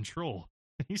in, like Control.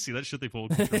 You see that shit they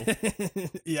pulled Control?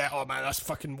 Yeah. Oh man, that's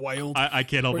fucking wild. I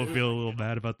can't help but feel a little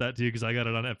mad about that too, because I got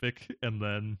it on Epic, and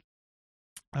then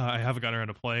I haven't gotten around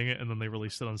to playing it, and then they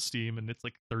released it on Steam, and it's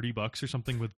like $30 or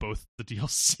something with both the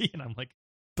DLC, and I'm like,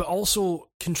 but also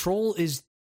Control is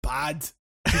bad.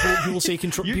 People say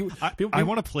Control. I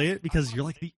want to play it because you're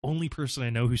like the only person I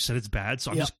know who said it's bad.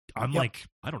 So I'm like,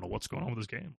 I don't know what's going on with this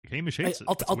game. Hamish hates it.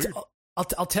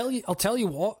 I'll tell you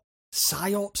what.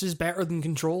 Psyops is better than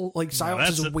Control. Like Psyops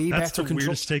is way better. That's the Control.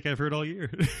 Weirdest take I've heard all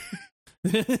year.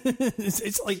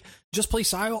 It's like just play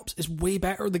Psyops. It's way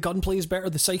better. The gunplay is better.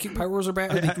 The psychic powers are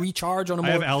better. They recharge on a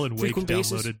more frequent I have Alan Wake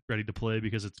basis. downloaded, ready to play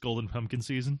because it's Golden Pumpkin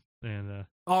season. And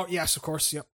oh yes, of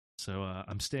course, yep. So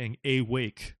I'm staying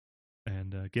awake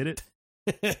and get it.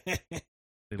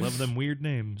 They love them weird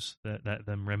names.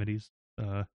 Them remedies.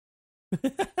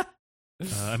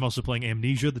 I'm also playing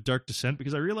Amnesia: The Dark Descent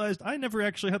because I realized I never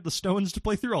actually had the stones to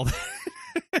play through all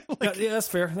that. Yeah, that's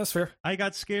fair. That's fair. I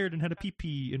got scared and had a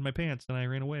pee-pee in my pants and I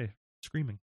ran away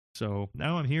screaming. So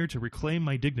now I'm here to reclaim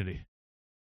my dignity.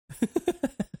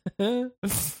 I'm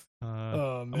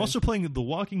also playing The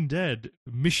Walking Dead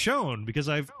Michonne because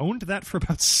I've owned that for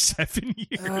about 7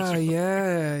 years.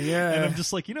 Yeah. And I'm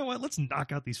just like, you know what? Let's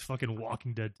knock out these fucking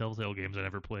Walking Dead Telltale games I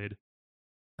never played.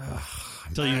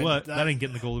 Tell you what, that ain't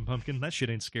getting the Golden Pumpkin. That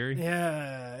shit ain't scary.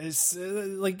 Yeah, it's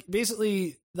like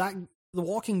basically that The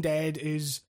Walking Dead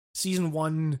is season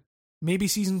 1, maybe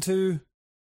season 2,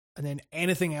 and then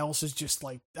anything else is just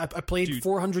like I played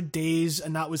 400 Days,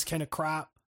 and that was kind of crap.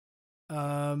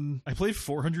 I played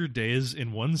 400 Days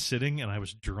in one sitting, and I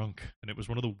was drunk, and it was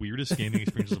one of the weirdest gaming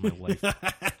experiences of my life.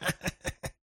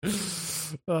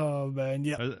 Oh man,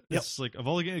 yeah, it's like of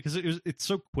all the games because it's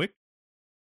so quick.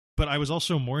 But I was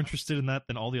also more interested in that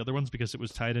than all the other ones because it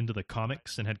was tied into the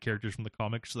comics and had characters from the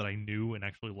comics that I knew and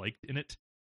actually liked in it.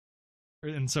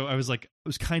 And so I was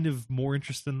kind of more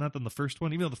interested in that than the first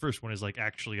one, even though the first one is like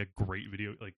actually a great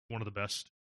video, like one of the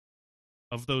best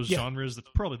of those genres. That's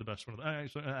probably the best one.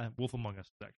 Wolf Among Us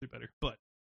is actually better. But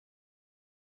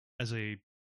as a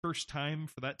first time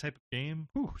for that type of game,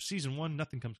 season 1,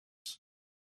 nothing comes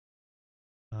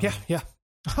close. Yeah.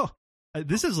 Oh.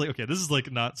 This is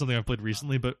like not something I've played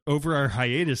recently, but over our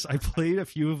hiatus, I played a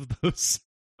few of those,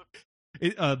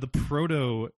 the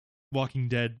proto Walking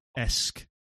Dead-esque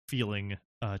feeling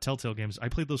Telltale games. I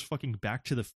played those fucking Back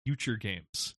to the Future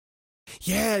games.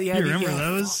 Yeah. You remember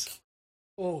those? Fuck.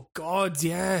 Oh God,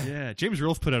 yeah. Yeah, James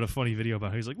Rolfe put out a funny video about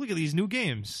how he's like, look at these new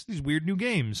games, these weird new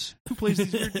games. Who plays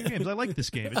these weird new games? I like this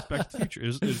game. It's Back to the Future.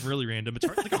 It was really random. It's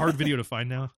like a hard video to find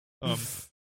now.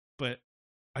 But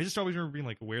I just always remember being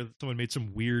like aware that someone made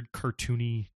some weird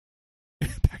cartoony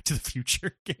Back to the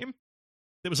Future game.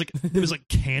 It was like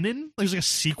canon. There's like a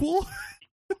sequel.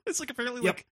 It's like apparently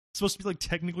like supposed to be like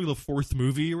technically the 4th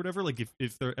movie or whatever. Like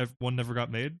if one never got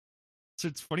made. So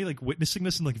it's funny like witnessing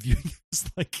this and like viewing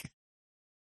this like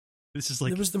this is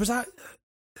like there was that.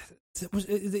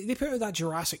 They put out that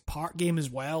Jurassic Park game as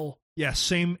well. Yeah,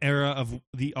 same era of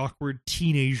the awkward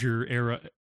teenager era.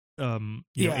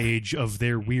 Age of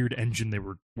their weird engine they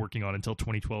were working on until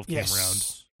 2012 came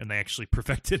around, and they actually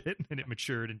perfected it, and it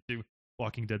matured into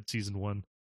Walking Dead season 1.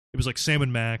 It was like Sam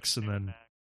and Max, and then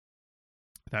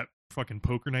that fucking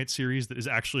Poker Night series that is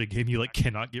actually a game you like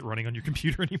cannot get running on your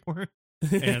computer anymore,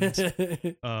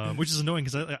 and which is annoying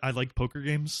because I like poker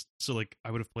games, so like I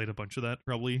would have played a bunch of that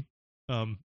probably.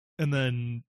 And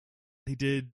then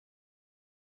did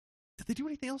they do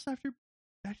anything else after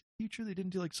Back to the Future? They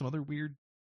didn't do like some other weird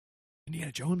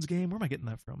Indiana Jones game? Where am I getting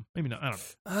that from? Maybe not. I don't know.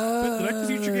 But the Back to the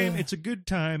Future game, it's a good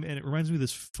time, and it reminds me of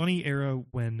this funny era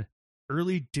when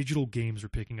early digital games were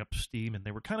picking up steam, and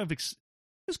they were kind of... it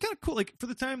was kind of cool. Like, for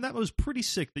the time, that was pretty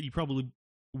sick that you probably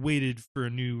waited for a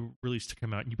new release to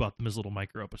come out and you bought them as little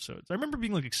micro episodes. I remember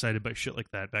being like excited by shit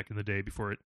like that back in the day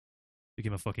before it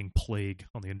became a fucking plague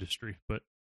on the industry. But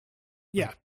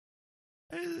yeah,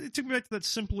 it took me back to that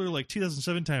simpler like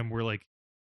 2007 time where like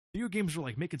video games were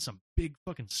like making some big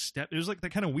fucking step. It was like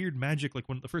that kind of weird magic. Like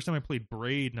when the first time I played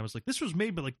Braid, and I was like, this was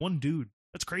made by like one dude.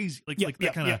 That's crazy. Like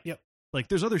that kind of like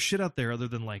there's other shit out there other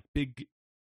than like big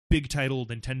title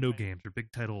Nintendo games or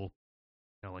big title,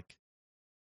 you know, like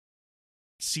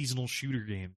seasonal shooter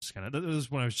games. Kind of that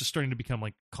was when I was just starting to become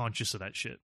like conscious of that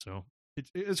shit. So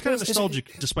it's kind of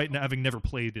nostalgic, despite having never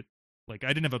played it. Like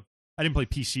I didn't play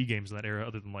PC games in that era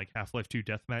other than like Half-Life 2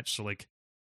 Deathmatch. So like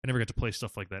I never got to play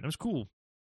stuff like that. And it was cool.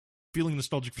 Feeling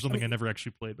nostalgic for something I never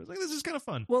actually played, but I was like, this is kind of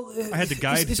fun. Well, I had to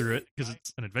guide through it because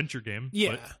it's an adventure game.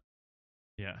 Yeah, but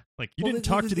yeah. Like you didn't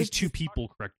talk to these two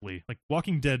people correctly. Like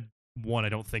Walking Dead 1, I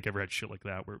don't think ever had shit like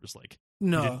that where it was like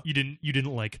you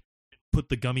didn't like put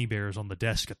the gummy bears on the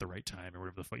desk at the right time or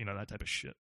whatever the fuck, you know, that type of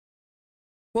shit.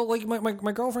 Well, like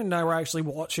my girlfriend and I were actually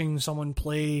watching someone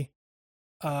play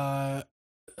The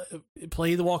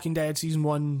Walking Dead season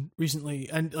 1 recently,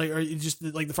 and like or just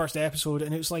like the first episode,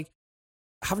 and it was like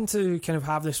having to kind of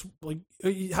have this like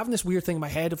having this weird thing in my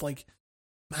head of like,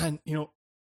 man, you know,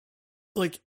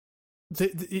 like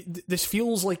this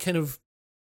feels like kind of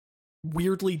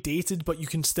weirdly dated, but you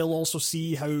can still also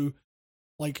see how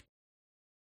like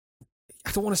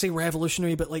I don't want to say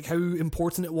revolutionary, but like how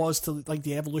important it was to like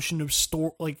the evolution of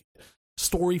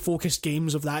story focused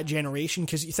games of that generation.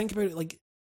 Because you think about it, like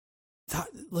that,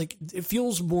 like it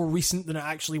feels more recent than it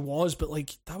actually was, but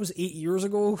like that was 8 years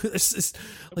ago. It's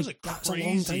like that's a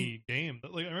crazy game.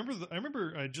 Like I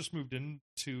remember I just moved I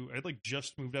like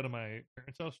just moved out of my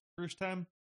parents' house the first time.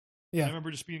 Yeah, I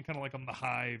remember just being kind of like on the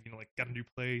hive, you know, like got a new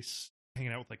place,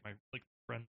 hanging out with like my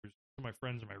friends, my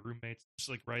friends and my roommates, just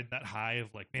like riding that high of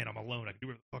like, man, I'm alone, I can do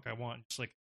whatever the fuck I want. Just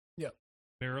like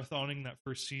marathoning that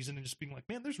first season and just being like,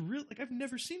 man, there's real like I've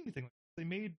never seen anything like this. They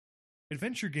made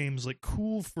adventure games like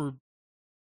cool for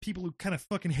people who kind of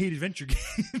fucking hate adventure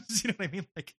games. You know what I mean?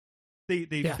 Like they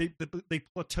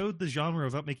plateaued the genre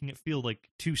without making it feel like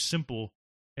too simple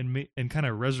and kind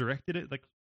of resurrected it. Like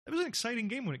it was an exciting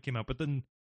game when it came out, but then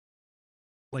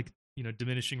like, you know,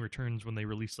 diminishing returns when they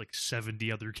released like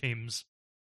 70 other games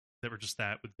that were just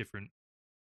that with different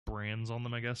brands on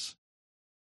them, I guess.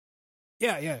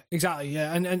 Yeah, exactly.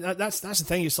 Yeah, and that's the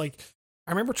thing. It's like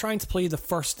I remember trying to play the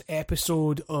first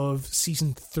episode of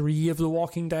season 3 of The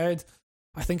Walking Dead.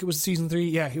 I think it was season 3.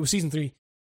 Yeah, it was season 3,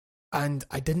 and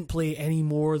I didn't play any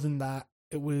more than that.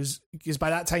 It was because by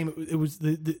that time it was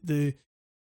the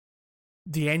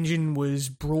engine was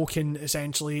broken.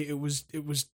 Essentially, it was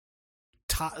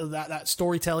that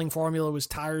storytelling formula was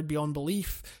tired beyond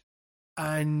belief.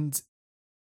 And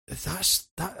that's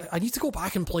that. I need to go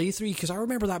back and play 3 because I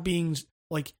remember that being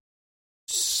like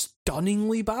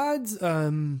stunningly bad.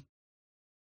 And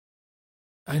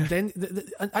then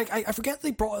I forget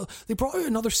they brought out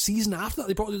another season after that.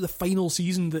 They brought out the final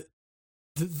season that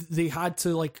they had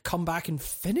to like come back and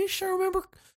finish. I remember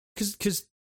because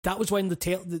that was when the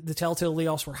Telltale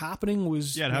layoffs were happening.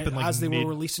 Was it happened like as they were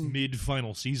releasing mid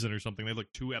final season or something. They had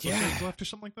like 2 episodes left or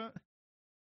something like that.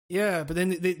 Yeah, but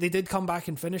then they did come back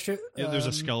and finish it. Yeah, there's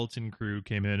a skeleton crew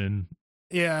came in and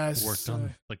worked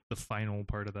on like the final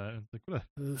part of that. Like what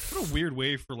a weird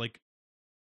way for like.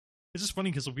 It's just funny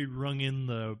because we rung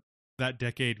in that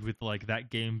decade with like that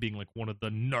game being like one of the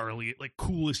gnarly, like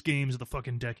coolest games of the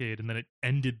fucking decade, and then it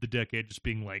ended the decade just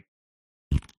being like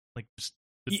just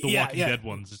the Walking Dead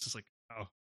ones. It's just like, oh,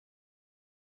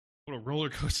 what a roller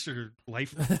coaster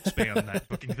lifespan that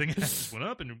fucking thing just went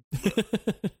up and.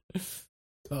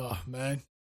 Oh man,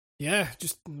 yeah,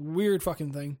 just weird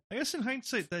fucking thing. I guess in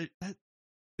hindsight, that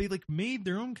they like made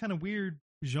their own kind of weird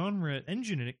genre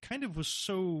engine, and it kind of was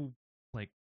so like,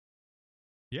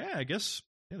 yeah, I guess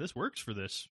this works for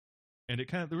this, and it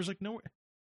kind of there was like no,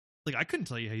 like I couldn't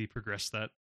tell you how you progressed that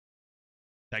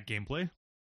gameplay,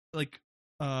 like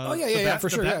for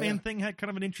sure. The Batman thing had kind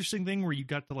of an interesting thing where you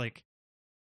got to like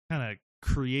kind of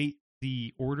create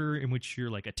the order in which your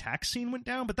like attack scene went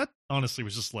down, but that honestly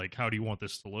was just like, how do you want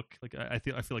this to look? Like I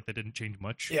feel like that didn't change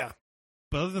much. Yeah.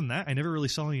 But other than that, I never really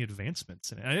saw any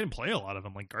advancements in it. I didn't play a lot of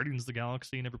them, like Guardians of the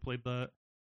Galaxy. Never played that.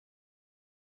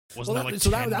 Wasn't there like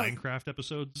 10 Minecraft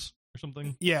episodes or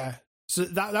something? Yeah. So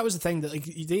that was the thing that like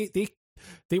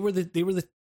they were the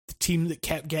the team that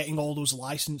kept getting all those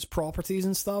licensed properties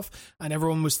and stuff, and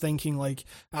everyone was thinking like,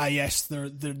 yes, they're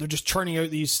just churning out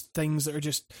these things that are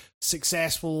just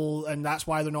successful, and that's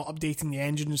why they're not updating the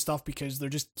engine and stuff, because they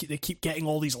keep getting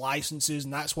all these licenses,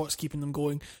 and that's what's keeping them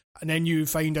going. And then you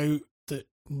find out that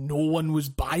no one was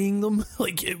buying them.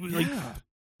 Like it was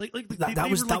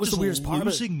that was the weirdest part.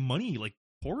 Losing money like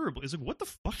horribly. It's like, what the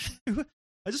fuck?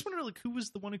 I just wonder like who was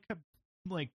the one who kept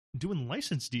like doing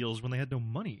license deals when they had no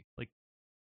money. Like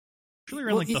surely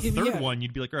around like the third one,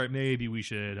 you'd be like, all right, maybe we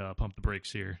should pump the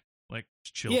brakes here. Like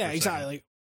just chill. Yeah, exactly. Like,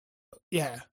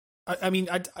 yeah, I mean,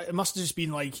 it must have just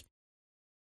been like,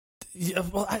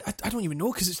 well, I don't even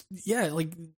know, because it's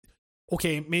like,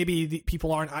 okay, maybe the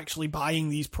people aren't actually buying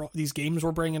these games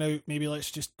we're bringing out. Maybe let's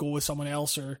just go with someone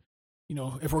else, or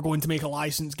if we're going to make a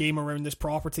licensed game around this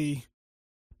property,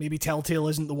 maybe Telltale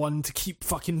isn't the one to keep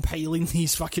fucking piling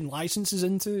these fucking licenses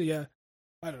into. Yeah,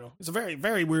 I don't know. It's a very,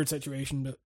 very weird situation,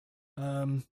 but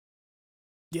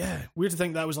yeah, weird to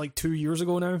think that was like 2 years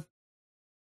ago now.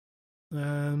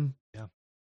 Yeah,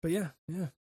 but yeah.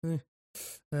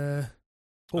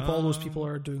 Hope all those people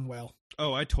are doing well.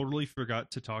 Oh, I totally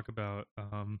forgot to talk about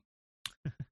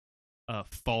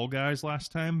Fall Guys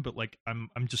last time, but like I'm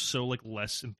just so like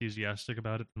less enthusiastic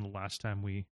about it than the last time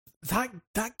we. That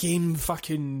game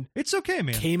fucking. It's okay,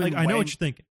 man. Like, I know what you're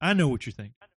thinking. I know what you're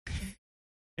thinking,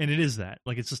 and it is that.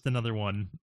 Like it's just another one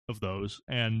of those.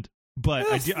 But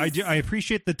I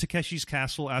appreciate the Takeshi's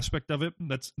Castle aspect of it.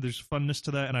 There's funness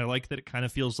to that, and I like that it kind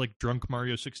of feels like drunk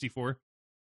Mario 64.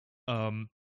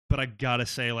 But I gotta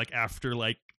say, like after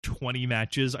like 20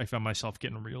 matches, I found myself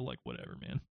getting real like whatever,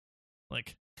 man.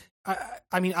 Like,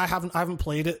 I mean, I haven't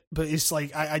played it, but it's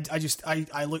like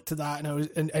I looked at that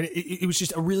and it was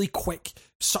just a really quick,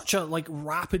 such a like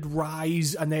rapid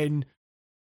rise, and then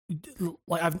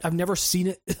like I've never seen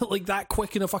it like that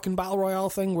quick in a fucking battle royale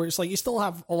thing, where it's like you still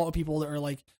have a lot of people that are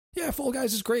like, yeah, Fall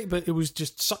Guys is great, but it was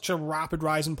just such a rapid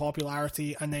rise in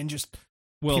popularity, and then just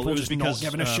people it was because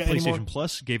not giving a shit PlayStation anymore.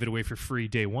 Plus gave it away for free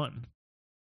day one.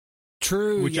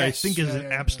 True, which yes. I think is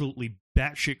an absolutely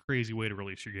batshit crazy way to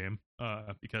release your game.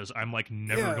 Because I'm like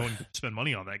never going to spend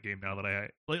money on that game now that I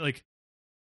like.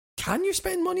 Can you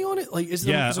spend money on it? Like, is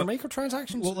there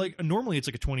microtransactions? Well, like normally it's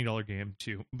like a $20 game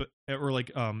too, but or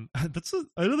like that's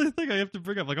another thing I have to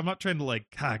bring up. Like, I'm not trying to like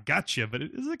gotcha, but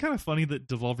isn't it kind of funny that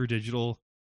Devolver Digital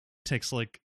takes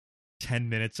like 10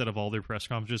 minutes out of all their press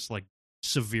conferences just like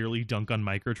severely dunk on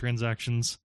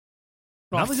microtransactions?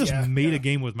 Now they just made a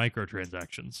game with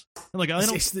microtransactions. And like I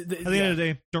don't. At the end of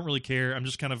the day, don't really care. I'm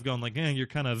just kind of going like, you're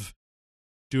kind of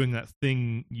doing that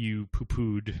thing you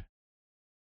poo-pooed.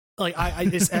 Like I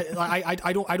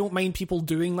don't mind people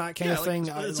doing that kind of thing.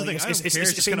 It's the thing. I don't care.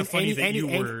 It's just kind of funny that you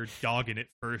were dogging it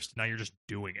first. Now you're just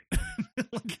doing it.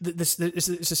 It's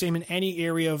the same in any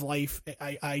area of life.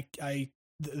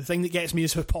 The thing that gets me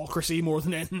is hypocrisy more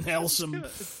than anything else.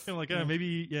 It's kind of like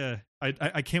maybe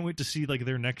I can't wait to see like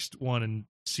their next one and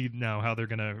see now how they're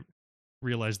gonna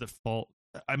realize that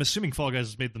I'm assuming Fall Guys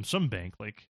has made them some bank,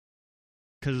 like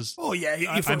because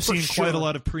I'm seeing quite a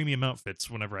lot of premium outfits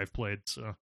whenever I've played.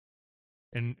 So,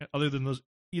 and other than those,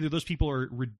 either those people are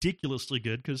ridiculously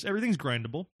good because everything's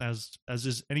grindable, as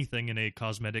is anything in a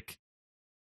cosmetic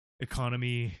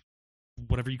economy,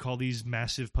 whatever you call these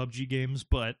massive PUBG games,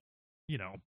 but it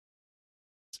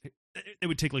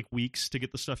would take like weeks to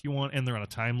get the stuff you want, and they're on a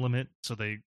time limit, so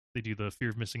they do the fear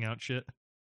of missing out shit.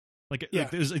 Like,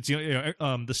 it's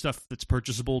the stuff that's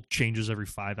purchasable changes every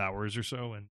 5 hours or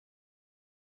so, and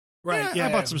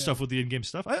I bought some stuff with the in-game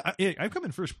stuff. I've come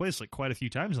in first place like quite a few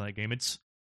times in that game. It's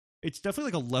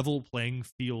definitely like a level playing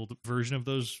field version of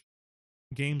those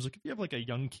games. Like if you have like a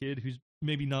young kid who's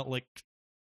maybe not like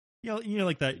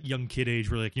like that young kid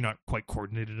age where like you're not quite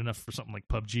coordinated enough for something like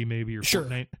PUBG maybe or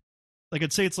Fortnite. Like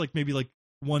I'd say it's like maybe like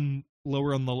one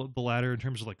lower on the ladder in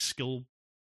terms of like skill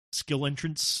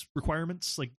entrance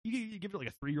requirements. Like you give it like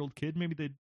a 3-year-old kid, maybe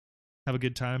they'd have a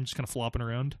good time just kind of flopping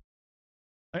around.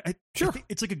 I think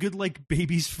it's like a good like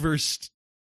baby's first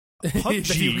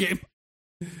PUBG game.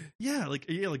 Yeah, like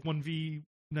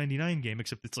 1v99 game,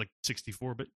 except it's like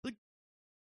 64.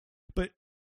 But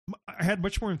I had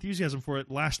much more enthusiasm for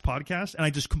it last podcast, and I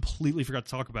just completely forgot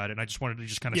to talk about it. And I just wanted to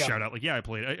just kind of shout out, like, I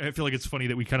played. I feel like it's funny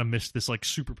that we kind of missed this like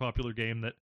super popular game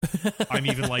that I'm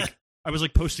even like I was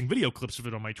like posting video clips of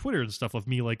it on my Twitter and stuff of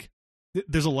me like.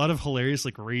 There's a lot of hilarious,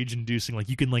 like, rage-inducing, like,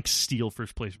 you can, like, steal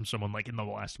first place from someone, like, in the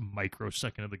last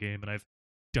microsecond of the game, and I've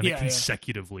done it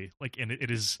consecutively. Yeah. Like, and it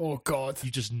is... Oh, God.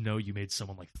 You just know you made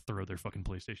someone, like, throw their fucking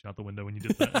PlayStation out the window when you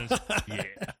did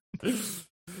that.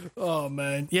 Oh,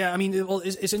 man. Yeah, I mean,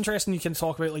 it's interesting you can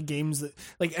talk about, like, games that...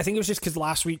 Like, I think it was just because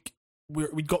last week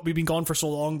we've been gone for so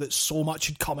long that so much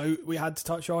had come out we had to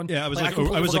touch on. Yeah, I was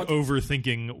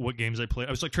overthinking what games I played.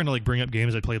 I was like trying to like bring up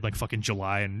games I played like fucking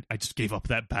July, and I just gave up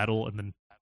that battle, and then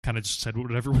kind of just said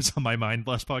whatever was on my mind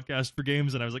last podcast for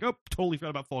games, and I was like, oh, totally forgot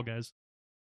about Fall Guys.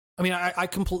 I mean, I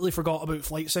completely forgot about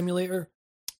Flight Simulator.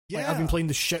 Yeah, like, I've been playing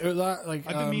the shit out of that. Like,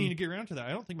 I've been meaning to get around to that.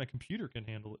 I don't think my computer can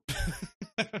handle it.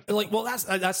 Like, well,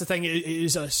 that's the thing. It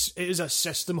is a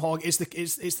system hog. It's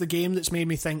the game that's made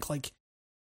me think like,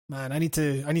 man, I need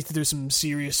to do some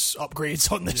serious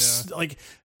upgrades on this. Yeah. Like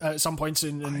at some points,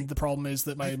 and the problem is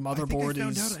that my motherboard I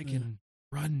found out I can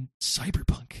run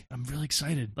Cyberpunk. I'm really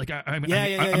excited. Like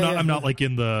I'm not like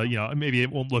in the, you know, maybe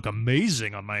it won't look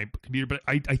amazing on my computer, but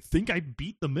I think I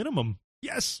beat the minimum.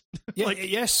 Yes. Yeah,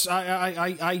 like, yes,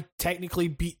 I technically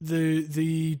beat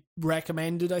the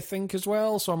recommended, I think, as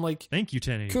well. So I'm like, thank you,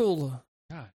 1080. Cool.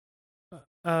 God.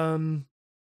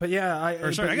 But yeah, I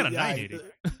got a 980.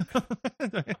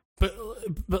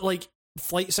 but like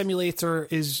Flight Simulator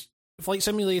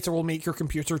will make your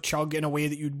computer chug in a way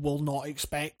that you will not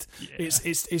expect. Yeah.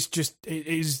 It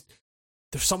is.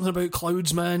 There's something about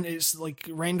clouds, man. It's like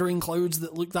rendering clouds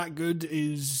that look that good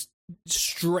is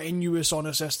strenuous on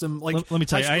a system. Like, let me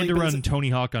tell you, I had to run Tony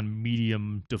Hawk on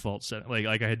medium default setting.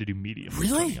 Like I had to do medium.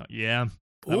 Really? Yeah.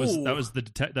 That was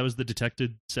the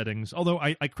detected settings. Although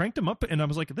I cranked them up and I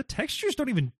was like, the textures don't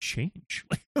even change.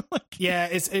 Yeah,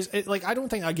 it's like, I don't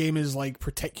think that game is like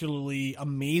particularly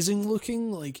amazing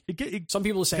looking. Like some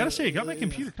people say, I gotta say, it got my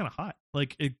computer kind of hot.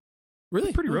 Like it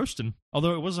really pretty roasting.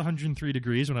 Although it was 103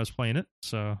 degrees when I was playing it,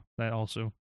 so that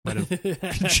also might have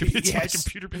contributed to my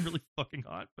computer being really fucking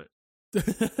hot.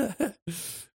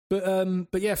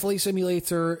 But yeah, Flight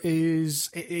Simulator is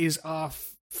a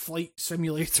flight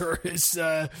simulator. Is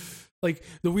like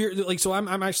the weird, like, so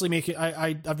I'm actually making,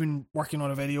 I've been working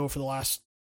on a video for the last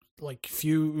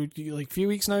few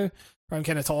weeks now where I'm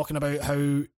kind of talking about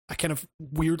how I kind of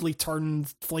weirdly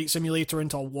turned Flight Simulator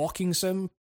into a walking sim,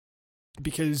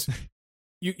 because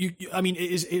I mean,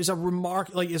 it is a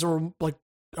remarkably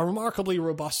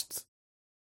robust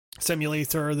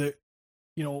simulator that,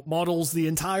 you know, models the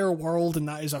entire world, and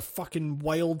that is a fucking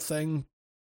wild thing.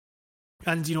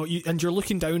 And, you know, you're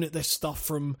looking down at this stuff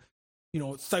from, you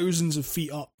know, thousands of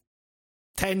feet up,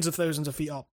 tens of thousands of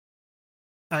feet up,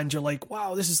 and you're like,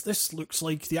 wow, this looks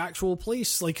like the actual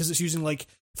place, like, because it's using like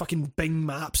fucking Bing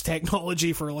Maps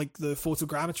technology for like the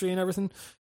photogrammetry and everything.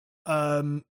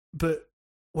 But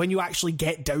when you actually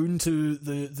get down to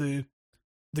the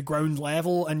ground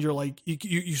level, and you're like,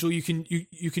 you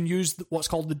can use what's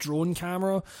called the drone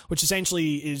camera, which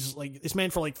essentially is like, it's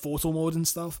meant for like photo mode and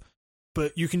stuff,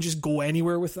 but you can just go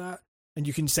anywhere with that, and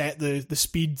you can set the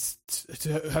speed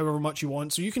to however much you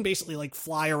want. So you can basically like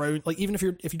fly around, like, even if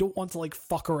you don't want to like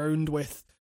fuck around with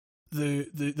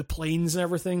the planes and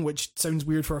everything, which sounds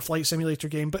weird for a flight simulator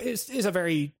game, but it's a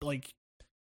very, like,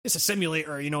 it's a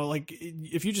simulator, you know, like,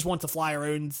 if you just want to fly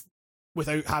around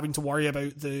without having to worry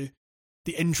about the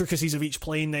intricacies of each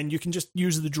plane, then you can just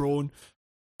use the drone.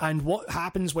 And what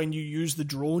happens when you use the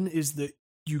drone is that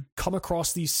you come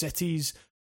across these cities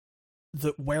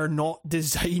that were not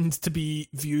designed to be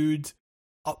viewed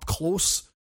up close.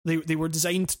 They were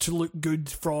designed to look good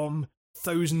from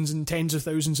thousands and tens of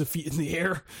thousands of feet in the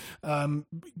air,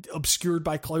 obscured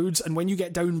by clouds. And when you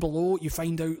get down below, you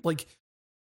find out, like,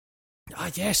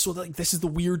 so like, this is the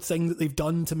weird thing that they've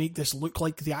done to make this look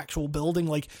like the actual building.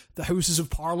 Like, the Houses of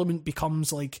Parliament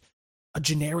becomes like a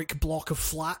generic block of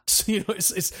flats, you know.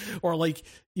 It's or like,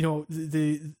 you know,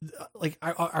 the like,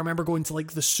 I remember going to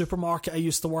like the supermarket I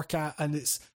used to work at, and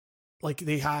it's like,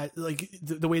 they had like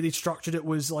the way they structured it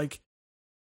was like,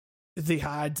 they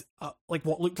had like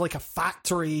what looked like a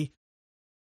factory,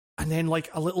 and then like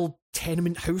a little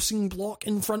tenement housing block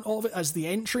in front of it as the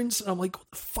entrance. And I'm like, what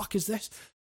the fuck is this?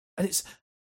 And it's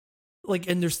like,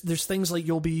 and there's things like,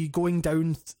 you'll be going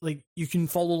down, like, you can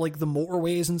follow like the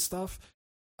motorways and stuff,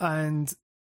 and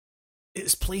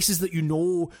it's places that you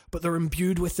know, but they're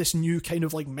imbued with this new kind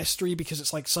of like mystery, because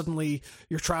it's like, suddenly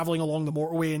you're traveling along the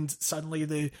motorway, and suddenly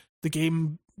the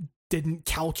game didn't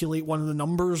calculate one of the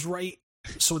numbers right,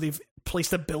 so they've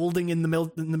placed a building in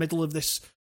the middle of this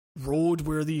road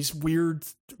where these weird,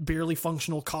 barely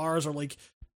functional cars are like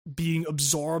being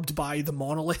absorbed by the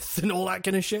monolith and all that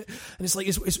kind of shit. And it's like,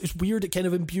 it's weird. It kind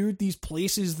of imbued these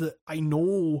places that I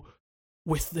know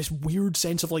with this weird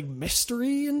sense of like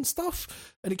mystery and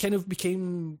stuff, and it kind of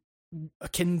became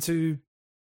akin to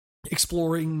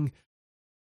exploring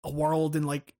a world in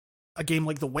like a game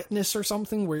like The Witness or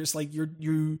something, where it's like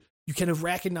you kind of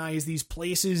recognize these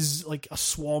places like a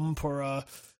swamp or a,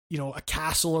 you know, a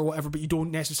castle or whatever, but you don't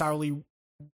necessarily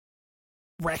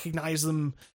recognize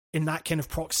them in that kind of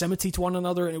proximity to one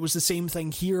another. And it was the same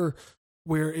thing here,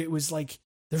 where it was like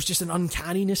there's just an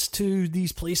uncanniness to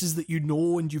these places that you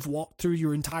know and you've walked through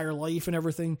your entire life and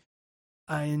everything.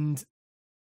 But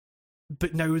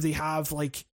now they have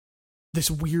like this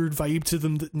weird vibe to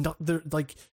them that they're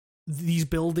like these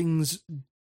buildings,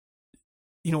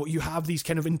 you know, you have these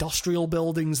kind of industrial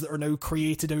buildings that are now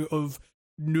created out of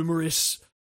numerous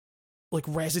like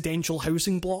residential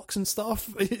housing blocks and stuff.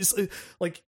 It's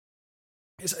like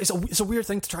it's a weird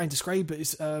thing to try and describe, but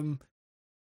it's you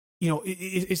know,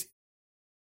 it's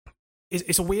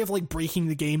a way of like breaking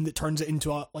the game that turns it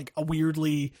into a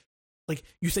weirdly, like,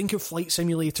 you think of Flight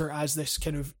Simulator as this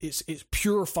kind of it's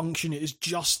pure function. It is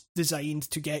just designed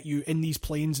to get you in these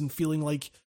planes and feeling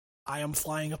like I am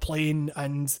flying a plane,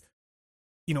 and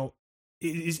you know,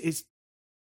 it's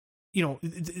you know,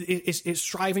 it's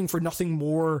striving for nothing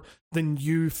more than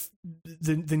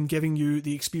than giving you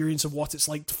the experience of what it's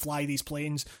like to fly these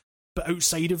planes. But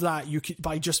outside of that, you can,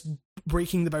 by just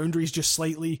breaking the boundaries just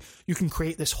slightly, you can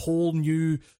create this whole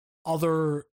new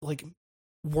other like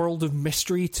world of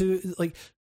mystery to like.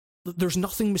 There's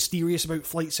nothing mysterious about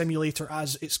Flight Simulator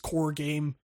as its core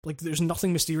game. Like, there's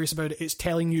nothing mysterious about it. It's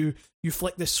telling you, you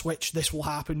flick this switch, this will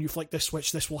happen. You flick this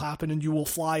switch, this will happen, and you will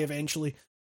fly eventually.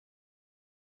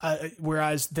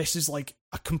 Whereas this is like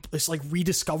it's like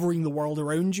rediscovering the world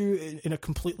around you in a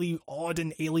completely odd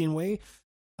and alien way,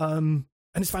 and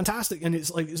it's fantastic. And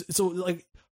it's like so like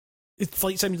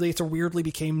Flight Simulator weirdly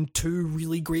became two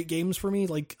really great games for me.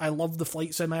 Like, I love the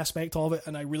flight sim aspect of it,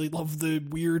 and I really love the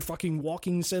weird fucking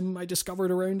walking sim I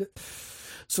discovered around it.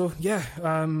 So yeah,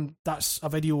 that's a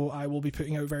video I will be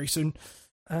putting out very soon.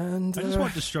 And I just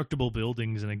want destructible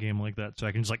buildings in a game like that, so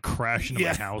I can just like crash into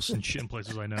my house and shit in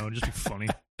places I know, and just be funny.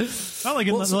 Not like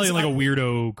a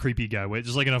weirdo, creepy guy way,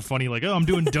 just like in a funny, like, oh, I'm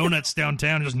doing donuts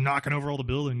downtown, and just knocking over all the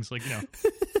buildings, like, you know,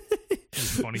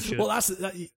 funny shit. Well, that's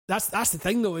the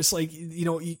thing though. It's like, you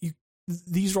know,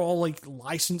 these are all like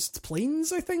licensed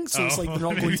planes, I think. So it's like they're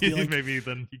not going to be like, maybe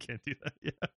then you can't do that.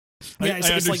 Yeah, yeah.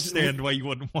 I understand why you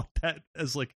wouldn't want that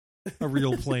as like a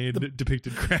real plane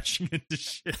depicted crashing into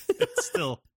shit. But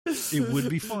still, it would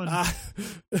be fun.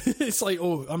 It's like,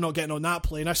 oh, I'm not getting on that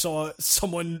plane. I saw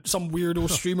some weirdo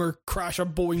streamer crash a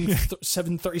Boeing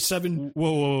 737.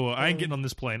 Whoa! I ain't getting on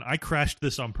this plane. I crashed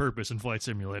this on purpose in Flight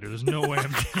Simulator. There's no way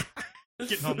I'm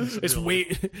getting on this.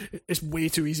 It's way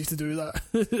too easy to do that.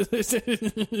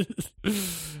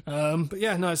 But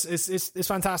yeah, no, it's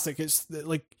fantastic. It's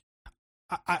like,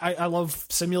 I love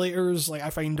simulators. Like, I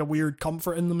find a weird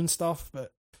comfort in them and stuff,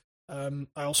 but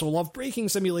I also love braking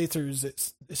simulators.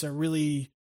 It's a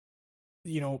really,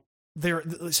 you know,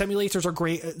 simulators are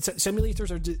great.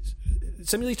 Simulators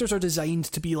are designed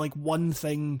to be like one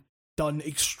thing done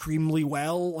extremely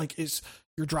well. Like,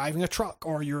 you're driving a truck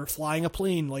or you're flying a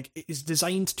plane. Like, it is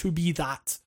designed to be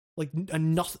that. Like,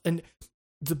 and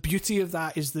the beauty of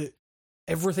that is that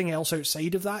everything else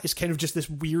outside of that is kind of just this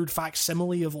weird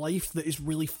facsimile of life that is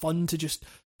really fun to just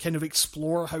kind of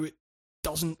explore how it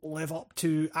doesn't live up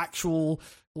to actual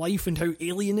life and how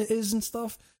alien it is and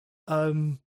stuff.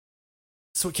 So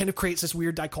it kind of creates this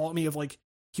weird dichotomy of like,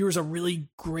 here's a really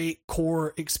great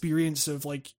core experience of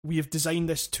like, we have designed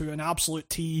this to an absolute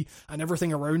T, and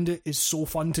everything around it is so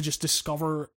fun to just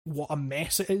discover what a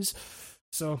mess it is.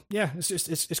 So yeah,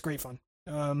 it's great fun.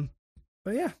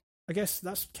 But yeah, I guess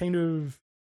that's kind of,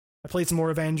 I played some more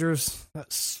Avengers.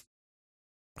 That's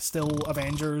still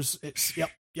Avengers. It's yep.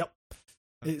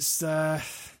 It's man,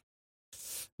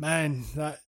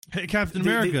 that hey, Captain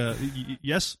America.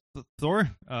 Yes,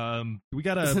 Thor. We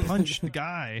gotta punch the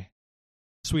guy.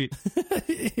 Sweet.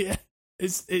 Yeah,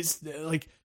 it's like,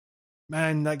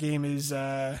 man, that game is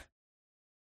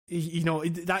you know,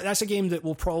 that's a game that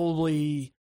will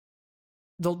probably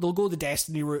they'll go the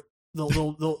Destiny route.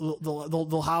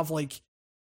 They'll have like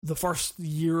the first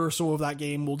year or so of that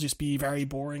game will just be very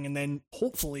boring, and then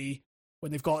hopefully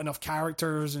when they've got enough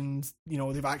characters and, you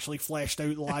know, they've actually fleshed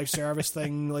out the live service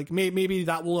thing, like maybe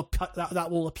that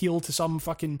will appeal to some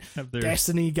fucking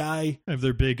Destiny guy. Have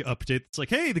their big update. It's like,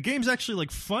 hey, the game's actually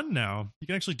like fun now. You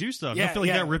can actually do stuff. I feel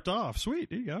like you got ripped off. Sweet,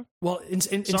 there you go. Well,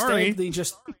 instead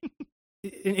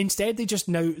they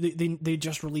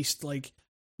just released like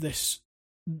this.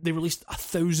 They released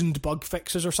 1,000 bug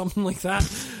fixes or something like that.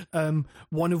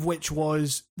 One of which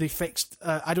was they fixed.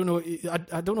 I don't know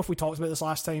if we talked about this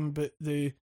last time, but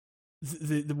the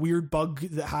weird bug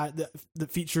that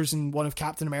features in one of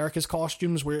Captain America's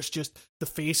costumes, where it's just the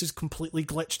face is completely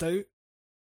glitched out,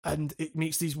 and it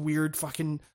makes these weird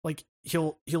fucking like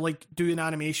he'll like do an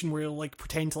animation where he'll like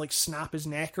pretend to like snap his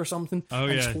neck or something. Oh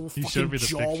and yeah, his whole fucking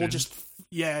jaw will just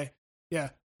yeah.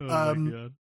 Oh my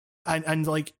God. And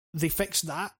like they fixed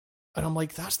that, And I'm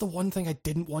like, that's the one thing I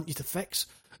didn't want you to fix.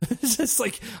 It's just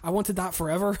like, I wanted that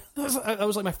forever. That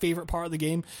was like my favorite part of the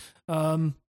game.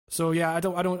 So yeah, I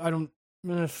don't.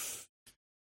 Now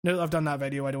that I've done that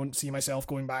video, I don't see myself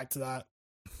going back to that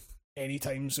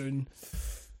anytime soon.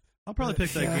 I'll probably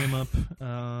pick that game up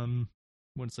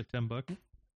when it's like $10.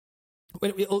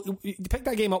 You pick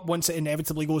that game up once it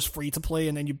inevitably goes free to play,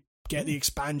 and then you get the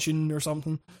expansion or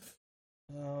something.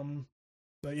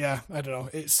 But yeah, I don't know.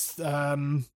 It's Are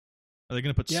they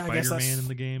going to put Spider-Man in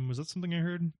the game? Was that something I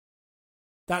heard?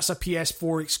 That's a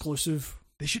PS4 exclusive.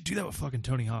 They should do that with fucking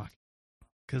Tony Hawk.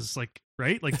 Because, like,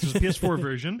 right? Like, there's a PS4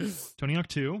 version, Tony Hawk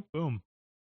 2, boom.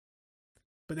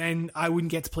 But then I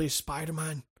wouldn't get to play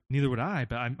Spider-Man. Neither would I,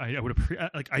 but I would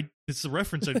it's a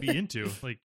reference I'd be into.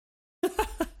 Like, I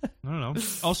don't know.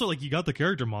 Also, like, you got the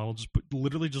character model,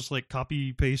 literally just like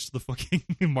copy paste the fucking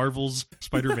Marvel's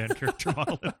Spider-Man character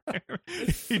model in there.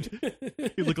 He'd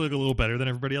look like a little better than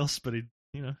everybody else, but he'd,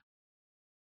 you know.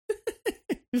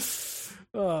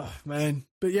 Oh man,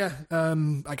 but yeah,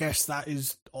 I guess that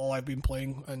is all I've been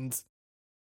playing, and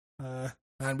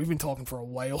man, we've been talking for a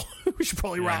while. We should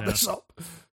probably wrap this up.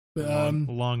 But,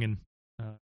 long and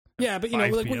yeah, but you know,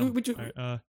 like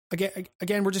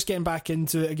again, we're just getting back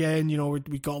into it again. You know,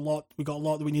 we got a lot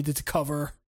that we needed to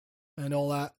cover, and all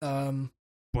that.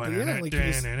 But yeah, like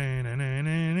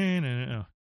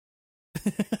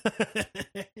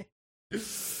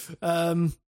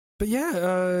but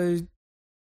yeah,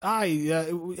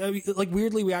 like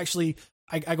weirdly, we actually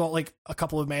I got like a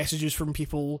couple of messages from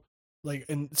people like,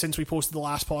 and since we posted the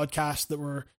last podcast that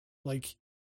were like,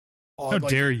 how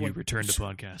dare you return to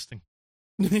podcasting?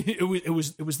 It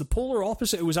was the polar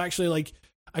opposite. It was actually like,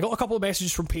 I got a couple of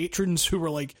messages from patrons who were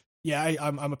like, yeah,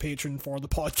 I'm a patron for the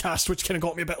podcast, which kind of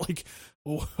got me a bit like,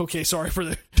 oh, okay, sorry for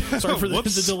the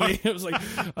delay. It was like,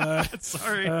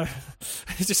 sorry,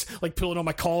 it's just like pulling on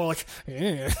my collar, like,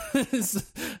 yeah.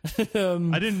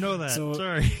 I didn't know that. So,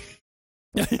 sorry.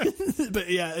 But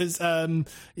yeah, it's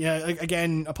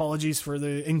again, apologies for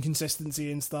the inconsistency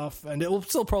and stuff, and it will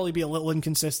still probably be a little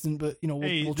inconsistent, but you know,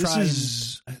 we'll try.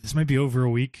 This might be over a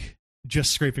week,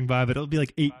 just scraping by, but it'll be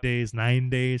like 8 days,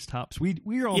 9 days tops.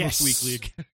 We're almost weekly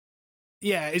again.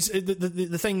 Yeah, it's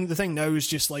the thing now is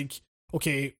just like,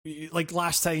 okay, like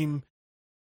last time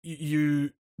there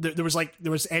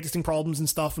was editing problems and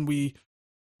stuff, and we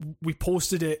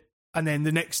posted it, and then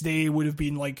the next day would have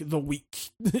been like the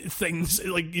week things,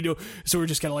 like, you know, so we're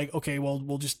just kind of like, okay, well,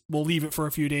 we'll leave it for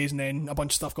a few days, and then a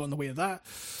bunch of stuff got in the way of that.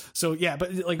 So yeah,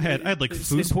 but like I had like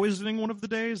food poisoning one of the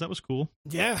days. That was cool.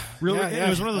 Yeah, really. Yeah. It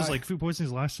was one of those like food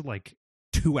poisonings lasted like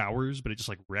 2 hours, but it just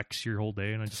like wrecks your whole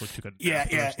day. And I just like took a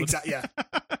exactly, yeah,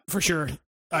 for sure.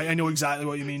 I know exactly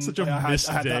what you mean. Such a missed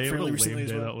day. That fairly what a lame recently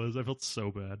day as well. that was. I felt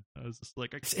so bad. I was just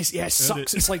like, it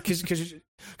sucks. It's like because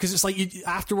it's like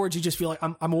afterwards you just feel like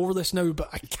I'm over this now, but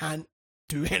I can't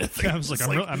do anything. Yeah, I was like,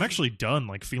 I'm actually done.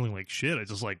 Like feeling like shit. I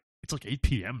just like, it's like 8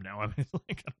 p.m. now. I mean,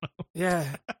 like, I don't know.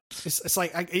 Yeah, it's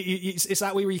like it's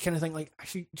that way where you kind of think like,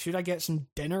 actually, should I get some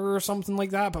dinner or something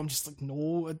like that? But I'm just like,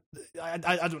 no, I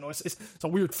don't know. It's a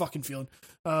weird fucking feeling.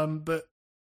 But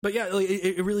yeah, like,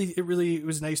 it really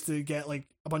was nice to get like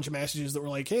a bunch of messages that were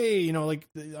like, hey, you know, like,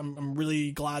 I'm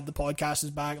really glad the podcast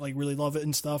is back, like, really love it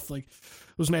and stuff. Like,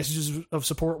 those messages of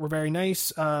support were very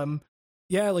nice.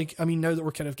 Yeah, like, I mean, now that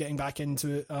we're kind of getting back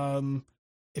into it,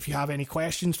 if you have any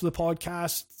questions for the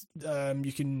podcast,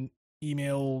 you can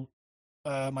email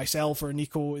myself or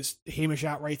Nico. It's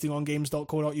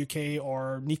hamish@writingongames.co.uk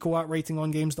or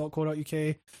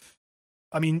nico@writingongames.co.uk.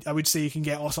 I mean, I would say you can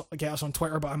get us on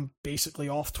Twitter, but I'm basically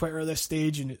off Twitter at this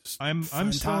stage, and I'm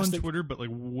still on Twitter, but like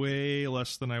way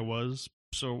less than I was.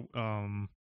 So don't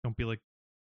be like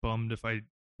bummed if I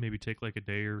maybe take like a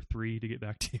day or 3 to get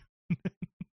back to you.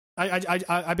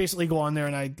 I basically go on there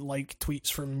and I like tweets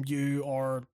from you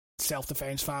or Self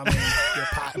Defense Family,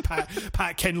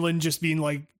 Pat Kinlan just being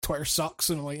like, Twitter sucks,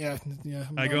 and I'm like, yeah.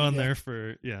 I go on there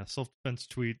for self defense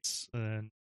tweets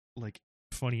and like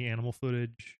funny animal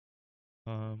footage.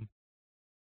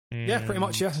 Yeah, pretty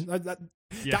much. Yeah,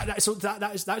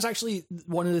 that's actually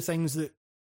one of the things that,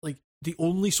 like, the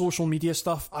only social media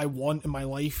stuff I want in my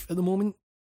life at the moment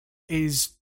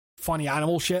is funny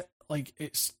animal shit. Like,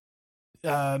 it's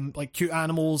like cute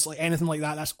animals, like anything like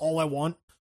that. That's all I want.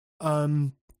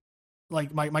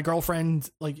 Like my girlfriend,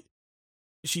 like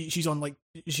she's on like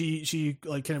she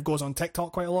like kind of goes on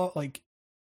TikTok quite a lot. Like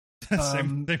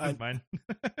same with mine.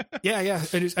 yeah,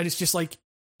 and it's just like.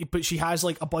 But she has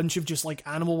like a bunch of just like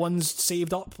animal ones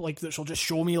saved up, like that she'll just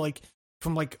show me, like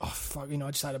from like, oh fuck, you know,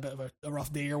 I just had a bit of a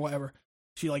rough day or whatever.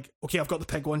 she like, okay, I've got the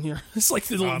pig one here. It's like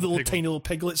the little tiny little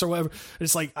piglets or whatever. And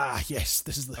it's like, yes,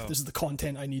 this is the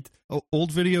content I need. Oh,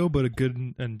 old video, but a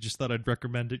good, and just thought I'd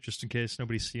recommend it just in case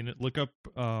nobody's seen it. Look up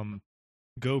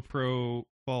GoPro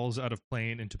falls out of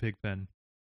plane into pig pen.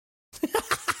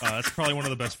 That's probably one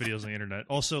of the best videos on the internet.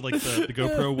 Also, like the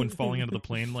GoPro when falling out of the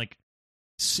plane, like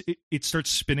it starts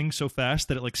spinning so fast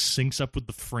that it like syncs up with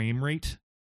the frame rate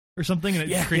or something,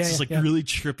 and it creates this really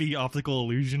trippy optical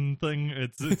illusion thing.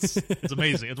 It's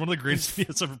amazing. It's one of the greatest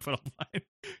videos ever put online.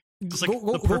 It's like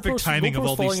the perfect timing of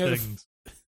all these things.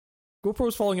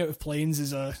 GoPro's falling out of planes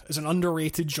is an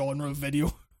underrated genre of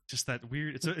video. Just that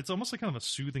weird. It's almost like kind of a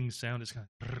soothing sound. It's kind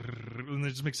of, and it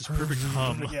just makes this perfect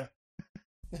hum. Yeah.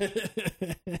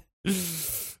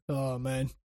 Oh man.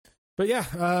 But yeah,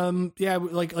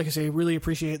 like I say, really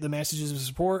appreciate the messages of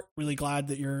support. Really glad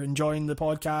that you're enjoying the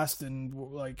podcast, and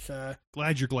like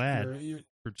glad you're glad.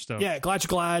 Yeah, glad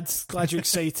you're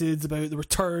excited about the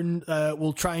return.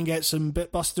 We'll try and get some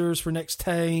Bitbusters for next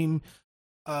time.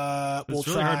 It's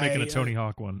really hard making a Tony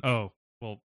Hawk one. Oh,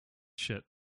 well, shit.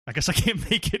 I guess I can't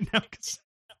make it now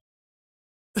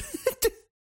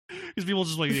because people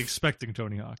just like expecting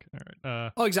Tony Hawk. All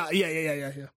right. Exactly.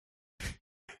 Yeah.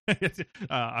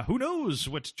 Who knows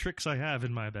what tricks I have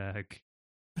in my bag?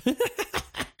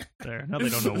 There. Now they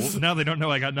don't know. Now they don't know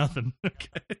I got nothing.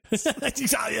 Okay.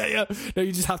 Exactly. Yeah. No,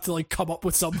 you just have to like come up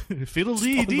with some fiddle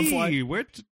dee dee.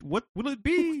 What will it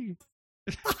be?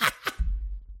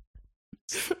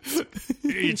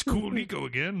 It's Cool Nico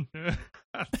again.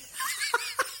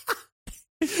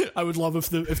 I would love if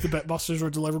the Bitbusters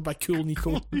were delivered by Cool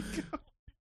Nico.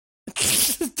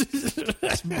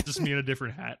 Just me in a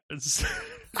different hat.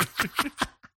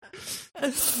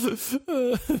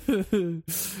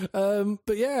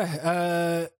 But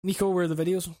yeah, Nico, where are the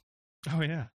videos? Oh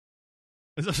yeah.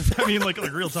 I mean, like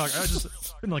real talk. I was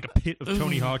just been like a pit of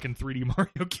Tony Hawk and 3D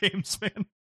Mario games, man.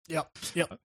 Yep.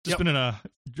 Just been in a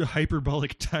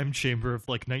hyperbolic time chamber of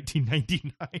like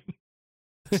 1999.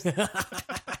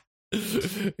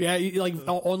 Yeah, like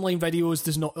online video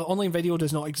does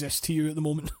not exist to you at the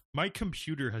moment. My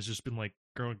computer has just been like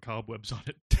growing cobwebs on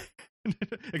it,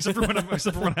 except for when I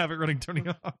have it running Tony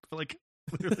Hawk. But like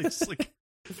literally,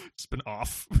 it's been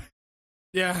off.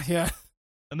 Yeah.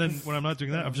 And then when I'm not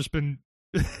doing that, I've just been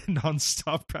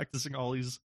nonstop practicing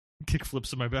ollies,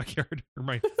 kickflips in my backyard or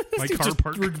my car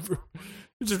park.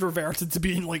 Just reverted to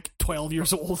being like 12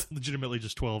 years old. Legitimately,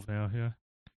 just 12 now. Yeah.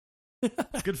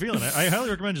 Good feeling. I highly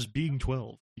recommend just being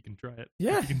 12. You can try it.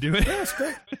 Yeah, you can do it. Yeah, it's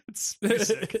great. It's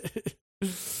sick.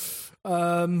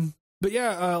 But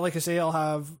yeah, like I say, I'll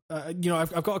have I've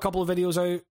got a couple of videos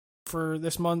out for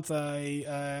this month.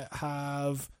 I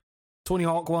have Tony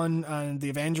Hawk one and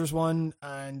the Avengers one,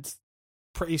 and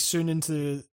pretty soon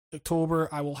into October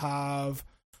I will have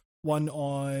one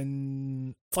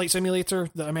on Flight Simulator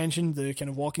that I mentioned, the kind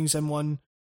of walking sim one.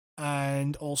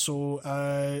 And also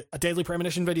a Deadly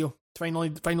Premonition video. Finally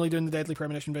doing the Deadly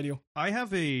Premonition video. I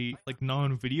have a like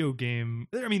non-video game.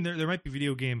 I mean, there might be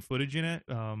video game footage in it.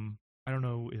 I don't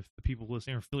know if the people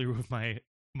listening are familiar with my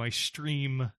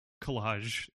stream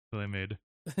collage that I made.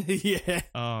 Yeah.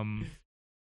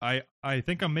 I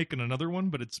think I'm making another one,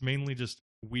 but it's mainly just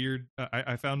weird.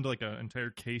 I found like an entire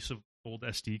case of old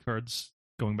SD cards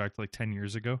going back to like 10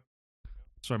 years ago.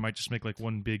 So I might just make like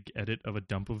one big edit of a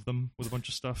dump of them with a bunch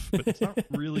of stuff, but it's not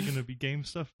really going to be game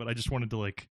stuff. But I just wanted to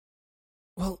like,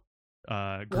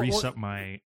 grease up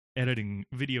my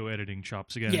video editing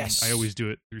chops again. Yes. I always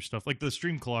do it through stuff like the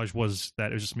stream collage was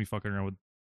that. It was just me fucking around with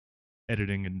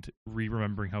editing and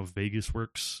remembering how Vegas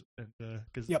works, and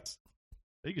because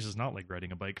Vegas is not like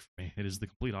riding a bike for me. It is the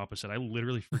complete opposite. I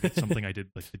literally forget something I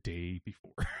did like the day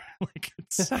before. Like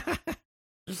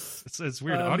it's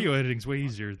weird. Audio editing's way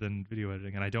easier than video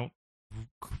editing, and I don't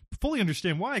fully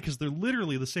understand why, because they're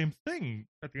literally the same thing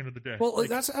at the end of the day. Well, like,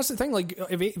 that's the thing. Like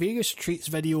Vegas treats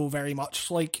video very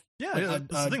much like that's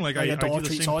the thing. Like I do the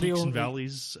same audio. Peaks and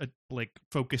valleys, like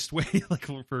focused way, like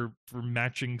for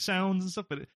matching sounds and stuff.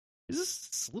 But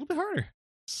it's a little bit harder.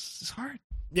 It's hard.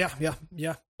 Yeah.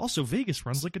 Also, Vegas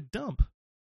runs like a dump.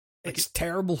 Like it's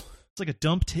terrible. It's like a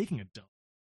dump taking a dump.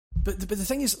 But the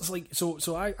thing is, it's like so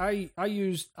I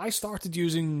started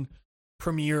using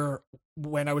Premiere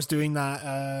when I was doing that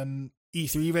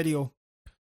E3 video,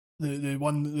 the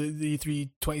E3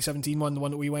 2017 one, the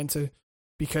one that we went to,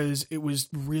 because it was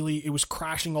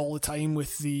crashing all the time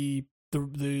with the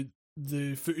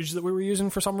footage that we were using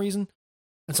for some reason.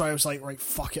 And so I was like, right,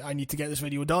 fuck it, I need to get this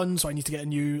video done, so I need to get a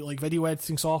new like video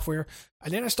editing software.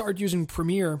 And then I started using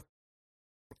Premiere,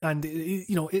 and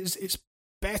it's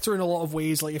better in a lot of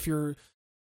ways. Like if you're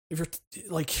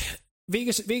like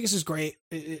Vegas is great,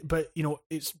 but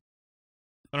it's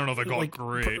I don't know if I got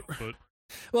great, but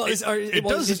well, it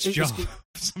does its job.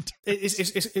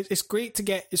 It's great to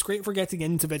get. It's great for getting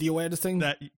into video editing.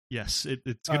 That yes,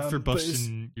 it's good for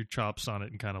busting your chops on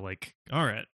it and kind of like, all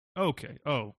right, okay,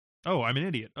 oh, I'm an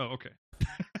idiot. Oh, okay,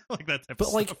 like that type of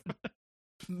stuff.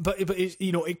 But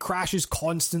it crashes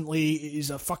constantly. It is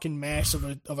a fucking mess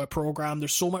of a program.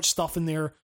 There's so much stuff in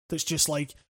there that's just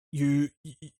like you'll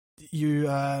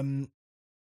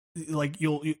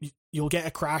get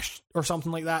a crash or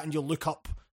something like that, and you'll look up,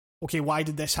 okay, why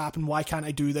did this happen? Why can't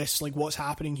I do this? Like, what's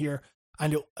happening here?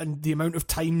 And the amount of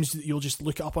times that you'll just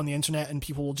look it up on the internet, and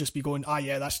people will just be going,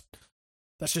 yeah, that's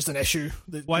just an issue.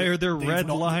 Why are there red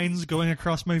lines going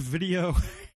across my video?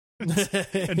 and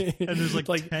there's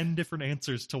like 10 different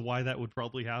answers to why that would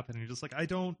probably happen. And you're just like, I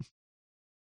don't.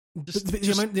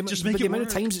 The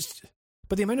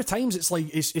amount of times it's like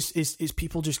is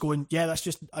people just going, yeah, that's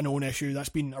just a known issue that's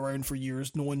been around for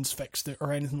years, no one's fixed it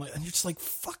or anything like that. And you're just like,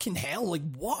 fucking hell,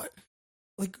 like what?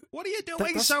 Like, what are you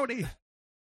doing, Sony?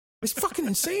 It's fucking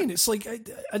insane. It's like,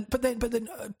 but then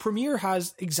Premiere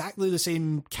has exactly the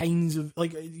same kinds of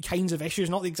issues,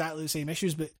 not exactly the same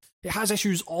issues, but it has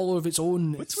issues all of its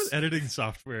own. What's with editing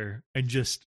software and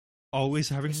just always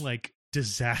having like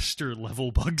disaster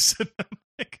level bugs in them?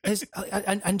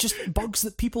 and just bugs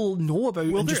that people know about.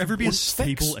 Will there ever be a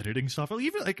stable editing software?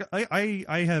 Even like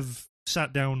I have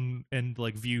sat down and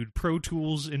like viewed Pro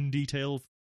Tools in detail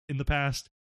in the past.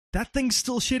 That thing's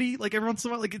still shitty. Like every once in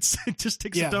a while, like it just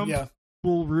takes a dump. Yeah.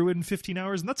 Will ruin 15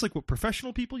 hours, and that's like what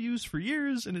professional people use for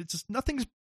years. And it's just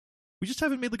we just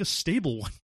haven't made like a stable one.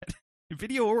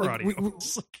 Video or audio.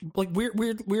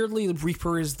 Weirdly, the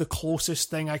Reaper is the closest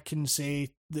thing I can say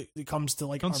that comes to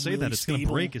like. Don't say that; it's going to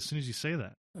break as soon as you say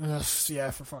that.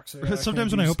 Yeah, for fuck's sake.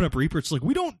 Sometimes when I open up Reaper, it's like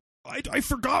I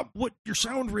forgot what your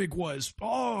sound rig was.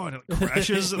 Oh, and it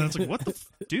crashes, and it's like, what the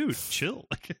dude? Chill,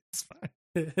 like it's fine.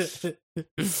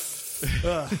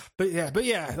 But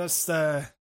yeah, that's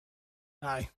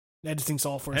editing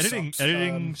software.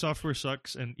 Editing software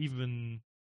sucks, and even,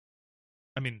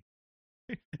 I mean.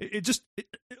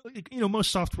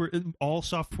 Most software, all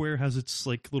software has its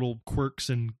like little quirks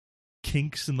and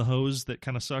kinks in the hose that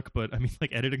kind of suck. But I mean,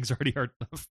 like editing's already hard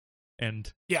enough.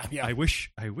 And yeah. I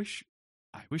wish I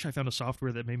found a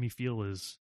software that made me feel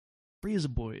as free as a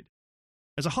Boyd,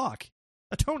 as a hawk,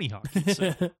 a Tony Hawk,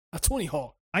 a Tony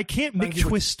Hawk. I can't make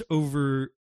twist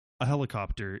over a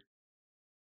helicopter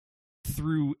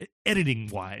through editing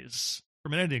wise,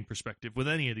 from an editing perspective, with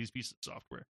any of these pieces of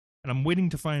software. And I'm waiting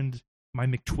to find my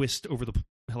McTwist over the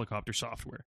helicopter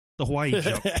software, the Hawaii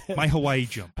jump, my Hawaii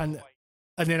jump, and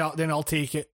then I'll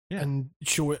take it and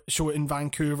show it in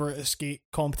Vancouver at a skate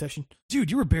competition. Dude,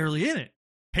 you were barely in it.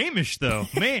 Hamish though,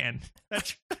 man.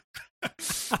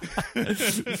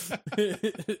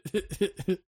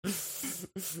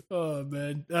 Oh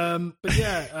man, but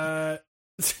yeah, I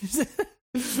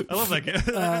love that game.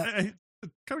 It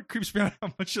kind of creeps me out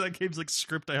how much of that game's like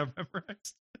script I have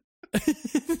memorized.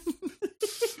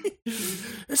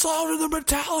 It's louder than the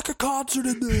Metallica concert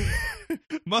in there.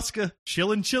 Muska,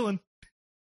 chillin'.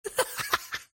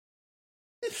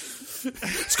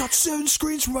 It's got 7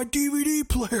 screens for my DVD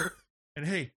player. And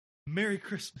hey, Merry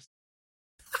Christmas.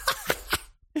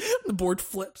 The board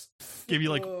flips. Gave you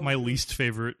like my least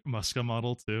favorite Muska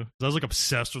model too. I was like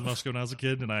obsessed with Muska when I was a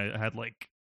kid, and I had like,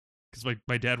 because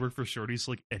my dad worked for Shorty's,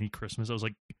 so like any Christmas I was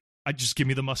like, I just give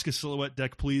me the Muska silhouette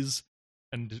deck, please.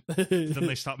 And then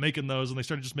they stopped making those, and they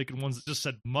started just making ones that just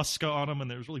said Muska on them,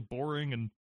 and it was really boring. And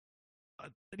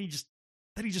then he just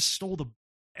stole the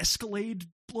Escalade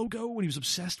logo when he was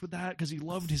obsessed with that because he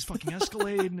loved his fucking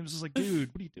Escalade, and it was just like,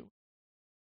 dude, what are you doing?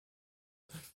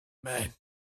 Man,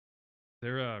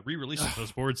 they're re-releasing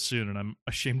those boards soon, and I'm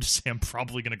ashamed to say I'm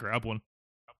probably gonna grab one.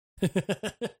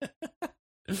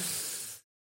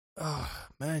 Oh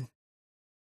man,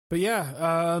 but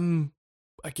yeah,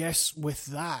 I guess with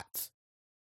that,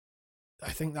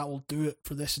 I think that will do it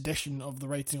for this edition of the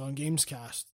Writing on Games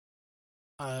cast.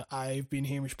 I've been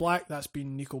Hamish Black, that's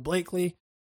been Nico Blakely.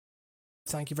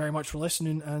 Thank you very much for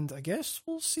listening, and I guess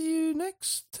we'll see you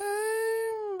next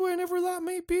time, whenever that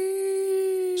may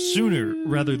be. Sooner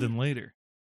rather than later.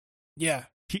 Yeah.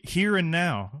 Here and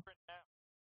now.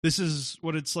 This is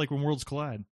what it's like when worlds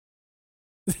collide.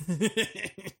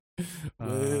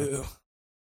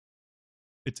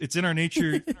 It's in our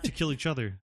nature to kill each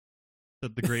other,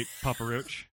 said the great Papa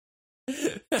Roach.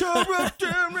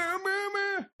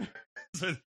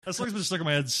 That song's been stuck in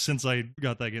my head since I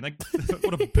got that game. Like,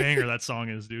 what a banger that song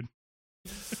is, dude.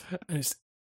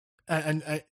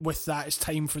 And with that, it's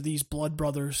time for these blood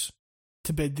brothers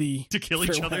to bid thee to kill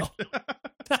each other.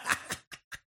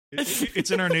 It's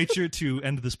in our nature to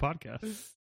end this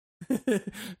podcast.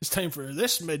 It's time for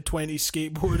this mid-20s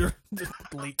skateboarder,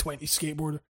 late 20s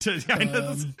skateboarder. I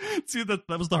know, see, that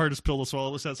was the hardest pill to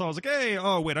swallow. So I was like, hey,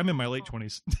 oh wait, I'm in my late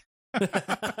 20s.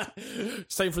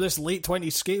 It's time for this late 20s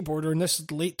skateboarder and this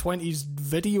late 20s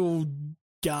video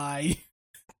guy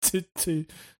to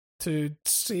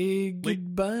say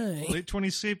goodbye. Late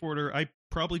 20s skateboarder. I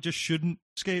probably just shouldn't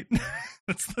skate.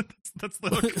 that's the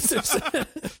hook.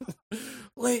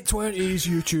 Late 20s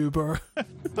YouTuber.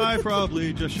 I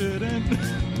probably just shouldn't.